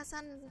and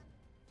Kusa-san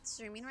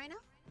streaming right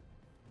now?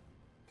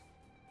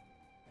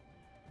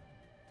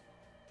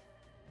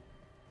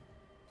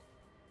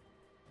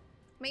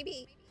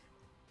 Maybe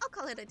I'll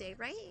call it a day,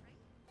 right?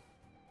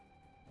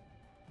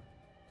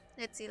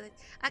 Let's see.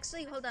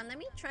 Actually, hold on. Let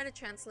me try to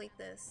translate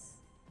this.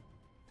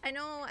 I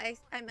know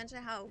I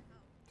mentioned how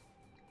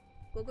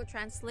Google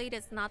Translate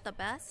is not the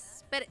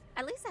best, but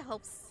at least it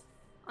helps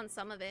on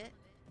some of it.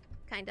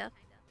 Kind of.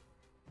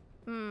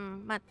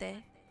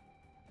 Mate.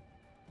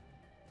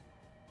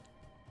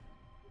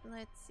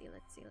 Let's see.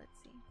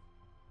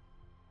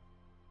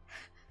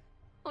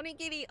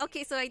 Onigiri.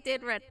 Okay, so I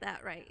did read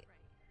that right.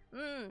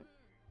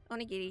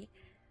 Onigiri.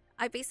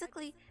 I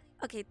basically,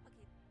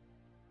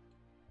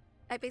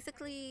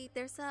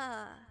 there's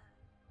a,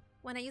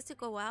 when I used to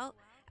go out,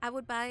 I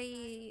would buy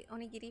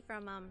onigiri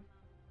from,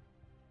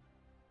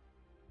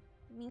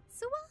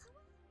 Mitsuwa?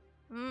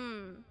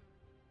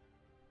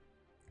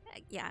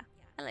 Yeah,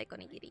 I like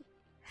onigiri.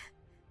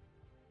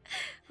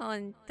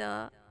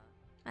 Honto.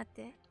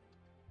 Mate.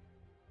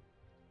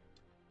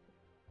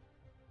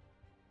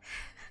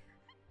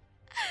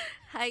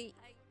 Hi.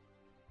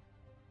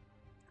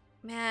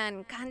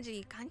 Man,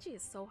 kanji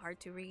is so hard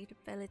to read.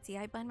 Ability.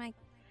 I bind my...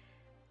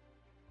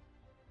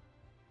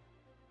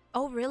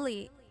 Oh,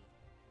 really?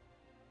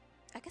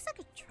 I guess I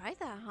could try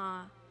that,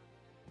 huh?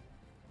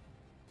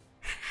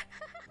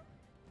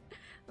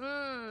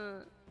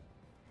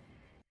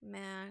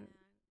 Man.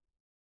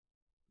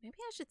 Maybe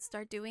I should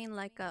start doing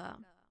like a...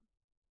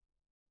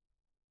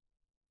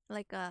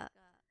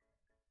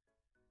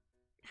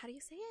 How do you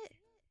say it?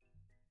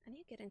 I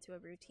need to get into a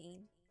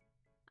routine.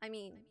 I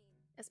mean,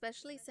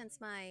 especially since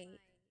my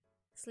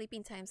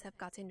sleeping times have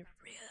gotten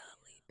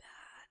really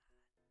bad.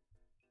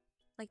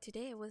 Like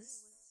today it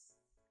was...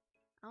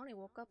 I only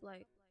woke up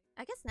like...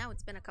 I guess now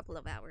it's been a couple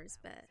of hours,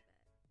 but...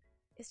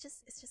 It's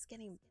just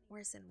getting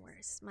worse and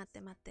worse. Mate.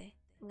 I'm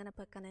gonna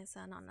put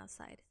Kane-san on the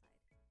side.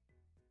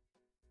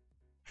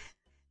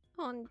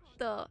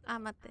 Honto.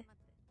 Mate.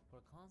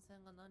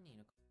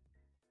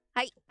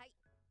 Hi.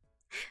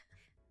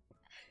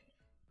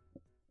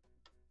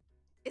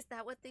 Is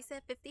that what they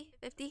said? 50?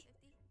 50?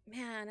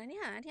 Man, I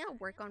need to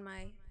work on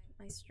my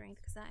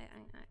strength because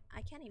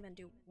I can't even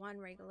do one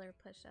regular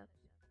push-up.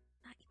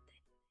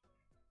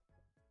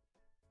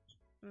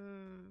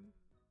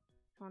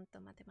 Honto,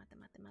 mate.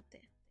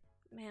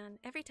 Man,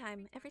 every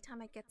time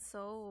I get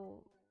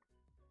so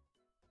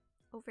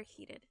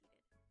overheated.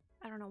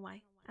 I don't know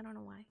why.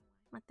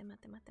 Mate.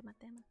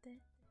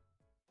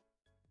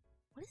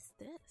 What is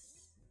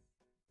this?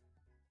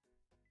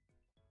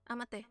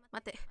 Mate.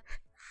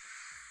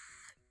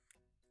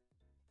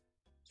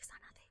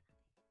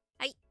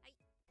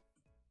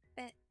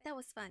 But that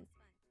was fun.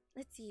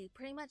 Let's see,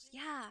 pretty much,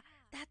 yeah,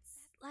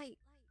 that's like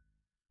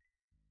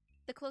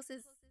the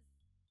closest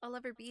I'll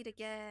ever be to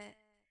get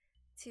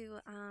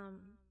to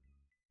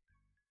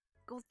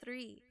Gold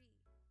 3.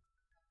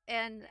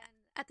 And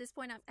at this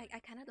point, I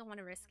kind of don't want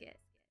to risk it.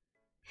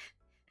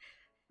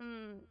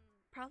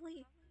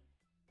 Probably,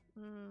 I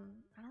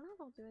don't know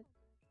if I'll do it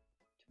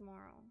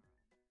tomorrow.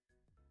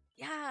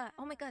 Yeah,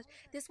 oh my gosh,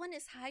 this one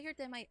is higher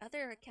than my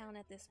other account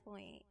at this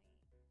point.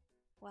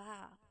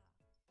 Wow.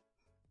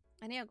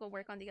 I need to go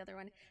work on the other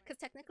one because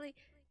technically,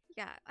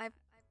 yeah, I've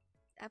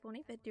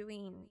only been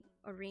doing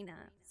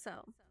arena,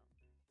 so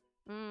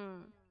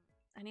I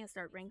need to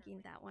start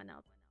ranking that one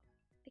up.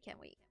 I can't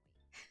wait.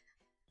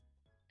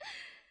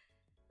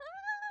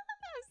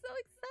 I'm so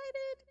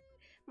excited.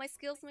 My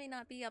skills may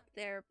not be up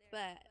there,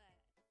 but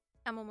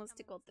I'm almost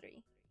to Gold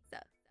 3, so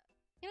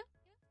you know,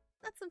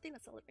 that's something to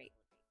celebrate.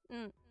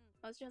 It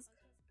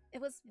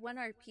was 1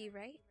 RP,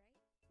 right?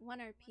 1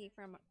 RP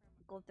from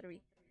Gold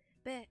 3,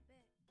 but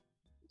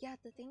yeah,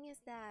 the thing is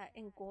that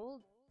in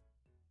Gold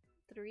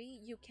 3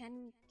 you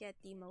can get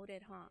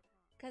demoted, huh?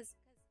 Because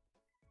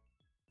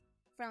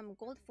from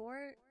Gold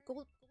 4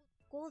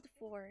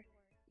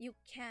 you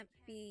can't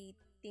be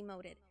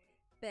demoted,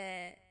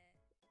 but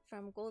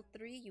from Gold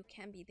 3 you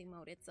can be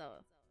demoted,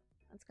 so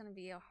it's gonna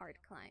be a hard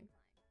climb.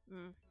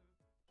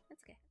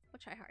 That's okay. We'll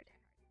try hard,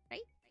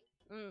 right?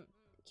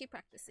 Keep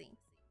practicing.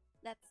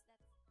 That's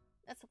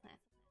That's the plan.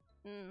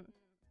 Oh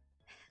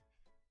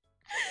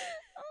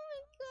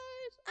my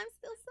gosh, I'm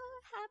still so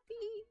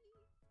happy.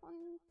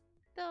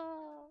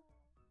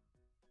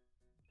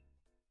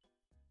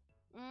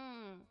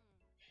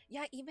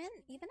 Yeah, even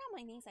on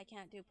my knees I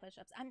can't do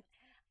push-ups.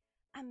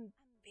 I'm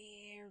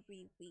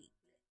very weak.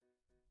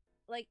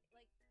 Like,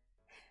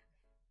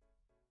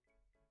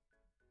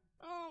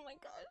 oh my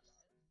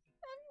gosh.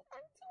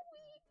 I'm too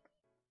weak.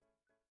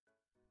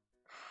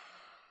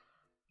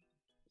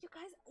 You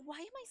guys, why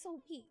am I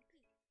so weak?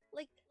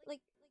 Like,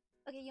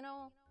 okay, you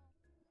know,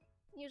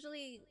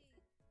 usually,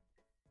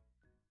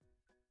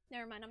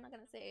 never mind, I'm not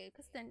gonna say it,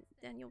 because then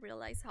you'll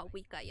realize how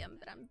weak I am,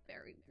 but I'm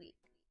very weak.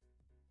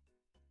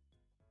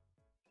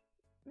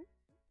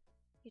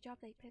 You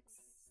dropped Apex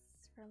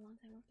for a long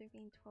time after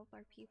being 12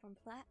 RP from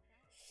flat.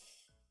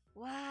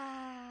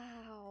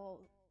 Wow,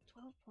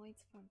 12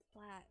 points from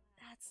flat.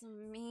 That's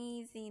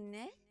amazing,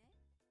 eh?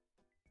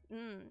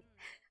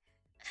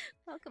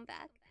 Welcome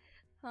back.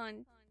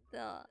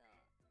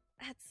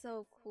 That's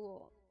so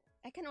cool.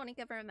 I can only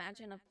ever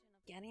imagine of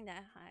getting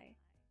that high.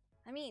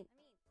 I mean,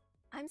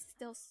 I'm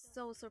still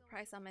so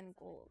surprised I'm in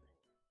gold.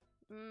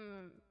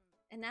 And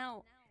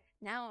now,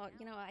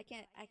 you know, I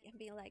can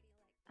be like,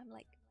 I'm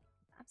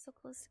so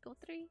close to gold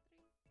 3.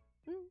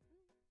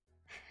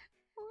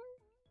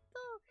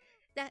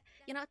 That,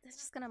 you know, that's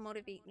just gonna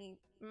motivate me.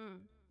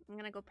 I'm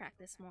gonna go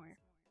practice more.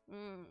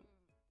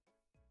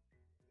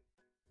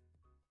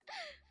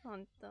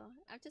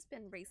 I've just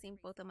been racing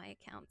both of my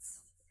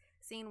accounts,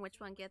 seeing which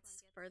one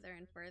gets further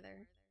and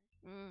further.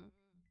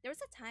 There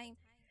was a time,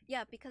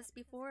 yeah, because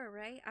before,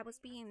 right, I was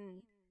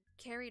being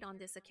carried on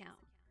this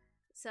account,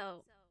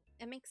 so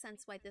it makes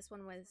sense why this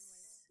one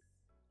was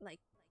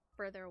like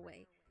further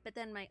away. But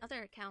then my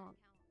other account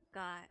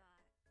got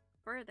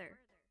further.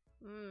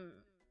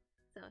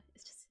 So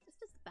it's just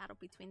a battle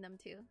between them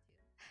two.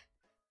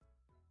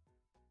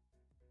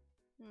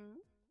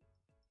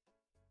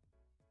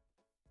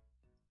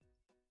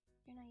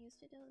 You're not used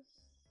to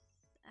those.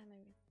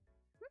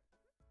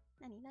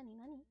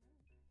 Nani.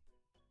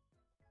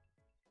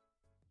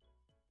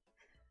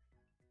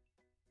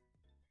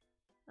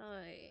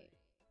 Oi.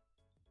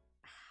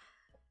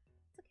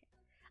 It's okay.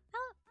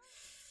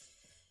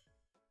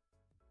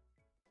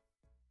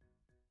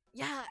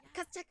 Yeah,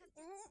 cause check.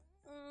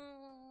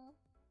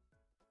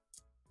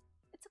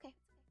 It's okay.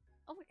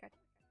 I'll work hard.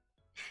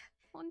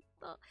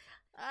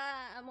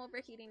 I'm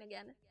overheating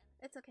again.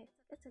 It's okay.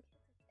 It's okay.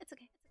 It's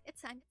okay.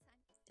 It's time.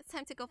 It's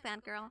time to go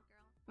fangirl.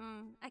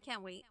 I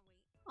can't wait.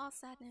 All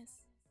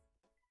sadness.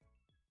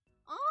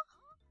 Oh,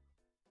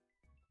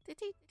 did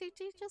he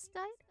just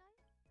die?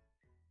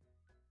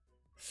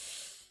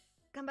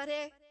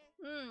 Gambare.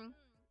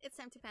 It's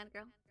time to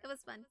fangirl. It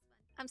was fun.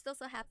 I'm still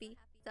so happy.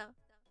 So,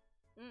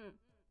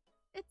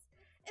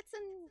 it's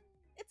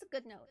a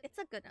good note. It's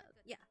a good note.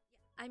 Yeah.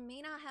 I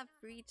may not have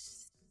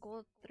reached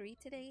gold 3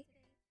 today,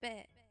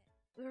 but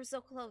we were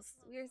so close.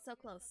 We were so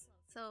close.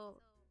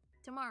 So,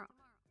 tomorrow,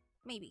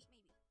 maybe.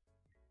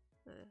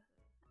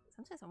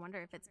 Sometimes I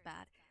wonder if it's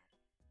bad,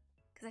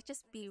 because I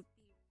just be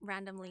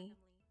randomly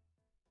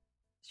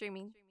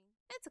streaming.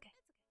 It's okay.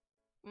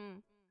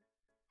 I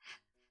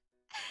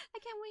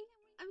can't wait.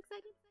 I'm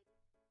excited.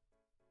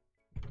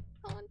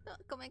 Oh, no.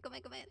 Come on.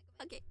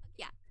 Okay,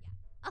 yeah.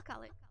 I'll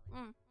call it.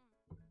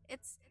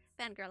 It's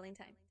fangirling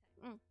time.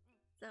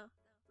 So,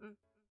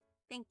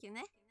 thank you,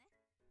 ne?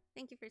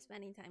 Thank you for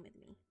spending time with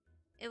me.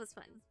 It was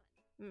fun.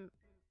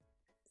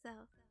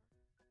 So,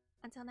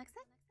 until next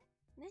time,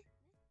 ne?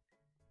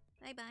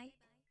 Bye-bye.